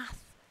wooden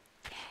path.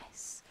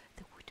 Yes,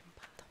 the wooden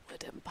path. The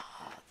wooden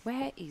path.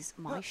 Where is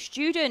my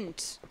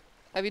student?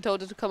 Have you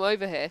told her to come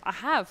over here? I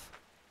have.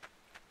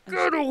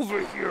 Get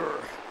over here.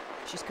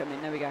 She's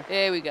coming, there we go.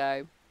 Here we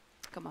go.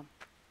 Come on.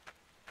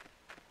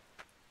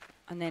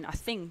 And then I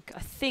think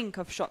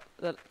I've shot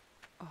the...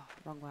 Oh,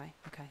 wrong way.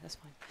 Okay, that's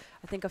fine.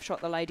 I think I've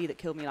shot the lady that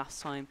killed me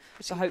last time.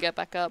 So hope get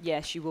back up.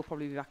 Yeah, she will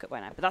probably be back up by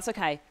now. But that's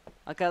okay.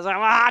 Because I'm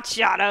a hot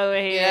shot over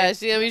here. Yeah,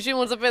 she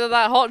wants a bit of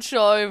that hot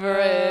shot over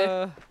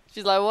here.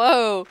 She's like,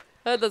 whoa,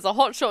 heard there's a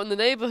hot shot in the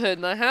neighborhood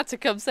and I had to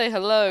come say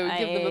hello and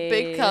give them a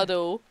big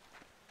cuddle.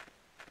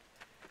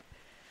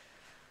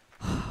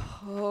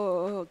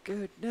 Oh,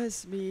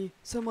 goodness me.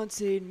 Someone's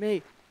seen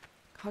me.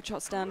 Hot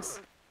shot stance.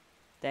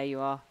 There you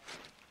are.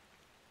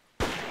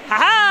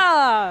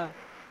 Ha-ha!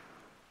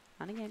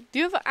 And again. Do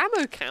you have an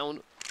ammo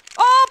count?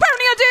 Oh,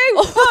 apparently I do!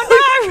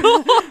 Oh,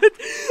 no! God.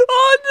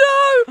 Oh,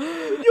 no!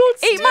 Your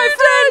Eat my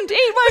friend!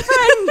 Eat my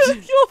friend!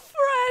 Your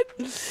friend!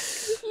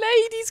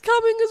 Lady's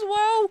coming as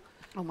well.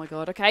 Oh, my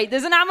God. Okay,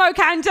 there's an ammo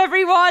count,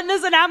 everyone!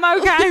 There's an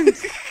ammo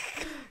count!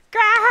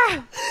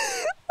 Gah!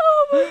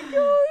 Oh, my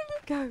God.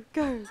 Go,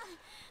 go.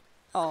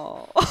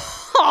 Oh.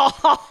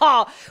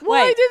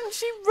 Why didn't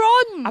she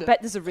run? I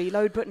bet there's a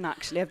reload button,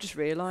 actually. I've just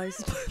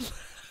realised.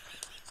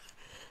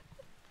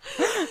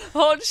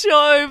 Hot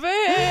shot over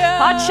here.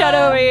 Hot shot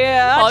over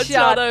here. Hot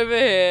shot over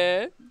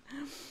here.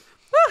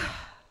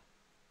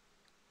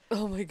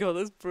 Oh my god,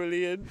 that's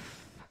brilliant.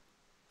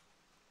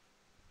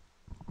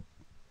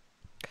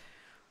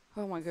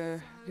 Oh my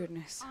god,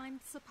 goodness. I'm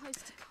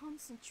supposed to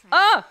concentrate.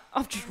 Ah!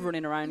 I'm just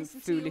running around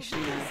foolishly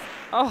now.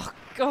 Oh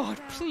god,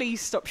 please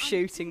stop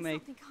shooting me.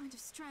 Something kind of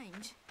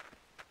strange.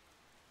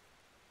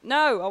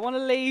 No, I want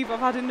to leave. I've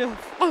had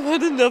enough. I've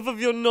had enough of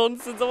your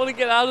nonsense. I want to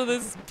get out of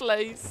this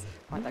place.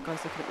 Right, that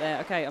guy's looking up there.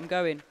 Okay, I'm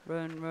going.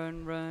 Run,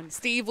 run, run.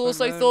 Steve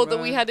also thought that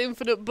we had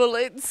infinite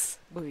bullets.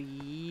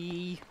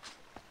 Wee.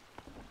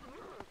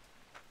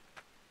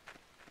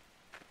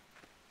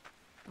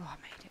 Oh, I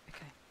made it.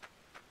 Okay.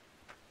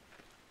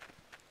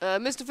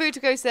 Mr.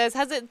 Futiko says,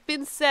 has it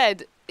been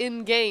said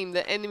in-game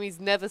that enemies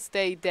never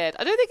stay dead?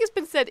 I don't think it's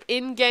been said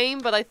in-game,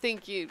 but I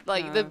think you,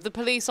 like, the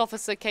police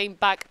officer came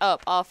back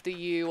up after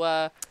you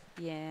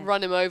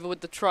run him over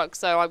with the truck,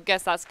 so I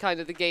guess that's kind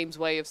of the game's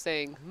way of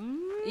saying,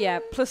 Yeah,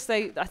 plus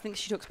I think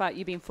she talks about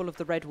you being full of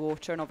the red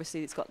water, and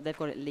obviously they've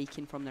got it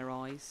leaking from their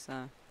eyes,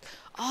 so.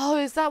 Oh,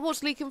 is that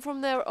what's leaking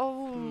from there?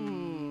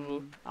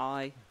 Oh.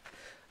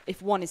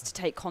 If one is to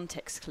take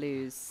context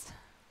clues.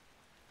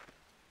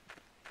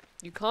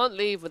 You can't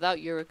leave without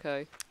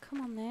Yuriko.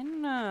 Come on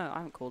then. I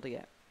haven't called her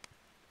yet.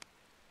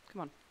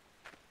 Come on.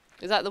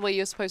 Is that the way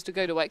you're supposed to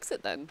go to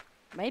exit then?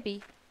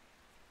 Maybe.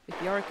 If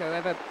Yuriko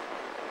ever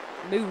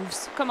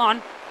moves. Come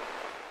on.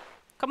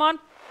 Come on.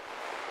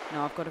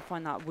 No, I've got to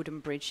find that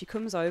wooden bridge. She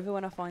comes over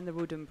when I find the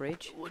wooden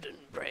bridge. Wooden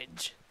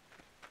bridge.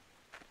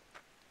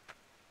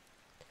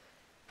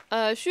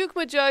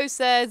 Shukma Joe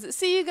says,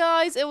 see you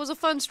guys. It was a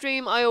fun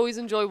stream. I always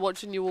enjoy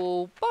watching you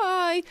all.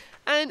 Bye.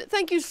 And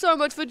thank you so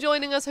much for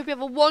joining us. Hope you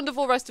have a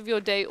wonderful rest of your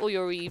day or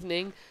your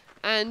evening.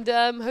 And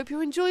hope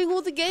you're enjoying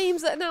all the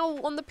games that are now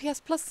on the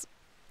PS Plus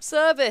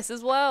service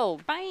as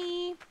well.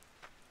 Bye.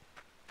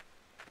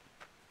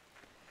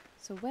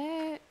 So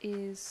where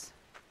is...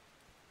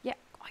 Yeah,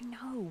 I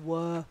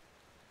know.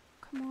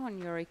 Come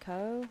on,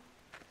 Yuriko.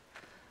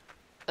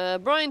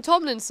 Brian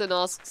Tomlinson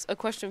asks a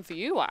question for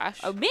you,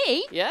 Ash. Oh,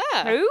 me? Yeah.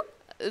 Who?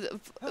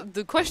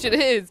 The question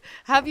is,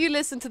 have you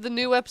listened to the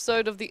new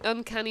episode of the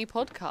Uncanny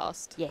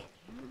Podcast? Yeah.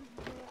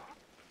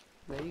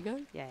 There you go.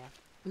 Yeah.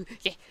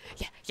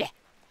 Yeah.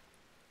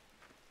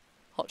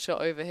 Hot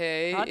shot over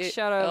here. Hot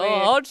shot over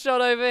here. Hot shot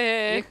over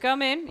here. You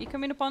come in. You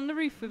come in up on the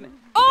roof with me.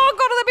 Oh,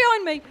 God, are they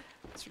behind me?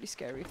 It's really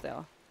scary if they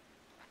are.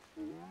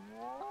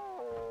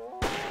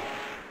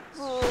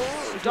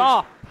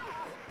 Stop.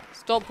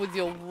 Stop with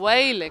your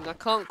wailing. I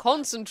can't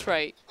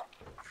concentrate.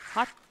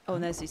 Hot. Oh,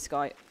 and there's this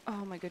guy.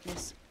 Oh, my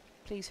goodness.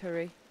 Please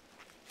hurry.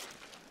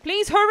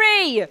 Please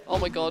hurry! Oh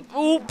my god.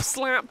 Oop,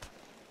 slap.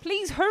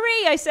 Please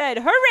hurry, I said.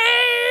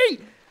 Hurry!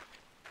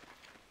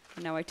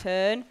 Now I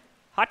turn.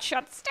 Hot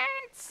shot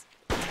stance.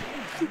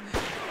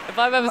 If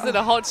I've ever seen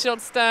a hot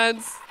shot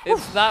stance,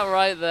 it's that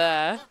right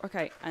there.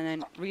 Okay, and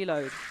then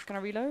reload. Can I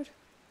reload?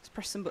 Let's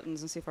press some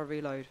buttons and see if I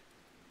reload.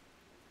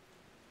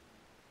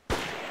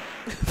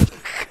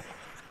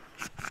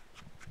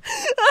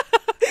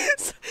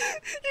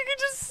 You can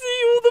just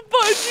see all the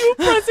buttons you were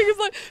pressing. It's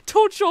like,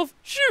 torch off,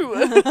 shoot.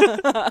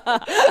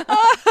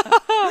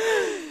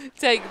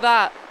 Take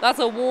that. That's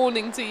a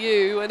warning to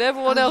you and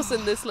everyone else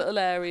in this little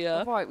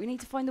area. Right, we need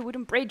to find the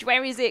wooden bridge.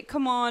 Where is it?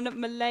 Come on,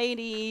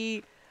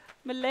 milady.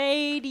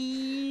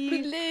 Milady.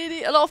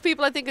 Milady. A lot of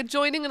people, I think, are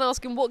joining and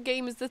asking, what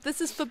game is this? This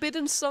is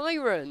Forbidden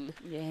Siren.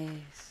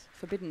 Yes.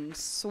 Forbidden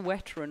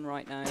Sweaterin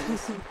right now.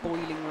 This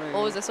boiling room.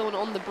 Or is there someone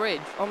on the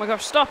bridge? Oh my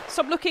gosh, stop.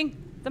 Stop looking.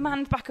 The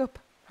man's back up.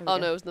 Oh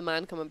no, it was the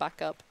man coming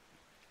back up.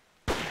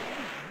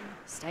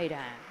 Stay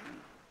down.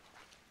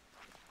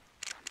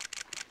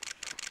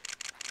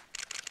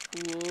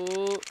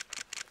 Whoa.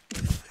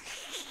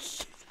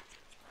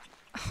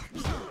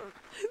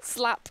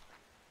 Slap.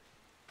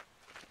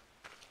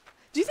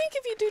 Do you think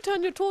if you do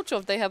turn your torch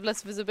off, they have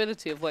less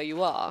visibility of where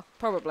you are?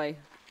 Probably.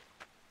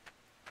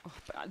 Oh,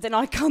 but then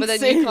I can't see. But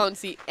then you can't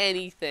see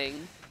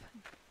anything.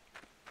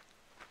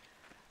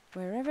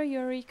 Wherever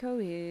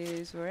Yoriko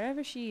is,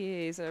 wherever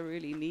she is, I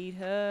really need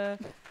her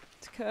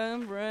to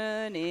come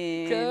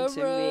running Come to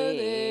me.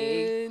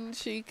 running.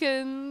 She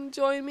can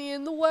join me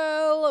in the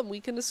well, and we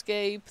can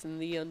escape in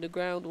the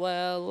underground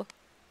well.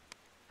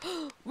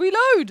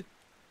 Reload!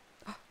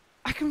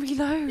 I can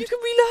reload. You can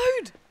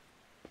reload!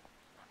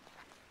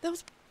 That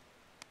was...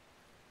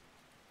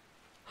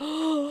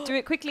 Do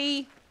it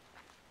quickly.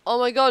 Oh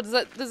my god,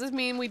 does this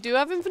mean we do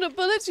have infinite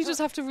bullets? You just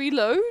have to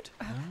reload?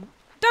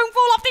 Don't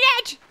fall off the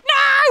edge!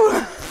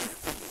 No!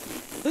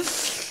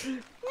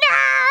 No!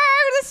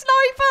 The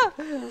sniper!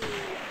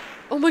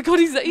 Oh my god,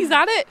 he's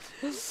at it!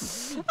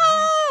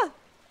 Ah!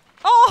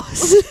 Oh!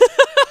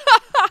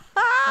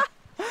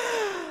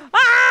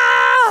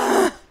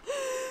 Ah!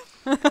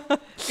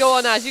 Go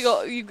on, Ash,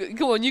 go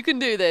on, you can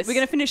do this. We're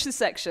going to finish this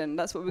section.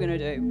 That's what we're going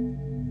to do.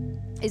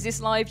 Is this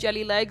live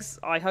jelly legs?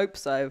 I hope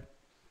so.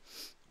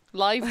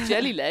 Live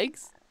jelly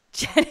legs?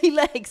 Jelly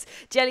legs.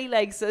 Jelly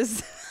legs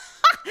is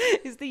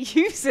the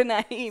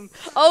username.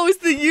 Oh, it's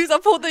the use. I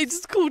thought they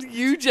just called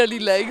you jelly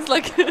legs.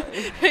 Like,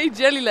 hey,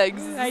 jelly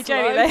legs. Hey,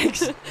 jelly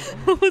legs.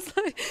 I was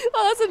like,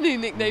 oh, that's a new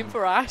nickname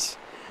for Ash.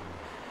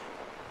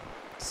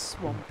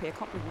 Swampy. I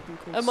can't believe we've been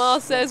called Amar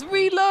says,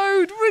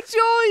 reload,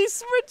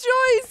 rejoice,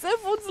 rejoice.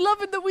 Everyone's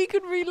loving that we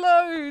can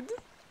reload.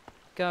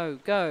 Go,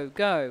 go,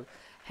 go.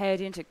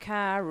 Head into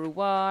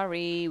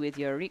Karuwari with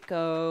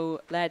Yoriko.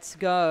 Let's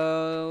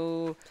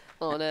go.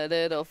 On a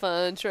little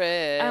fun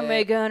trip. And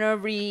we're gonna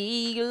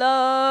reload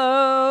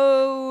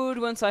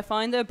once I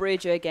find the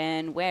bridge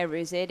again. Where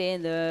is it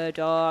in the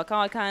dark?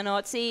 I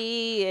cannot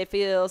see. It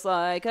feels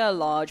like a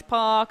large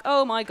park.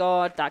 Oh my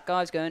god, that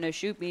guy's gonna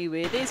shoot me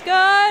with his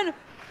gun.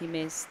 He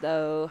missed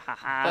though,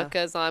 haha.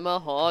 Because I'm a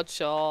hot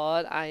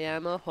shot. I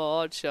am a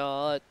hot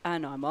shot.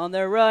 And I'm on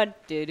the run.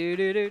 Do do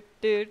do do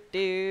do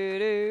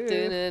do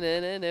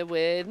do.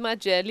 With my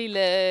jelly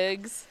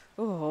legs.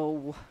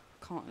 Oh,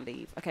 can't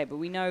leave. Okay, but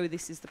we know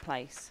this is the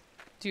place.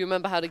 Do you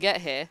remember how to get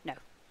here? No.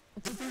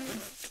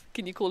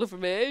 Can you call her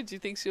from here? Do you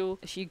think she'll...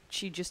 She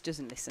just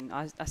doesn't listen.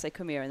 I say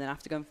come here, and then I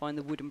have to go and find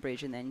the wooden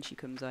bridge, and then she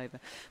comes over.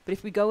 But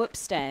if we go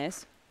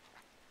upstairs...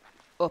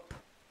 Up.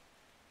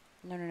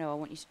 No, I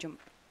want you to jump...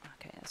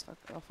 Okay, that's fine.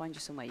 I'll find you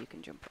somewhere you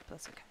can jump up.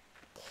 That's okay.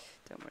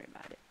 Don't worry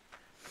about it.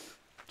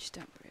 Just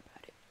don't worry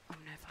about it. I'm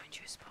going to find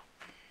you a spot.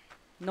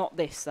 Not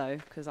this, though,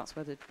 because that's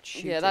where the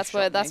shooter Yeah, that's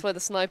shot me. where the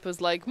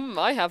sniper's like,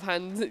 I have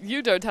hands.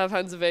 You don't have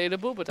hands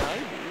available, but I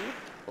do.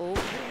 Oh.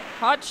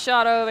 Hot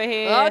shot over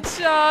here. Hot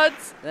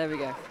shots. There we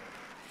go.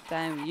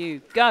 Down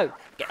you go.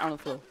 Get on the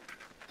floor.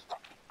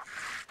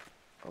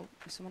 Oh,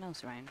 there's someone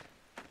else around.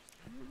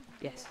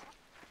 Yes.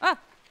 Ah!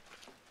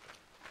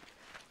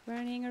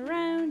 Running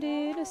around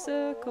in a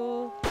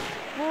circle.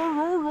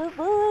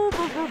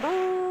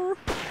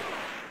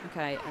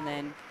 Okay, and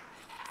then...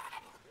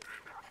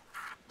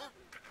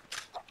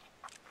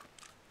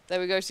 There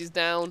we go, she's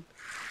down.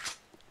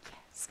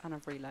 Yes, and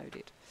I've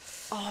reloaded.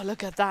 Oh,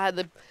 look at that.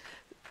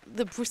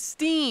 The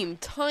pristine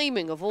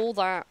timing of all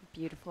that.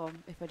 Beautiful,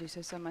 if I do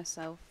say so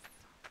myself.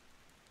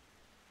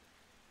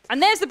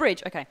 And there's the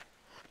bridge. Okay.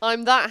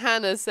 I'm that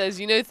Hannah says,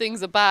 you know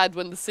things are bad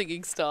when the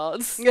singing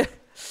starts.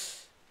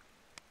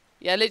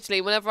 Yeah, literally,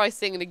 whenever I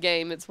sing in a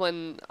game, it's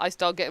when I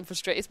start getting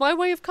frustrated. It's my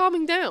way of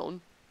calming down.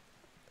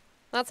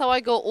 That's how I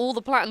got all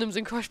the platinums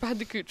in Crash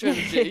Bandicoot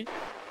Trilogy.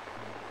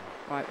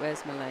 Right,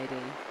 where's my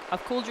lady?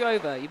 I've called you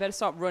over. You better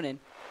start running.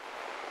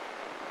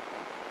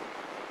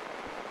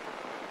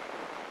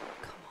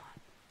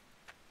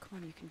 Come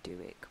on, you can do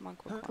it. Come on,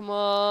 come on. Come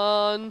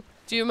on.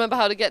 Do you remember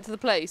how to get to the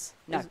place?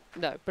 No.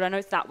 No. But I know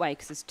it's that way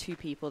because there's two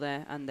people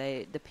there, and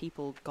the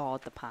people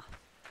guard the path.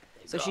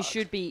 So she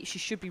should be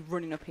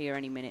running up here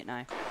any minute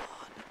now.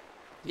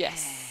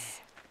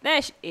 Yes.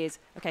 There she is.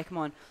 Okay, come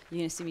on. You're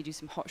going to see me do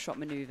some hot shot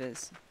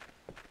maneuvers.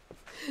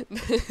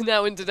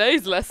 Now in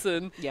today's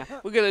lesson, Yeah.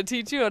 we're going to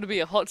teach you how to be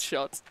a hot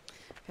shot.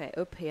 Okay,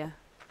 up here.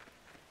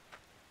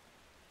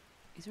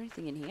 Is there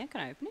anything in here?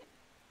 Can I open it?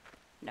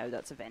 No,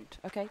 that's a vent.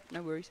 Okay,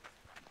 no worries.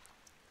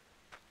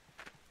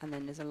 And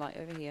then there's a light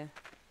over here.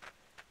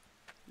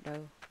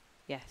 No.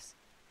 Yes.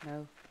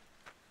 No.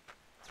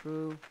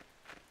 Through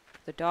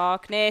the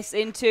darkness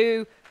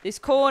into this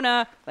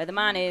corner where the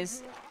man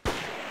is.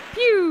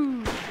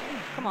 Pew!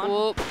 Come on.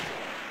 Whoop.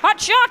 Hot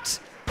shot!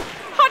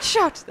 Hot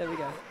shot! There we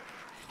go.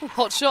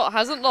 Hot shot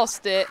hasn't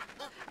lost it.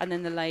 And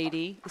then the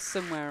lady is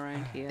somewhere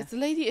around here. Is the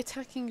lady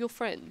attacking your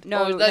friend?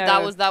 No, Or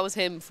that was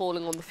him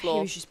falling on the He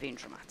floor. was just being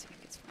dramatic.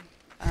 It's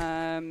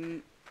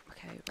fine.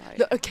 Okay, right.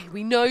 Look, okay,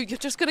 we know you're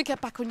just going to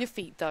get back on your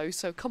feet, though,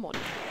 so come on.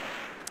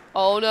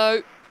 Oh,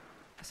 no.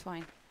 That's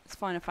fine. It's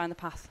fine. I found the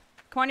path.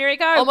 Come on,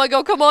 Eureka! Oh, my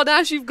God, come on,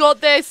 Ash, you've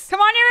got this.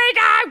 Come on,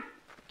 Eureka!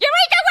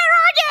 Eureka, where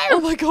are you? Oh,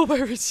 my God,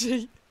 where is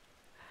she?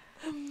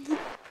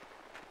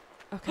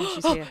 Okay,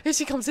 she's Oh, here. here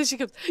she comes, here she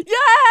comes.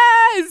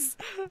 Yes!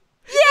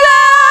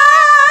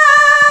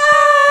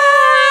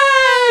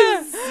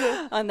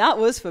 Yes! And that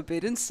was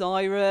Forbidden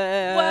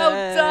Siren.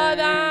 Well done,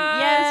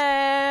 Ash.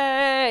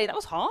 Yay! That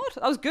was hard.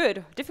 That was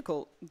good.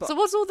 Difficult. But So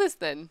what's all this,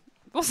 then?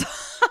 what's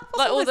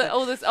Like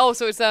all this. Oh,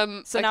 so it's So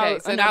okay. now,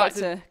 So I'm now back it's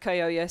to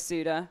Koyoya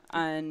Suda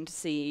and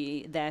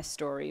see their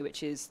story,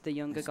 which is the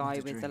younger Isn't guy it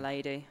a with the dream?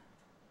 lady.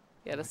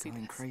 yeah. Let's see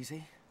Going this.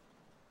 crazy?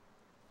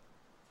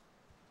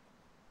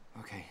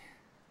 Okay.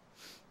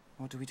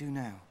 What do we do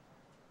now?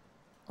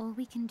 All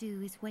we can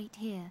do is wait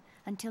here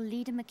until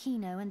Leader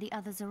Makino and the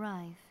others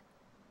arrive.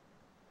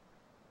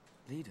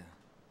 Leader?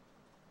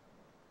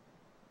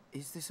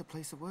 Is this a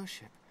place of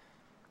worship?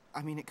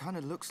 I mean, it kind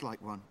of looks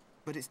like one,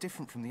 but it's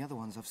different from the other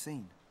ones I've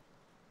seen.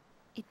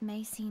 It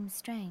may seem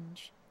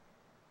strange,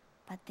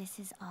 but this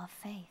is our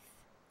faith.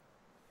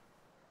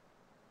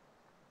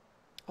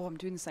 Oh, I'm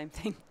doing the same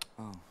thing.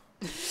 Oh.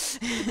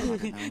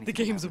 The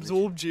game's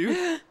absorbed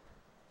you.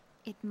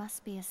 It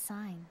must be a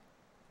sign.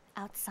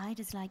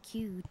 Outsiders like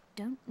you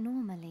don't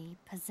normally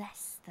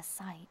possess the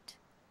sight.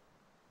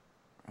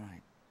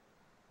 Right.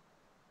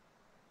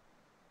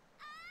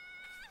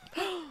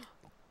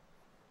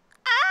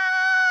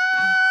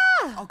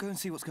 I'll go and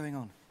see what's going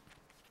on.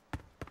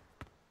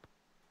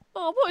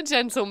 Oh, what a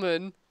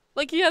gentleman!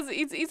 Like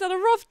he's had a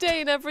rough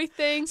day and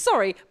everything.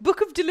 Sorry,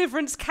 Book of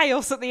Deliverance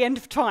Chaos at the End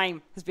of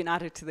Time has been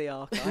added to the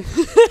archive.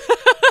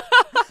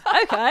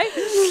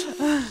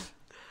 Okay.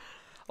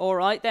 All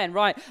right then,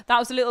 right. That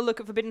was a little look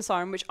at Forbidden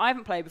Siren, which I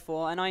haven't played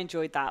before, and I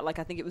enjoyed that. Like,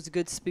 I think it was a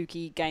good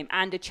spooky game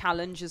and a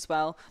challenge as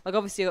well. Like,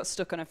 obviously I got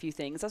stuck on a few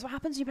things. That's what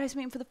happens when you play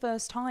something for the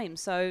first time.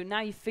 So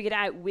now you've figured it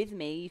out with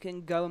me, you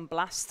can go and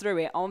blast through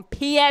it on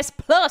PS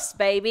Plus,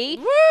 baby.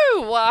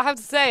 Woo! Well, I have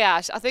to say,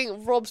 Ash, I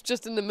think Rob's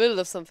just in the middle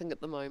of something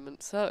at the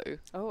moment. So,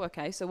 Oh,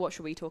 okay. So what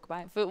should we talk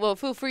about? well,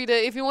 feel free to,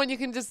 if you want, you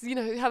can just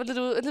have a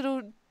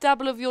little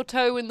dabble of your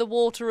toe in the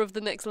water of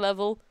the next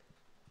level.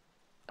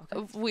 Okay.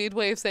 A weird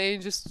way of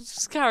saying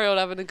just carry on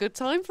having a good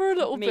time for a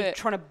little Me bit.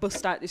 trying to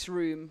bust out this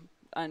room,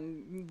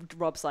 and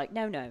Rob's like,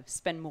 no,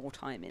 spend more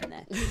time in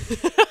there.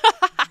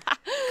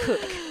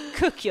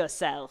 Cook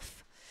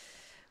yourself.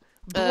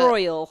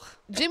 Broil.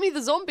 Jimmy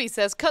the Zombie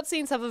says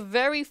cutscenes have a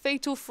very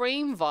Fatal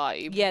Frame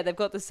vibe. Yeah, they've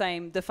got the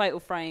same. The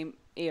Fatal Frame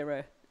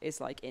era is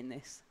like in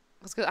this.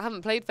 That's good. I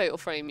haven't played Fatal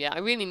Frame yet. I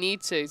really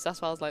need to, so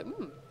that's why I was like,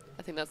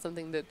 I think that's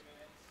something that...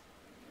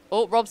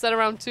 Oh, Rob said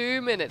around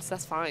 2 minutes.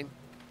 That's fine.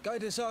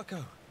 Guide us,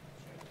 Arco.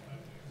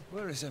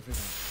 Where is everyone?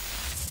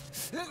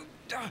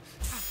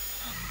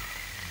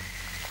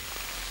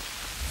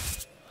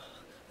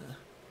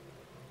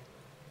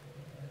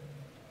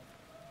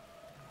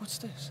 What's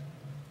this?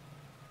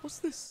 What's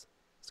this?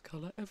 There's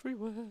colour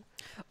everywhere.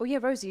 Oh yeah,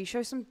 Rosie,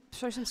 show some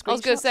screenshots. I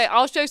was going to say,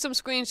 I'll show some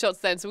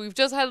screenshots then. So we've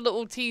just had a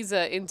little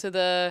teaser into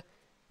the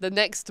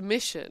next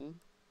mission.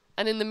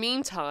 And in the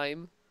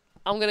meantime,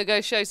 I'm going to go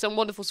show some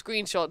wonderful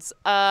screenshots.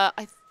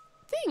 I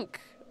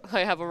think I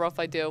have a rough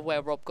idea of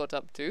where Rob got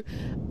up to.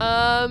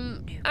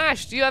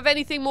 Ash, do you have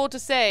anything more to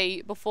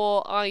say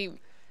before I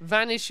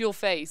vanish your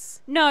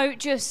face? No,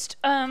 just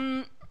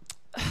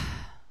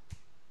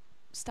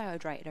stay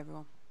hydrated,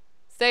 everyone.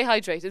 Stay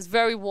hydrated. It's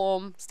very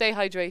warm. Stay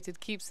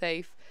hydrated. Keep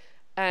safe.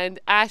 And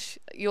Ash,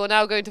 you're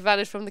now going to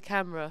vanish from the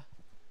camera.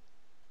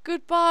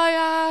 Goodbye,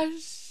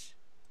 Ash.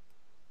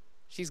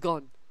 She's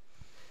gone.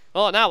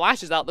 Oh, now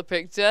Ash is out the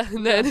picture.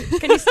 And then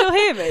Can you still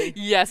hear me?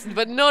 yes,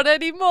 but not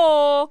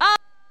anymore.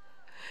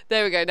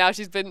 There we go. Now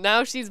she's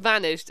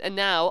vanished, and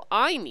now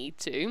I need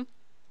to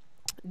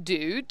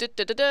do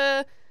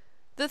the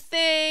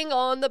thing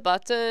on the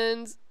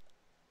buttons.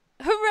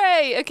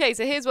 Hooray! Okay,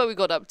 so here's where we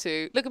got up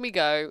to. Look at me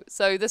go.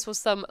 So this was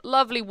some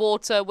lovely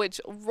water, which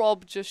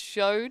Rob just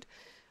showed.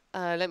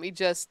 Let me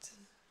just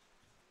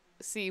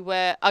see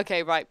where...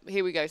 Okay, right.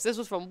 Here we go. So this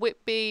was from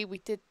Whitby. We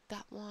did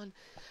that one.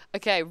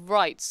 Okay,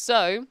 right.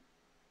 So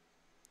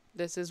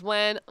this is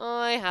when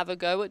I have a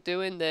go at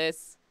doing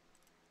this.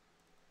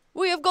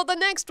 We have got the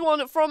next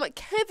one from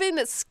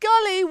Kevin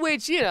Scully,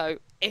 which,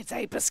 It's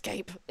Ape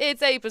Escape.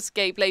 It's Ape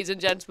Escape, ladies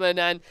and gentlemen.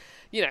 And,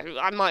 you know,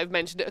 I might have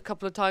mentioned it a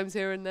couple of times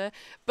here and there.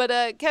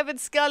 But Kevin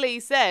Scully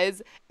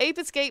says, Ape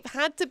Escape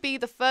had to be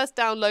the first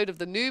download of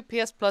the new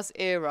PS Plus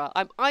era.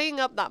 I'm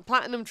eyeing up that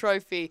Platinum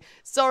trophy.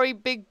 Sorry,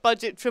 big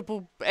budget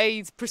triple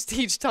A's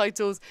prestige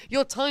titles.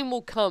 Your time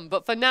will come.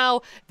 But for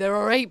now, there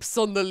are apes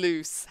on the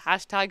loose.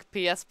 Hashtag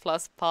PS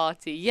Plus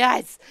party.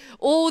 Yes,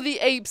 all the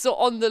apes are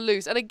on the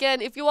loose. And again,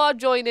 if you are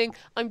joining,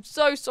 I'm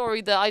so sorry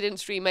that I didn't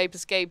stream Ape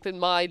Escape in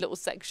my little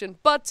section.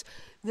 But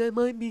there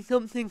might be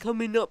something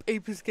coming up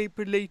Ape Escape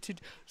related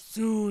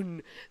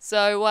soon.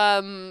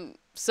 So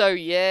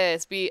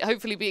yes,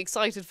 hopefully be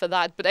excited for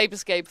that. But Ape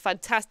Escape,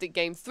 fantastic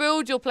game.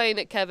 Thrilled you're playing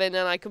it, Kevin,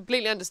 and I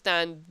completely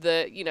understand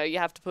that, you know, you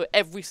have to put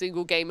every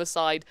single game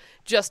aside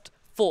just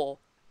for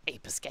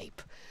Ape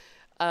Escape.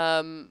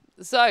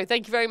 So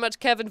thank you very much,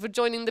 Kevin, for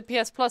joining the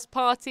PS Plus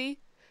party.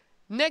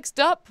 Next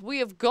up, we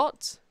have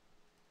got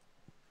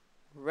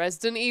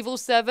Resident Evil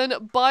 7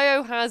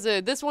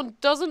 Biohazard. This one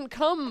doesn't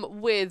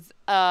come with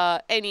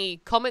any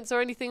comments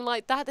or anything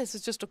like that. This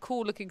is just a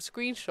cool looking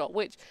screenshot,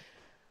 which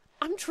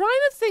I'm trying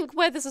to think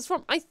where this is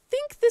from. I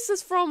think this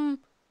is from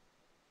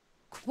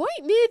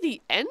quite near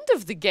the end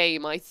of the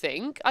game, I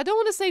think. I don't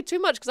want to say too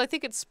much because I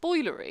think it's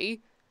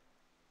spoilery,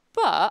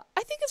 but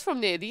I think it's from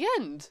near the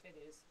end. It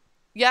is.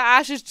 Yeah,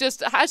 Ash has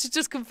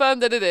just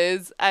confirmed that it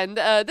is. And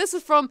this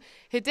is from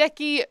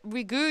Hideki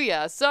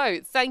Riguya. So,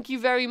 thank you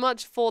very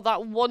much for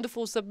that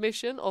wonderful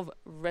submission of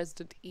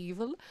Resident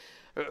Evil.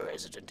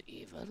 Resident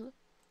Evil.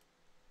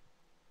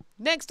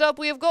 Next up,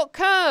 we have got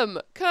Kerm.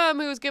 Kerm,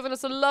 who has given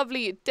us a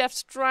lovely Death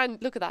Strand.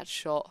 Look at that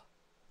shot.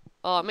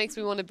 Oh, it makes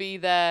me want to be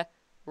there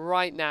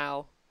right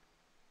now.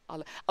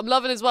 I'm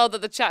loving as well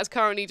that the chat is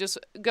currently just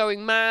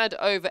going mad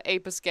over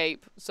Ape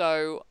Escape,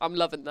 so I'm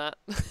loving that.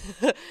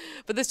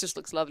 But this just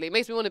looks lovely. It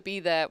makes me want to be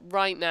there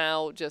right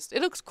now.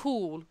 It looks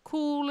cool.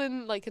 Cool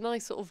and like a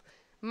nice sort of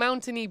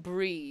mountainy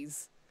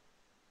breeze.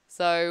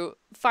 So,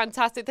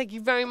 fantastic. Thank you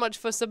very much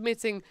for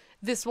submitting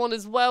this one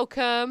as well,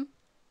 Kerm.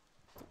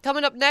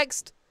 Coming up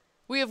next,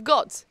 we have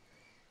got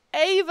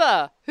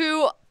Ava,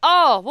 who,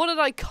 what an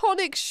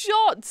iconic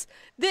shot.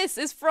 This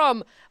is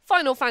from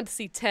Final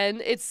Fantasy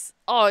X.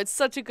 It's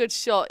such a good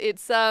shot.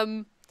 It's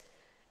one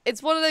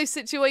of those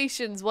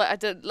situations where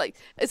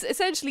it's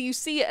essentially you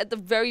see it at the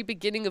very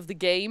beginning of the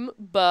game,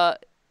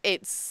 but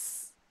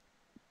it's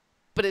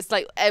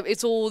like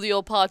it's all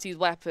your party's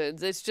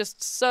weapons. It's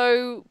just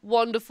so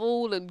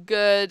wonderful and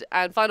good,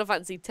 and Final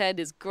Fantasy X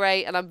is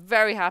great, and I'm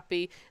very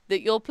happy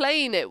that you're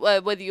playing it,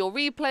 whether you're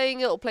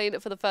replaying it or playing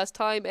it for the first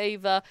time,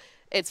 Ava.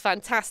 It's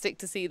fantastic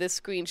to see this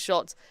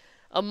screenshot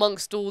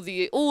amongst all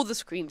the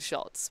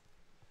screenshots.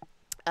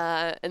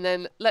 And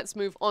then let's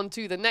move on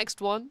to the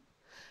next one.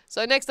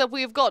 So next up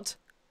we have got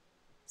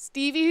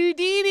Stevie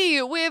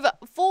Houdini with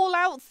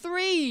Fallout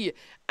 3.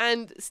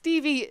 And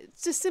Stevie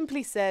just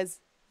simply says,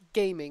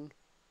 gaming.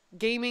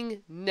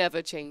 Gaming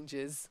never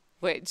changes,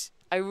 which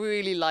I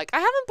really like. I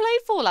haven't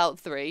played Fallout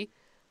 3.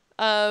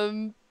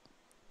 I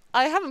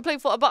haven't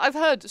played Fallout, but I've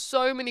heard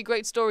so many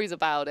great stories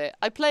about it.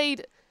 I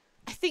played,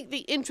 I think,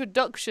 the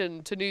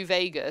introduction to New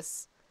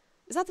Vegas.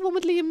 Is that the one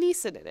with Liam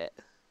Neeson in it?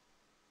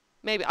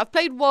 Maybe. I've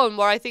played one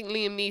where I think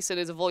Liam Neeson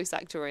is a voice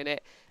actor in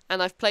it,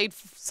 and I've played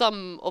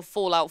some of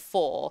Fallout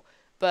 4,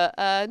 but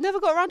never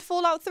got around to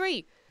Fallout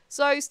 3.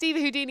 So,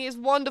 Stevie Houdini, is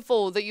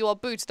wonderful that you are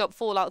booting up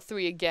Fallout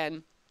 3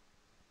 again,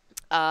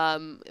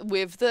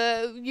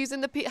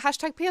 using the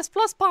hashtag PS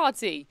Plus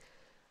party.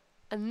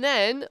 And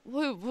then,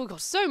 we've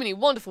got so many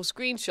wonderful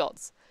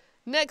screenshots.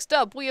 Next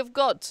up, we have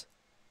got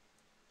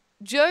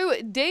Joe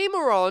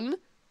Dameron,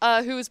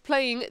 who is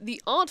playing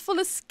The Artful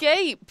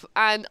Escape,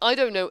 and I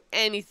don't know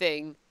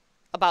anything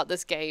about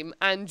this game,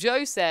 and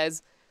Joe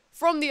says,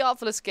 from The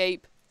Artful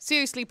Escape,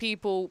 seriously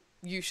people,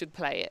 you should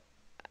play it.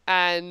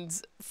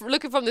 And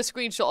looking from the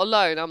screenshot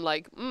alone, I'm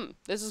like,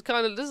 this is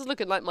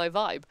looking like my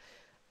vibe.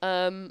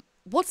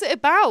 What's it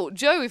about?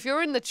 Joe, if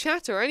you're in the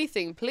chat or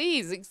anything,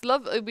 please,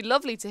 it'd be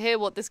lovely to hear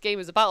what this game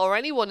is about, or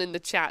anyone in the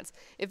chat.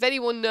 If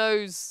anyone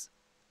knows,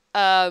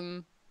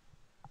 anything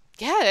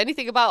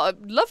about it,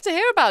 I'd love to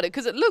hear about it,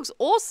 because it looks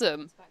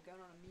awesome. It's about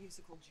going on a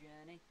musical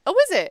journey. Oh,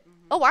 is it? Mm-hmm.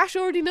 Oh, Ash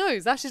already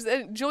knows. Ash is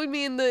join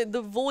me in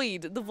the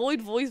void. The void.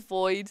 You've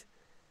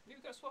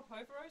got to swap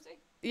over,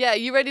 Rosie? Yeah,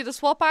 you ready to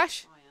swap,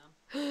 Ash?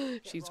 I am.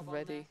 She's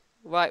ready.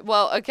 Right,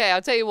 well, okay,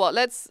 I'll tell you what.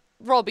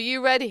 Rob, are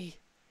you ready?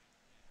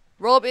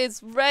 Rob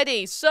is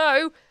ready.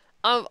 So,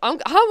 I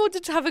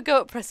wanted to have a go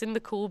at pressing the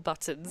cool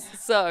buttons.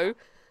 So,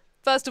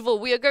 first of all,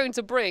 we are going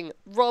to bring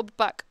Rob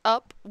back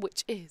up,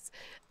 which is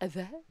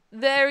there.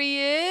 There he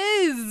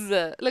is.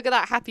 Look at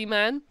that happy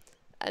man.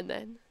 And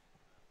then,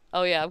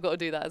 oh yeah, I've got to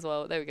do that as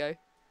well. There we go.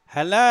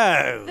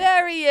 Hello.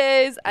 There he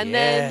is. And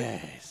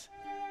then, yes.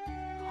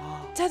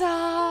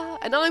 ta-da!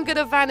 And I'm going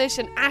to vanish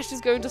and Ash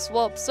is going to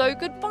swap. So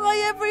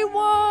goodbye,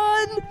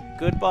 everyone.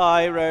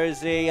 Goodbye,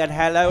 Rosie. And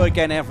hello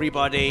again,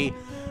 everybody.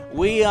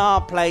 We are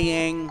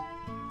playing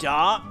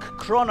Dark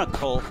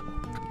Chronicle,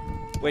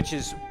 which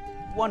is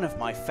one of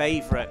my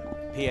favourite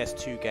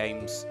PS2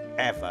 games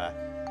ever.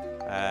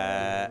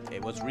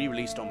 It was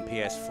re-released on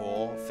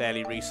PS4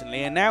 fairly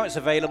recently, and now it's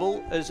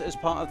available as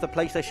part of the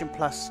PlayStation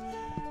Plus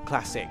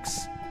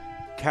Classics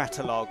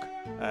catalogue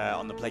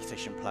on the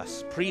PlayStation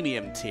Plus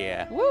Premium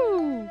tier.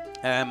 Woo!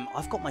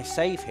 I've got my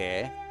save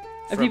here.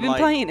 Have you been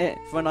playing it?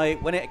 When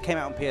it came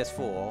out on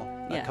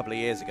PS4 a couple of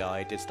years ago,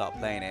 I did start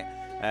playing it.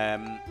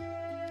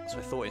 So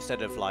I thought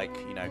instead of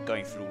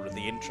going through all of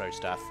the intro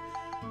stuff,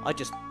 I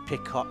just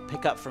pick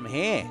up from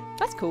here.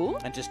 That's cool.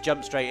 And just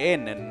jump straight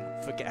in and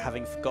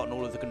having forgotten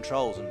all of the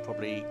controls and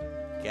probably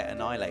get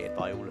annihilated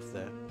by all of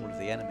the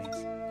enemies.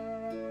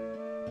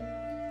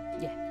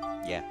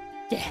 Yeah.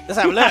 Let's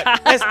have a look.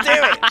 Let's do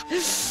it.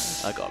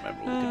 I gotta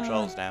remember all the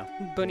controls now.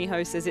 Bunny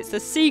Ho says it's the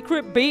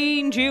Secret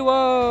Bean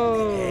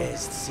duo.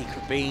 Yes, the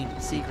Secret Bean.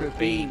 Secret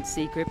Bean.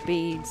 Secret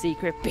Bean.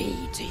 Secret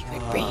Bean.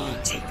 Secret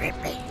Bean. Secret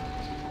Bean.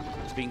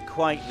 It's been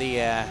quite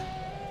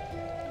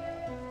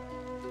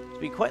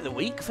the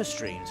week for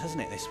streams,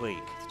 hasn't it? This week.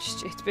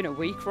 It's been a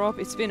week, Rob.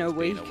 It's been a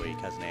week. It's been a week,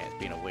 hasn't it? It's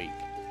been a week.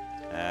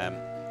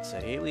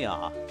 So here we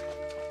are.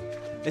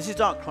 This is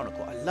Dark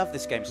Chronicle. I love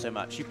this game so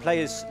much. You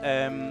play as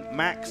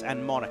Max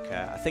and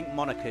Monica. I think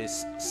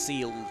Monica's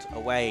sealed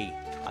away.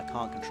 I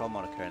can't control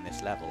Monica in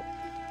this level.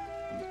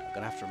 I'm going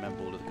to have to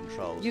remember all of the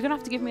controls. You're going to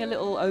have to give me a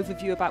little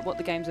overview about what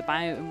the game's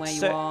about and where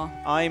you are.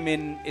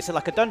 It's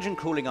like a dungeon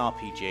crawling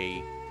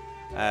RPG.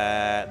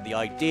 The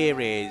idea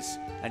is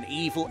an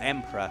evil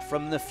emperor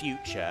from the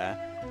future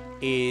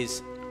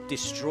is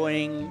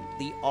destroying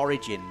the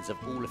origins of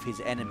all of his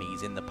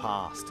enemies in the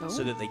past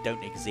so that they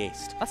don't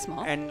exist. That's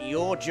smart. And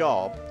your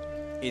job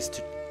is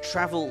to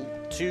travel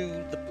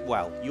to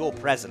your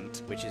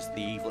present, which is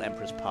the evil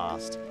emperor's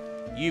past.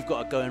 You've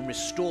got to go and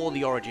restore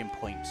the origin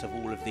points of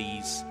all of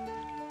these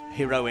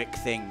heroic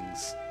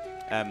things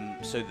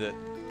so that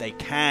they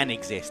can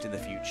exist in the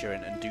future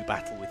and do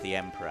battle with the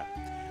emperor.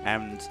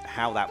 And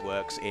how that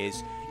works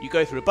is you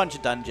go through a bunch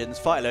of dungeons,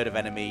 fight a load of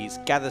enemies,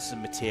 gather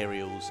some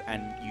materials,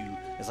 and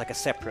there's like a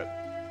separate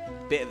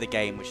bit of the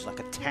game which is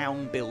like a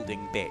town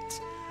building bit.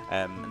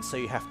 And so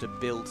you have to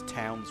build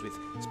towns with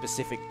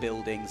specific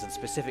buildings, and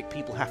specific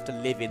people have to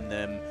live in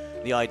them.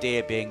 The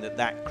idea being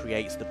that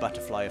creates the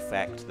butterfly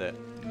effect that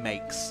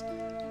makes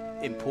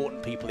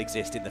important people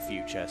exist in the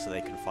future so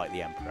they can fight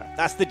the emperor.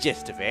 That's the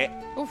gist of it.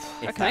 Oof,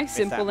 simple.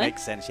 If that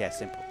makes sense, yeah,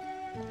 simple.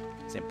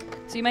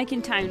 So you're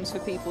making towns for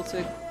people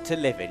to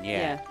live in,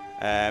 yeah.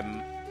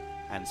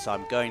 And so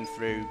I'm going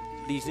through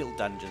these little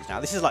dungeons now.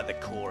 This is like the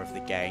core of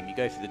the game. You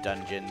go through the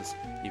dungeons.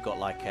 You've got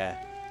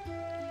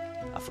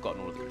I've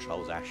forgotten all of the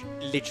controls, Ash.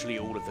 Literally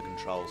all of the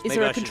controls. Is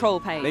there a control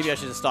page? Maybe I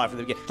should have started from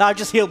the beginning. No, I've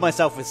just healed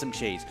myself with some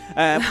cheese.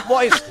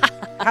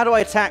 How do I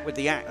attack with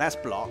the axe? That's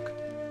block.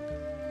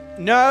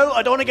 No,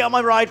 I don't want to get on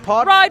my ride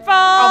pod. Ride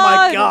pod! Oh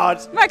my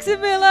god.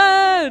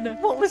 Maximilian!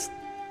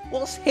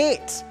 What's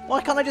hit?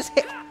 Why can't I just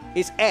hit?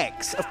 It's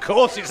X. Of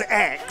course it's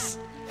X.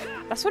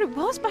 That's what it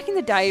was back in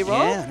the day,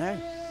 Rob. Yeah, I know.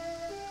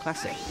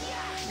 Classic.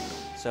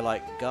 So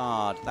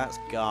guard. That's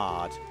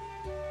guard.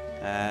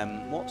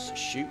 What's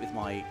shoot with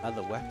my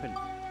other weapon?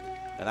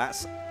 Now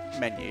that's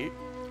menu.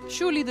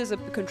 Surely there's a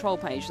control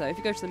page though. If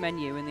you go to the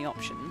menu in the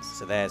options.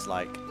 So there's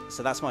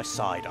so that's my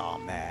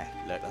sidearm there.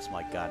 Look, that's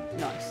my gun.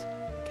 Nice.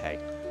 Okay.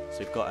 So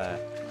we've got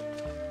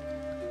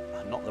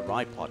not the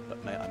ride pod, but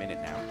I'm in it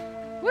now.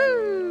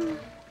 Woo!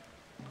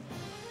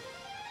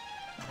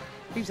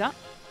 Who's that?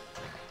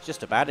 It's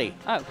just a baddie.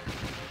 Oh.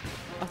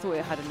 I thought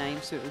it had a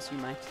name, so it was you,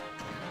 mate.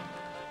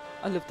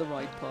 I love the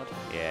ride pod.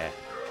 Yeah.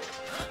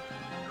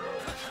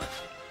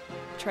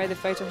 Trey the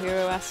Photo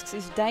Hero asks,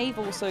 is Dave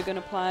also going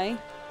to play?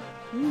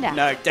 No.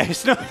 No,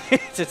 Dave's not here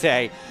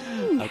today.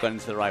 I've gone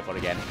into the ride pod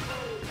again.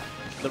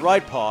 The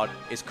ride pod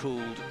is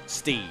called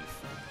Steve.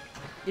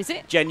 Is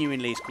it?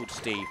 Genuinely, it's called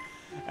Steve.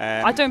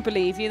 I don't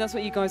believe you. That's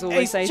what you guys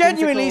always say.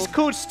 Genuinely, he's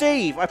called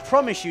Steve. I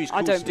promise you, he's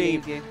called Steve. I don't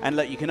believe you. And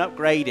look, you can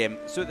upgrade him.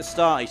 So at the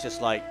start, he's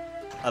just like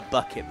a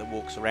bucket that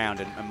walks around,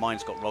 and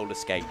mine's got roller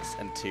skates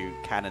and 2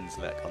 cannons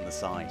on the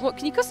side. What,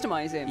 can you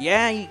customise him?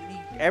 Yeah,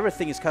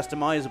 everything is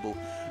customizable.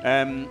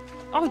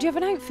 Oh, do you have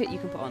an outfit you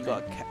can put on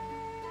there?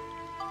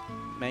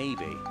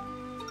 Maybe.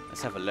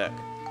 Let's have a look.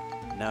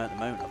 No, at the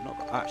moment I've not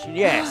got... Actually,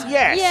 yes!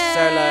 Yeah!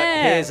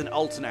 So here's an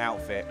alternate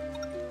outfit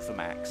for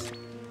Max.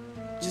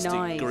 Just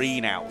a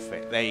green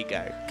outfit. There you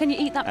go. Can you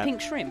eat that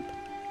pink shrimp?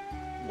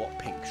 What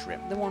pink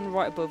shrimp? The one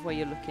right above where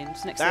you're looking.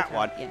 Just next that to the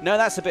one? Yeah. No,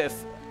 that's a bit of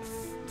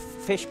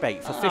fish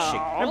bait for fishing.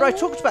 Remember I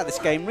talked about this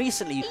game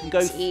recently. You can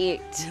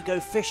go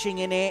fishing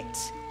in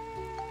it.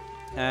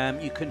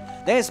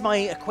 There's my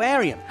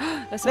aquarium.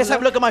 Let's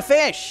have a look at my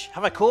fish.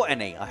 Have I caught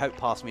any? I hope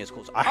past me has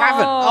caught. I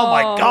haven't. Oh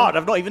my god,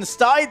 I've not even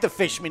started the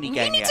fish mini game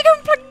yet. You need to go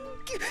and play.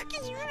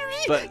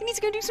 You need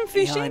to go do some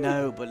fishing. Yeah, I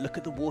know, but look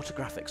at the water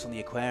graphics on the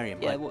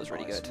aquarium. Yeah, it was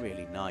really good. It's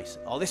really nice.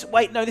 Oh, this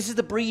is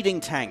the breeding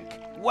tank.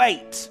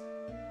 Wait.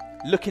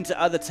 Look into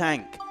other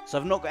tank. So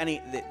I've not got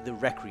any the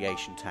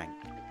recreation tank.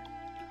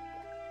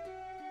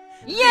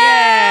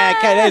 Yeah!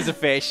 Okay, there's a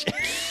fish.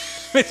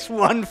 It's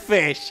one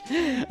fish.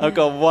 I've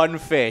got one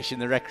fish in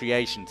the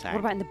recreation tank.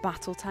 What about in the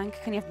battle tank?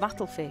 Can you have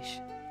battle fish?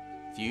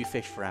 View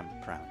fish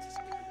parameters.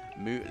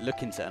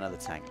 look into another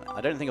tank.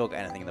 I don't think I'll get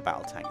anything in the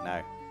battle tank,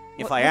 no.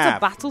 If What's I have... a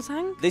battle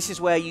tank? This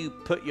is where you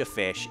put your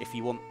fish if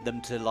you want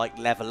them to, like,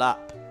 level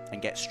up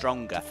and get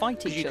stronger. To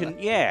fight each other?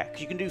 Yeah,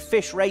 because you can do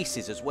fish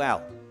races as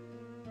well.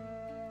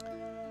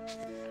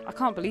 I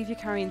can't believe you're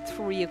carrying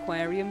 3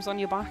 aquariums on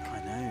your back.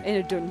 I know. In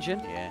a dungeon.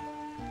 Yeah.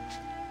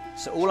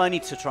 So all I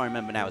need to try and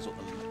remember now is what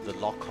the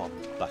lock-on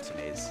button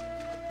is.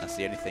 That's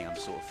the only thing I'm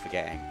sort of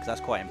forgetting, because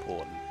that's quite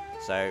important.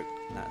 So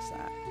that's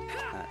that.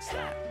 That's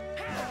that.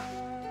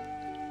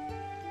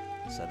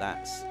 So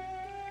that's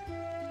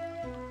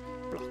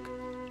block.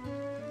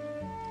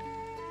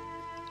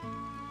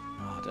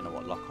 Oh, I don't know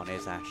what lock-on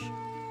is, Ash.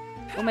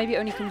 Or maybe it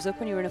only comes up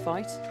when you're in a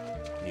fight.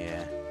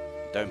 Yeah.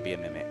 Don't be a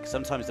mimic.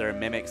 Sometimes there are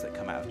mimics that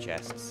come out of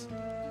chests.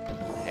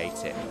 I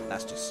hate it.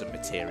 That's just some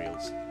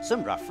materials.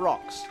 Some rough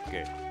rocks.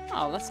 Good.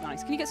 Oh, that's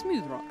nice. Can you get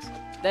smooth rocks?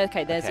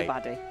 Okay, there's a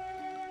baddie.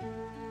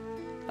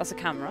 That's a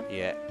camera.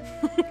 Yeah.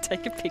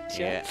 Take a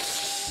picture. Yeah.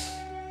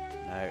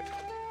 No.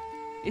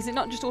 Is it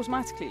not just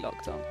automatically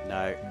locked on?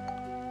 No.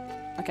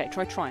 Okay,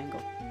 try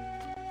triangle.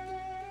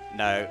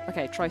 No.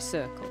 Okay, try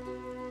circle.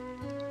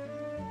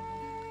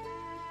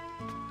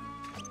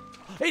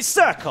 It's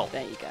circle!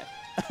 There you go.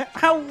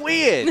 How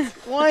weird!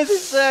 Why is it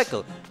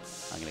circle?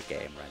 I'm gonna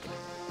get him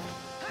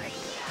right.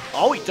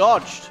 Oh, he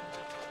dodged!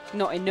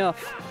 Not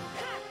enough.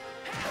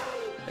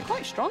 They're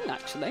quite strong,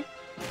 actually.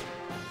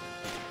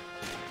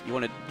 You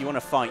want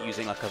to fight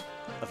using like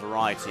a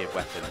variety of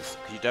weapons,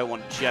 because you don't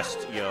want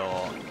just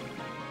your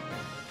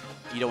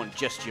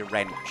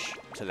wrench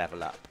to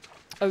level up.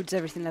 Oh, does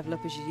everything level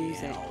up as you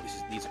use it? Oh,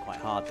 these are quite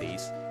hard.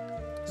 These.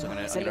 So I'm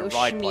There's gonna a little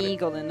ride pod him.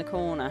 Schmeagle in the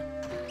corner.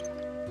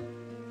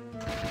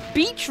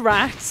 Beach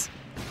rat.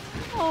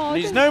 Oh,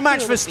 He's don't no match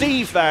kill for the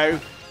Steve though.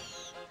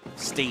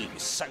 Steve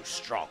is so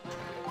strong.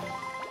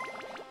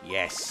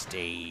 Yes,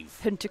 Steve.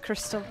 Hunter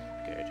crystal.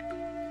 Good.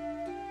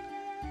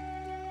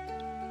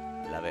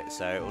 Love it.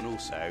 So, and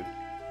also,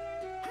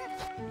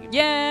 you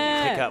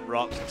Yeah. pick up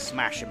rocks and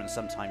smash them, and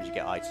sometimes you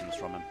get items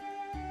from them.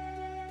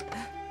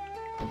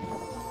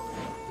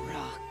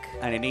 Rock.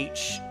 And in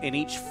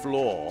each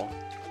floor,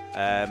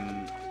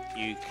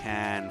 you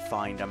can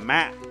find a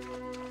map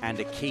and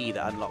a key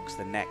that unlocks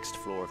the next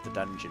floor of the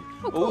dungeon.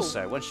 Oh, cool.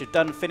 Also, once you're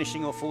done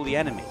finishing off all the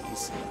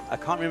enemies, I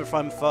can't remember if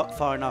I'm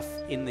far enough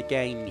in the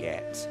game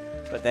yet,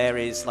 but there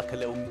is like a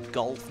little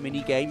golf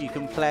mini game you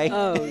can play.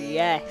 Oh,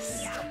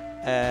 yes.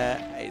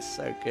 It's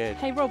so good.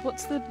 Hey, Rob,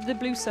 what's the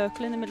blue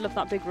circle in the middle of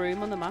that big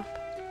room on the map?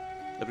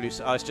 The blue.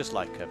 Oh, it's just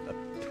like a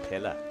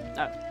pillar.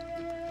 Oh.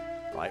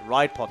 Right,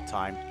 ride pod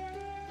time.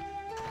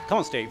 Come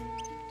on, Steve.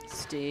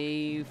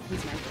 Steve.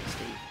 Who's named it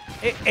Steve?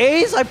 It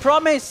is, I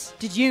promise.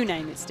 Did you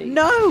name it Steve?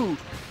 No,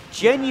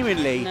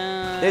 genuinely.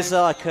 No. There's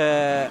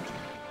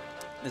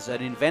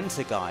an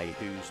inventor guy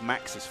who's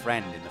Max's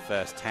friend in the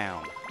first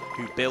town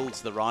who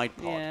builds the ride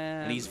pod,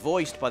 Yeah. and he's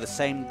voiced by the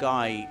same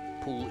guy,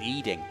 Paul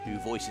Eading, who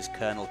voices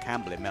Colonel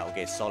Campbell in Metal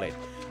Gear Solid,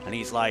 and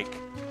he's like,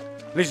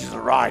 "This is the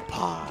ride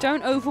pod."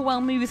 Don't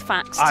overwhelm me with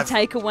facts to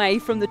take away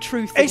from the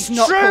truth. It's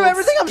not true. called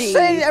Everything I'm Steve.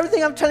 saying,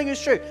 everything I'm telling you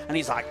is true. And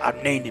he's like,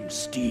 "I've named him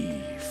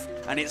Steve,"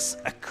 and it's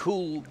a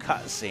cool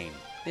cutscene.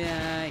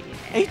 Yeah.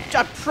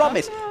 I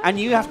promise. And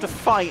you have to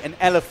fight an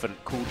elephant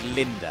called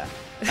Linda.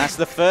 That's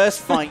the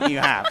first fight you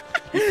have.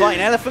 You fight an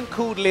elephant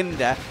called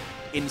Linda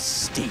in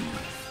Steve.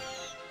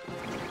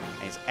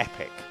 It's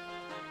epic.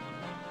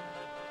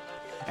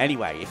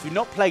 Anyway, if you've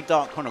not played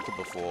Dark Chronicle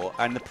before,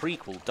 and the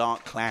prequel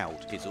Dark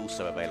Cloud is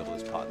also available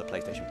as part of the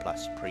PlayStation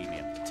Plus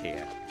Premium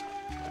tier.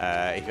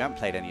 If you haven't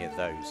played any of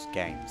those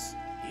games,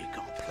 you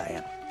gotta play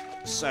them.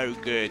 So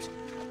good.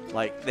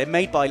 Like, they're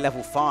made by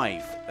Level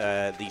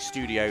 5, the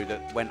studio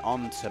that went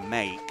on to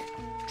make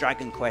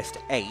Dragon Quest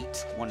VIII,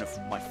 one of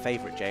my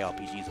favourite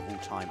JRPGs of all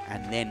time,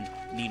 and then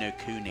Ni no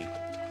Kuni,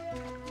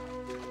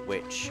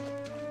 which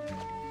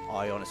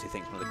I honestly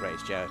think is one of the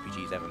greatest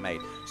JRPGs ever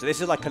made. So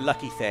this is like a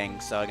lucky thing,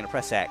 so I'm going to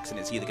press X, and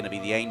it's either going to be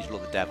the angel or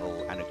the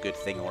devil, and a good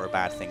thing or a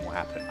bad thing will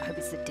happen. I hope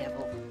it's the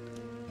devil.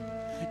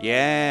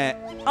 Yeah.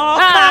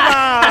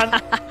 Oh, come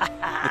on!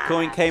 The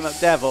coin came up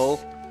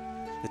devil.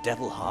 The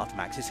devil halved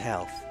Max's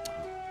health.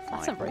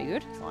 That's not very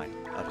good. Fine.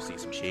 I'll just eat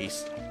some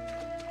cheese.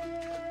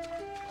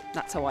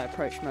 That's how I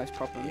approach most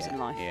problems in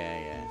life.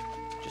 Yeah.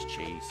 Just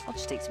cheese. I'll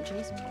just eat some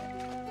cheese.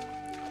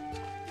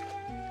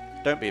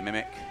 Don't be a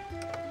mimic.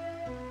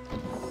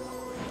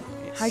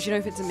 How do you know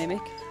if it's a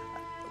mimic?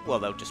 Well,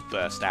 they'll just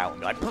burst out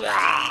and be like,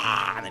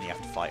 "Blah!" and then you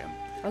have to fight them.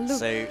 I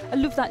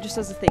love that just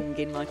as a thing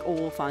in like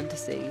all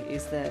fantasy,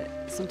 is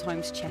that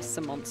sometimes chests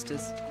are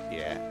monsters.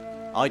 Yeah.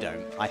 I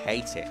don't. I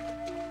hate it.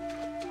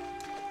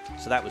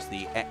 So that was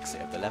the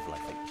exit of the level, I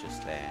think,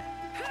 just there.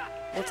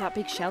 What's that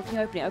big shell? Can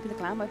you open it? Open the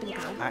clam, open the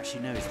clam.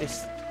 Actually, no, is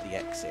this the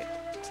exit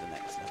to the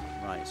next level?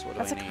 Right, so what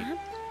That's do I a need? clam?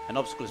 An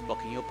obstacle is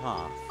blocking your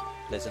path.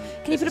 There's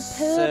Can you put a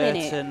pearl in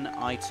it? certain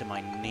item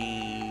I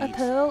need. A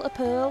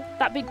pearl.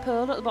 That big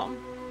pearl at the bottom.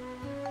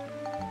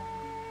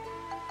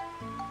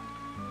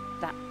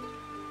 That.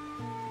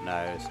 No,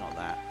 it's not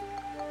that.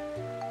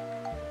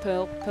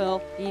 Pearl.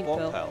 You need What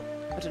a pearl. pearl?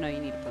 I don't know, you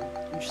need a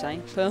pearl. I'm just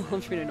saying. Pearl, I'm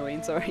just being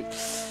annoying, sorry.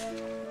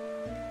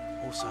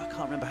 Also, I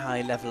can't remember how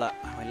I level up.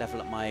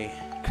 My.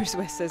 Chris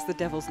West says the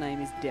devil's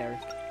name is Derek.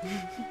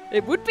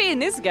 It would be in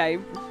this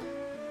game.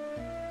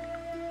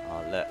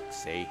 Oh look,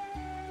 see.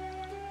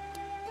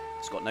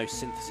 It's got no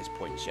synthesis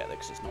points yet though,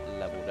 because it's not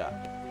leveled up.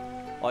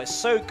 Oh, it's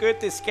so good,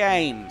 this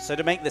game! So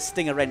to make the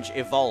Stinger Wrench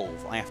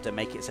evolve, I have to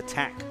make its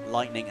attack,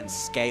 lightning, and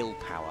scale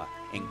power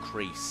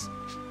increase.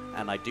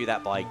 And I do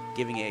that by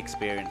giving it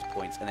experience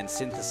points and then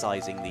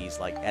synthesizing these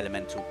like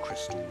elemental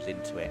crystals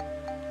into it.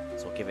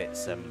 So I'll give it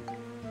some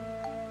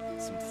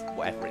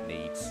whatever it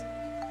needs.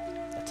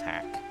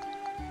 Attack,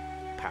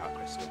 power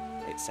crystal,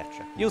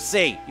 etc. You'll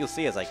see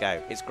as I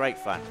go. It's great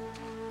fun.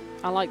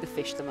 I like the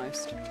fish the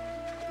most.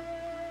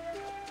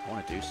 I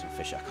want to do some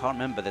fish. I can't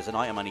remember. There's an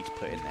item I need to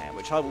put in there,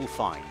 which I will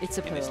find It's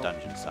a in this pearl.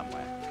 dungeon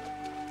somewhere.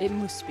 It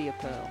must be a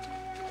pearl.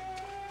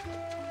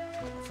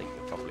 I think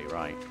you're probably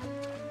right.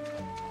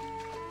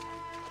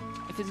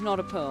 If it's not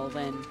a pearl,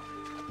 then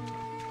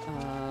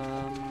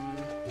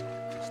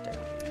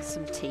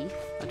some teeth.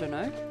 I don't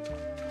know.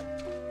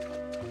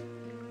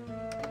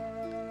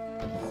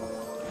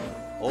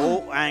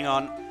 Oh, hang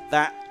on.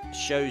 That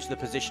shows the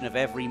position of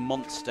every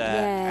monster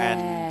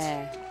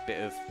and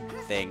bit of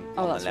thing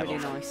Oh, on that's the level.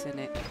 really nice, isn't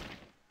it?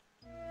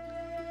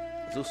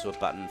 There's also a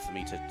button for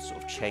me to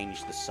sort of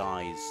change the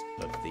size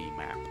of the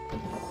map,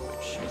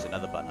 which is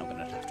another button I'm going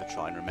to have to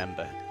try and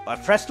remember.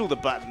 I've pressed all the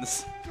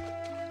buttons.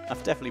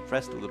 I've definitely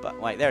pressed all the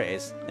buttons. Wait, there it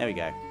is. There we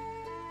go.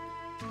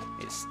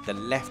 It's the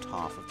left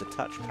half of the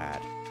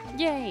touchpad.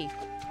 Yay!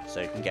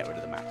 So you can get rid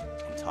of the map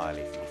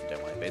entirely if you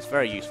don't want it. But it's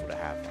very useful to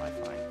have, I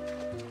find.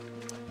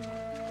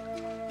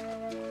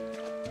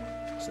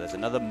 So there's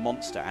another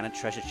monster and a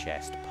treasure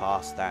chest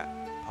past that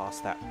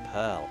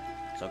pearl.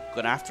 So I'm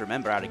going to have to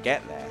remember how to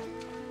get there.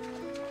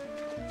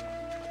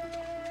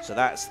 So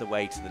that's the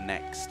way to the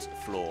next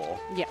floor.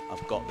 Yeah.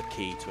 I've got the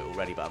key to it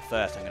already, but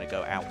first I'm going to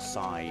go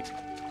outside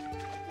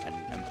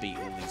and beat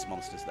all these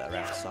monsters that are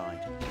outside.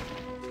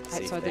 See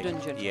if Outside the they-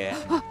 dungeon? Yeah.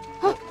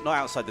 Well, not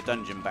outside the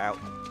dungeon, but out.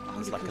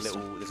 There's the like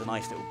crystal. there's a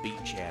nice little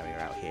beach area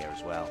out here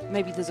as well.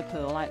 Maybe there's a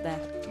pearl out there.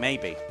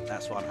 Maybe.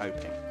 That's what I'm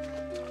hoping.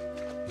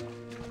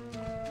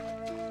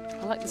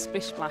 I like the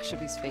splish splash of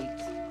his feet.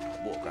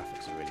 Water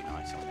graphics are really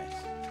nice on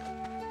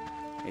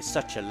this. It's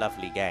such a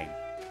lovely game.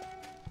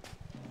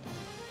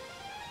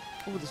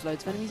 Oh, there's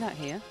loads of enemies out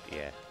here.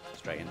 Yeah,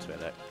 straight into it,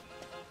 look.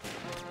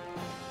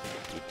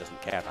 He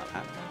doesn't care about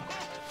that.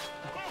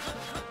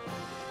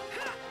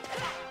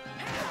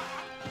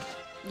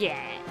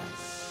 Yeah.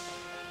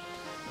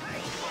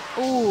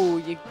 Oh,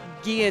 you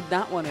geared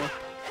that one up.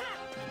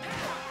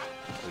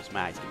 Oh, he's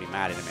mad. He's going to be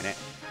mad in a minute.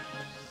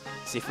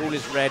 See, if all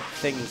his red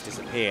things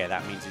disappear,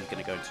 that means he's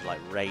going to go into, like,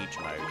 rage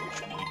mode,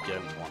 which you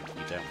don't want.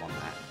 You don't want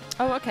that.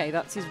 Oh, okay,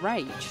 that's his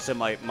rage. So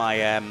my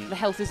The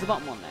health is the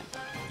bottom one then.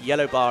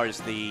 yellow bar is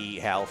the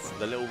health.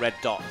 The little red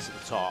dots at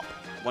the top.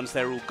 Once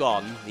they're all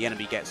gone, the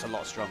enemy gets a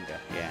lot stronger.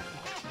 Yeah.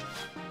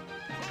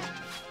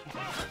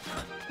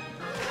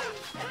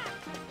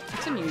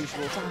 It's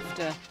unusual to have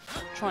to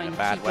try In a and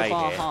bad keep way the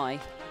bar here. high.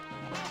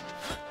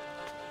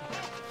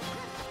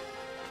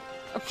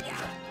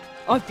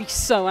 Oh, I'd be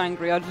so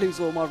angry. I'd lose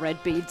all my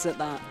red beads at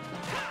that.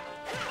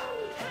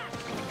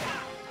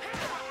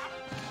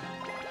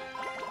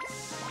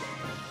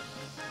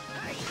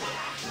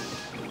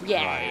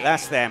 Yeah. Right,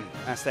 that's them.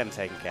 That's them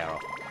taken care of.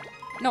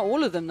 Not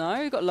all of them though.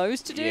 You've got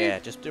loads to do. Yeah,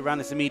 just around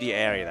this immediate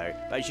area though.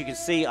 But as you can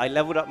see, I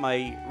leveled up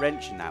my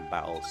wrench in that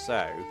battle,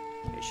 so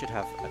it should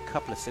have a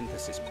couple of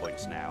synthesis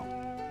points now.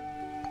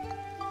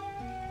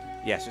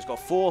 Yeah, so it's got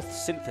 4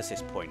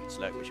 synthesis points,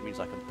 look, which means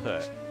I can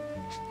put,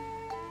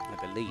 I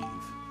believe.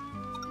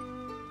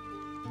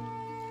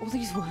 All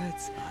these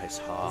words. Oh, it's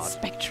hard.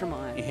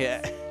 Spectrumize.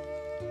 Yeah.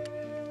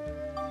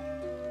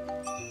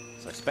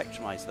 So I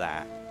spectrumize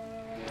that.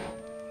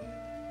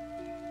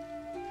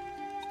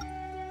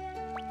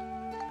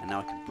 And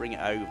now I can bring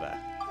it over.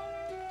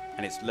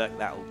 And it's, look,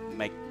 that'll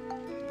make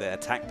the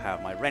attack power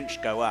of my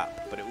wrench go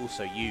up, but it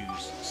also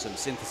use some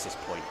synthesis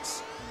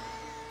points,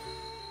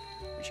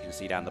 which you can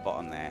see down the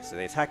bottom there. So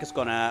the attack has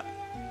gone up,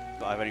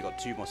 but I've only got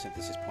 2 more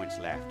synthesis points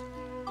left.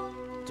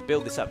 To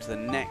build this up to the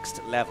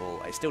next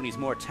level, it still needs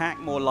more attack,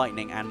 more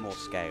lightning, and more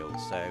scale.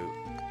 So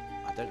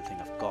I don't think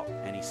I've got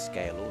any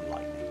scale or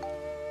lightning,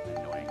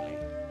 annoyingly.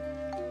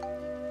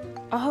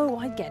 Oh,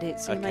 I get it.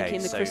 So you're Okay,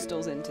 making the so-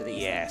 crystals into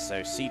these. Yeah,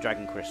 so Sea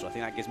Dragon Crystal, I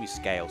think that gives me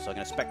scale. So I'm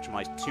going to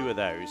spectrumize 2 of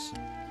those,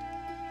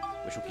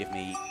 which will give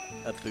me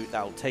a boot.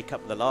 That will take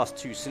up the last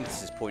 2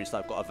 synthesis points that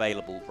I've got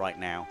available right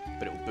now,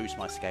 but it will boost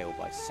my scale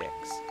by 6.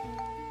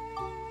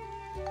 There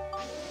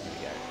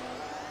we go.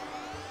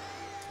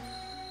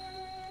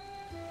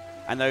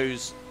 And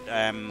those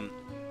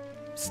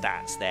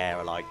stats there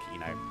are like, you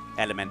know,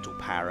 elemental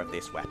power of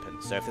this weapon.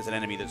 So if there's an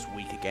enemy that's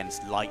weak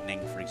against lightning,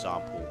 for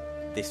example,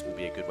 this will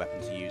be a good weapon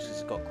to use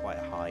because it's got quite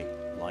a high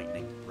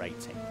lightning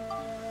rating.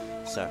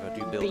 So if I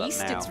do build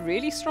Beast, up now, it's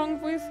really strong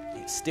with.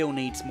 it still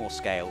needs more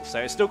scale. So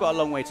it's still got a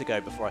long way to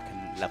go before I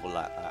can level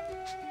that up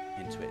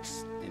into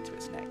its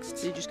next.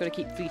 So you just got to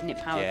keep feeding it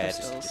power Yeah,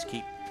 crystals. just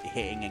keep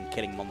hitting and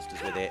killing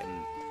monsters with it,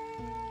 and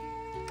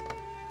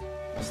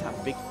What's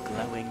that big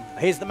glowing?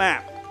 Here's the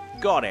map.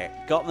 Got it.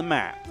 Got the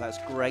map. That's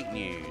great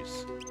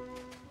news.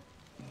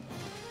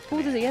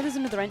 Oh, there's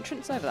another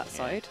entrance over that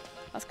side.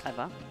 That's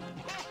clever.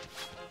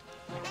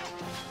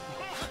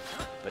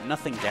 But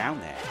nothing down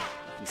there.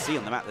 You can see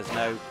on the map there's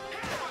no...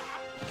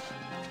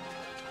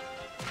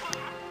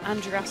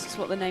 Andrew asks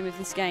what the name of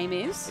this game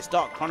is. It's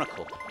Dark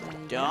Chronicle.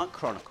 Dark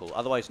Chronicle,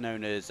 otherwise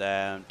known as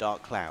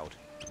Dark Cloud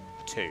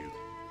 2.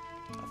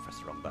 I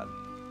pressed the wrong button.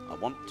 I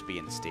want to be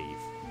in Steve.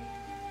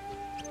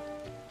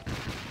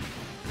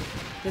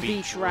 The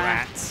beach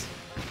rat.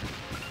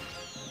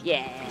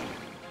 Yeah.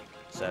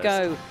 So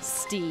Go,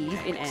 Steve,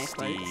 in air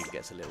quotes. Steve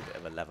gets a little bit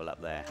of a level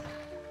up there.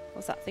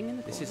 What's that thing in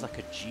the corner? This is like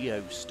a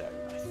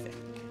geostone, I think.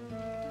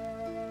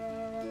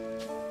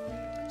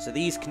 So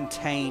these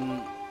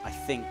contain, I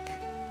think,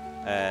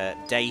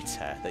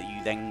 data that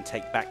you then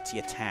take back to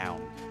your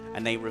town,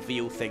 and they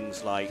reveal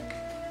things like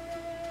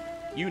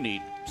you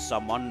need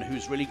someone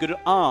who's really good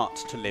at art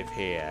to live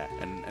here,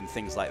 and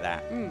things like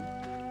that.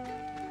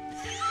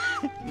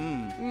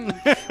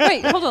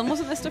 Wait, hold on,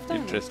 wasn't there stuff down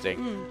there? Interesting.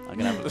 I'm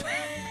gonna have a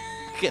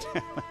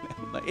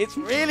It's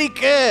really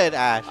good,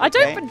 Ash. I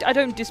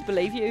don't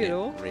disbelieve you at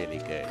all. Really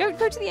good.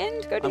 Go to the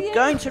end. Go to the end. I'm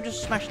going to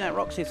just smashing out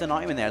rocks. If there's an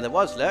item in there, there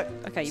was. Look.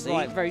 Okay, See?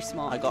 right. Very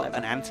smart. I got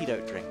an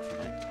antidote drink from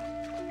it.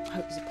 I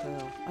hope there's a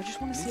pearl. I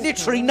just want to see.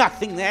 Literally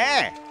nothing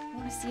there. I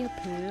want to see a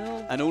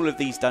pearl. And all of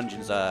these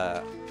dungeons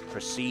are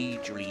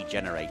procedurally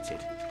generated,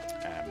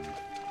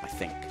 I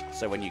think.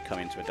 So when you come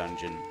into a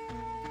dungeon,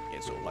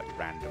 it sort of like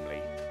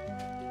randomly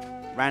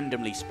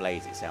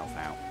splays itself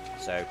out.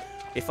 So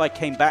if I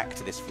came back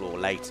to this floor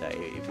later,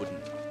 it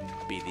wouldn't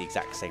be the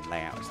exact same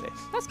layout as this.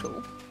 That's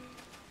cool.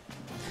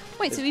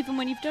 Wait, so even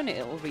when you've done it,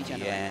 it'll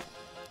regenerate?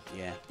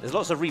 Yeah. There's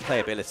lots of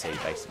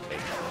replayability, basically.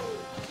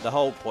 The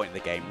whole point of the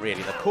game,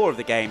 really, the core of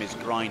the game is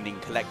grinding,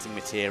 collecting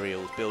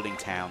materials, building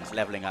towns,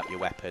 leveling up your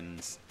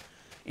weapons,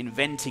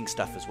 inventing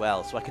stuff as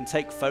well. So I can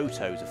take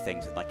photos of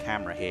things with my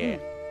camera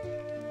here.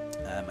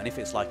 And if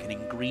it's like an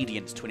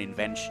ingredient to an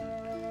invention,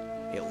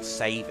 it'll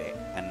save it,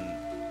 and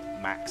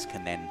Max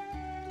can then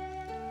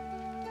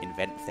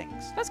invent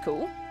things. That's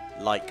cool.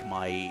 Like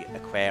my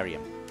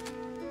aquarium.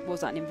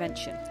 Was that an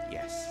invention?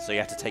 Yes. So you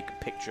have to take a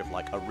picture of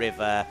like a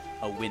river,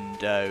 a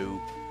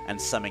window,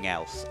 and something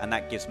else, and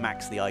that gives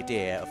Max the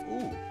idea of,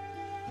 ooh,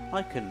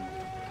 I can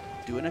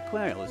do an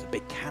aquarium. There's a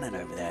big cannon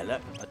over there.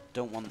 Look, I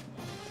don't want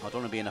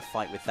to be in a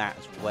fight with that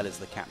as well as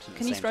the captain at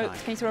the same time.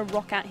 Can you throw a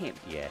rock at him?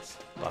 Yes.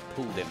 Well, I've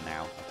pulled him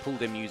now. I've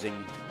pulled him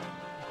using.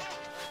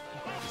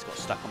 He's got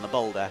stuck on the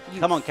boulder.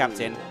 Come on,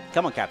 Captain.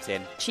 Come on,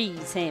 Captain.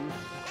 Cheese him.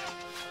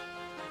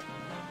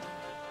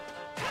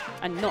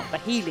 And not the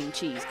healing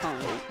cheese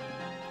kind.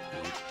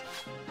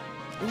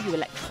 Oh, you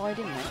electrified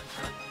him there.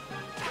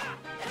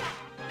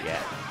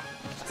 Yeah,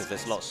 because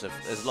there's lots of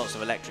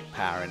electric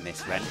power in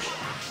this wrench.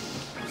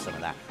 Some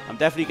of that. I'm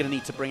definitely going to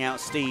need to bring out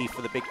Steve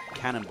for the big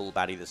cannonball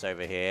baddie that's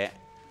over here.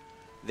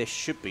 This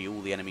should be all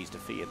the enemies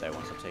defeated though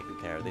once I've taken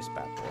care of this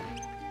bad boy.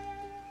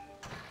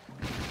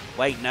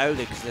 Wait, no,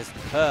 because there's the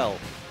pearl.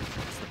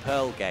 It's the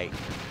pearl gate.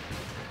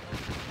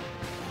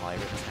 Pirate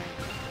tank.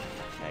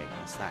 Okay,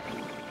 that's that.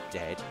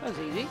 Dead. That was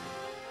easy.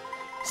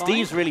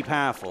 Steve's really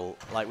powerful.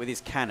 Like with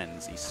his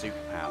cannons, he's super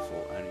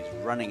powerful, and he's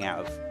running out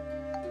of.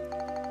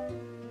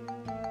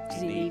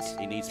 He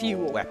needs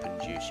fuel. More weapon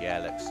juice. Yeah,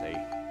 let's see.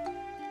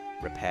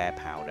 Repair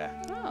powder.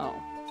 Oh.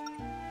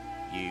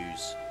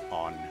 Use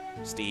on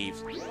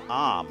Steve's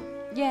arm.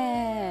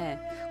 Yeah.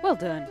 Well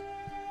done.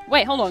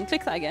 Wait, hold on.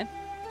 Click that again.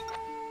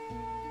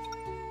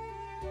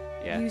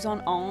 Yeah. Use on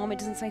arm. It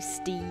doesn't say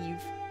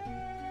Steve.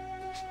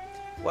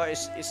 Well,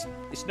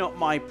 it's not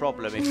my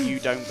problem if you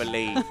don't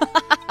believe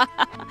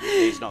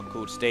he's not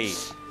called Steve.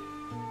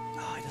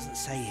 Oh, it doesn't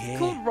say here. It's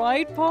called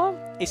Ride Palm?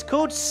 It's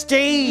called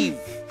Steve.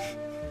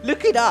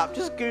 Look it up.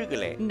 Just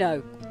Google it.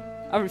 No.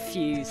 I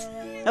refuse.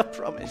 I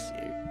promise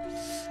you.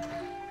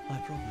 I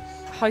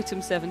promise.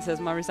 Item 7 says,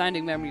 my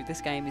resounding memory of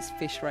this game is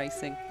fish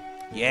racing.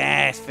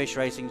 Yes, fish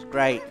racing's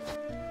great.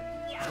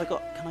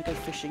 Can I go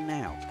fishing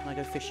now? Can I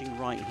go fishing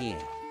right here?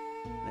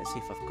 Let's see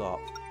if I've got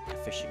a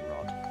fishing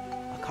rod.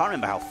 I can't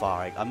remember how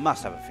far I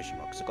must have a fishing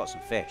rod because I've got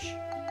some fish.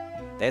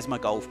 There's my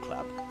golf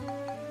club.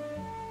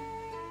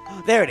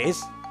 Oh, there it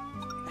is.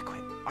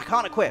 Equip. I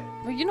can't equip.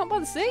 Well, you're not by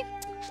the sea?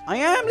 I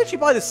am literally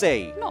by the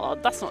sea. No,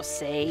 that's not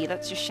sea.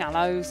 That's just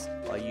shallows.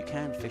 Well, you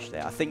can fish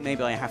there. I think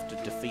maybe I have to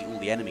defeat all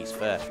the enemies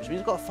first, which means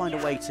I've got to find a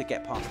way to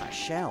get past that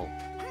shell.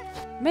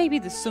 Maybe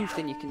there's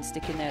something you can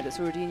stick in there that's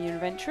already in your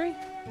inventory.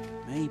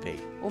 Maybe.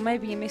 Or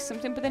maybe you missed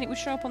something, but then it would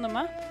show up on the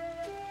map.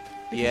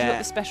 Because you've got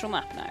the special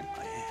map now.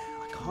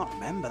 I can't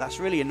remember. That's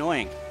really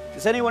annoying.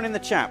 Does anyone in the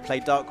chat play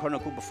Dark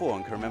Chronicle before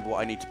and can remember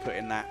what I need to put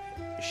in that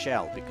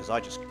shell? Because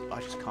I just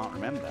can't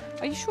remember.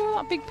 Are you sure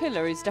that big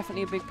pillar is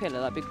definitely a big pillar,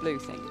 that big blue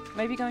thing?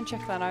 Maybe go and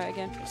check that out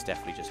again. It's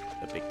definitely just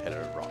a big pillar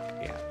of rock.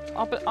 Yeah.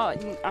 Oh, but I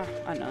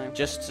know.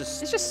 Just to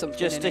it's just something.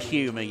 Just to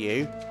humour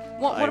you.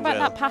 What about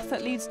that path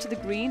that leads to the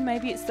green?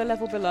 Maybe it's the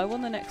level below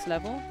on the next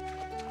level.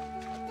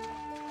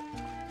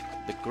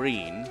 The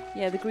green?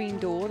 Yeah, the green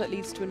door that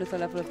leads to another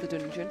level of the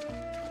dungeon.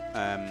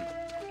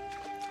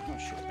 I'm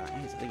not sure what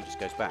that is. I think it just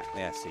goes back.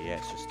 Yeah, see, yeah,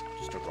 it's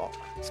just a rock.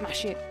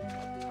 Smash it.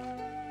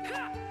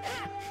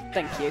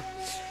 Thank you.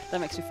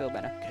 That makes me feel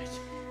better.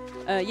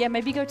 Good. Yeah,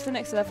 maybe go to the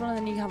next level and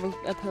then you have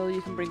a pearl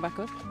you can bring back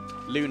up.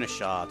 Lunar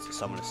shards, as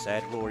someone has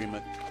said. Rory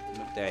McDade.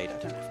 I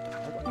don't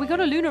have to. We got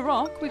a lunar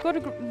rock. We got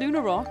a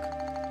lunar rock.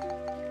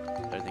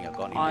 I don't think I've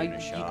got any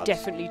lunar shards. You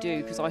definitely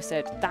do, because I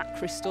said that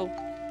crystal,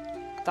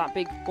 that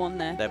big one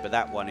there. No, but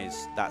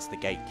that's the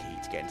gate key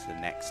to get into the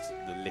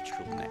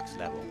literal next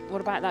level.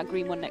 What about that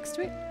green one next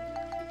to it?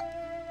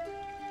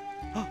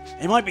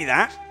 It might be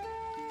that.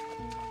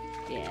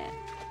 Yeah.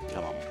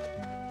 Come on.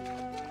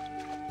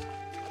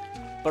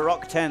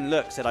 Baroque 10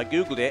 look said I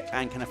googled it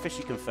and can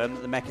officially confirm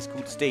that the mech is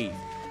called Steve.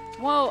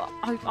 Well,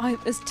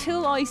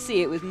 until I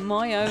see it with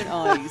my own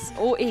eyes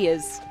or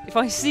ears, if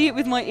I see it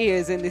with my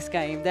ears in this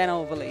game, then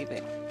I'll believe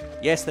it.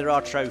 Yes, there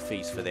are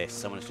trophies for this.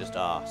 Someone's just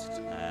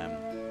asked.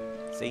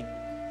 See?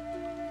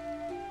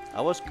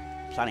 I was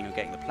planning on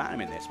getting the platinum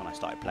in this when I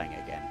started playing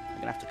it again.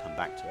 I'm going to have to come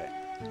back to it.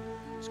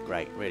 It's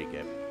great, really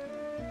good.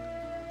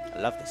 I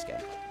love this game.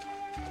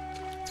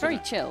 It's very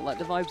chill, like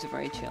the vibes are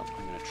very chill.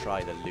 I'm going to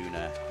try the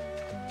Lunar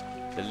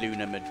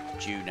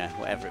Majuna,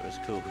 whatever it was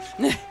called.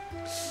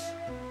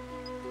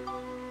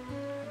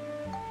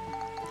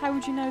 How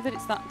would you know that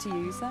it's that to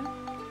use, though?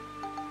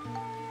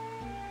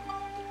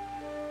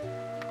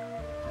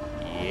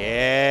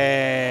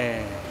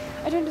 Yeah.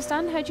 I don't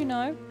understand. How do you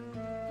know?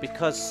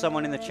 Because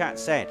someone in the chat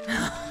said.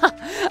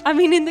 I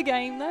mean, in the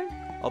game, though.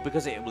 Or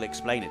because it will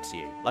explain it to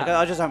you. Like,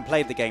 I just haven't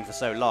played the game for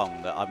so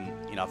long that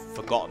I've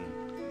forgotten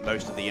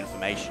most of the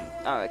information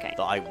that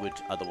I would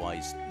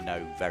otherwise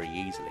know very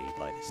easily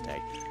by this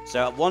stage.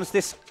 So once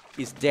this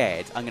is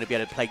dead, I'm going to be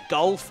able to play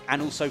golf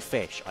and also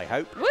fish, I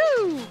hope.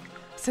 Woo!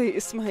 So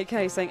it's my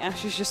case saying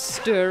Ash is just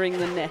stirring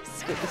the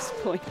nest at this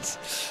point.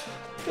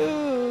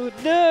 Oh,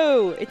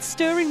 no! It's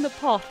stirring the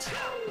pot.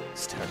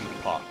 Stirring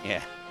the pot,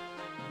 yeah.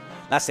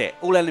 That's it.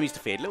 All enemies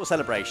defeated. Little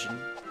celebration.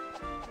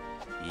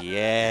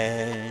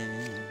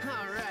 Yeah.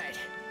 All right.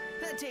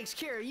 That takes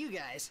care of you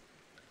guys.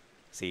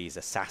 See, he's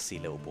a sassy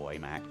little boy,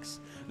 Max.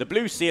 The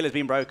blue seal has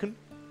been broken.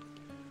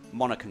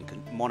 Monica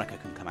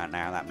can come out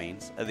now, that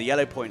means. The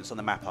yellow points on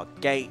the map are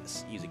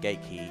gates. Use a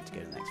gate key to go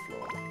to the next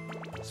floor.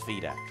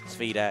 Sfida.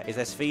 Sfida. Is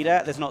there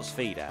Sfida? There's not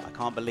Sfida. I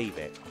can't believe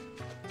it.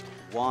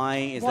 Why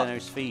is there no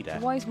Sfida?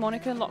 Why is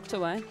Monica locked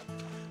away?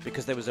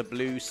 Because there was a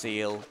blue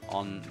seal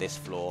on this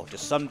floor.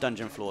 Just some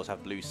dungeon floors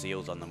have blue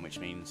seals on them, which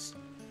means...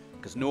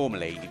 Because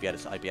normally I'd be able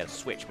to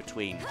switch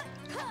between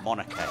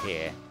Monica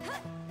here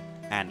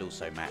and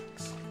also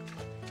Max.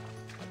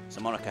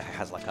 So Monica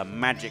has like a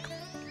magic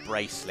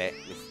bracelet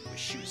which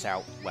shoots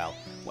out, well,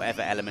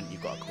 whatever element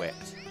you've got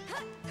equipped.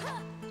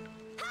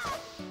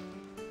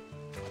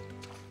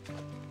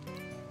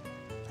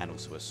 And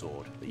also a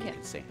sword that you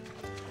can see.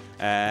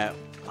 I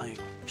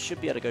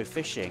should be able to go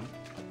fishing.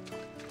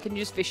 Can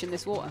you just fish in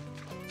this water?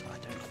 I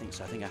don't think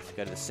so. I think I have to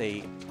go to the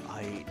sea.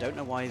 I don't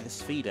know why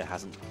this feeder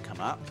hasn't come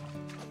up.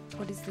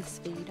 What is this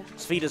feeder?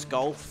 Feeder's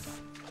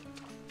golf.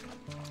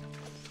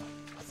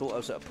 I thought I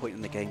was at a point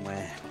in the game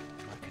where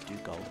I could do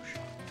golf.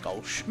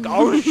 Golf.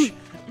 Well,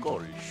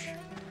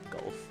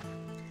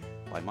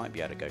 I might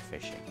be able to go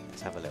fishing.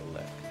 Let's have a little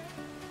look.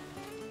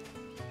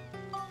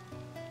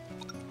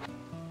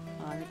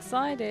 I'm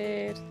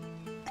excited.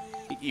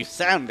 You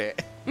sound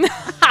it.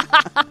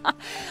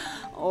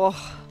 Oh.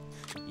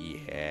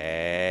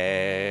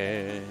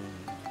 Yeah.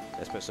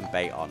 Let's put some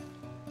bait on.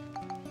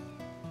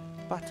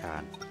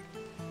 Button.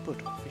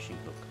 Put on fishing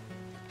hook.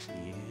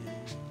 Yeah.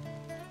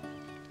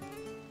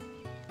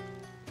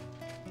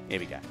 Here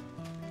we go.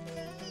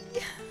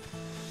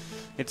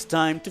 It's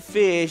time to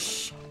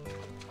fish.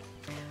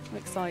 I'm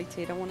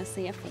excited. I want to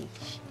see a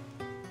fish.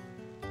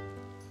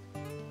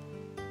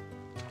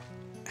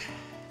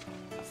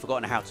 I've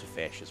forgotten how to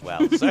fish as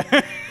well, so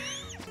I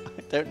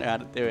don't know how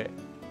to do it.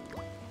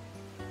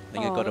 I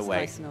think I've got to wait.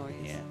 Nice noise.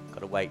 Yeah,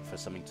 got to wait for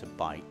something to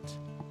bite.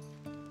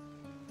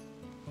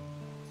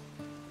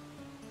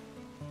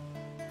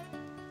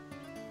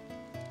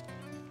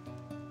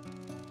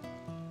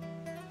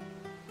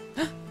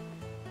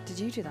 Did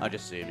you do that? I'm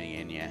just zooming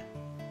in, yeah.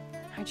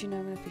 How do you know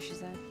when a fish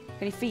is there?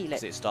 Can you feel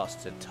Because it? it starts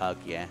to tug,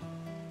 yeah.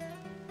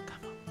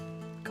 Come on.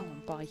 Go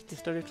on, bite.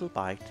 Just a little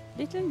bite.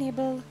 Little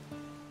nibble.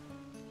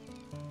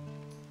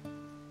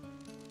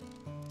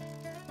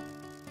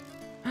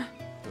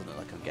 Doesn't look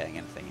like I'm getting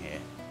anything here.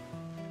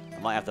 I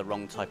might have the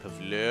wrong type of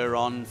lure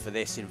on for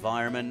this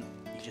environment.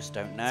 You just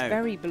don't know. It's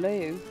very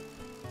blue.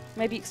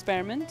 Maybe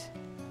experiment.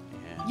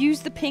 Yeah.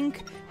 Use the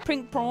pink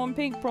prawn,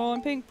 pink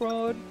prawn, pink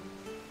prawn.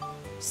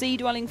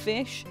 Sea-dwelling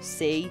fish.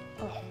 Sea.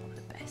 Oh,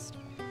 the best.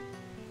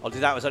 Oh, is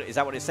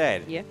that what it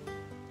said? Yeah.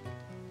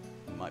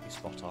 You might be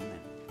spot on then.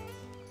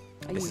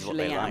 I This is what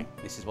usually they am.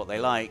 like. This is what they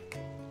like.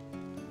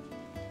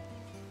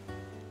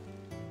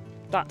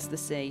 That's the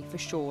sea, for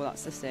sure.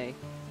 That's the sea.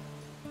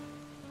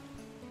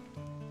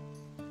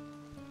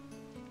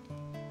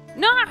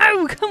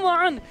 No! Come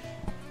on!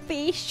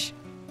 Fish!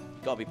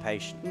 Gotta be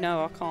patient.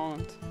 No, I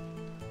can't.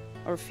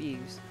 I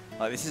refuse.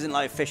 Like, this isn't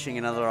like fishing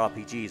in other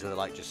RPGs where,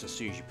 like, just as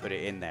soon as you put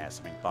it in there,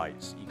 something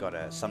bites. You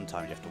gotta,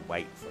 sometimes you have to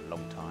wait for a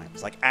long time.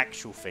 It's like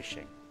actual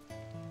fishing.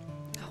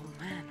 Oh,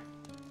 man.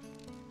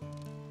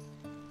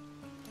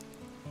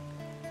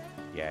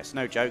 Yeah, it's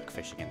no joke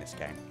fishing in this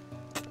game.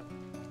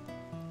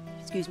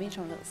 Excuse me,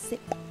 trying a little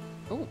sip.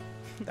 Oh.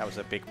 That was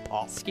a big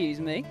pop. Excuse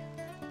me.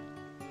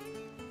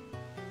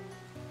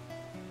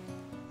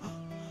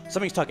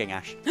 Something's tugging,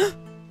 Ash.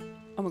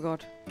 Oh my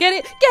god. Get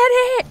it! Get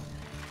it!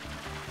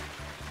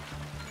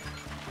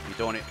 You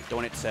don't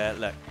want it to,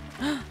 look.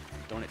 You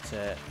don't want it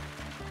to,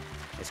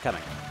 it's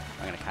coming.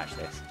 I'm going to catch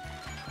this.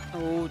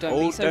 Oh, don't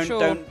be so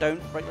sure.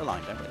 Don't break the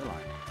line, don't break the line.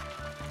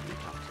 Here it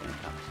comes, here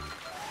it comes.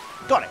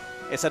 Got it!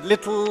 It's a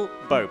little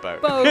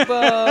Bobo.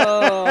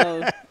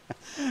 Bobo!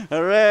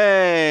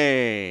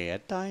 Hooray! A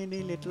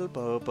tiny little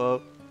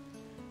Bobo.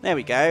 There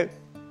we go.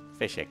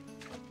 Fishing.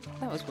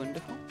 That was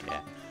wonderful.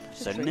 Yeah.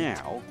 So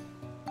now,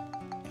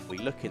 if we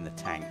look in the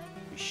tank,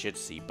 we should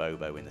see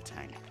Bobo in the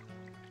tank.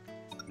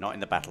 Not in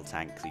the battle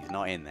tank, because he's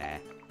not in there.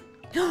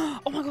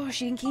 Oh my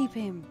gosh, you can keep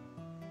him.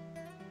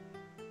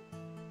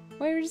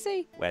 Where is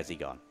he? Where's he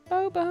gone?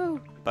 Bobo.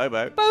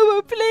 Bobo.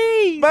 Bobo,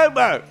 please!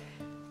 Bobo!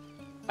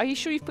 Are you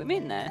sure you've put him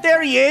in there?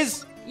 There he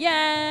is!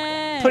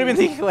 Yay! Put him in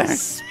the aquarium.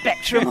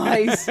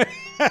 Spectrumize.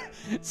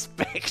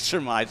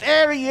 Spectrumize.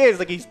 There he is!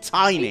 Like, he's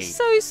tiny. He's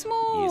so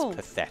small. He is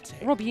pathetic.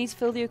 Rob, you need to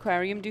fill the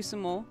aquarium, do some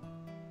more.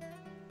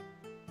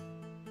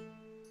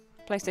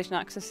 PlayStation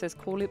Access says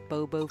call it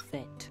Bobo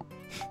Fett.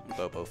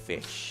 Bobo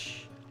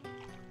Fish.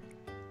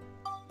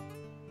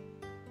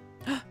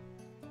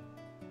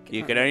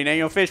 You can only name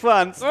your fish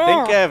once.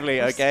 Think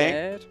carefully,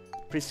 okay?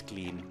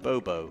 Pristine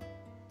Bobo.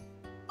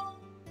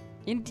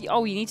 You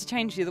need to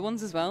change the other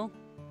ones as well.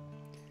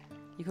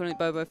 You call it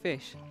Bobo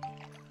Fish.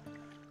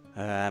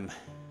 How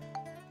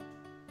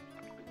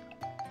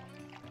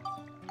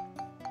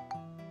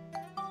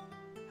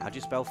do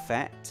you spell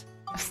fat?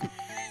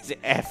 Is it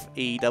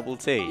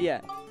F-E-T-T? Yeah.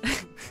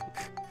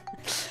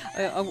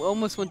 I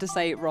almost want to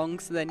say it wrong,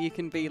 so then you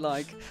can be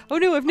like, oh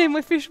no, I've named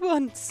my fish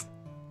once.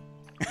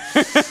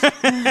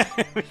 There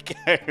we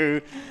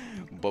go.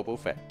 Bobo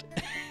Fett.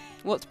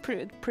 What's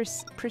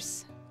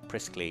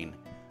Pristine.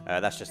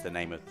 That's just the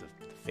name of the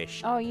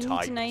fish. Oh, you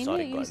type, need to name so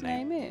it. You need to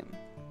name it.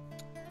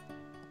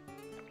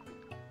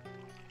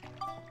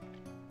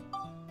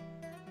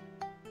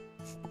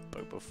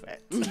 Bobo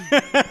Fett.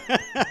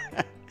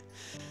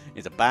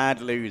 He's a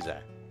bad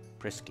loser.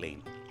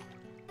 Pristine.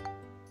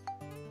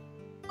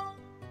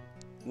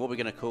 What are we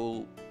going to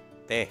call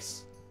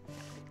this?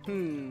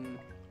 I'm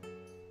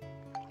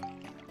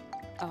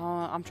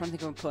trying to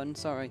think of a pun,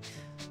 sorry.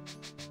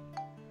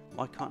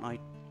 Why can't I?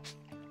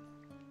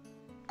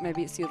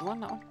 Maybe it's the other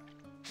one, that one.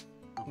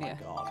 Oh my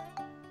god.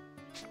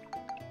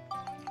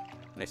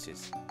 This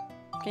is...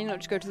 Can you not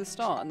just go to the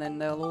start and then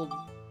they'll all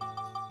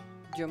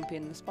jump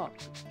in the spot?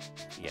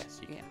 Yes,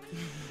 you can.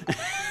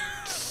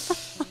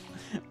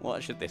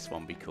 What should this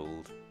one be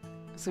called?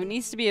 So it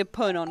needs to be a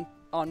pun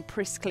on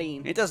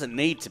pristine. It doesn't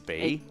need to be.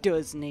 It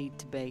does need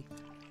to be.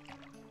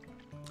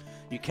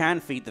 You can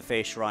feed the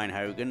fish, Ryan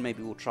Hogan.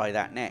 Maybe we'll try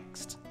that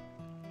next.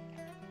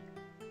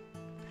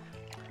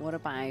 What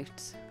about...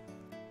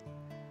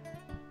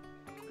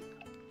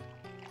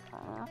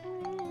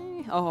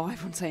 Oh,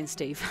 everyone's saying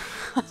Steve.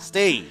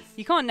 Steve!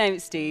 You can't name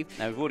it Steve.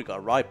 No, we've already got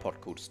a ride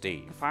pod called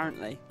Steve.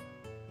 Apparently.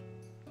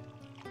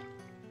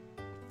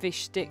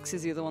 Fish Sticks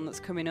is the other one that's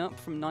coming up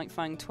from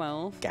Nightfang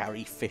 12.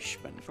 Gary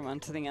Fishman. From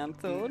Anthony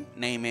Anthorn.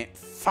 Name it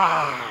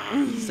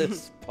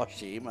Francis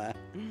Poshima.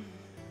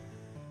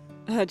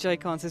 Jay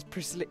Khan says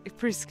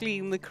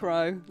Pristine the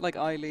Crow, like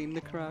Eileen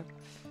the Crow.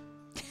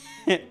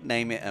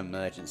 Name it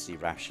Emergency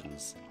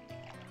Rations.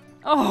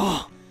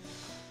 Oh!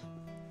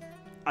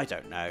 I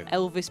don't know.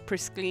 Elvis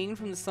Pristine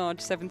from the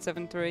Sarge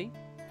 773.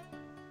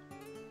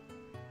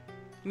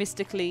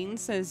 Mr. Clean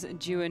says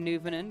Dua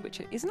Nuvanen,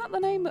 which isn't that the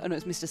name? Oh no,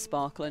 it's Mr.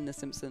 Sparkle in The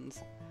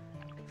Simpsons.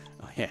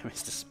 Oh yeah,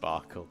 Mr.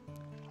 Sparkle.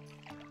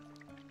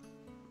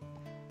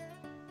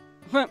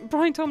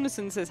 Brian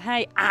Tomlinson says,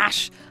 hey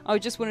Ash, I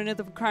just won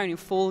another crown in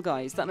Fall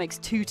Guys. That makes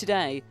 2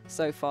 today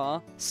so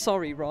far.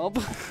 Sorry, Rob.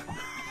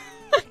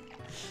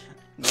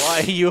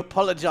 Why are you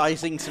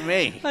apologising to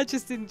me? I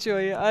just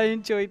enjoy it. I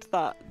enjoyed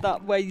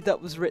that way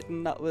that was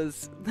written. That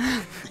was...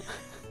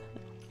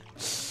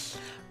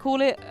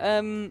 Call it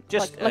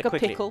just like a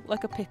quickly. pickle,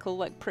 like a pickle,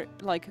 like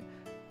like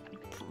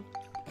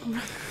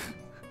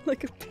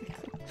a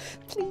pickle,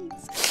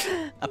 please.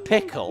 A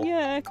pickle.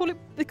 Yeah, they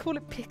call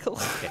it pickle.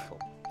 Pickle.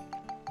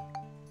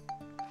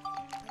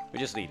 We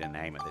just need a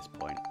name at this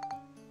point.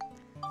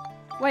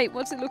 Wait,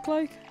 what's it look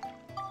like?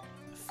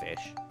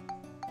 Fish.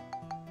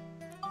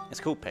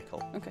 It's called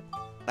pickle. Okay.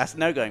 That's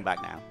no going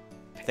back now.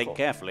 Pickle. Think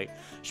carefully.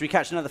 Should we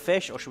catch another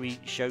fish or should we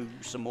show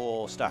some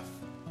more stuff?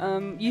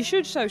 You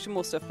should show some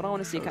more stuff, but I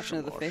want to see you catch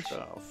another fish.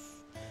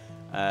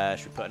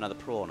 Should we put another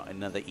prawn,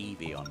 another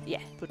Eevee on?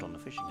 Yeah. Put on the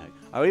fishing note.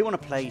 I really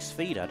want to play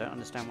Sfida. I don't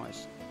understand why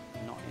it's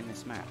not in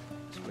this map.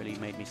 It's really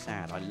made me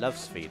sad. I love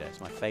Sfida.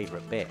 It's my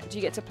favourite bit. Do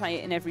you get to play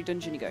it in every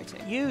dungeon you go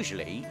to?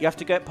 Usually, you have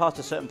to get past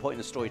a certain point in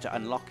the story to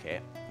unlock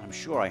it. I'm I'm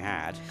sure I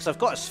had. Because I've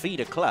got a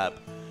feeder club.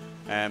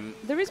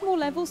 There is more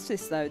levels to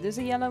this, though. There's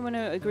a yellow and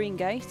a green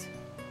gate.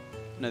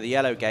 No, the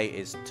yellow gate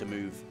is to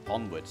move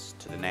onwards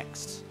to the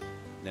next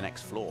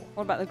floor.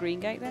 What about the green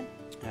gate, then?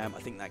 I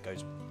think that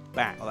goes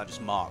back. Well, that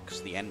just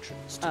marks the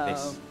entrance to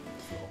this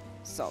floor.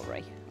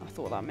 Sorry. I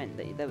thought that meant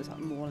that there was like,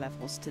 more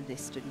levels to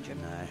this dungeon.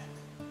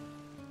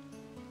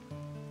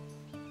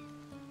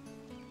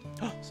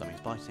 No.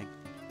 Something's biting.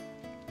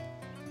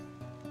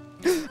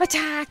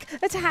 Attack!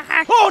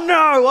 Attack! Oh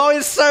no!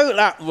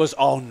 That was.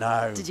 Oh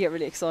no! Did you get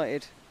really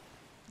excited?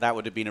 That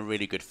would have been a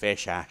really good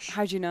fish, Ash.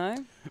 How'd you know?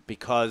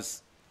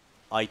 Because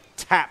I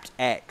tapped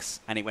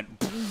X and it went.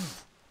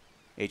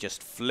 It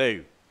just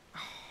flew.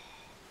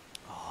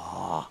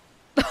 Oh.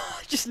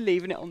 Just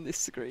leaving it on this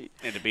screen.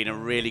 It'd have been a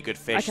really good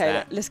fish.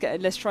 Okay,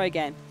 let's try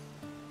again.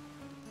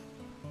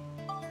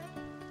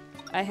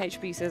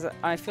 AHB says,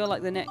 I feel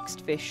like the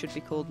next fish should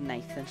be called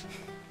Nathan.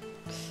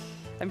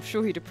 I'm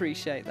sure he'd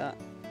appreciate that.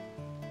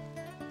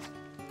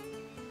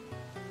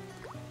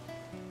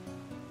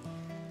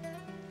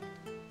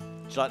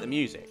 Do you like the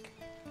music?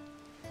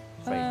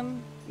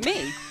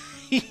 Me?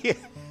 Yeah,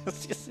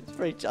 it's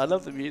very. I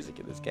love the music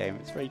in this game.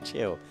 It's very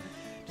chill.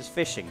 Just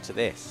fishing to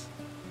this.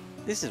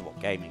 This is what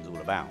gaming's all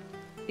about.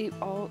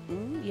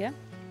 Yeah.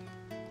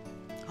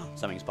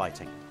 Something's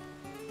biting.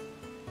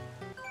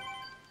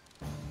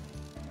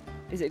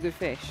 Is it a good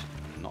fish?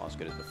 Not as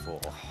good as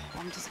before.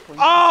 I'm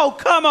disappointed. Oh,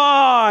 come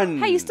on!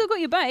 Hey, you still got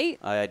your bait.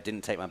 I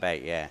didn't take my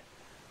bait, yeah.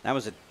 That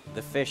was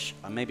the fish.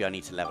 Maybe I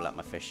need to level up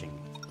my fishing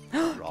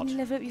rod. Can you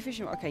level up your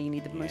fishing rod? Okay, you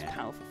need the most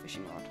powerful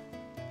fishing rod.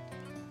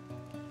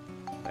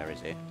 Where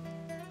is it?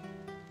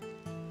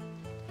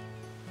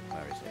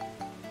 Where is it?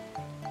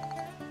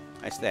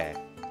 It's there.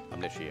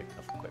 I've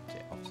equipped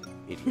it, obviously.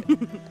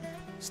 Idiot.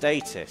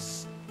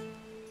 Status.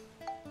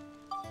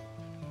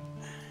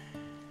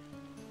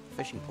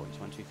 Fishing points,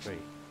 1, 2, 3.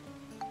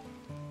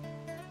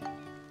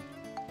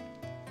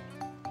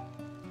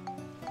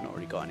 I've not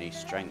really got any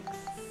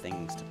strength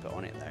things to put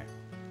on it though.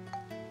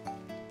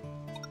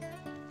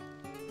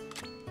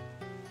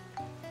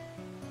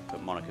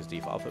 Put Monica's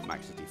default. I'll put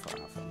Max's default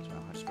on our phone as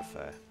well. I just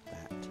prefer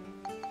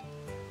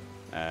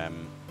that.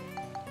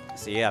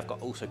 So yeah, I've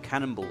got also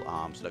cannonball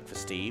arms. Look for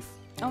Steve.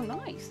 Oh,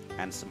 nice.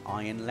 And some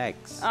iron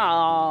legs.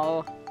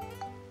 Oh.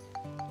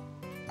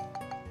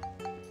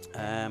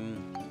 I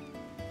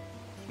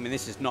mean,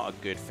 this is not a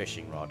good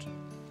fishing rod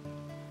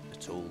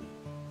at all.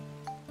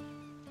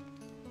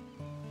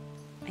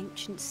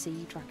 Ancient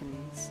sea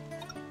dragons.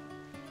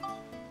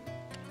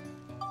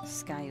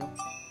 Scale.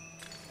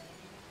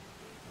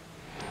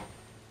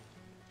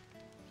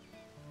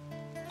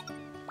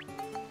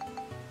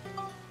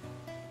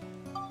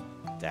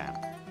 Damn.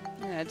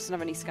 Yeah, it doesn't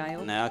have any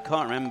scale. No, I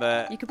can't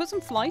remember. You could put some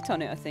flight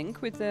on it, I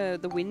think, with the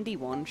windy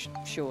one,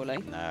 surely.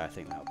 No, I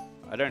think that.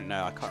 I don't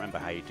know. I can't remember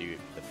how you do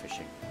the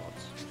fishing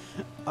rods.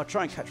 I'll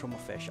try and catch one more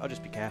fish. I'll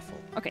just be careful.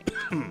 Okay.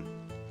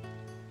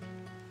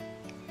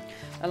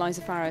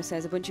 Eliza Farrow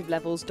says a bunch of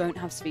levels don't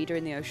have Svida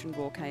in the ocean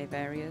raw cave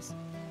areas.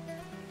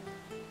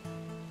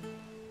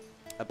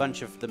 A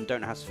bunch of them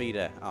don't have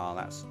feeder. Oh,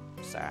 that's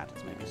sad.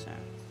 It's made me sad.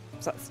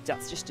 So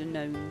that's just a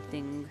known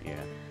thing.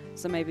 Yeah.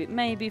 So maybe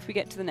if we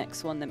get to the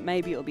next one, then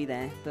maybe it'll be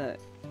there. But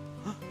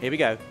here we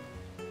go.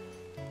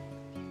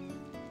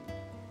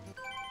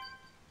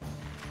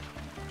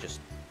 Just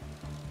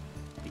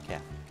be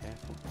careful.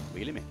 Careful.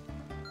 Wheel him in.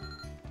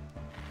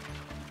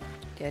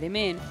 Get him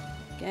in.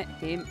 Get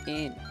him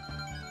in.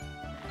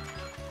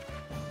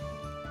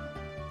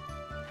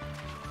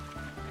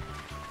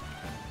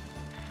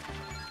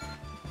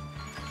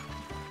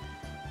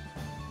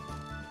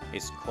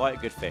 It's quite a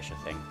good fish, I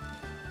think.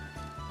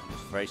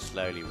 Just very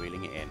slowly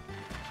reeling it in.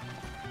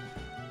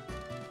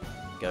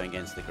 Going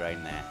against the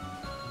grain there.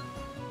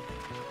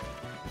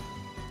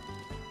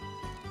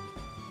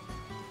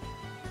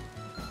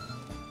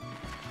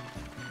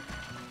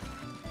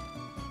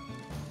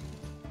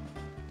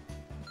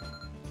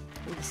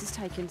 Oh, this is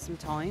taking some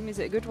time. Is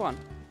it a good one?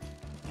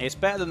 It's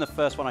better than the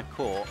first one I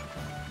caught.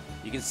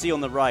 You can see on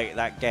the right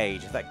that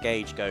gauge. If that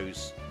gauge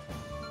goes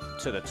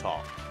to the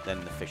top, then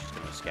the fish is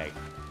going to escape.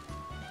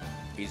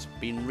 He's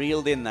been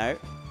reeled in though.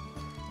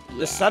 Yeah.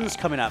 The sun's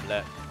coming up,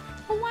 look.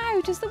 Oh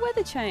wow, does the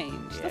weather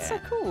change? Yeah. That's so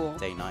cool.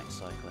 Day-night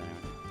cycle and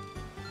everything.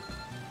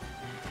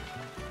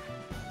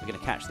 We're going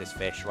to catch this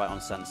fish right on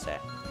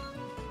sunset.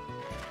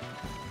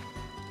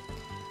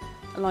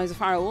 Eliza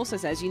Farrell also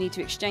says you need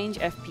to exchange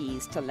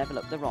FPs to level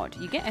up the rod.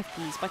 You get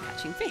FPs by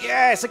catching fish.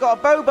 Yes, I got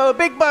a bobo, a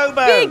big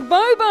bobo. Big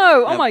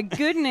bobo! Oh my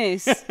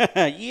goodness.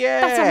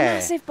 Yeah. That's a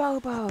massive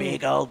bobo.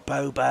 Big old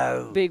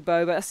bobo. Big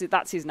bobo.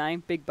 That's his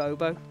name. Big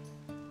bobo.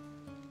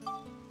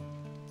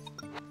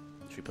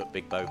 Should we put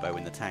Big Bobo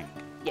in the tank?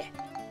 Yeah.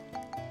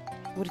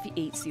 What if he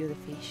eats the other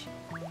fish?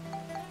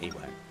 He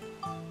won't.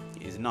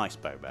 He's a nice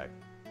Bobo.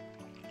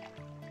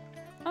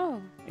 Oh.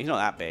 He's not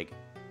that big.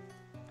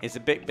 He's a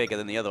bit bigger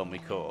than the other one we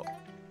caught.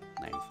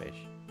 Named fish.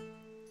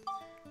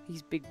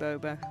 He's Big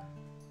Bobo.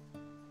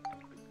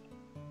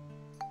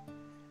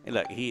 Hey,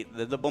 look,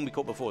 the one we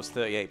caught before was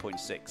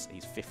 38.6.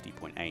 He's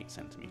 50.8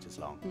 centimeters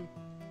long.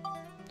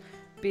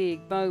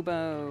 Big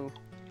Bobo.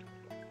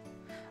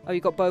 Oh,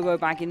 you got Bobo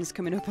Baggins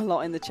coming up a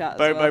lot in the chat as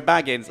Bobo well.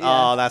 Baggins.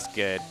 Yeah. Oh, that's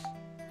good.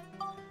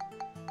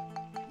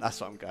 That's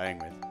what I'm going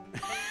with.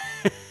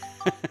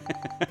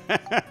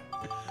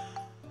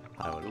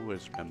 I will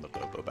always remember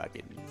Bobo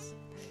Baggins.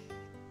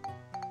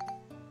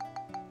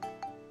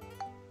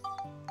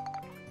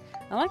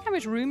 I like how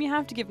much room you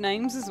have to give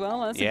names as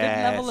well. That's a good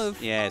level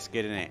of yeah, it's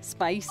good, isn't it?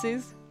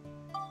 spaces.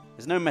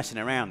 There's no messing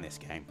around this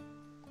game.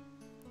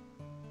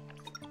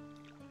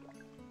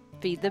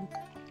 Feed them.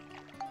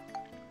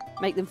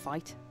 Make them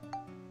fight.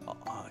 Oh,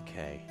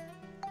 okay.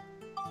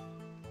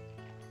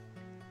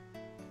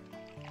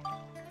 Oh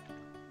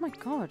my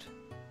god.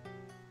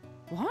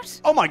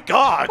 What? Oh my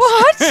god!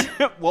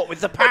 What? What with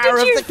the power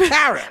of the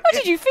carrot? How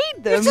did you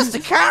feed them? It's just a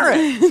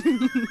carrot!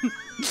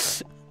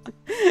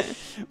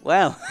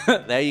 Well,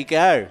 there you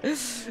go.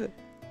 Is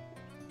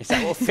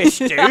that what fish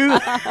do?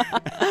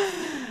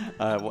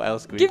 What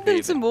else can we Give them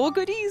feed some more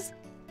goodies.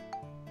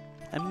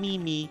 A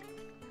Mimi.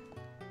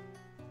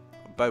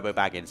 Bobo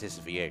Baggins, this is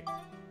for you.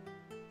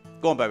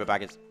 Go on, Bobo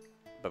Baggins.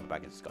 Bobo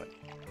Baggins has got it.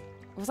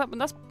 What's that?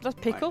 That's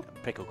Pickle?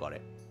 Right, Pickle got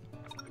it.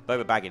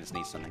 Bobo Baggins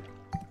needs something.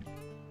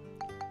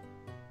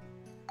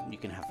 You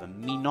can have a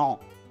Minon.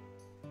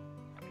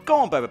 Go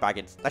on, Bobo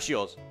Baggins. That's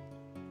yours.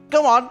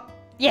 Go on.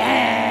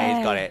 Yeah!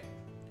 He's got it.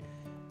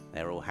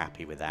 They're all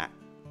happy with that.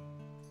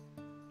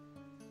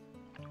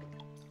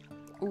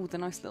 Ooh, the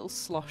nice little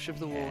slosh of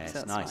the water. Yeah, it's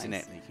That's nice, isn't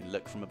it? You can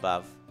look from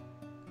above.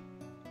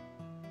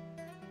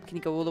 Can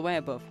you go all the way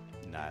above?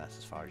 No, that's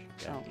as far as you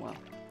can Oh, well.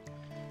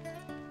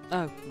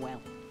 Oh,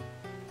 well.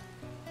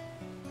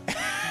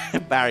 go.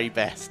 Barry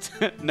Best.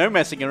 No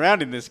messing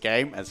around in this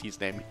game, as he's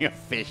naming a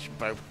fish,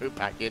 Bobo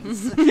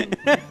Baggins.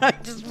 I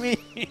just mean...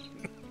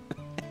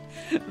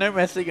 no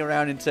messing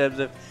around in terms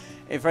of...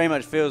 It very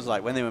much feels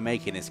like when they were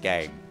making this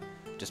game,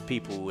 just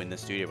people in the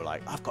studio were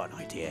like, I've got an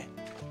idea.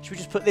 Should we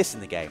just put this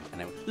in the game?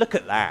 And they went, look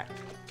at that.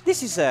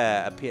 This is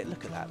a...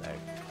 Look at that, though.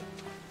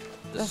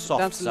 The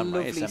soft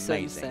sunrise. It's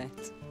amazing.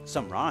 Sunset.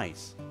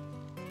 Sunrise.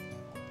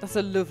 That's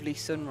a lovely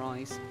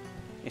sunrise.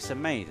 It's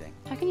amazing.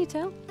 How can you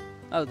tell?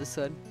 Oh, the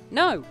sun.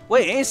 No!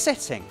 Wait, it is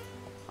setting.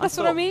 That's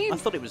what I mean. I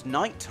thought it was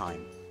night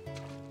time.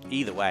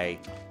 Either way,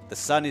 the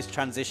sun is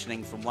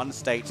transitioning from one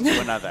state to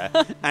another,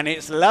 and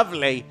it's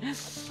lovely. I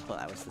thought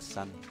that was the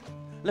sun.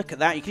 Look at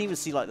that. You can even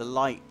see like the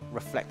light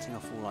reflecting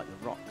off all like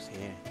the rocks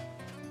here.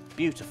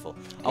 Beautiful.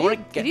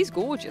 It is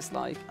gorgeous,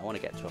 like. I want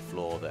to get to a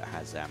floor that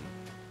has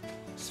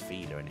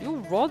Spheda in it. Your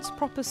rod's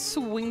proper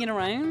swinging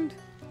around.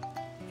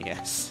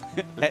 Yes.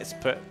 Let's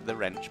put the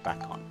wrench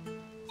back on.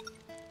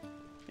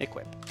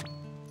 Equip.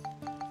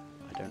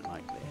 I don't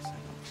like this. Hang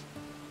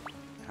on.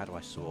 How do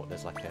I sort?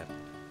 There's like a...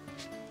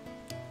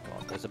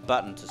 God, there's a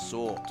button to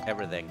sort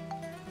everything.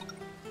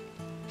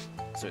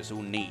 So it's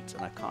all neat,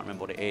 and I can't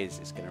remember what it is.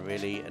 It's going to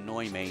really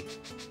annoy me.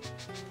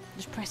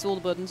 Just press all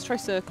the buttons. Try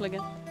circle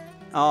again.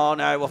 Oh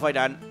no, what have I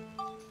done?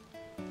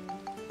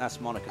 That's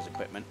Monica's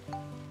equipment.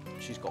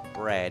 She's got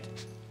bread.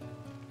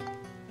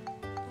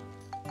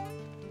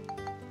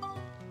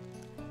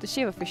 Does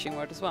she have a fishing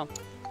rod as well?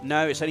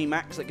 No, it's only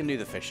Max that can do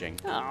the fishing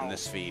Oh. and the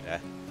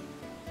feeder.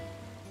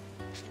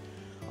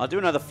 I'll do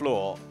another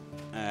floor.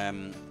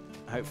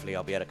 Hopefully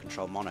I'll be able to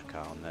control Monica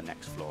on the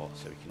next floor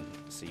so we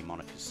can see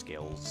Monica's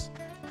skills.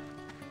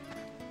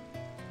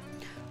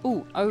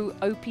 Ooh,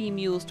 OP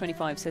Mules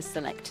 25 says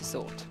select to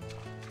sort.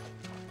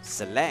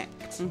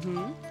 Select?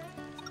 Mm-hmm.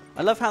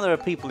 I love how there are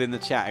people in the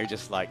chat who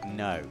just like,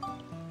 no.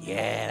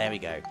 Yeah, there we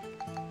go.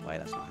 Wait,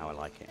 that's not how I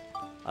like it.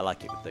 I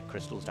like it with the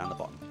crystals down the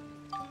bottom.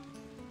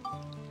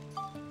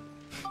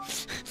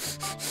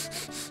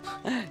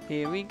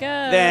 Here we go.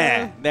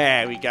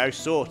 There we go,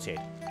 sorted.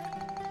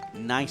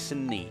 Nice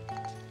and neat.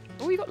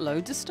 Oh, you got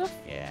loads of stuff.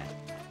 Yeah.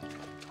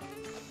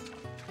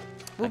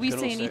 Will I we can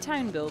see any also-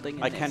 town building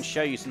in I this? can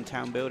show you some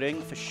town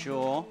building for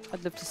sure.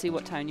 I'd love to see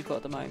what town you've got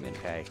at the moment.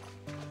 Okay.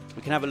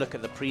 We can have a look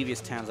at the previous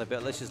towns I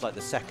built. This is like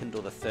the second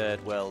or the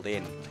third world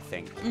in, I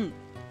think. Mm.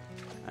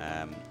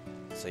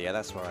 So yeah,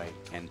 that's where I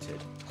entered.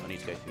 So I need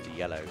to go through the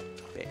yellow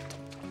bit.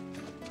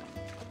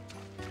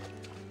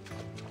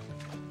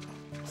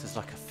 So there's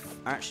like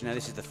actually no,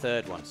 this is the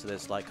third one. So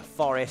there's like a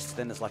forest,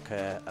 then there's like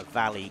a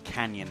valley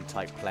canyon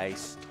type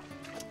place,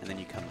 and then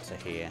you come to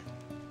here.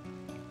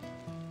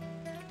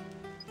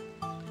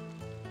 So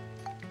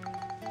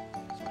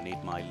I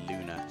need my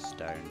lunar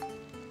stone.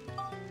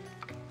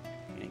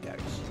 Here it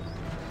goes.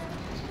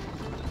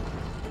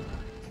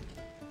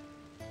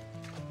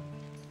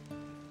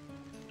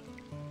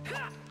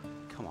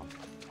 Come on.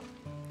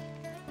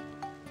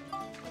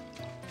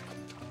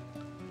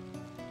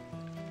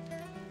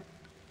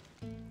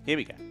 Here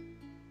we go.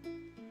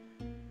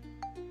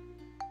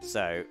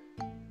 So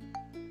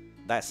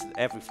that's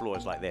every floor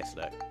is like this.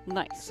 Look.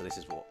 Nice. So this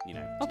is what to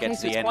Okay, get to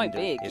so the it's end. quite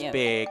big, It's yeah.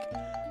 big,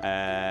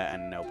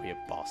 and there'll be a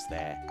boss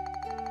there.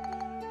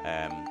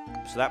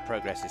 So that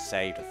progress is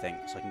saved, I think.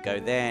 So I can go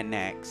there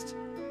next.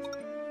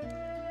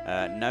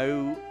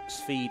 No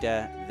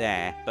Spheda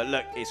there, but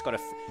look, it's got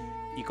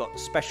you've got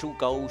special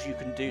goals you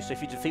can do. So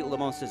if you defeat all the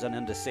monsters in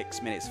under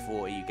 6 minutes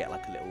 40, you get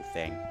like a little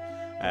thing.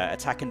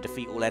 Attack and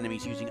defeat all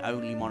enemies using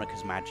only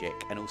Monica's magic,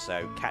 and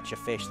also catch a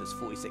fish that's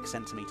 46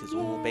 centimeters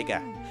or bigger.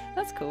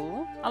 That's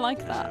cool. I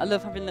like that. I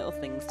love having little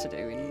things to do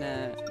in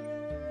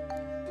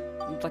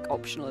like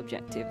optional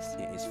objectives.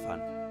 It is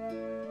fun.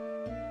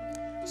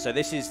 So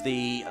this is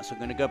the. So I'm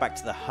going to go back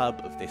to the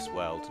hub of this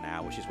world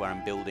now, which is where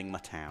I'm building my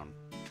town.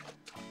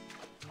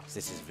 So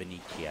this is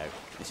Venicchio.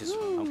 This is.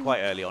 I'm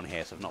quite early on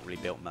here, so I've not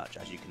really built much,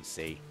 as you can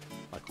see.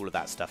 Like all of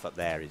that stuff up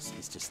there is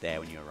just there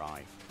when you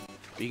arrive.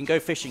 But you can go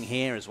fishing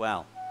here as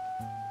well.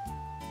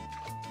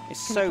 It's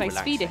so relaxing.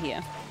 Place feeder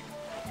here.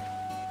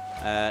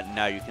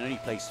 No, you can only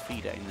place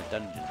feeder in the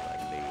dungeons, I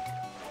believe.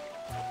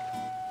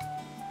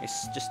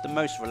 It's just the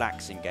most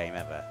relaxing game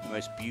ever. The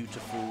most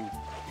beautiful,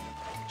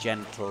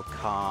 gentle,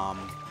 calm,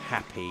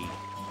 happy,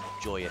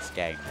 joyous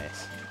game,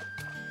 this.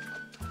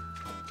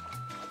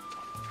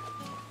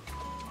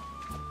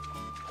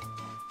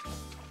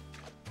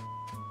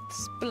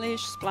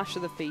 Splish, splash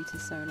of the feet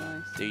is so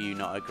nice. Do you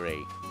not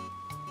agree?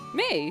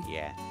 Me?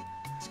 Yeah.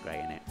 It's great,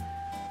 isn't it?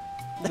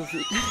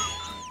 Lovely.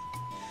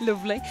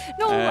 Lovely.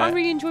 No, I'm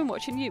really enjoying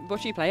watching you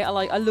play.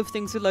 I love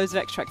things with loads of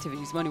extra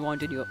activities. I'm only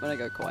winding you up when I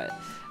go quiet.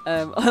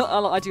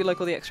 I do like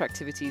all the extra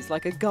activities,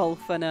 like a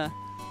golf and a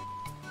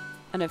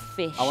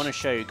fish. I want to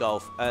show you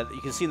golf.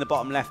 You can see in the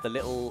bottom left the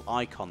little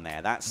icon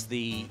there. That's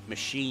the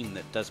machine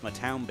that does my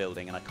town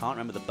building, and I can't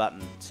remember the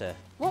button to.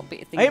 What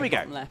bit of thing? Here we go.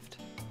 Bottom left.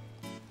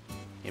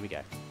 Here we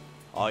go.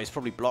 Oh, it's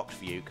probably blocked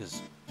for you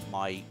because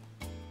my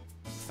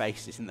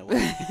face is in the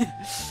way.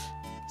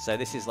 So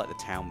this is like the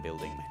town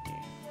building menu.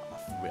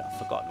 I've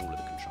forgotten all of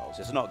the controls.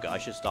 It's not good. I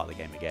should start the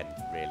game again,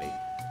 really.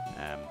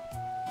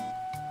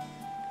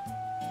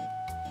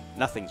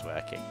 Nothing's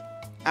working.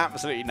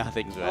 Absolutely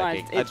nothing's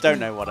working. Right, I don't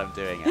know what I'm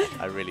doing.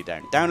 I really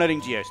don't.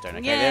 Downloading Geostone.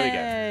 Okay, there we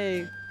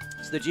go.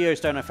 So the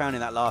Geostone I found in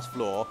that last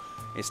floor,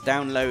 it's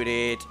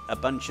downloaded a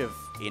bunch of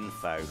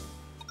info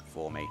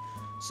for me.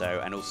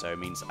 So, and also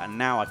means, and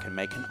now I can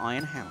make an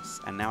iron house,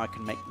 and now I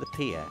can make the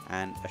pier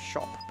and a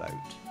shop boat.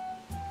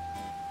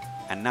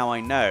 And now I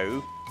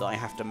know that I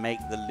have to make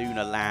the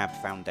Lunar Lab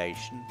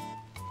foundation,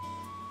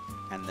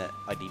 and that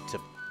I need to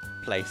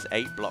place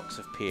 8 blocks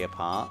of pier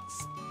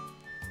parts,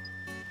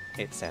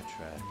 etc.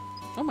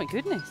 Oh my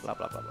goodness. Blah,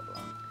 blah, blah, blah,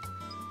 blah.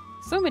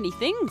 So many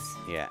things.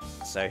 Yeah,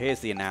 so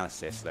here's the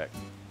analysis, look.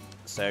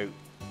 So,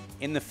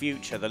 in the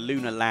future, the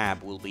Lunar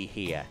Lab will be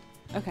here.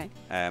 Okay.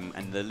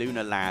 And the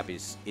Lunar Lab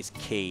is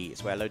key.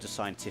 It's where loads of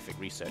scientific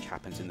research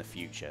happens in the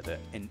future that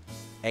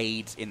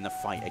aids in the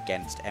fight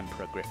against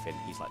Emperor Griffin.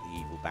 He's like the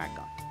evil bad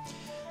guy.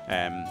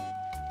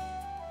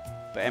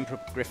 But Emperor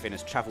Griffin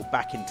has travelled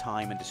back in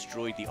time and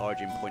destroyed the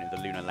origin point of the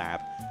Lunar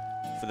Lab.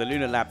 For the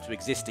Lunar Lab to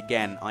exist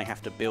again, I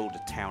have to build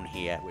a town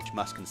here, which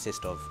must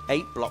consist of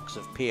 8 blocks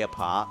of pier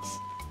parts,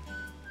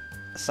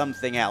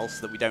 something else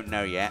that we don't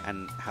know yet,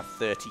 and have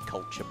 30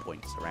 culture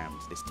points around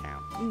this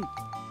town.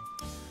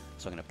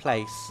 So I'm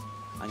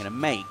going to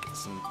make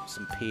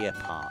some pier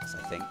parts,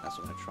 I think. That's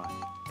what I'm going to try.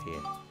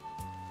 Pier.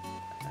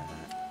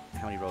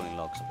 How many rolling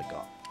logs have I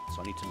got?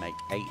 So I need to make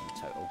 8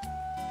 in total.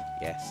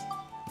 Yes.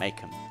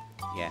 Make them.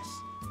 Yes.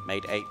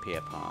 Made 8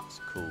 pier parts.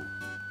 Cool.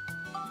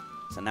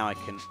 So now I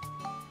can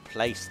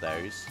place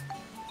those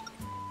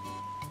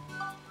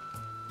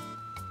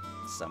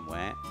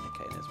somewhere.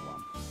 Okay, there's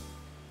one.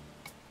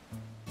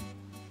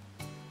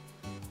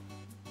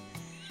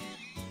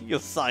 Your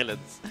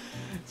silence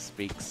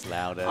speaks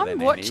louder than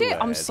any words.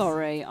 I'm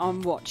sorry.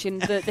 I'm watching.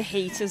 The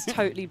heat has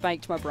totally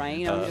baked my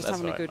brain. I'm just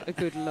having a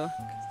good look.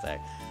 So,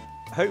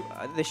 hope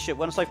this should.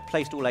 Once I've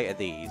placed all 8 of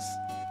these,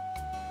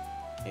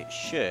 it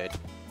should.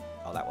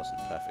 Oh, that wasn't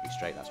perfectly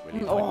straight. That's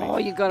really. Oh,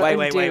 you got to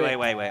undo it.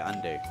 Wait.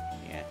 Undo.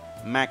 Yeah.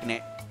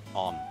 Magnet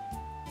on.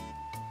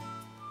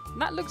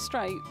 That looks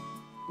straight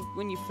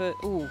when you first.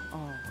 Oh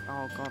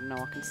God, no!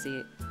 I can see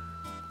it.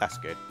 That's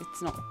good.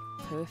 It's not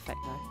perfect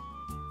though.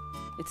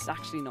 It's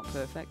actually not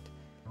perfect.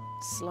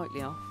 It's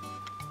slightly off.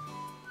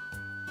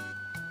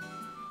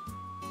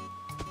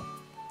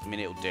 I mean,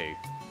 it'll do.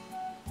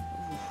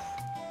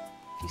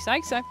 If you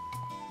say so.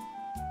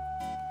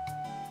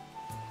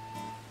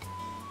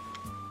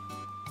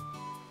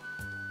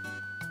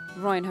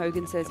 Ryan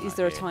Hogan says, is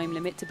there a time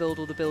limit to build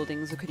all the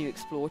buildings, or can you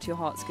explore to your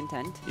heart's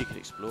content? You can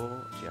explore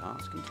to your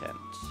heart's content.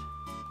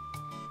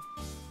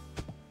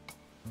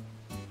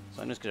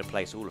 So I'm just going to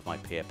place all of my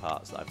pier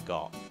parts that I've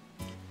got.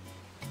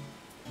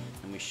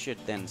 And we should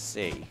then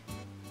see.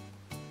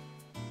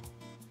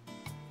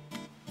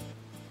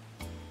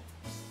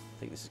 I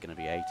think this is going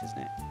to be 8, isn't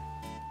it?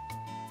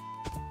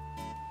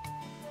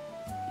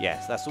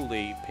 Yes, that's all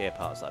the pier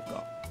parts that I've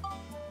got.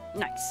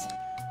 Nice.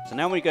 So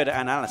now when we go to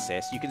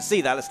analysis, you can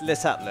see that. Let's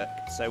lit up, look.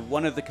 So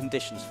one of the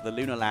conditions for the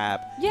Lunar Lab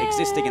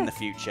existing in the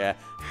future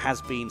has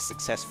been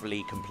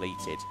successfully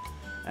completed,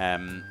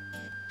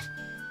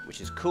 which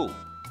is cool.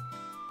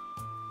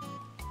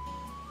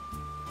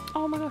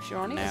 Oh my gosh, you're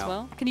on it as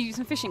well. Can you do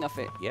some fishing off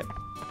it? Yep.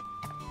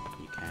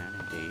 You can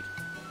indeed.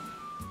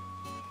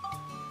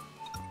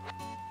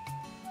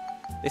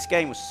 This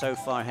game was so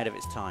far ahead of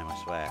its time, I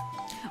swear.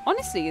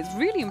 Honestly, it's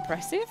really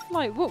impressive.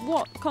 Like,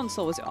 what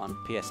console was it on?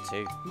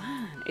 PS2.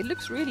 Man, it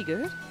looks really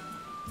good.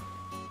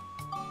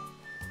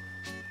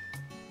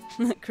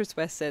 Chris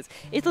West says,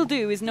 "It'll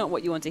do" is not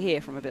what you want to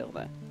hear from a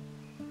builder.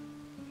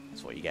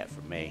 That's what you get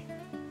from me.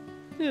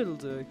 It'll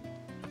do.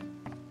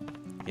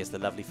 Here's the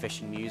lovely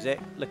fishing music.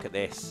 Look at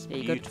this. Yeah,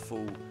 you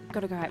Beautiful.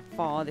 Got to go out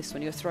far this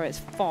one. You'll throw it as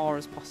far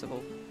as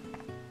possible.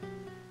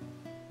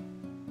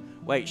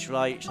 Wait, shall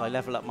I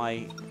level up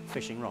my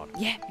fishing rod?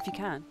 Yeah, if you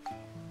can.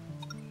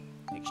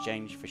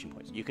 Exchange fishing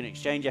points. You can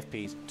exchange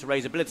FPs to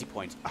raise ability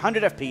points.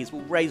 100 FPs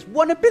will raise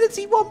 1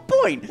 ability 1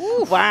 point.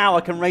 Ooh. Wow,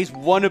 I can raise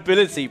 1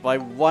 ability by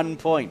 1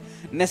 point.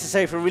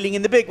 Necessary for reeling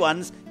in the big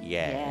ones.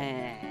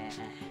 Yeah.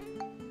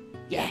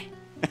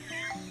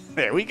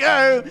 There we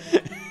go.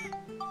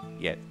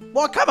 Yeah.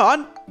 What? Come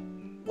on.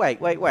 Wait.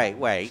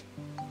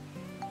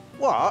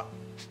 What?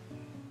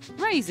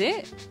 Raise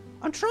it.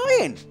 I'm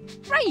trying.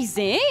 Raise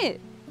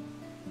it.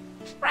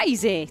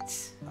 Raise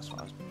it. That's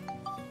what I was...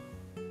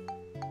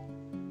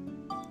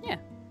 Yeah.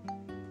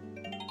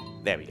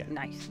 There we go.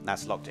 Nice.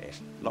 That's locked in.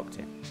 Locked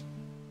in.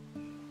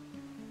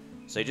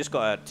 So you just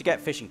got to get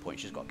fishing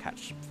points, you just got to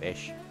catch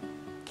fish.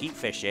 Keep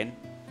fishing.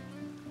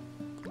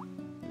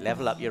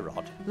 Level up your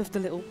rod. Love the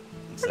little...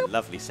 It's a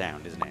lovely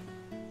sound, isn't it?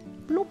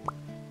 Bloop.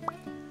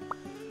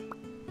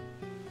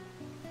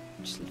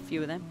 Just a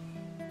few of them.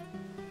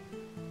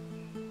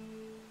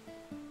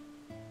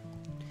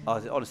 Oh,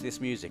 honestly,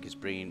 this music is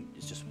bringing...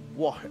 It's just...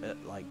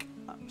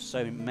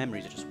 so many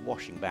memories are just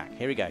washing back.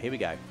 Here we go. Here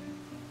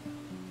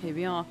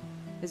we are.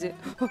 Is it...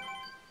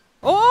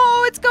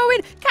 Oh, it's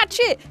going! Catch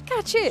it!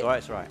 Catch it!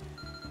 It's alright.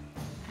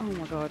 Oh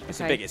my god.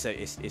 It's okay.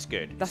 it's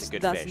good. That's it's a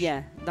good that's fish.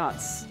 yeah.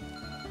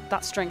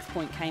 That strength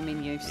point came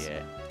in use.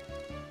 Yeah.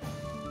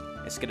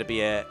 It's going to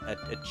be a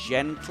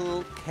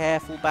gentle,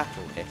 careful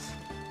battle, this,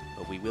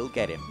 but we will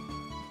get him.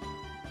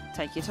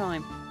 Take your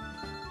time.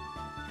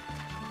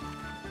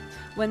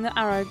 When the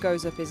arrow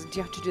goes up, do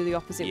you have to do the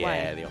opposite way?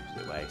 Yeah, the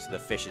opposite way. So the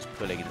fish is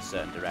pulling in a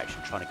certain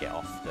direction, trying to get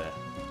off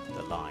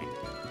the line.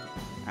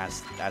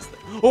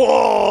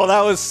 Oh,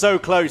 that was so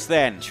close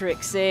then.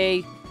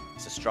 Trixie.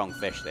 It's a strong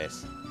fish,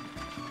 this.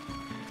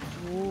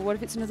 Ooh, what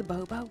if it's another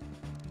Bobo?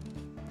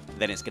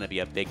 Then it's going to be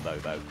a big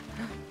Bobo. Okay.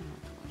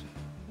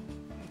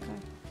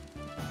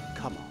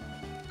 Come on.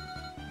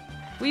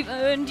 We've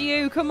earned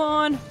you. Come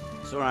on.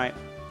 It's all right.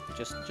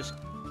 Just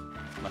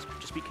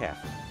be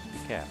careful. Be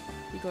careful.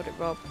 You got it,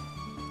 Rob.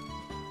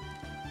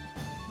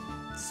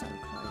 So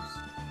close.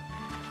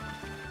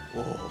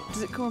 Oh.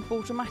 Does it come up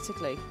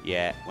automatically?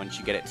 Yeah, once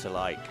you get it to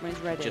when it's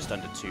ready. just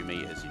under 2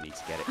 meters, you need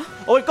to get it.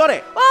 Oh, we've got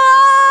it!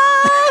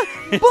 Ah!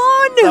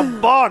 Bon! The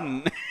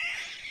Bon!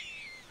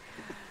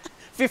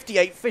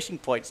 58 fishing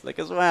points, look,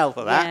 as well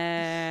for that.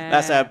 Yeah.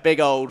 That's a big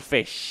old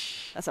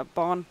fish. That's a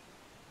Bon.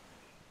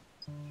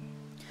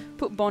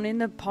 Put Bon in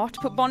the pot.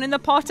 Put Bon in the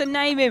pot and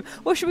name him.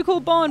 What should we call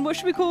Bon? What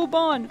should we call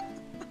Bon?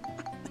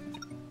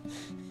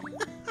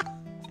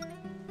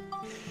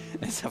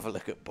 Let's have a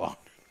look at Bon.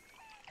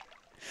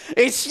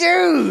 It's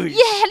huge!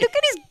 Yeah, look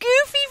at his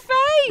goofy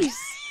face!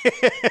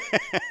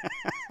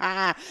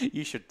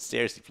 You should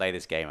seriously play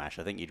this game, Ash.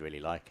 I think you'd really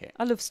like it.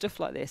 I love stuff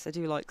like this. I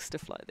do like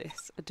stuff like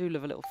this. I do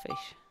love a little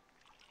fish.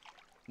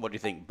 What do you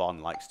think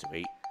Bon likes to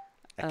eat?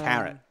 A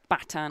carrot?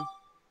 Batan.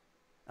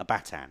 A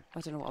batan?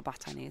 I don't know what a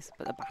batan is,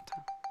 but a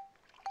batan.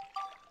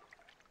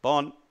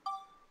 Bon.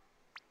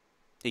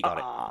 He got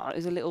it.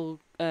 There's a little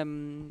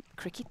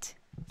cricket.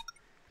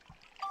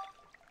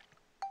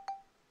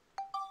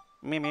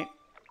 Mimi.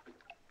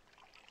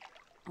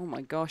 Oh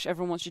my gosh,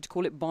 everyone wants you to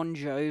call it Bon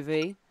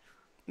Jovi.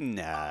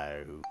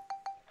 No.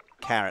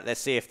 Carrot.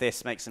 Let's see if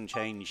this makes them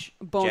change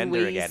Bon gender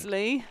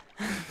Weasley.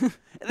 again.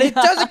 It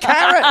does a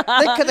carrot!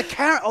 Look at the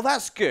carrot. Oh,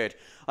 that's good.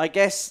 I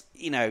guess,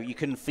 you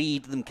can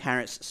feed them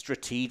carrots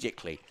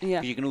strategically. Yeah.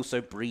 But you can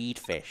also breed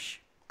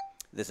fish.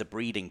 There's a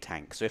breeding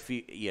tank. So if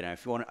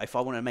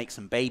I want to make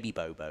some baby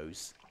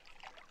Bobos,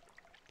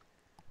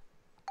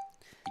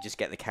 you just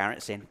get the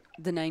carrots in.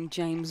 The name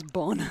James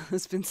Bon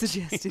has been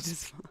suggested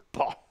as well.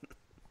 Bon.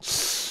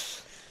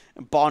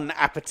 Bon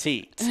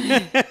appetit.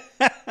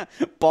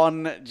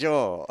 Bon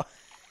jaw.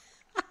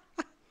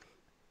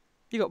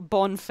 You got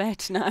Bon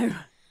Fett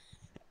now.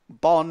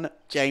 Bon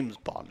James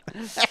Bon.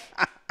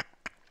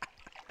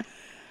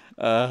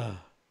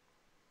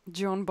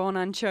 John Bon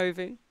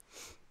Anchovy.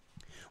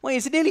 Wait,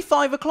 is it nearly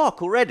 5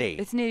 o'clock already?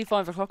 It's nearly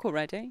 5 o'clock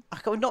already.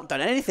 We've not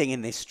done anything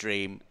in this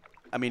stream.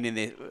 I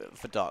mean,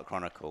 for Dark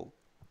Chronicle.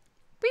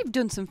 We've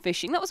done some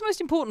fishing. That was the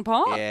most important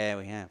part. Yeah,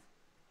 we have.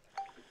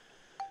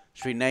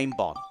 Should we name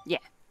Bon? Yeah.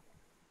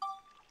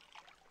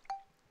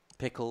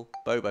 Pickle,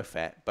 Boba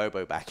Fett,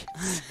 Bobo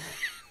Baggins.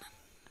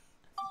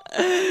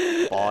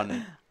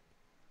 Bon.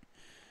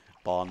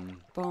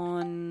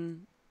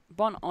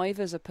 Bon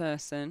Iver's a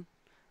person.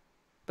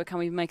 But can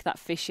we make that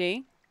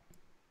fishy?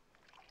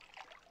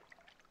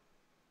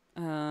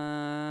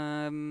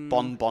 Bon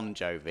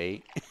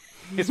Jovi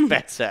is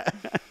better.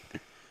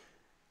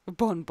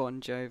 Bon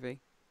Jovi.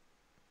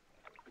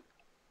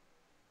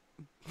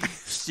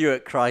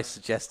 Stuart Christ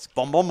suggests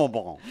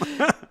Bon.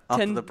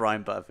 After the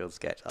Brian Butterfield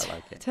sketch. I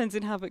like it.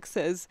 Tenzin Havoc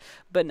says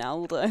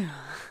Bonaldo.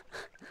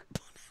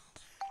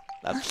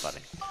 That's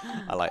funny.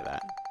 I like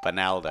that.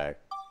 Bonaldo.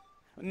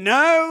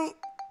 No!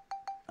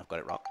 I've got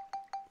it wrong.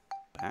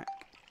 Back.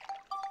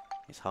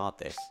 It's hard,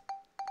 this.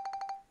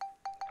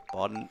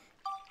 Bon.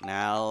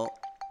 Now.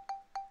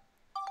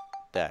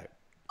 Do.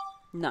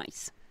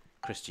 Nice.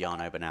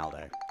 Cristiano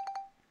Ronaldo.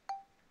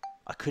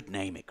 I could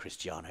name it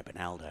Cristiano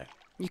Ronaldo.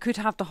 You could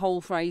have the whole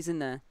phrase in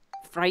there.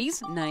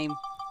 Phrase? Name.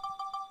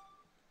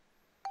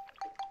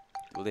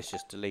 Will this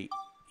just delete?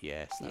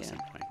 Yes, that's Yeah.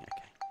 annoying.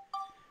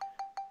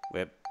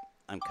 Okay.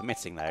 I'm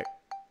committing, though.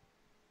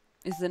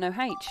 Is there no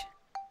H?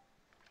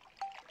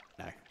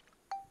 No.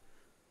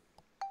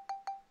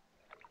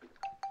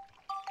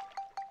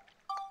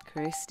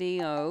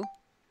 Christio.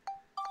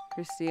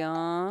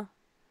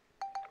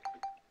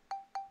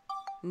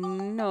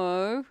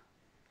 No.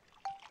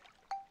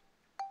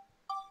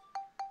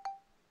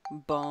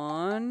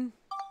 Bon.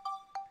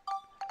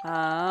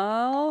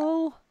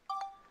 Al.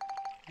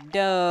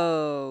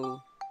 Do.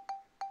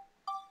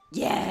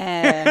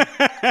 Yeah.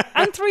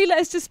 And 3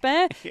 letters to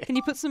spare. Can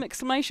you put some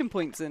exclamation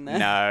points in there?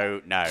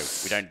 No,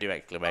 we don't do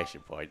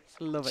exclamation points.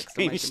 Love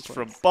exclamation Changed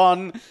points. from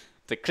Bon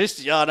to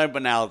Cristiano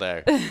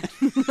Ronaldo.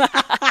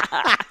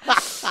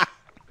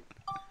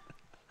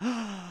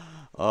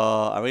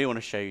 Oh, I really want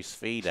to show you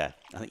Sfida.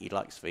 I think you'd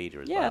like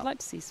Sfida as well. Yeah, I'd like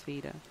to see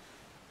Sfida.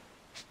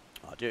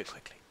 I'll do it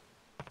quickly.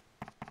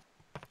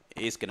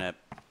 It is going to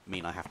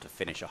mean I have to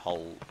finish a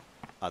whole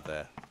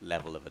other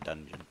level of a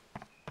dungeon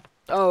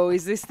Oh,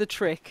 is this the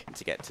trick?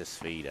 to get to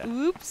Sfida.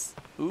 Oops.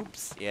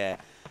 Oops, yeah.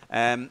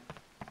 I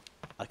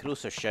could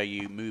also show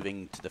you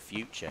moving to the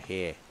future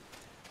here.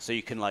 So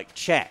you can like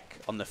check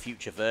on the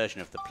future version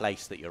of the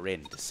place that you're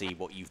in to see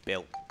what you've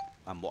built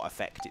and what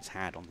effect it's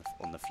had on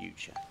the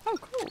future. Oh,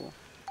 cool.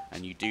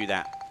 And you do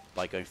that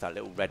by going through that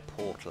little red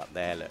portal up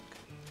there, look.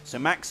 So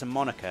Max and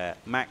Monica,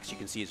 Max you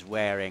can see is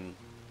wearing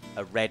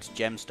a red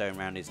gemstone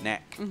around his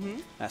neck. Mm-hmm.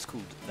 That's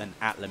called an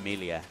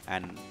AverMedia,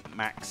 and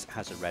Max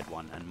has a red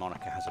one and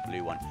Monica has a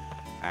blue one.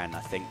 And I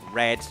think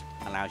red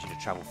allows you to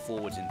travel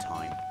forwards in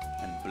time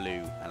and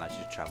blue allows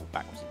you to travel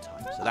backwards in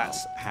time. So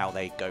that's how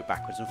they go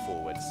backwards and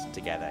forwards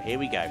together. Here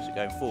we go, so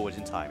going forwards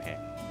in time here.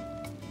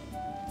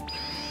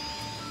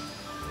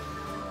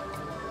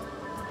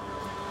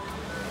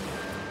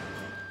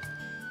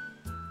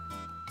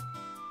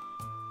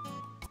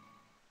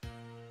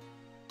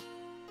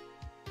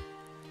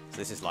 So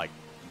this is like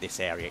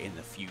this area in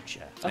the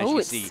future. So as Oh, you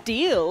it's see,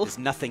 steel. there's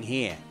nothing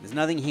here. There's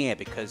nothing here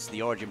because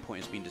the origin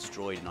point has been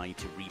destroyed and I need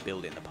to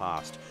rebuild it in the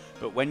past.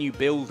 But when you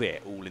build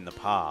it all in the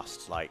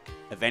past, like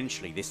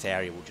eventually this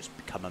area will just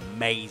become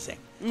amazing.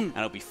 And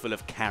it'll be full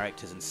of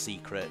characters and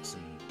secrets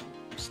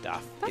and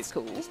stuff. That's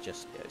cool. It's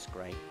just, it's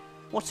great.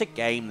 What a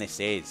game this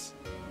is.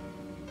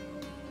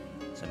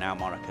 So now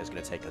Monica's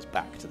going to take us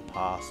back to the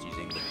past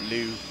using the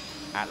blue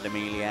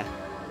AverMedia.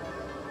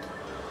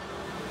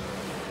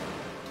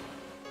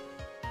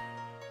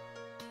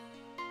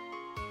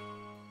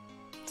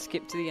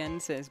 Skip to the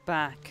end says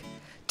back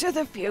to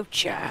the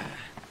future.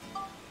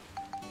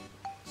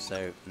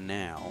 So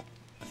now,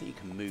 I think you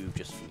can move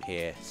just from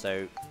here.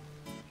 So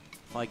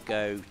if I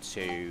go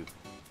to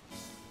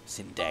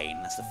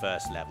Sindane, that's the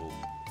first level.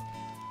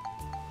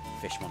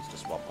 Fish Monster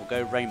Swamp. I'll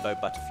go Rainbow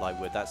Butterfly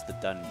Wood, that's the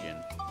dungeon.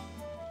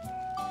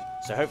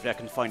 So hopefully I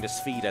can find a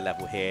Sfida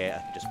level here.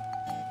 I can just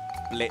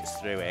blitz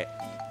through it.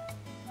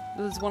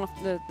 There's one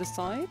off the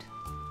side.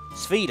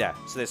 Sfida!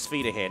 So there's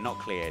Sfida here, not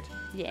cleared.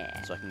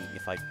 Yeah. So I can,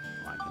 if I, right,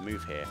 I'm going to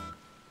move here.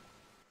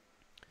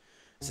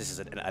 So this is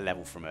a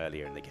level from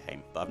earlier in the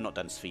game, but I've not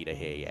done Sfida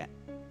here yet.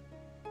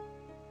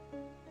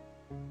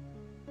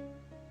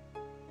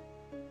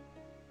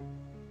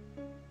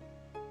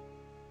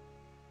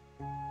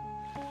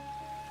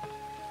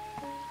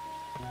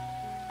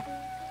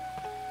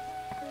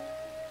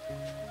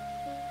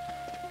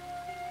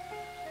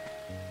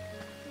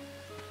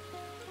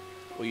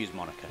 We'll use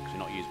Monica, because we've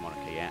not used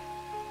Monica yet.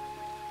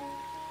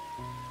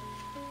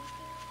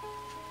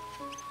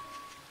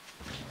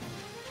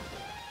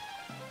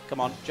 Come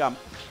on, jump.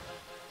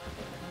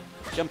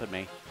 Jump at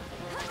me.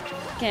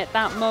 Get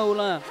that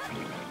molar.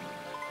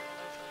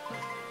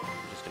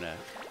 I'm just gonna...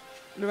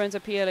 Lorenzo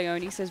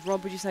Pieleoni says,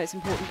 Rob, would you say it's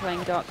important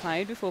playing Dark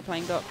Cloud before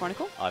playing Dark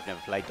Chronicle? I've never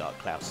played Dark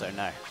Cloud, so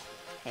no.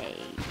 Hey.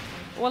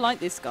 Oh, I like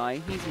this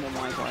guy. He's more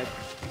my vibe.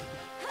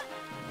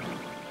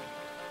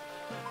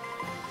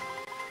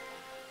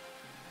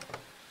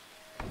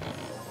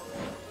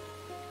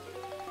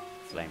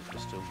 Flame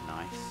crystal,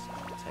 nice.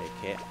 I'll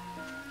take it.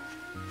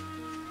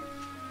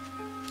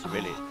 It's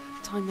really...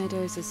 Time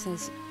Meadows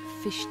says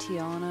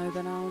Fishtiano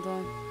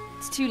Ronaldo.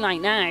 It's too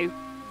late now.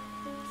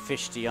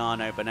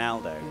 Fishtiano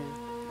Ronaldo.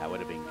 That would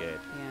have been good.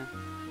 Yeah.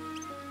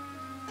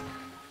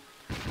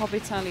 Hob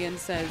Italian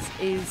says,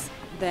 is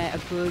there a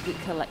bug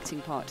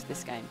collecting part to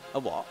this game? A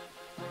what?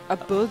 A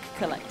bug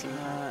collecting.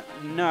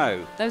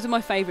 No. Those are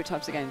my favourite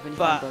types of games when you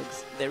But find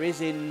bugs. there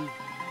is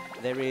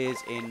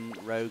in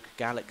Rogue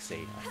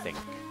Galaxy, I think.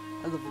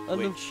 I love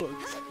bugs.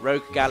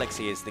 Rogue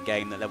Galaxy is the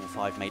game that Level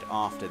 5 made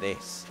after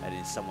this, and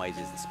in some ways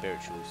is the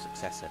spiritual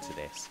successor to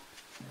this.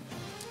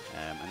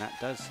 And that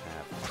does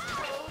have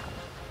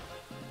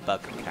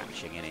bug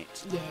catching in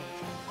it. Yeah.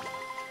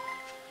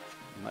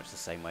 Much the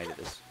same way that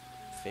there's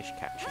fish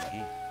catching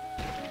here.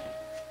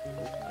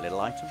 Oh, a little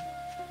item.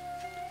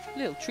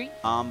 Little treat.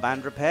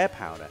 Armband repair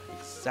powder.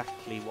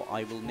 Exactly what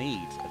I will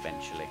need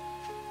eventually.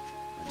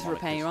 And To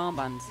repair your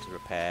armbands. To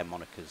repair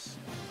Monica's.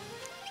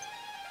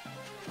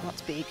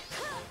 That's big.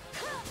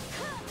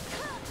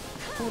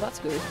 Oh, that's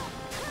good.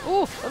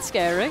 Oh, that's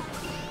scary.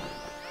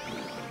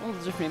 All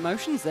the different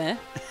emotions there.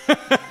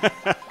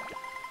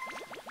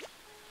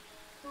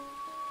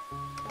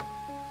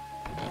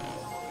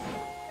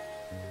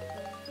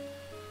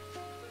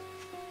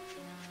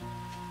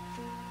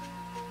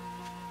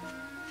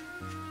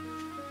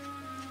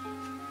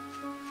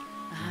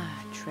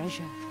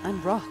 Treasure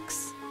and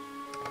rocks.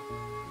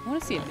 I want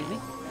to see it, Billy.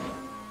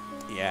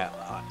 Yeah,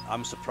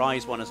 I'm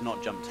surprised one has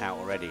not jumped out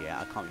already yet.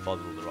 I can't be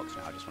bothered with all the rocks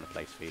now. I just want to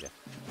play Speeder.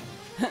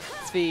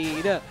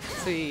 Speeder,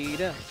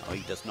 Speeder. Oh,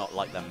 he does not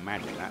like the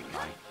magic, that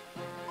guy.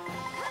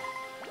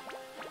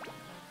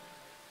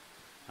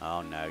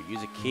 Oh no,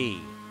 use a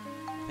key.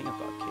 I think I've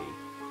got a key.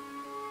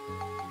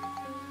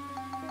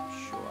 I'm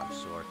sure I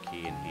saw a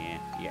key in here.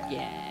 Yeah.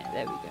 Yeah,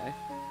 there we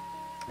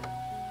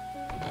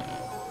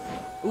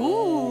go.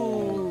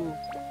 Ooh.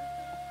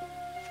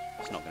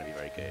 It's not going to be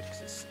very good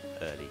because it's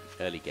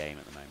early game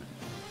at the moment.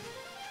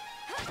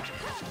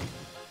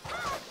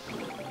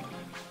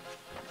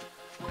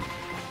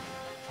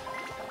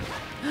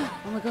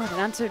 Oh my god, an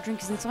antidote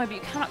drink is inside, but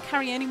you cannot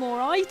carry any more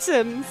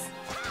items.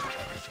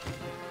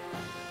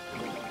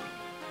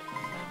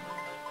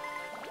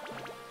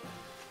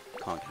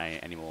 Can't carry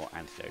any more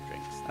antidote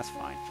drinks. That's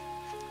fine.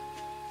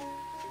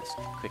 Let's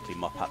quickly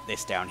mop up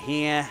this down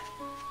here.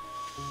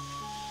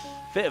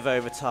 Bit of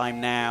overtime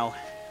now.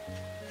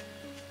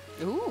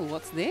 Ooh,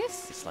 what's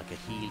this? It's like a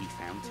Healy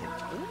fountain.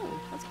 Ooh,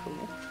 that's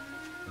cool.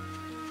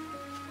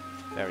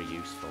 Very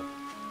useful.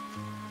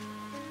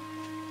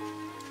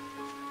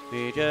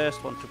 We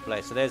just want to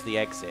play. So there's the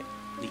exit.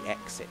 The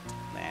exit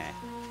there.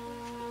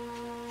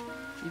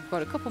 You've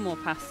got a couple more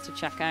paths to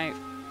check out.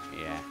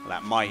 Yeah,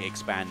 that might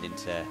expand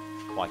into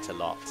quite a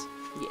lot.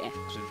 Yeah.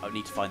 So I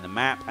need to find the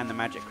map and the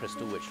magic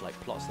crystal, which like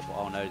plots the.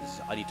 Oh no!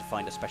 I need to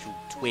find a special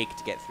twig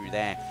to get through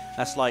there.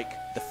 That's like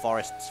the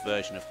forest's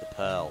version of the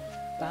pearl.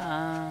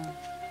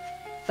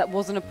 That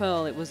wasn't a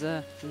pearl. It was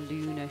a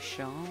lunar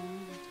shard.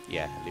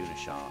 Yeah, a lunar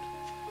shard.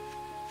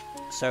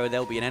 So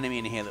there'll be an enemy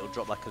in here that will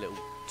drop like a little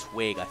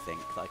twig, I think,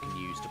 that I can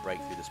use to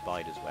break through the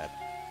spider's web.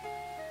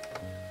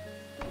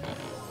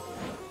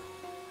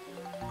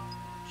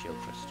 Chill,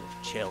 crystal.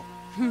 Chill.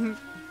 Oh,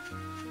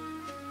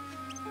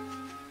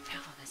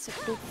 they're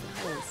such big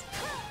flowers.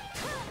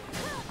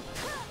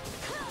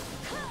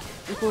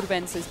 Recorder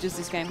Ben says, does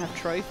this game have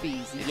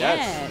trophies? It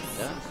yes. does. It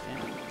does,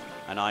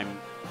 yeah. And I'm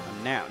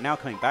now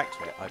coming back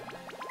to it.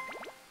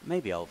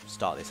 Maybe I'll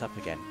start this up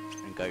again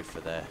and go for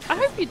the. I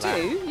hope you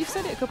do. You've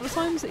said it a couple of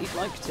times that you'd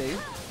like to.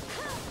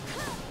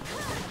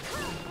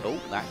 Oh,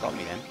 that got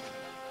me then.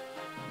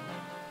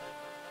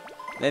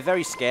 They're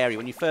very scary.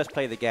 When you first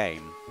play the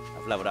game,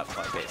 I've leveled up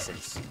quite a bit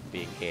since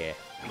being here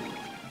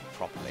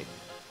properly.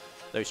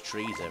 Those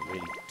trees are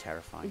really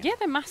terrifying. Yeah,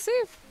 they're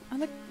massive.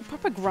 And they're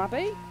proper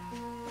grabby.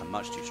 I'm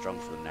much too strong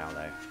for them now,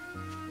 though.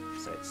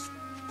 So it's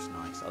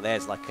nice. Oh,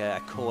 there's like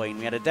a coin.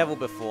 We had a devil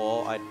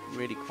before. I'd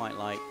really quite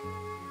like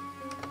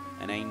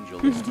an angel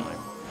this time.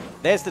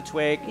 There's the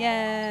twig.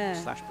 Yeah.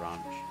 Slash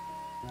branch.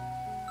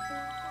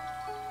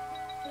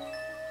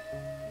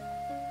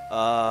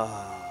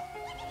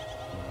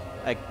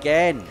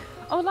 Again.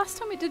 Oh, last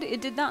time it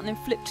did that and then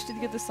flipped to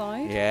the other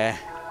side. Yeah.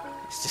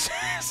 It's just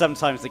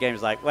sometimes the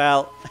game's like,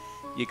 well,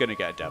 you're gonna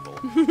get a devil.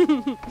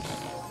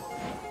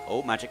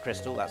 Oh, magic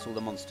crystal. That's all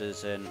the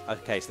monsters. And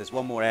okay, so there's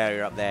one more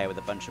area up there with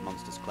a bunch of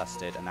monsters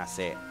clustered, and that's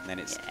it. And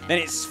then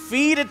it's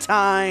feeder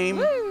time.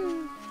 Woo!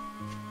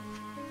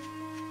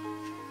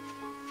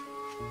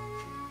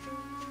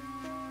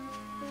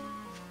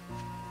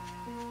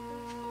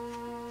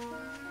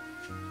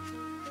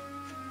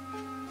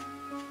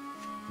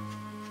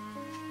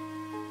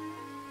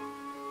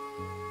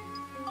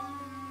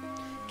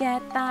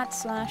 Get that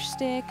slash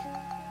stick.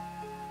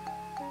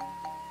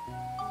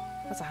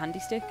 That's a handy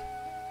stick.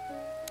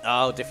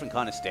 Oh, different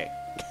kind of stick.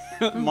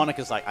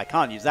 Monica's like, I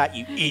can't use that,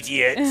 you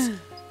idiot.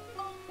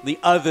 The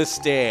other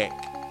stick.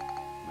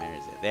 Where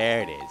is it?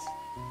 There it is.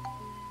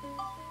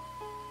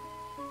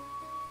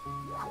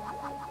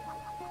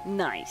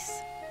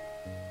 Nice.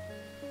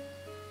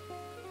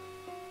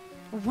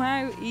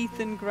 Wow,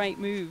 Ethan Great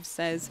Moves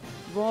says,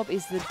 Rob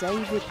is the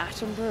David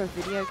Attenborough of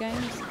video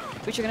games,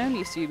 which I can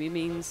only assume he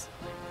means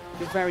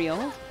you're very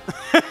old.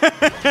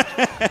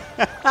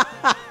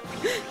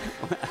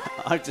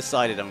 I've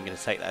decided I'm going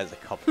to take that as a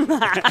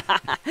compliment.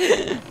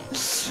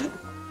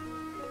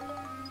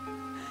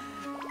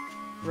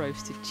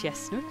 Roasted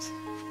chestnut.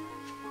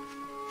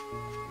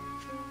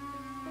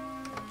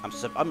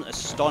 I'm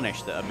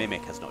astonished that a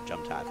mimic has not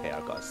jumped out of here,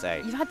 I've got to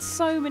say. You've had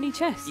so many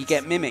chests. You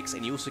get mimics,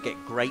 and you also get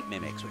great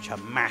mimics, which are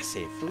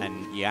massive. Ooh.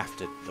 And you have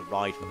to,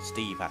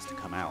 Steve has to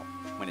come out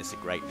when it's a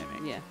great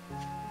mimic. Yeah.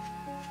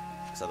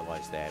 Because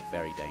otherwise they're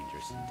very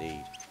dangerous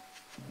indeed.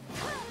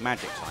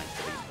 Magic time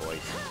for these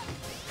boys.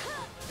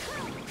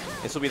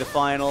 This will be the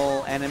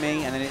final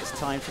enemy, and then it's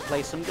time to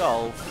play some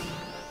golf.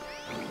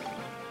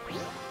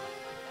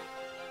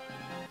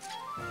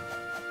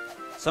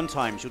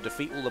 sometimes you'll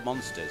defeat all the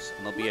monsters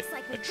and there'll be Looks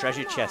like a we've got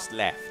treasure 'em all. chest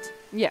left.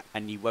 Yeah.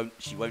 And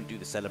she won't do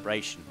the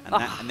celebration, and,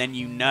 and then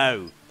you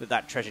know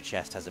that treasure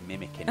chest has a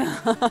mimic in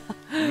it.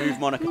 Move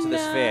Monica to the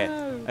sphere.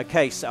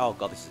 Okay, so oh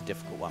god, this is a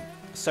difficult one.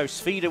 So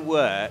Sfida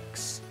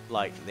works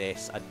like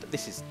this.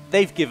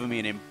 They've given me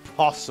an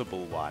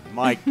impossible one.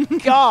 My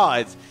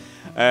god.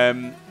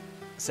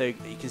 So you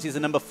can see there's a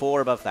number 4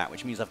 above that,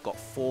 which means I've got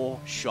 4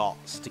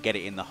 shots to get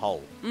it in the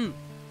hole.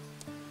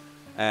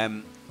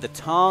 The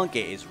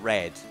target is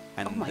red,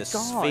 and the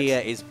sphere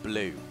is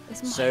blue.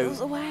 It's so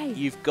miles away.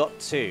 You've got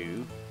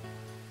to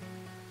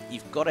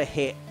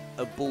hit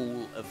a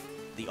ball of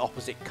the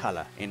opposite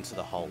colour into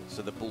the hole.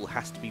 So the ball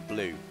has to be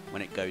blue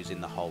when it goes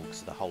in the hole,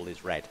 because the hole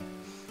is red.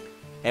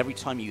 Every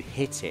time you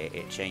hit it,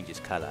 it changes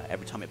colour.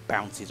 Every time it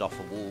bounces off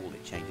a wall,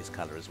 it changes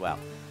colour as well.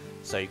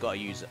 So you've got to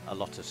use a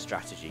lot of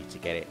strategy to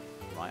get it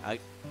right.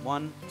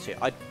 1, 2.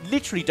 I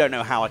literally don't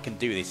know how I can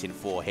do this in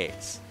 4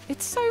 hits.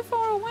 It's so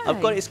far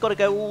away. It's got to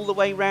go all the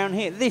way round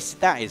here.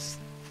 That is.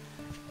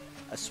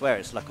 I swear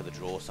it's luck of the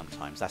draw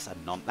sometimes.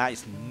 That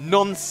is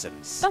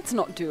nonsense. That's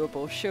not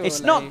doable, surely. It's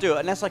not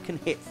doable unless I can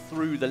hit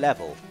through the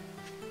level.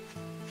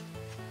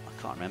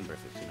 I can't remember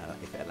if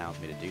it allows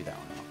me to do that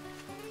or not.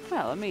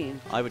 Well, I mean,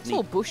 it's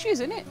all bushes,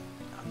 isn't it?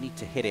 I need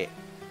to hit it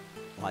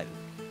like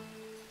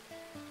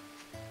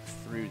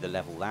through the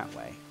level that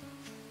way.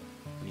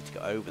 I need to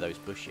go over those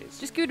bushes.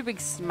 Just give it a big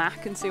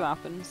smack and see what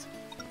happens.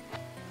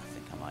 I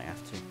think I might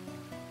have to.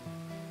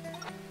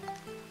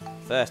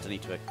 First, I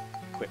need to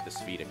equip the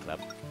Sfida Club.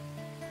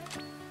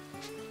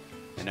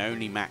 And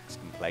only Max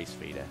can play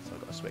Sfida, so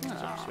I've got to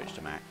switch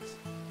to Max.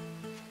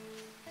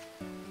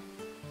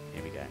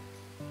 Here we go.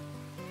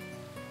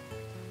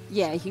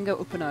 Yeah, you can go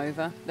up and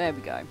over. There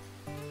we go.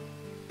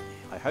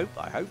 I hope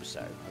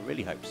so. I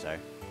really hope so.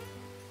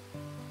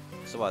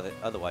 So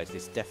otherwise,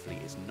 this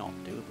definitely is not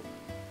doable.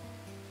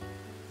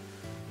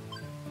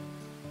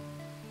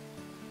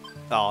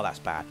 Oh, that's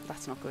bad.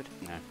 That's not good.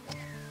 No,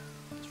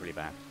 it's really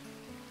bad.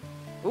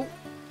 Oh,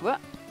 what?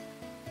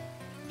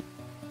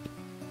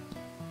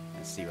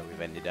 Let's see where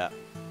we've ended up.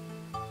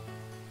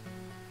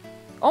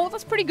 Oh,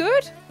 that's pretty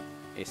good.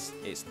 It's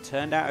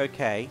turned out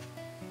okay.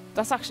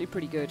 That's actually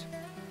pretty good.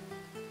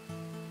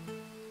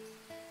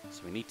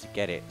 So we need to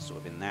get it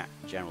sort of in that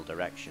general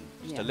direction.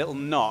 Just Yeah. a little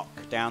knock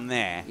down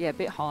there. Yeah, a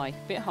bit high.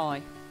 Bit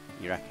high.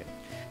 You reckon?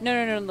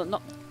 No,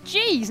 not.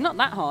 Jeez, not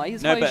that high.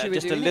 As No, high as but you were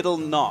just a doing it. little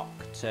knock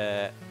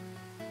to.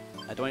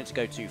 I don't want it to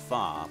go too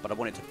far, but I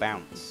want it to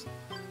bounce.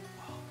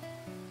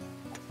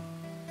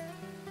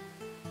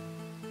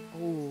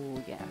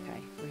 Oh, yeah, okay.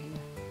 We're here.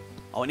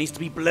 Oh, it needs to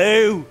be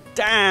blue!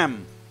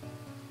 Damn!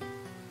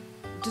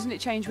 Doesn't it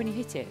change when you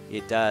hit it?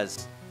 It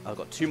does. I've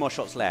got 2 more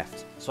shots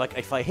left. So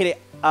if I hit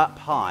it up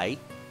high,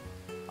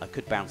 I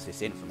could bounce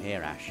this in from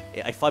here, Ash.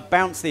 If I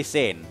bounce this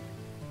in...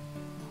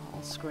 Oh,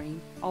 I'll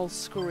scream. I'll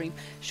scream.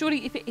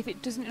 Surely if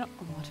it doesn't... Oh, I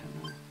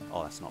don't know.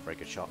 Oh, that's not a very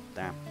good shot.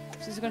 Damn.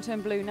 So it's going to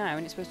turn blue now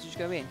and it's supposed to just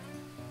go in?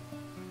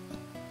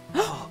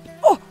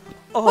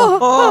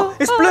 Oh,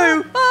 it's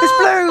blue! It's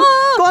blue!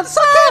 Go on,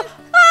 suck it!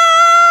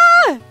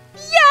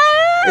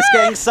 Yeah! It's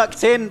getting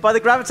sucked in by the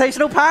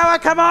gravitational power.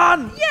 Come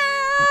on!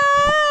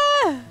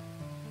 Yeah!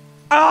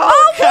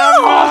 Oh,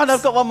 come on!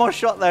 I've got 1 more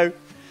shot, though.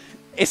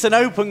 It's an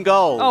open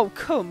goal. Oh,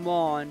 come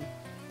on.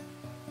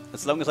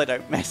 As long as I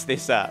don't mess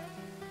this up.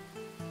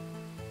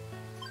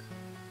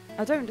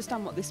 I don't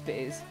understand what this bit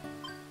is.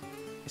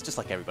 It's just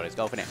like everybody's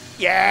golf, isn't it?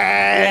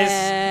 Yes!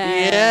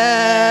 Yeah.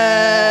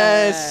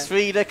 Yes!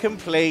 Sfida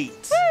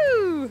complete.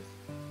 Woo!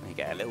 You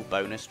get a little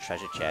bonus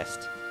treasure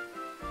chest.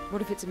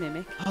 What if it's a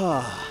mimic?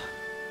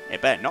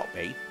 It better not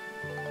be.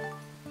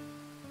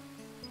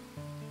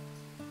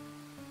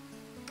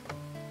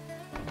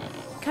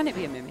 Can it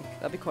be a mimic?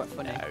 That'd be quite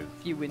funny. No.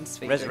 If you win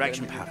Sphere.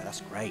 Resurrection powder,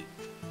 that's great.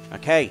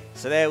 Okay,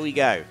 so there we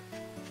go.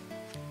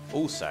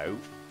 Also,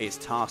 it's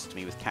tasked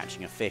me with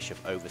catching a fish of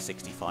over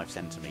 65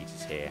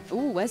 centimetres here.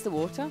 Ooh, where's the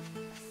water?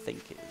 I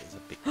think it is a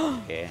big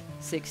one here.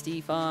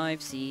 65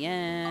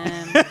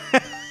 cm.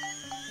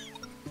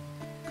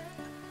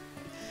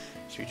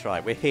 Should we try?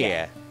 We're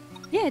here.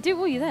 Yeah, do it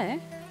while you're there.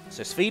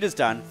 So Sfida's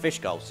done. Fish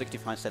goal,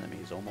 65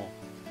 centimetres or more.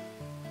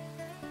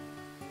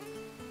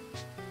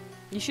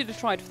 You should have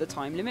tried for the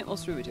time limit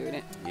whilst we were doing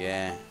it.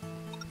 Yeah.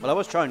 Well, I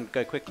was trying to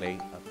go quickly.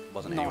 I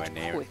wasn't Not anywhere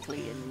near quickly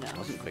it. enough. I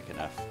wasn't quick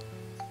enough.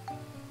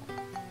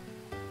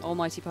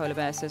 Almighty Polar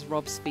Bear says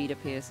Rob Speeder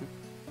Pearson.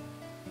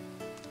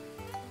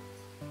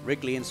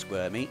 Wriggly and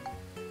squirmy.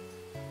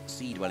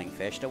 Sea-dwelling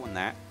fish, don't want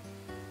that.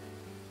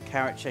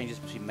 Carrot changes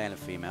between male and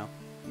female.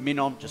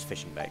 Minon, just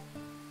fishing bait.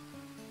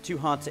 Too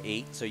hard to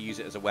eat, so use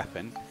it as a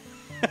weapon.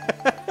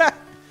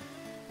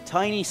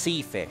 Tiny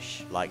sea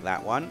fish, like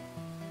that one.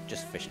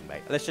 Just fishing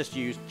bait. Let's just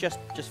use just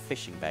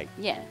fishing bait.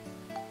 Yeah.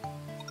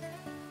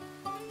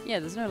 Yeah,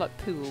 there's no like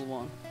pool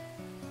one.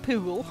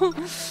 Pool.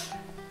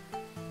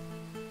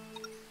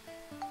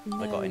 No.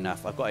 I've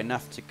got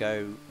enough to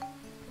go.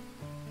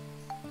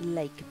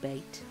 Lake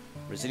bait.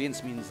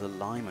 Resilience means the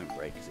line won't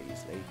break as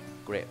easily.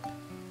 Grip,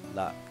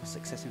 luck,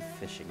 success in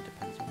fishing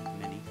depends on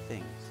many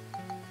things.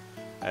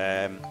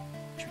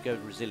 Should we go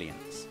with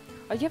resilience?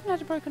 Oh, you haven't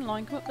had a broken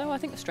line come up though? I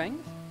think the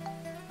strength.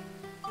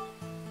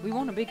 We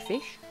want a big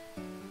fish.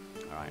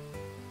 Alright.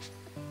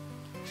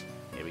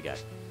 Here we go.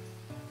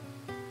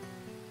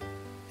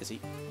 Is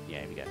he? Yeah,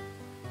 here we go.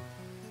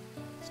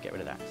 Let's get rid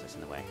of that because that's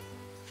in the way.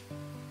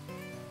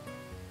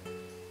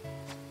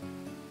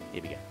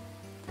 Here we go.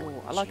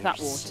 Oh, I like that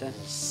water.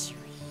 Sweet.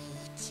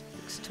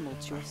 Looks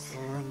tumultuous.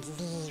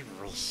 Only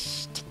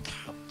wish to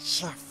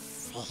catch a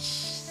fish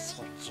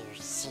so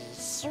juicy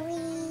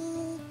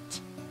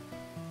sweet.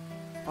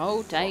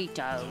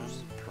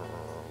 Potatoes.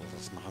 Pool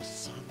is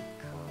nice and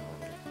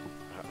cool.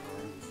 I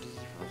only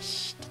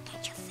wish to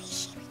catch a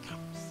fish. Here he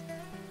comes.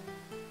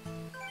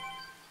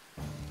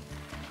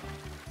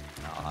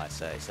 Oh,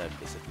 it's a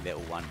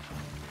little one.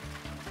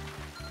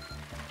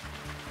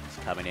 It's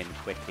coming in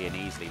quickly and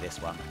easily,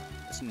 this one.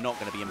 It's not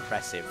going to be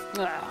impressive.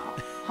 Ah,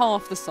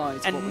 half the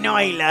size. A what we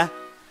Nyla! want.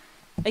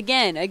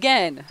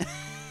 Again.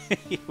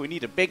 We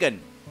need a big one.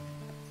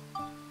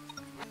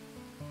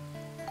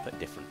 Put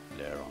different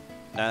lure on.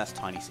 No, that's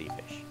tiny sea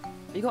fish.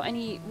 Have you got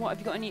any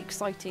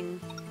exciting?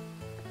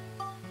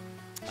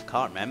 I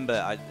can't remember.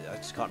 I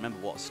just can't remember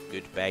what's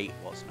good bait,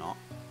 what's not.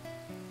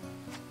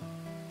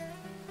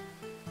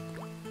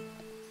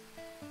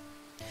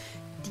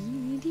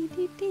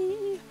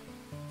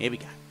 Here we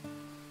go.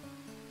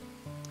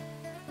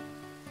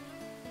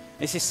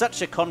 This is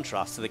such a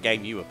contrast to the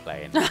game you were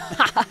playing.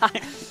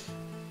 I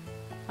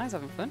was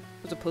having fun.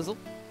 It was a puzzle.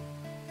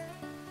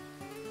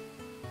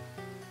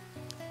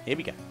 Here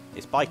we go.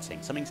 It's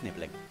biting. Something's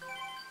nibbling.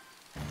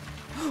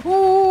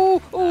 Ooh!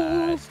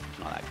 It's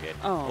not that good.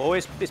 Oh.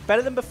 It's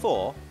better than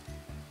before.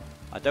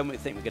 I don't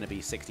think we're going to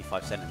be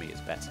 65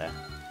 centimetres better.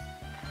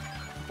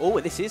 Oh,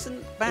 this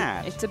isn't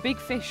bad. It's a big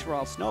fish,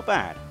 Rob. It's not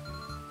bad.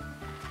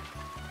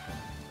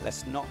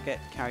 Let's not get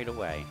carried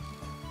away.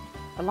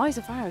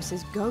 Eliza Farrow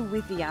says, "Go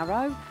with the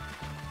arrow."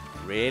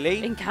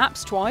 Really? In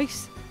caps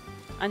twice,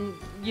 and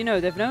you know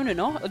they've known a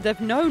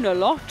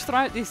lot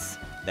throughout this.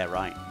 They're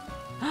right.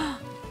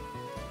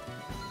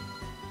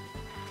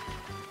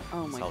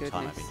 Oh This my whole goodness!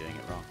 time I've been doing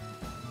it wrong.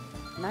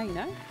 Now you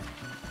know.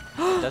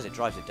 It does. It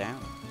drives it down.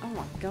 Oh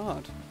my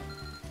god!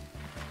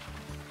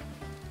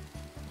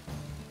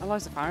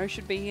 Eliza Farrow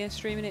should be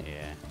streaming it.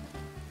 Yeah.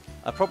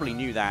 I probably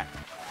knew that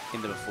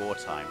in the before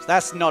times.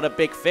 That's not a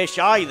big fish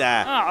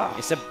either. Oh.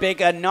 It's a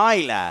bigger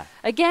Nyla.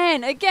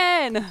 Again!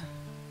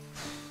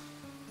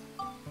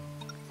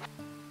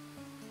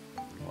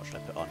 What should I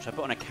put on? Should I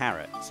put on a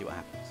carrot and see what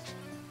happens?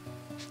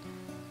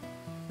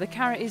 The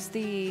carrot is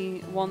the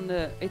one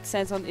that it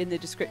says in the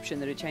description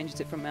that it changes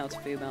it from male to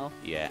female.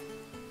 Yeah.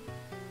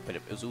 But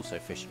it was also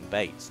fish and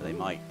bait, so they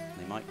might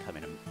come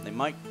in and they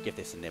might give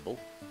this a nibble.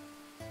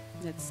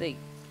 Let's see.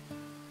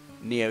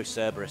 Neo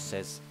Cerberus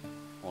says,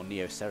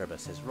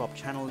 Rob,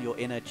 channel your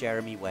inner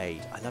Jeremy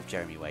Wade. I love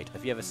Jeremy Wade.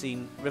 Have you ever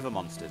seen River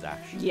Monsters,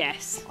 Ash?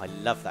 Yes. I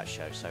love that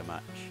show so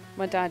much.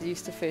 My dad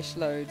used to fish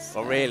loads.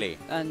 Oh, really?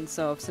 And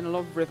so I've seen a lot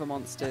of River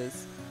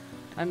Monsters.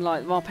 And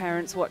like my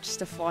parents watch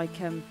stuff like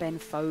Ben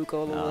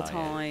Fogle all the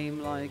time,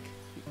 yeah. like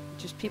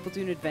just people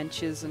doing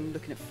adventures and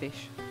looking at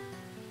fish.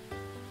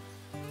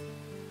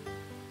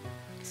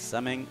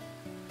 Come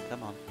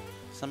on.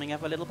 Something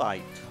have a little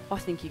bite. I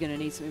think you're going to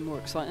need something more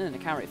exciting than a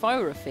carrot. If I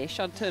were a fish,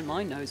 I'd turn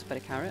my nose up at a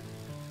carrot.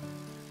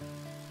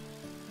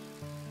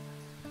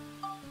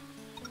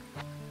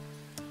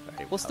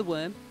 Very What's the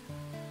well. worm?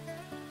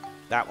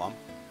 That one.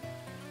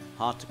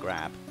 Hard to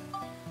grab.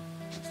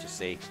 Let's just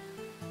see.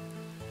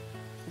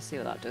 Let's see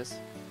what that does.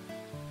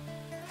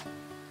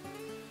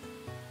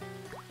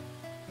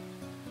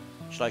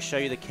 Shall I show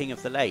you the king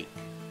of the lake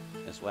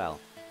as well?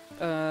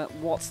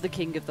 What's the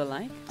king of the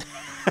lake?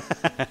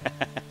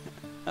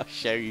 I'll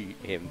show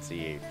him to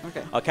you.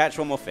 Okay. I'll catch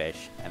one more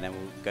fish, and then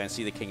we'll go and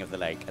see the king of the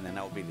lake, and then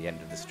that will be the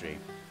end of the stream.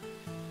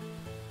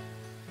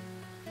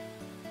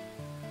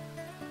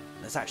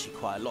 There's actually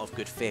quite a lot of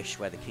good fish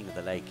where the king of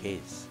the lake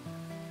is.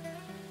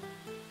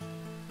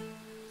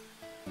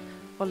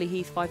 Ollie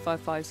Heath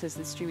 555 says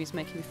the stream is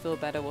making me feel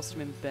better whilst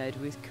I'm in bed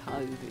with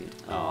COVID.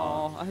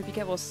 Oh, I hope you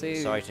get well soon.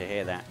 Sorry to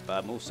hear that,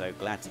 but I'm also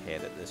glad to hear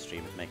that the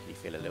stream is making you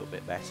feel a little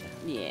bit better.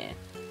 Yeah.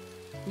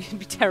 It'd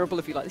be terrible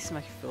if you like this is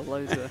making me feel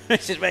loads of.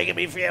 This is making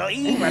me feel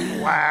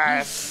even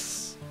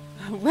worse.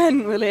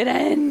 When will it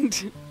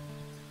end?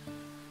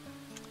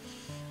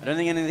 I don't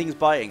think anything's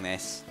biting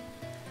this.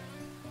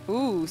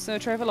 Ooh, so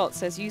Trevor Lott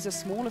says use a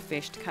smaller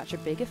fish to catch a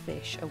bigger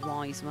fish. A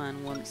wise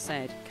man once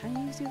said. Can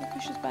you use the other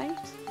fish as bait?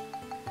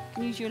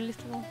 Can you use your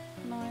little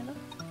Nyla?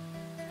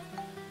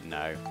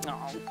 No.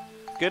 Oh.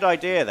 Good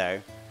idea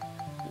though.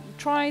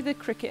 Try the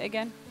cricket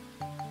again.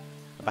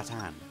 A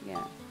batan.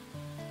 Yeah.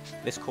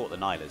 This caught the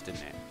Nylas,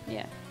 didn't it?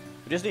 Yeah.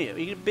 We just need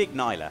a big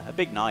Nyla. A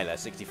big Nyla,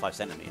 65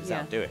 centimetres.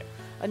 Yeah. That'll do it.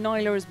 A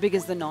Nyla as big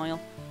as the Nile.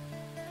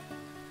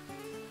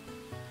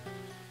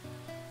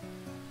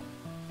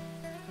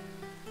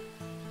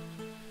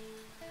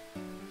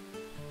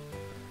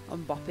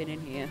 I'm bopping in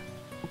here.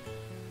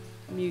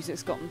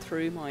 Music's gotten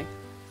through my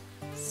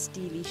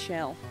steely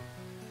shell.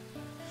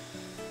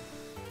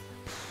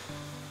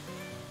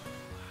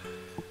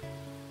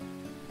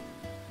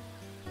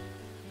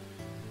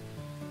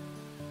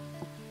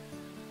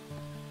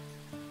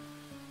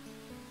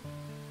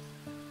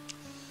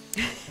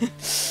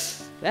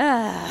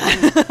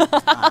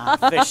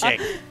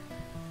 Fishing.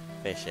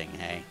 Fishing,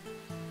 hey.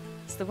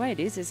 It's the way it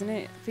is, isn't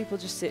it? People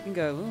just sit and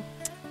go,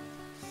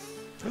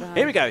 oh.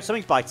 Here we go.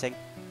 Something's biting.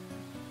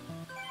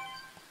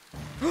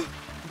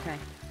 Okay.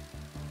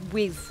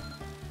 With.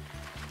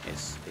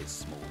 It's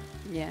small.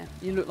 Yeah,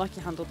 you look like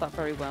you handled that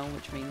very well,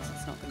 which means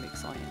it's not going to be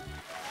exciting.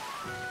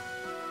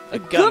 A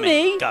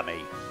gummy?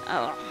 Gummy.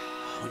 Oh.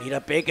 We need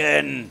a big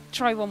one.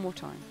 Try one more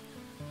time.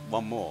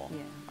 One more? Yeah.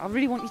 I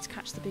really want you to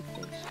catch the big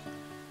fish.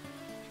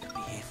 You could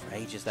be here for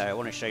ages, though. I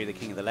want to show you the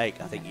King of the Lake.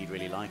 I think you'd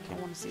really like I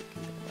him. want to see the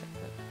King of the Lake.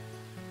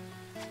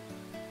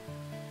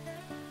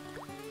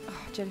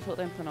 Jellyfoot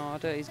the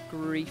Empanada is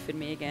griefing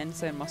me again,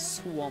 saying my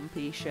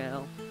swampy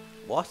shell.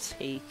 What?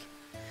 Peak.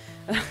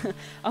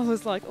 I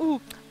was like, oh,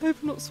 I hope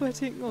I'm not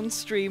sweating on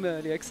stream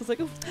earlier, because I was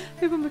like, oh, I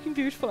hope I'm looking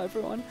beautiful,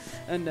 everyone.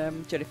 And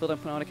Jellyfoot the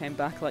Empanada came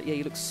back like, yeah,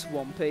 you look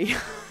swampy.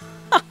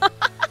 What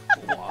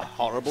a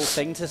horrible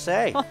thing to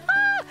say.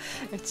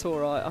 It's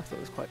alright, I thought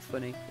it was quite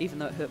funny, even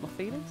though it hurt my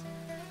feelings.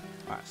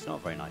 That's not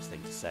a very nice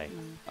thing to say.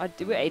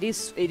 It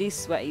is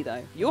sweaty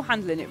though. You're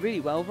handling it really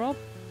well, Rob.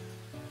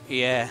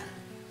 Yeah.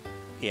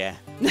 Yeah.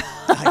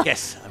 I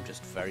guess I'm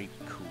just very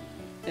cool.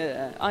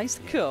 Ice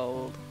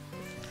cold.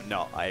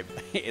 No,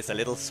 it's a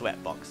little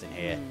sweat box in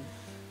here.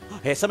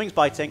 Here, something's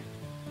biting.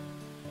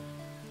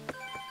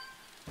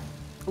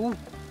 Ooh.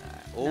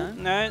 Oh,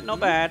 no, not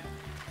bad.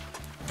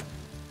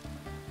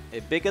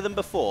 It's bigger than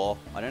before.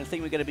 I don't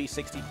think we're going to be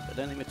 60. I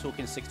don't think we're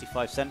talking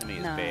 65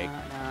 centimeters big.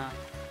 Nah.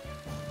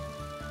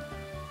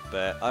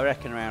 But I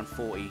reckon around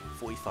 40,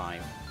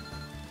 45.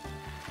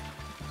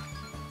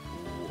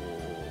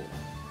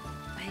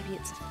 Maybe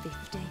it's a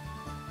 50.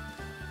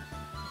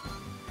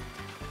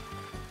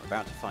 We're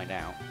about to find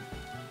out.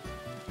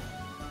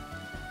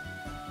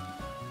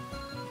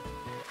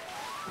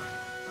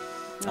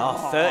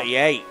 Oh,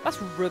 38.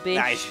 That's rubbish.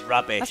 That is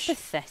rubbish. That's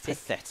pathetic.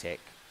 Pathetic.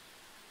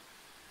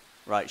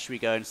 Right, should we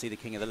go and see the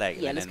King of the Lake?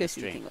 Yeah, and let's then go the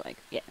see the stream? King of the Lake.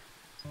 Yeah.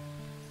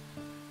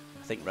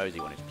 I think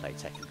Rosie wanted to play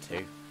Tekken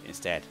 2.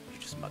 Instead, she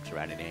just mucked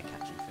around in here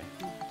catching fish.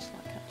 Oh, I just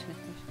like catching a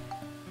fish.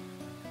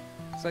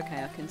 It's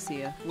okay, I can see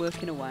her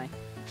working away.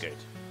 Good.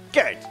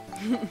 Good!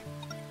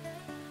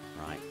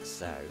 Right,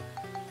 so,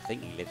 I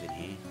think he lives in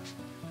here.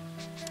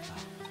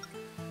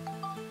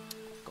 Oh.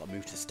 Got to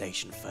move to the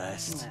station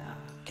first.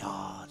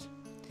 God.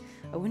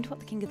 I wonder what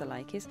the King of the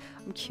Lake is.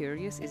 I'm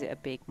curious. Is it a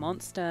big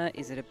monster?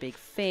 Is it a big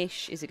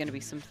fish? Is it going to be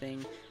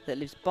something that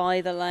lives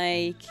by the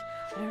lake?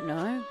 I don't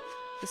know.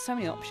 There's so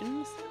many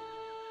options.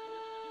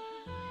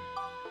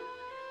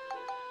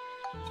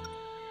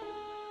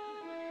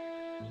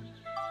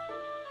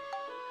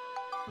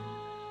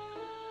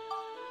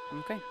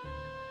 Okay.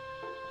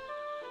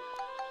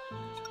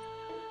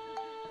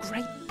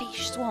 Great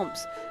fish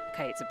swamps.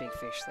 Okay, it's a big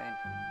fish then.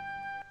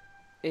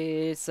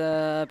 It's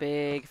a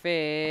big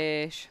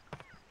fish.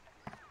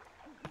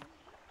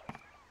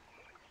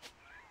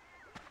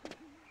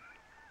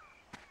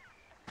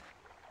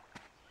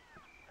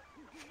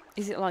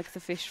 Is it like the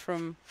fish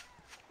from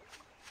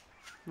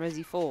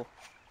Resi 4?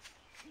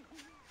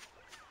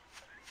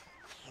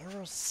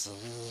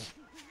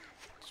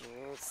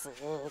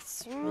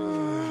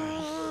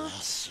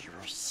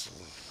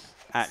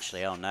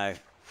 Actually, oh no.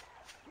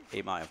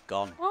 He might have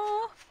gone.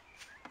 Oh,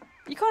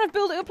 you can't have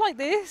built it up like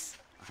this.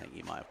 I think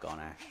he might have gone,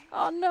 Ash.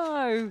 Oh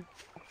no.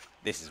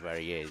 This is where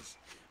he is.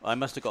 Well, I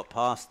must have got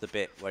past the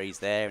bit where he's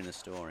there in the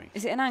story.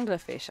 Is it an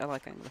anglerfish? I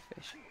like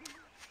anglerfish.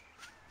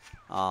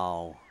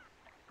 Oh.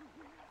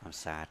 I'm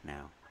sad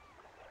now.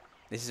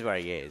 This is where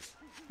he is.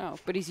 Oh,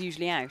 but he's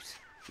usually out.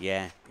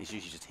 Yeah, he's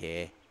usually just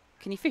here.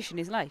 Can you fish in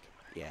his lake?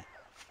 Yeah.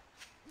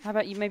 How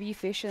about you? Maybe you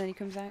fish and then he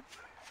comes out.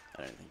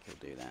 I don't think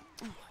he'll do that.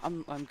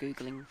 Oh, I'm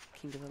googling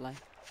King of the Lake.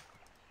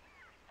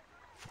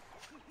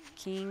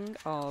 King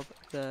of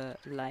the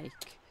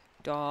Lake,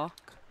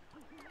 Dark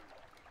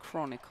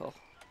Chronicle.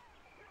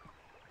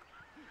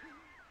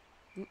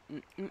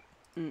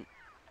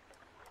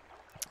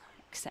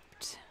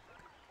 Accept.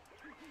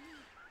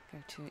 Go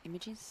to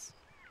images.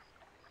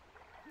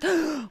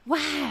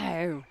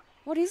 Wow!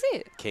 What is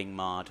it? King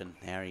Marden,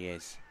 there he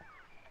is.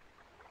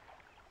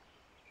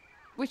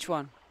 Which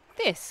one?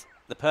 This?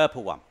 The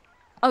purple one.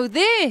 Oh,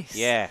 this?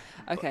 Yeah.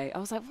 Okay, I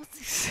was like, what's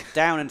this?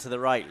 Down and to the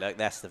right, look,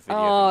 that's the video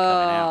of him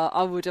coming out.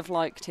 I would have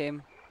liked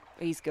him.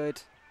 He's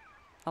good.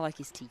 I like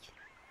his teeth.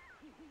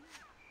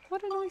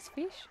 What a nice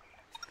fish.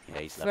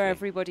 Yeah, he's For lovely.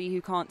 everybody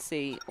who can't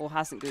see or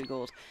hasn't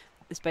Googled,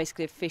 it's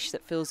basically a fish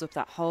that fills up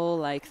that whole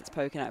lake that's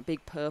poking out, a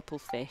big purple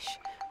fish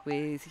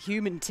with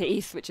human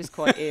teeth, which is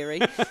quite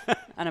eerie,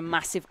 and a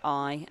massive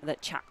eye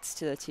that chats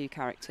to the two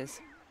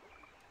characters.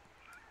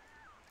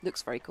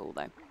 Looks very cool,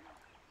 though.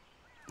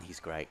 He's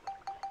great.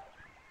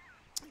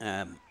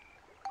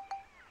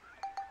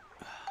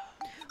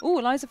 Oh,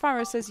 Eliza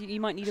Farrow says you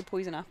might need a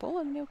poison apple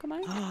and he'll come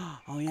out.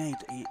 Oh, yeah,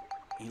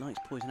 he likes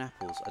poison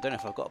apples. I don't know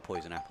if I've got a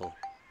poison apple.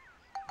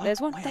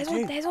 There's one, wait, there's I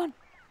one, do. there's one.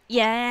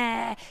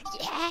 Yeah,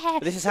 yeah.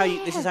 But this is how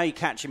you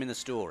catch him in the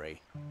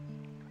story.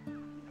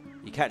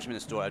 You You catch him in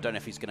the story. I don't know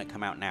if he's going to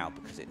come out now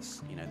because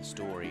it's, you know, the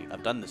story.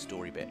 I've done the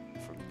story bit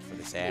for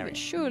this Yeah, area. but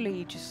surely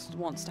he just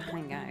wants to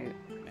hang out.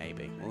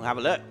 Maybe. We'll have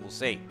a look. We'll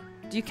see.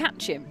 Do you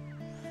catch him?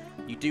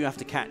 You do have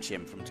to catch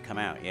him for him to come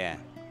out, yeah.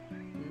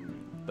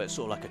 But it's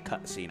sort of like a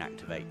cutscene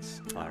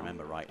activates, if I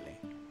remember rightly.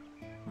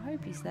 I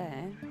hope he's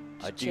there.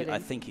 I chilling.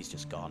 think he's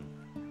just gone.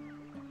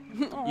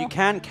 You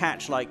can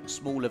catch like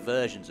smaller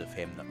versions of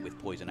him with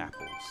poison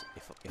apples,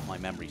 if my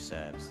memory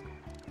serves.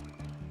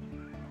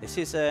 This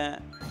is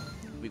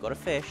we got a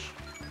fish.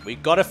 We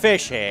got a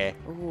fish here.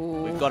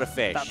 Ooh, We've got a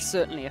fish. That's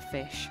certainly a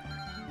fish.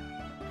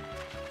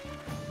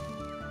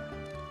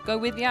 Go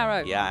with the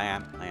arrow. Yeah, I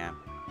am. Yeah.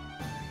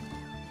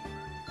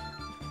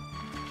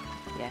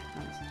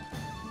 Nice.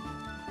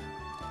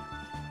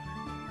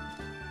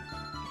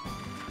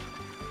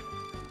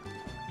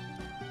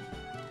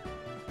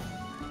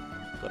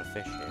 Got a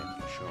fish here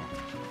for sure.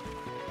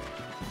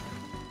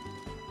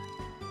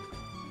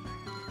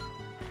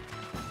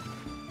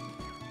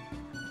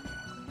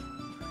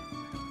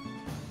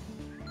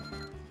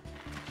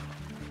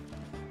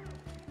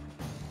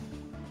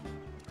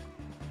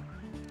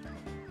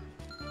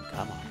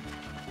 Come on.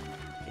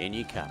 In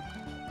you come.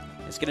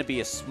 It's going to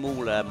be a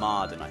smaller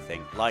Marden, I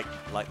think, like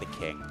the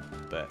King,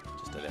 but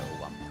just a little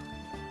one.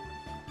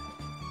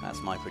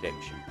 That's my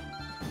prediction.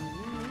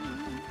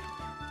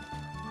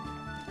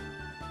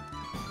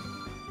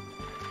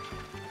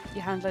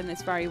 You're handling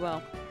this very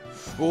well.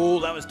 Oh,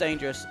 that was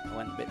dangerous. I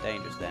went a bit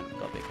dangerous then.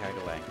 Got a bit carried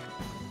away.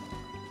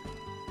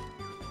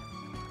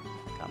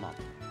 Come on.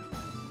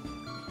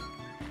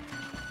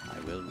 I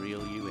will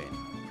reel you in.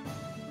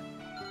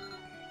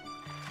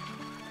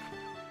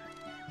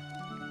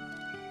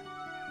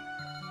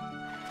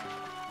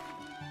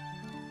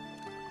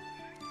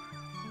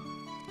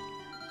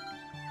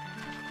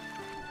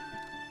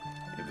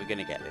 If we're going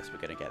to get this, we're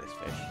going to get this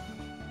fish.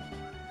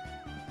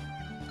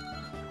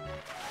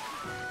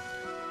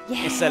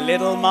 Yeah. It's a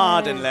little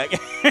Marden, look.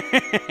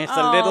 It's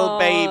a little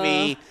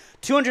baby.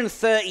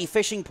 230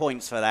 fishing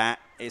points for that.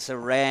 It's a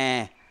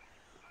rare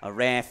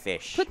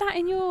fish. Put that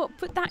in your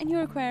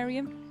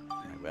aquarium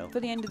I will. for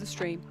the end of the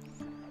stream.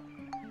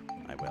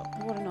 I will.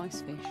 Oh, what a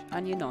nice fish.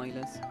 And your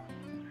Nylas.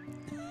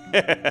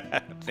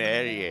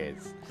 There he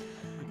is.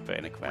 Put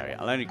in aquarium.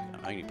 I'll only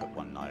put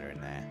one Nyla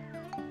in there.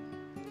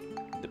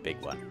 The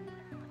big one.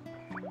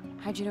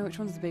 How do you know which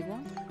one's the big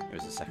one? It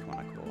was the second one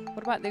I caught.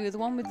 What about the other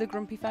one with the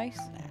grumpy face?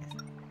 Nah.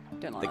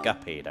 Don't like The that.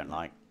 guppy you don't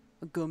like.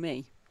 A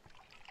gummy.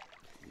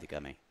 The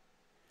gummy.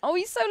 Oh,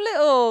 he's so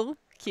little.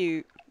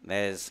 Cute.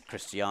 There's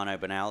Cristiano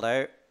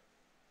Ronaldo.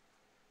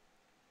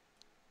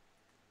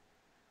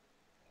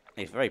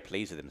 He's very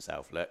pleased with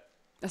himself, look.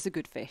 That's a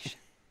good fish.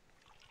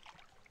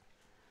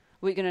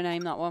 What are you going to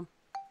name that one?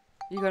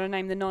 You've got to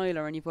name the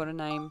Nyla and you've got to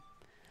name...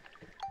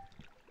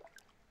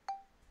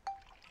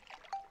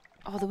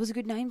 Oh, there was a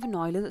good name for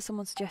Nyla that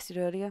someone suggested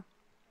earlier.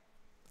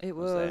 It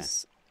Was there?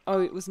 was...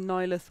 Oh, it was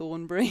Nyla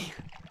Thornbury.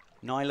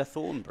 Nyla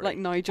Thornbury. Like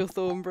Nigel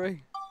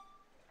Thornbury.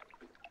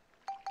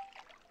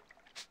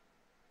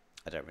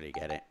 I don't really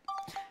get it.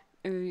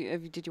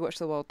 Did you watch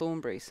The Wild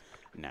Thornberrys?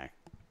 No.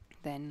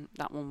 Then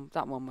that one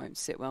won't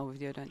sit well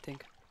with you, I don't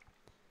think.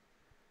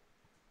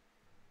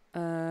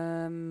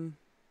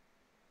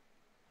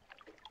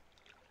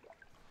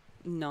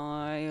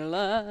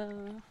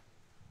 Nyla.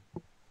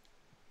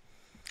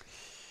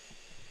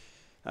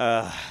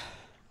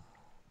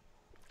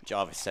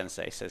 Jarvis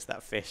Sensei says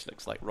that fish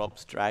looks like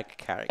Rob's drag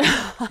character.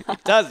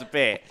 It does a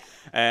bit.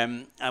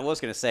 I was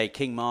going to say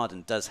King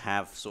Marden does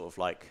have sort of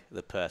like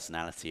the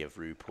personality of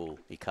RuPaul.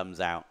 He comes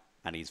out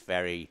and he's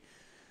very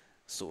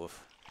sort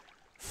of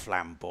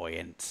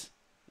flamboyant.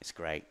 It's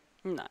great.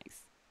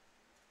 Nice.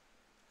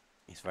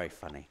 He's very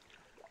funny.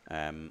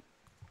 I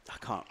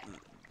can't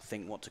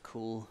think what to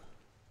call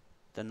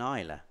the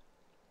Nyla.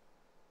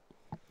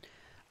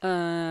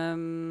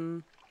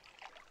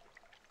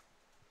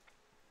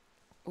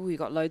 Oh, you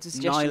got loads of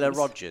suggestions. Nyla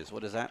Rogers.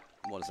 What does that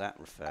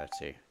refer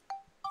to?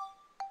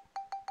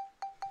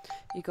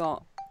 You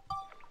got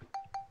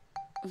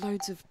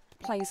loads of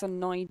plays on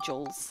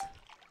Nigels.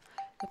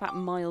 About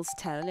Miles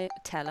Teller,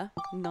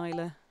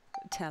 Nyla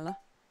Teller.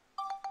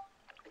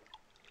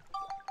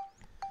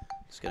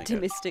 Just gonna go.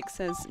 Timistic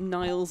says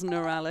Niles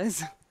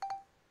Norales.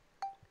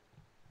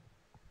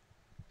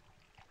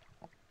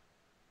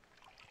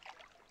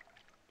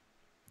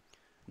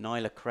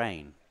 Nyla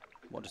Crane.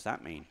 What does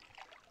that mean?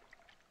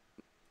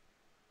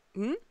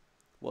 Hmm?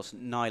 What's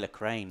Nyla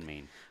Crane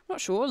mean? Not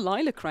sure.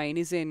 Lila Crane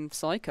is in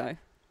Psycho.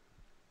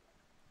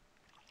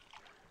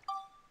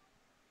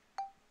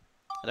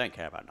 I don't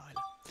care about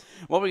Nyla.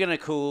 What are we going to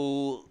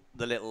call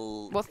the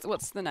little...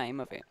 What's the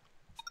name of it?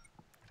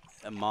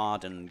 A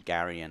Marden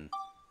Garian,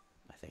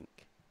 I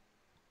think.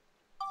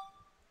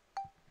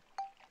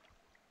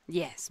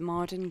 Yes,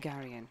 Marden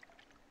Garian.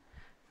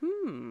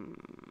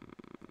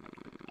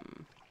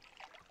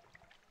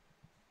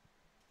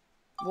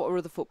 What are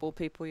other football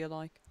people you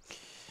like?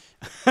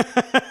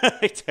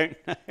 I don't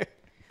know.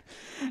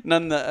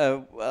 None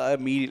that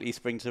immediately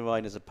spring to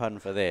mind as a pun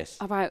for this.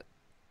 How about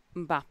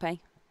Mbappe?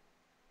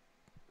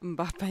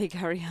 Mbappe,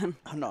 Gary Ann.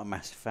 I'm not a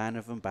massive fan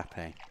of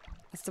Mbappe.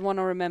 That's the one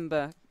I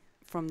remember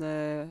from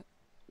the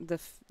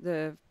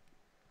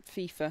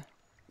FIFA.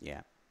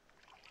 Yeah.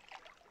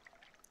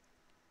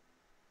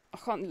 I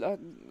can't. I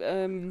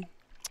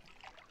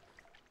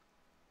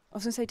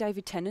was going to say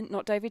David Tennant,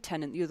 not David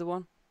Tennant, the other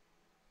one.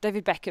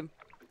 David Beckham.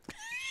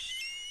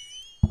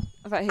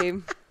 About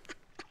him.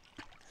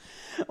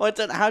 Well,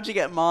 how'd you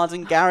get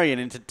Marden Garrion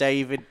into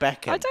David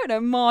Beckham? I don't know,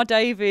 Ma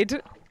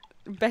David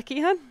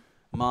Beckham.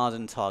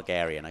 Marden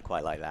Targaryen, I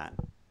quite like that.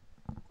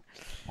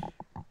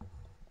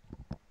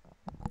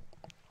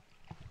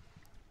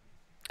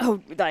 Oh,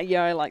 that,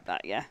 yeah, I like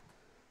that, yeah.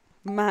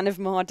 Man of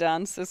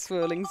Mardan, says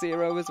Swirling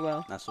Zero as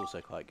well. That's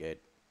also quite good.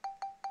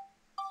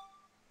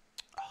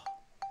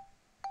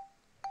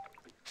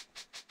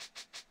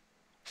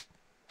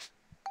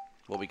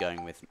 What are we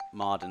going with?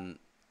 Marden.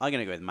 I'm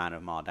going to go with Man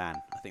of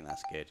Mardan. I think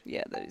that's good.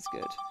 Yeah, that is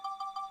good.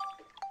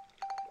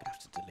 I have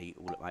to delete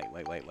all of...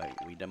 Wait.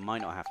 We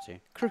might not have to.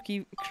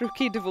 Crookie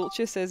the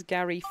Vulture says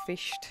Gary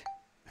fished.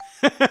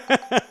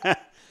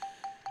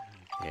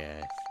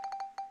 Yes.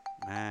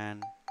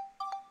 Man.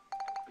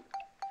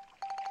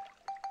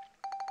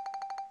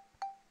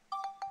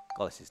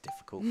 God, this is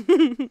difficult.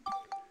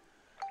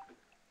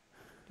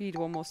 Need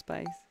one more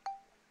space.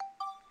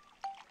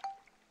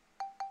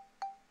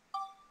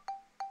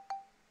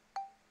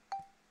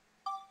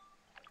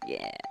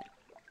 Yeah.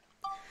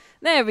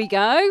 There we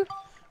go.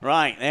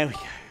 Right, there we go.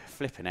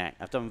 Flipping out.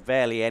 I've done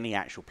barely any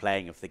actual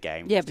playing of the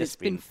game. Yeah, but it's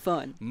been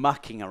fun.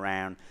 Mucking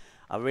around.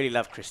 I really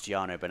love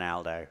Cristiano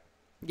Ronaldo.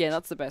 Yeah,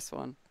 that's the best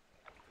one.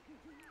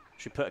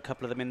 Should we put a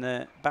couple of them in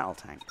the battle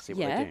tank? See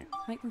what they do.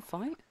 Make them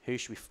fight. Who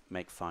should we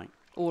make fight?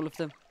 All of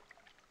them.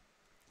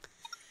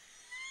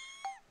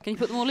 Can you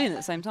put them all in at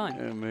the same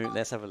time?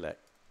 Let's have a look.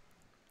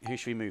 Who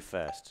should we move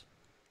first?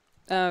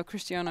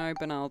 Cristiano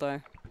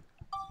Ronaldo.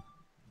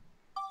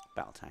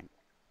 Battle tank.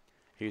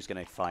 Who's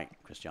going to fight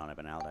Cristiano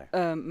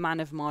Ronaldo? Man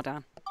of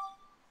Mardan.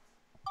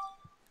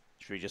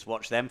 Should we just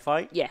watch them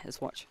fight? Yeah,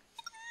 let's watch.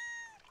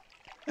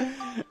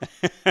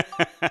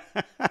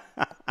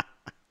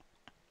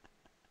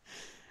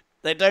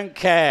 They don't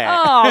care.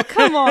 Oh,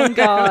 come on,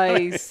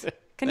 guys.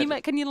 Can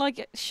you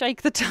like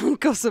shake the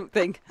tank or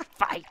something?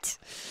 Fight.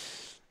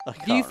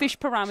 View fish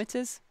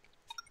parameters.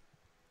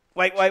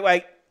 Wait.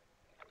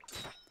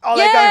 Oh,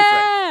 they're going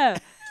for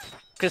it.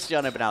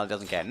 Cristiano Ronaldo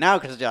doesn't care. Now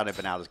Cristiano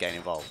Ronaldo's getting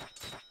involved.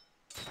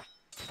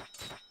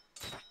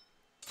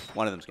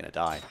 One of them's going to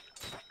die.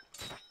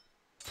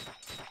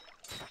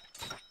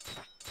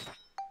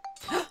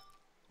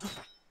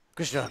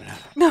 Cristiano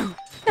Ronaldo. No,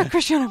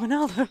 Cristiano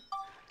Ronaldo.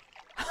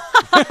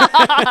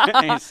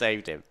 He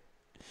saved him.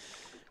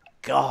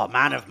 God,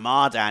 Man of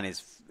Mardan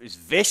is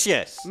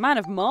vicious. Man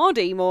of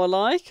Mardy, more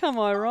like. Am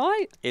I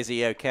right? Is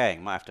he okay?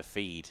 Might have to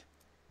feed.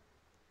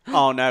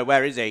 Oh, no.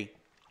 Where is he?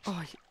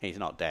 Oh, he's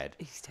not dead.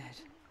 He's dead.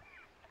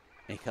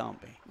 He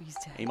can't be. He's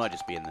dead. He might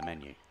just be in the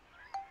menu.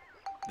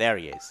 There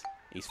he is.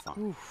 He's fine.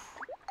 Oof.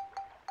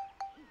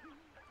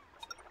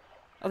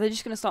 Are they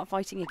just going to start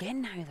fighting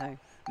again now, though?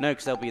 No,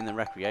 because they'll be in the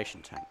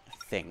recreation tank,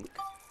 I think.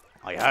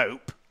 I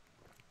hope.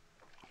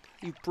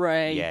 You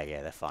brave.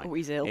 Yeah, they're fine. Oh,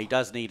 he's ill. He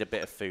does need a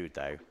bit of food,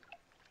 though.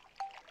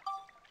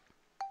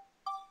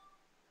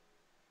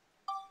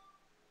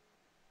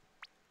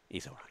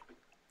 He's all right.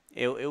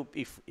 He'll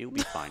be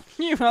fine.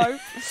 You hope.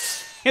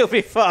 He'll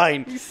be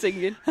fine. He's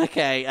singing.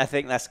 Okay, I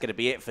think that's going to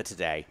be it for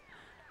today.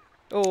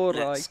 All right.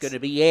 That's going to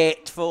be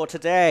it for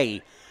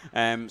today.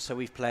 So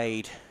we've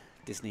played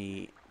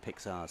Disney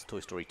Pixar's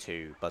Toy Story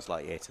 2, Buzz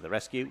Lightyear to the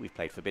Rescue. We've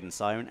played Forbidden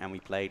Siren, and we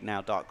played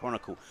now Dark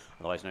Chronicle,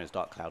 otherwise known as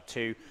Dark Cloud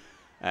 2.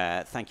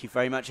 Thank you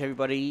very much,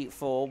 everybody,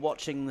 for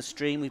watching the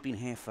stream. We've been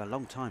here for a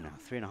long time now,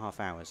 3.5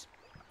 hours.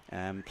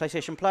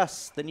 PlayStation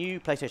Plus, the new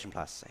PlayStation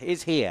Plus,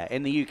 is here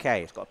in the UK.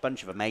 It's got a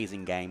bunch of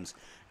amazing games.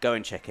 Go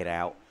and check it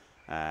out.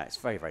 It's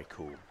very, very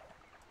cool.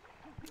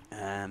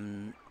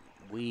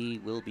 We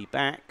will be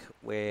back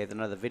with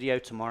another video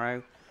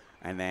tomorrow.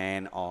 And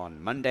then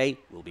on Monday,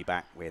 we'll be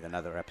back with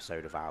another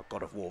episode of our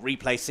God of War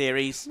replay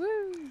series.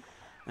 Woo.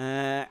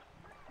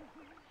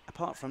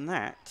 Apart from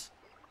that,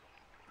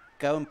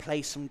 go and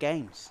play some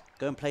games.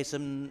 Go and play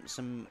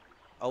some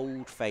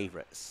old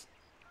favourites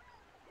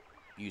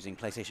using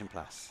PlayStation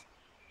Plus.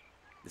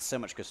 There's so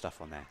much good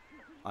stuff on there.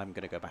 I'm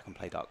going to go back and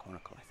play Dark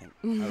Chronicle, I think.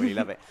 I really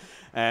love it.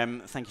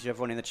 Thank you to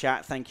everyone in the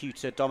chat. Thank you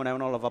to Domino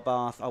and Oliver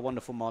Bath, our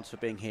wonderful mods, for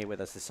being here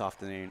with us this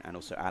afternoon. And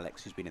also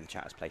Alex, who's been in the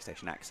chat as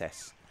PlayStation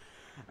Access.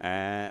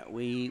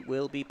 We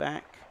will be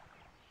back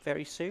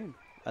very soon.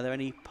 Are there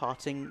any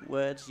parting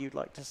words you'd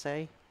like to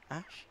say,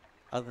 Ash?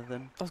 Other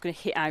than I was going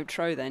to hit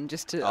outro then,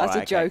 just to, as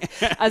a joke,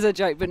 as a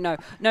joke. But no.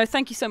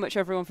 Thank you so much,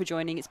 everyone, for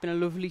joining. It's been a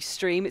lovely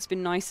stream. It's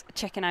been nice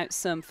checking out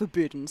some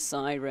Forbidden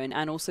Siren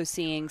and also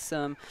seeing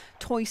some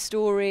Toy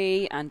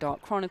Story and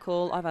Dark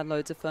Chronicle. I've had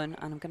loads of fun,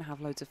 and I'm going to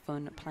have loads of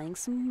fun playing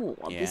some more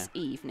this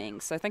evening.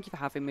 So thank you for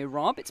having me,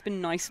 Rob. It's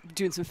been nice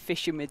doing some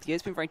fishing with you.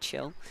 It's been very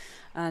chill,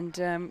 and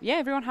yeah,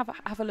 everyone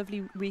have a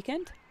lovely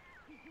weekend.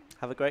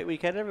 Have a great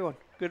weekend, everyone.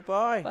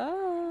 Goodbye.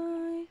 Bye.